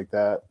and things like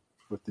that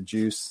with the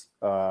juice.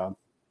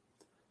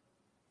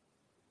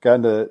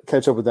 Gotten to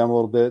catch up with them a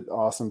little bit.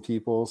 Awesome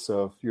people.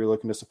 So if you're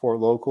looking to support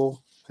local,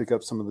 pick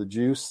up some of the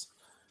juice.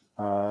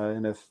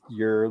 And if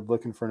you're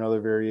looking for another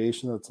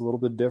variation that's a little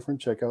bit different,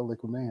 check out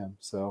Liquid Mayhem.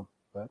 So,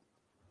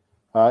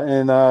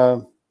 and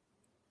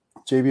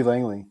JB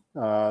Langley,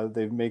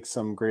 they make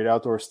some great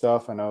outdoor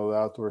stuff. I know the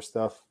outdoor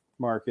stuff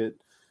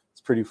market is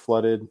pretty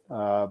flooded,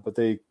 but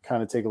they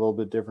kind of take a little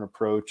bit different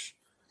approach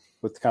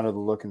with kind of the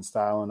look and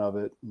styling of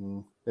it.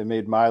 And it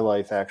made my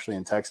life actually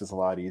in Texas a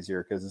lot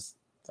easier, because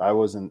I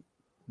wasn't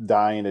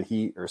dying of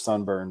heat or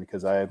sunburn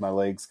because I had my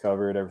legs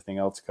covered, everything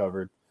else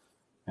covered,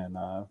 and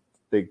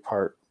big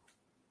part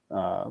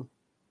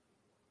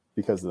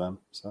because of them.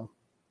 So,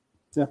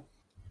 yeah.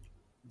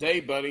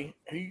 Dave, buddy,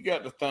 who you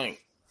got to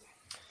thank?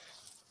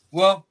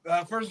 Well,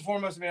 first and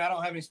foremost, I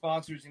don't have any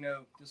sponsors.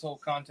 This whole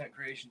content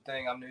creation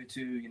thing I'm new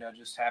to.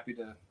 Just happy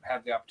to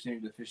have the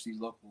opportunity to fish these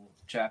local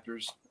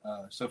chapters.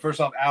 So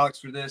first off, Alex,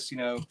 for this,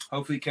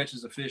 hopefully he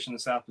catches a fish in the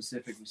South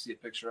Pacific. We see a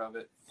picture of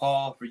it.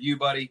 Paul, for you,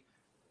 buddy.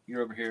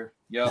 You're over here.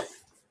 Yep.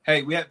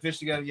 Hey, we haven't fished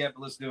together yet,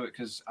 but let's do it,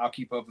 because I'll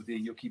keep up with you.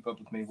 You'll keep up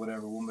with me.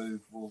 Whatever. We'll move.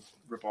 We'll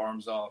rip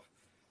arms off.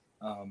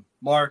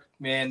 Mark,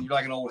 man, you're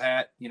like an old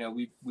hat.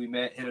 We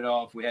met, hit it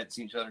off. We hadn't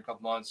seen each other in a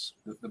couple months.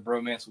 The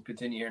bromance will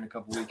continue here in a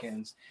couple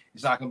weekends.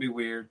 It's not going to be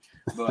weird,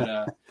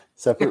 but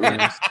separate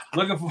rooms.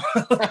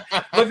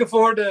 Looking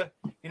forward to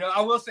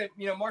I will say,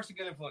 Mark's a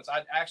good influence.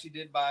 I actually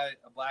did buy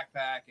a black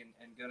pack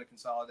and going to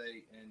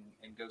consolidate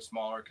and go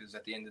smaller because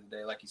at the end of the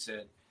day, like you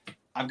said,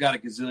 I've got a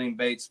gazillion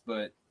baits,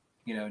 but,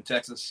 in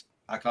Texas,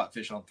 I caught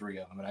fish on 3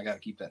 of them, and I got to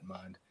keep that in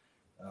mind.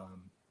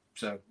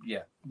 So,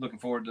 yeah, looking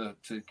forward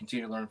to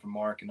continue to learn from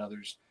Mark and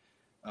others.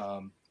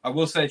 I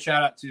will say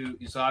shout out to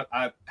 – so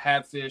I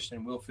have fished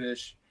and will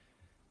fish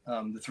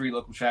the 3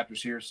 local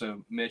chapters here.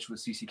 So Mitch with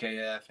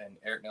CCKF and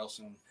Eric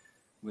Nelson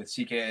with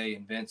CKA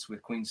and Vince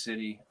with Queen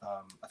City.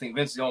 I think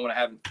Vince is the only one I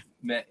haven't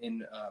met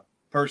in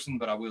person,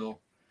 but I will.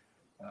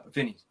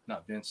 Vinny,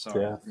 not Vince.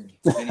 Sorry, Yeah.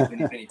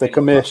 Vinny. The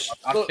commish.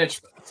 Look,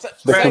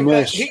 The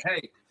commish.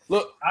 Hey,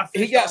 look, I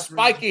he got fished all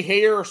spiky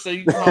hair, so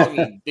you call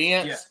him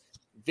Vince, Yeah.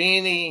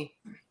 Vinny,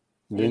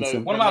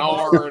 Vincent. One of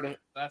my Bernard.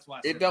 That's why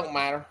I said It don't that.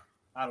 matter.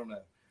 I don't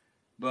know,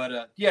 but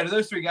to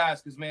those 3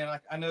 guys, because man,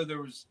 I know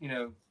there was 2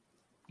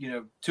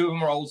 of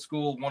them are old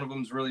school, one of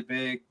them's really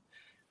big.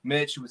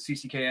 Mitch with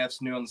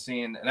CCKF's new on the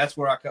scene, and that's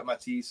where I cut my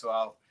teeth. So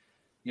I'll,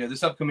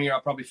 this upcoming year,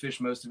 I'll probably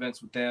fish most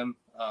events with them,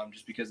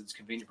 just because it's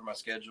convenient for my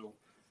schedule.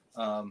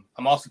 I'm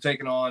also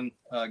taking on,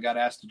 got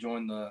asked to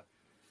join the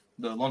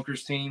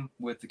Lunkers team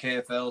with the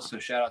KFL. So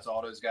shout out to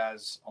all those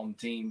guys on the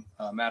team,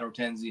 Matt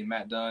Hortensi and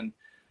Matt Dunn,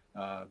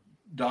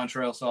 Don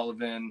Trail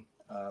Sullivan,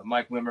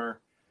 Mike Wimmer,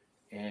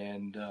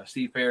 and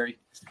Steve Perry.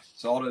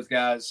 So all those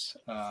guys,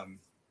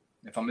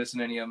 if I'm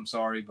missing any of them,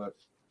 sorry, but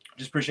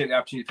just appreciate the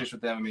opportunity to fish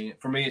with them. I mean,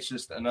 for me, it's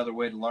just another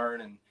way to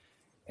learn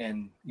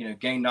and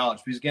gain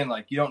knowledge. Because again,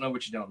 like, you don't know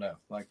what you don't know.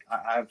 Like,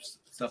 I have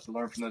stuff to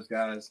learn from those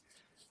guys.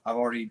 I've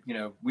already,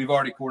 we've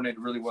already coordinated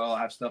really well.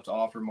 I have stuff to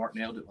offer. Mark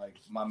nailed it, like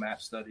my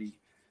map study.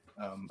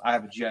 I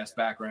have a GIS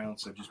background,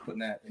 so just putting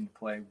that into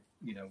play,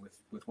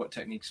 with what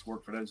techniques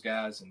work for those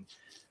guys. And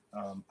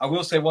I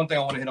will say one thing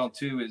I want to hit on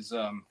too is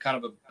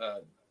kind of a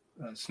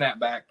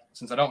snapback,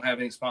 since I don't have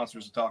any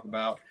sponsors to talk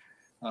about.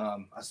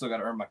 I still got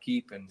to earn my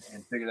keep and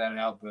figure that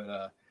out.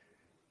 But,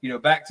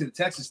 back to the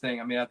Texas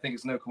thing, I mean, I think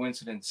it's no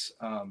coincidence.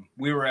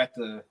 We were at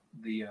the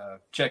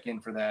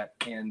check-in for that.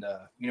 And,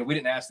 we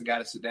didn't ask the guy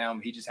to sit down,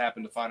 but he just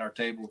happened to find our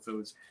table. So it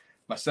was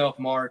myself,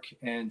 Mark,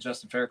 and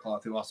Justin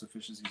Faircloth, who also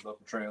fishes these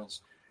local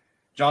trails.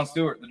 John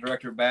Stewart, the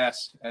director of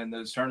Bass and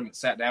those tournaments,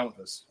 sat down with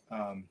us.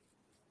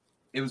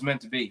 It was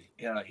meant to be.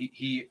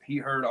 He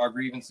heard our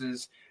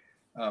grievances.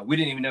 We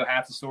didn't even know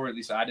half the story, at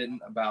least I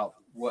didn't, about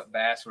what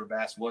bass or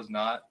bass was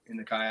not in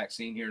the kayak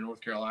scene here in North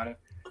Carolina.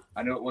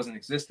 I know it wasn't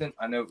existent.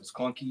 I know it was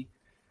clunky.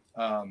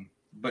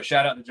 But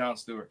shout out to John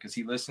Stewart because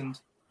he listened.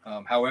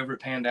 However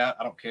it panned out,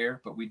 I don't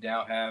care. But we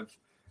now have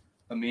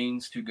a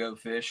means to go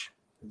fish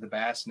the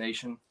Bass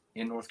Nation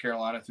in North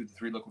Carolina through the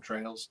 3 local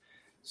trails.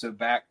 So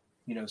back,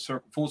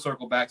 full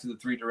circle back to the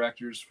 3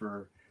 directors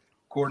for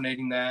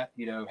coordinating that.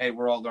 Hey,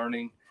 we're all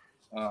learning.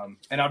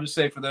 And I'll just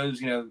say for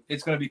those,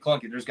 it's going to be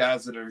clunky. There's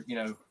guys that are,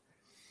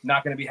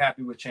 not going to be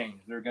happy with change.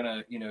 They're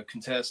going to,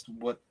 contest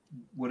what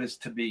is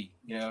to be,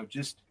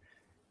 just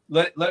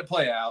let it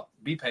play out,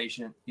 be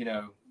patient.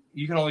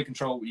 You can only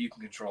control what you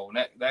can control.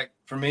 And that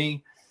for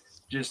me,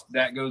 just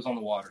that goes on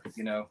the water,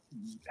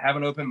 have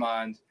an open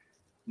mind,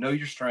 know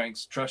your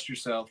strengths, trust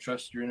yourself,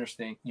 trust your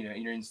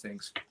your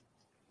instincts,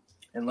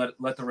 and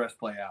let the rest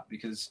play out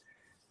because,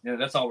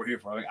 that's all we're here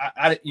for.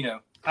 I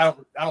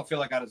don't feel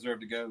like I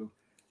deserve to go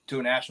to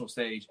a national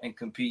stage and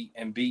compete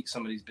and beat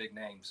some of these big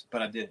names,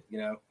 but I did,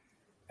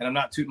 and I'm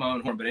not tooting my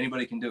own horn, but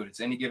anybody can do it. It's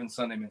any given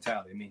Sunday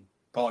mentality. I mean,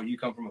 Paul, you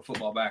come from a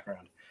football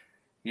background.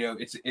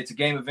 It's a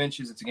game of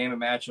inches. It's a game of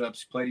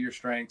matchups. Play to your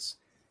strengths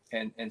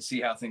and see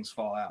how things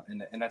fall out.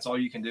 And that's all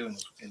you can do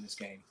in this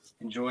game.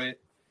 Enjoy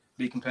it.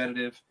 Be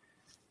competitive.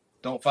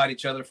 Don't fight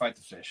each other. Fight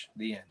the fish.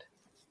 The end.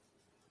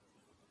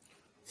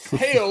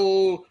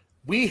 Hell,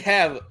 we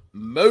have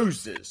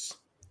Moses,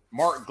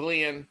 Mark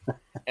Glenn,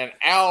 and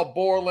Al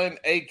Borland,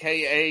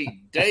 a.k.a.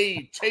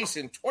 Dave,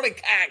 chasing 20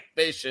 kayak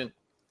fishing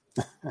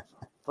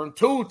from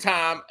Tool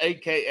Time,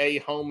 a.k.a.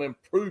 Home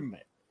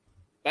Improvement.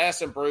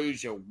 Bass and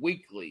Brews, your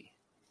weekly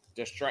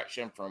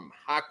distraction from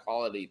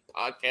high-quality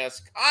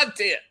podcast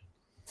content.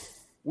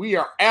 We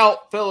are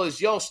out, fellas.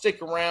 Y'all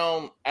stick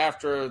around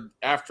after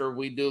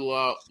we do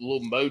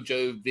little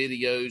mojo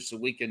videos so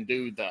we can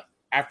do the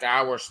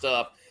after-hour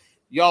stuff.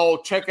 Y'all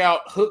check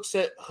out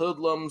Hookset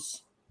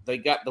Hoodlums. They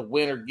got the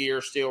winter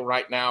gear still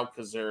right now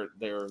because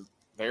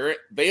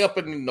they up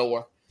in the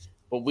north.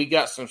 But we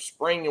got some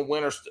spring and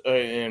winter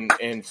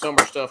and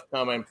summer stuff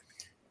coming.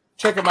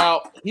 Check them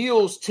out.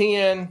 Heels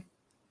 10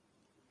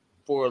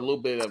 for a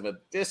little bit of a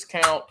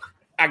discount.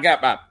 I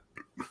got my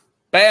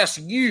Bass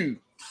U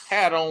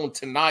hat on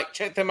tonight.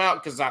 Check them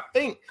out because I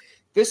think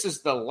this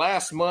is the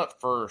last month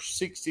for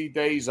 60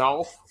 days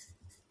off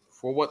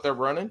for what they're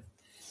running.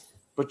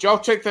 But y'all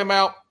check them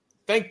out.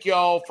 Thank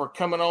y'all for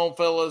coming on,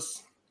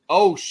 fellas.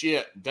 Oh,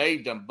 shit.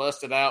 Dave done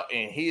busted out,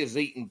 and he is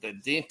eating the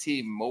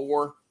Dinty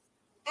Moore.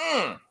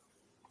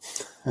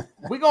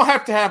 We're going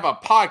to have a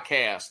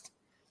podcast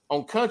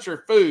on country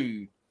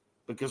food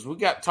because we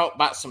got to talk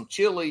about some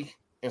chili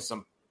and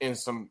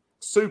some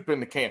soup in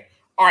the can.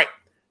 All right.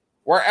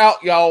 We're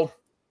out, y'all.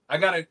 I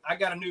got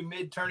a new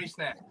mid-tourney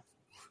snack.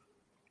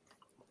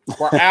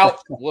 We're out.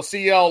 We'll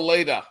see y'all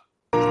later.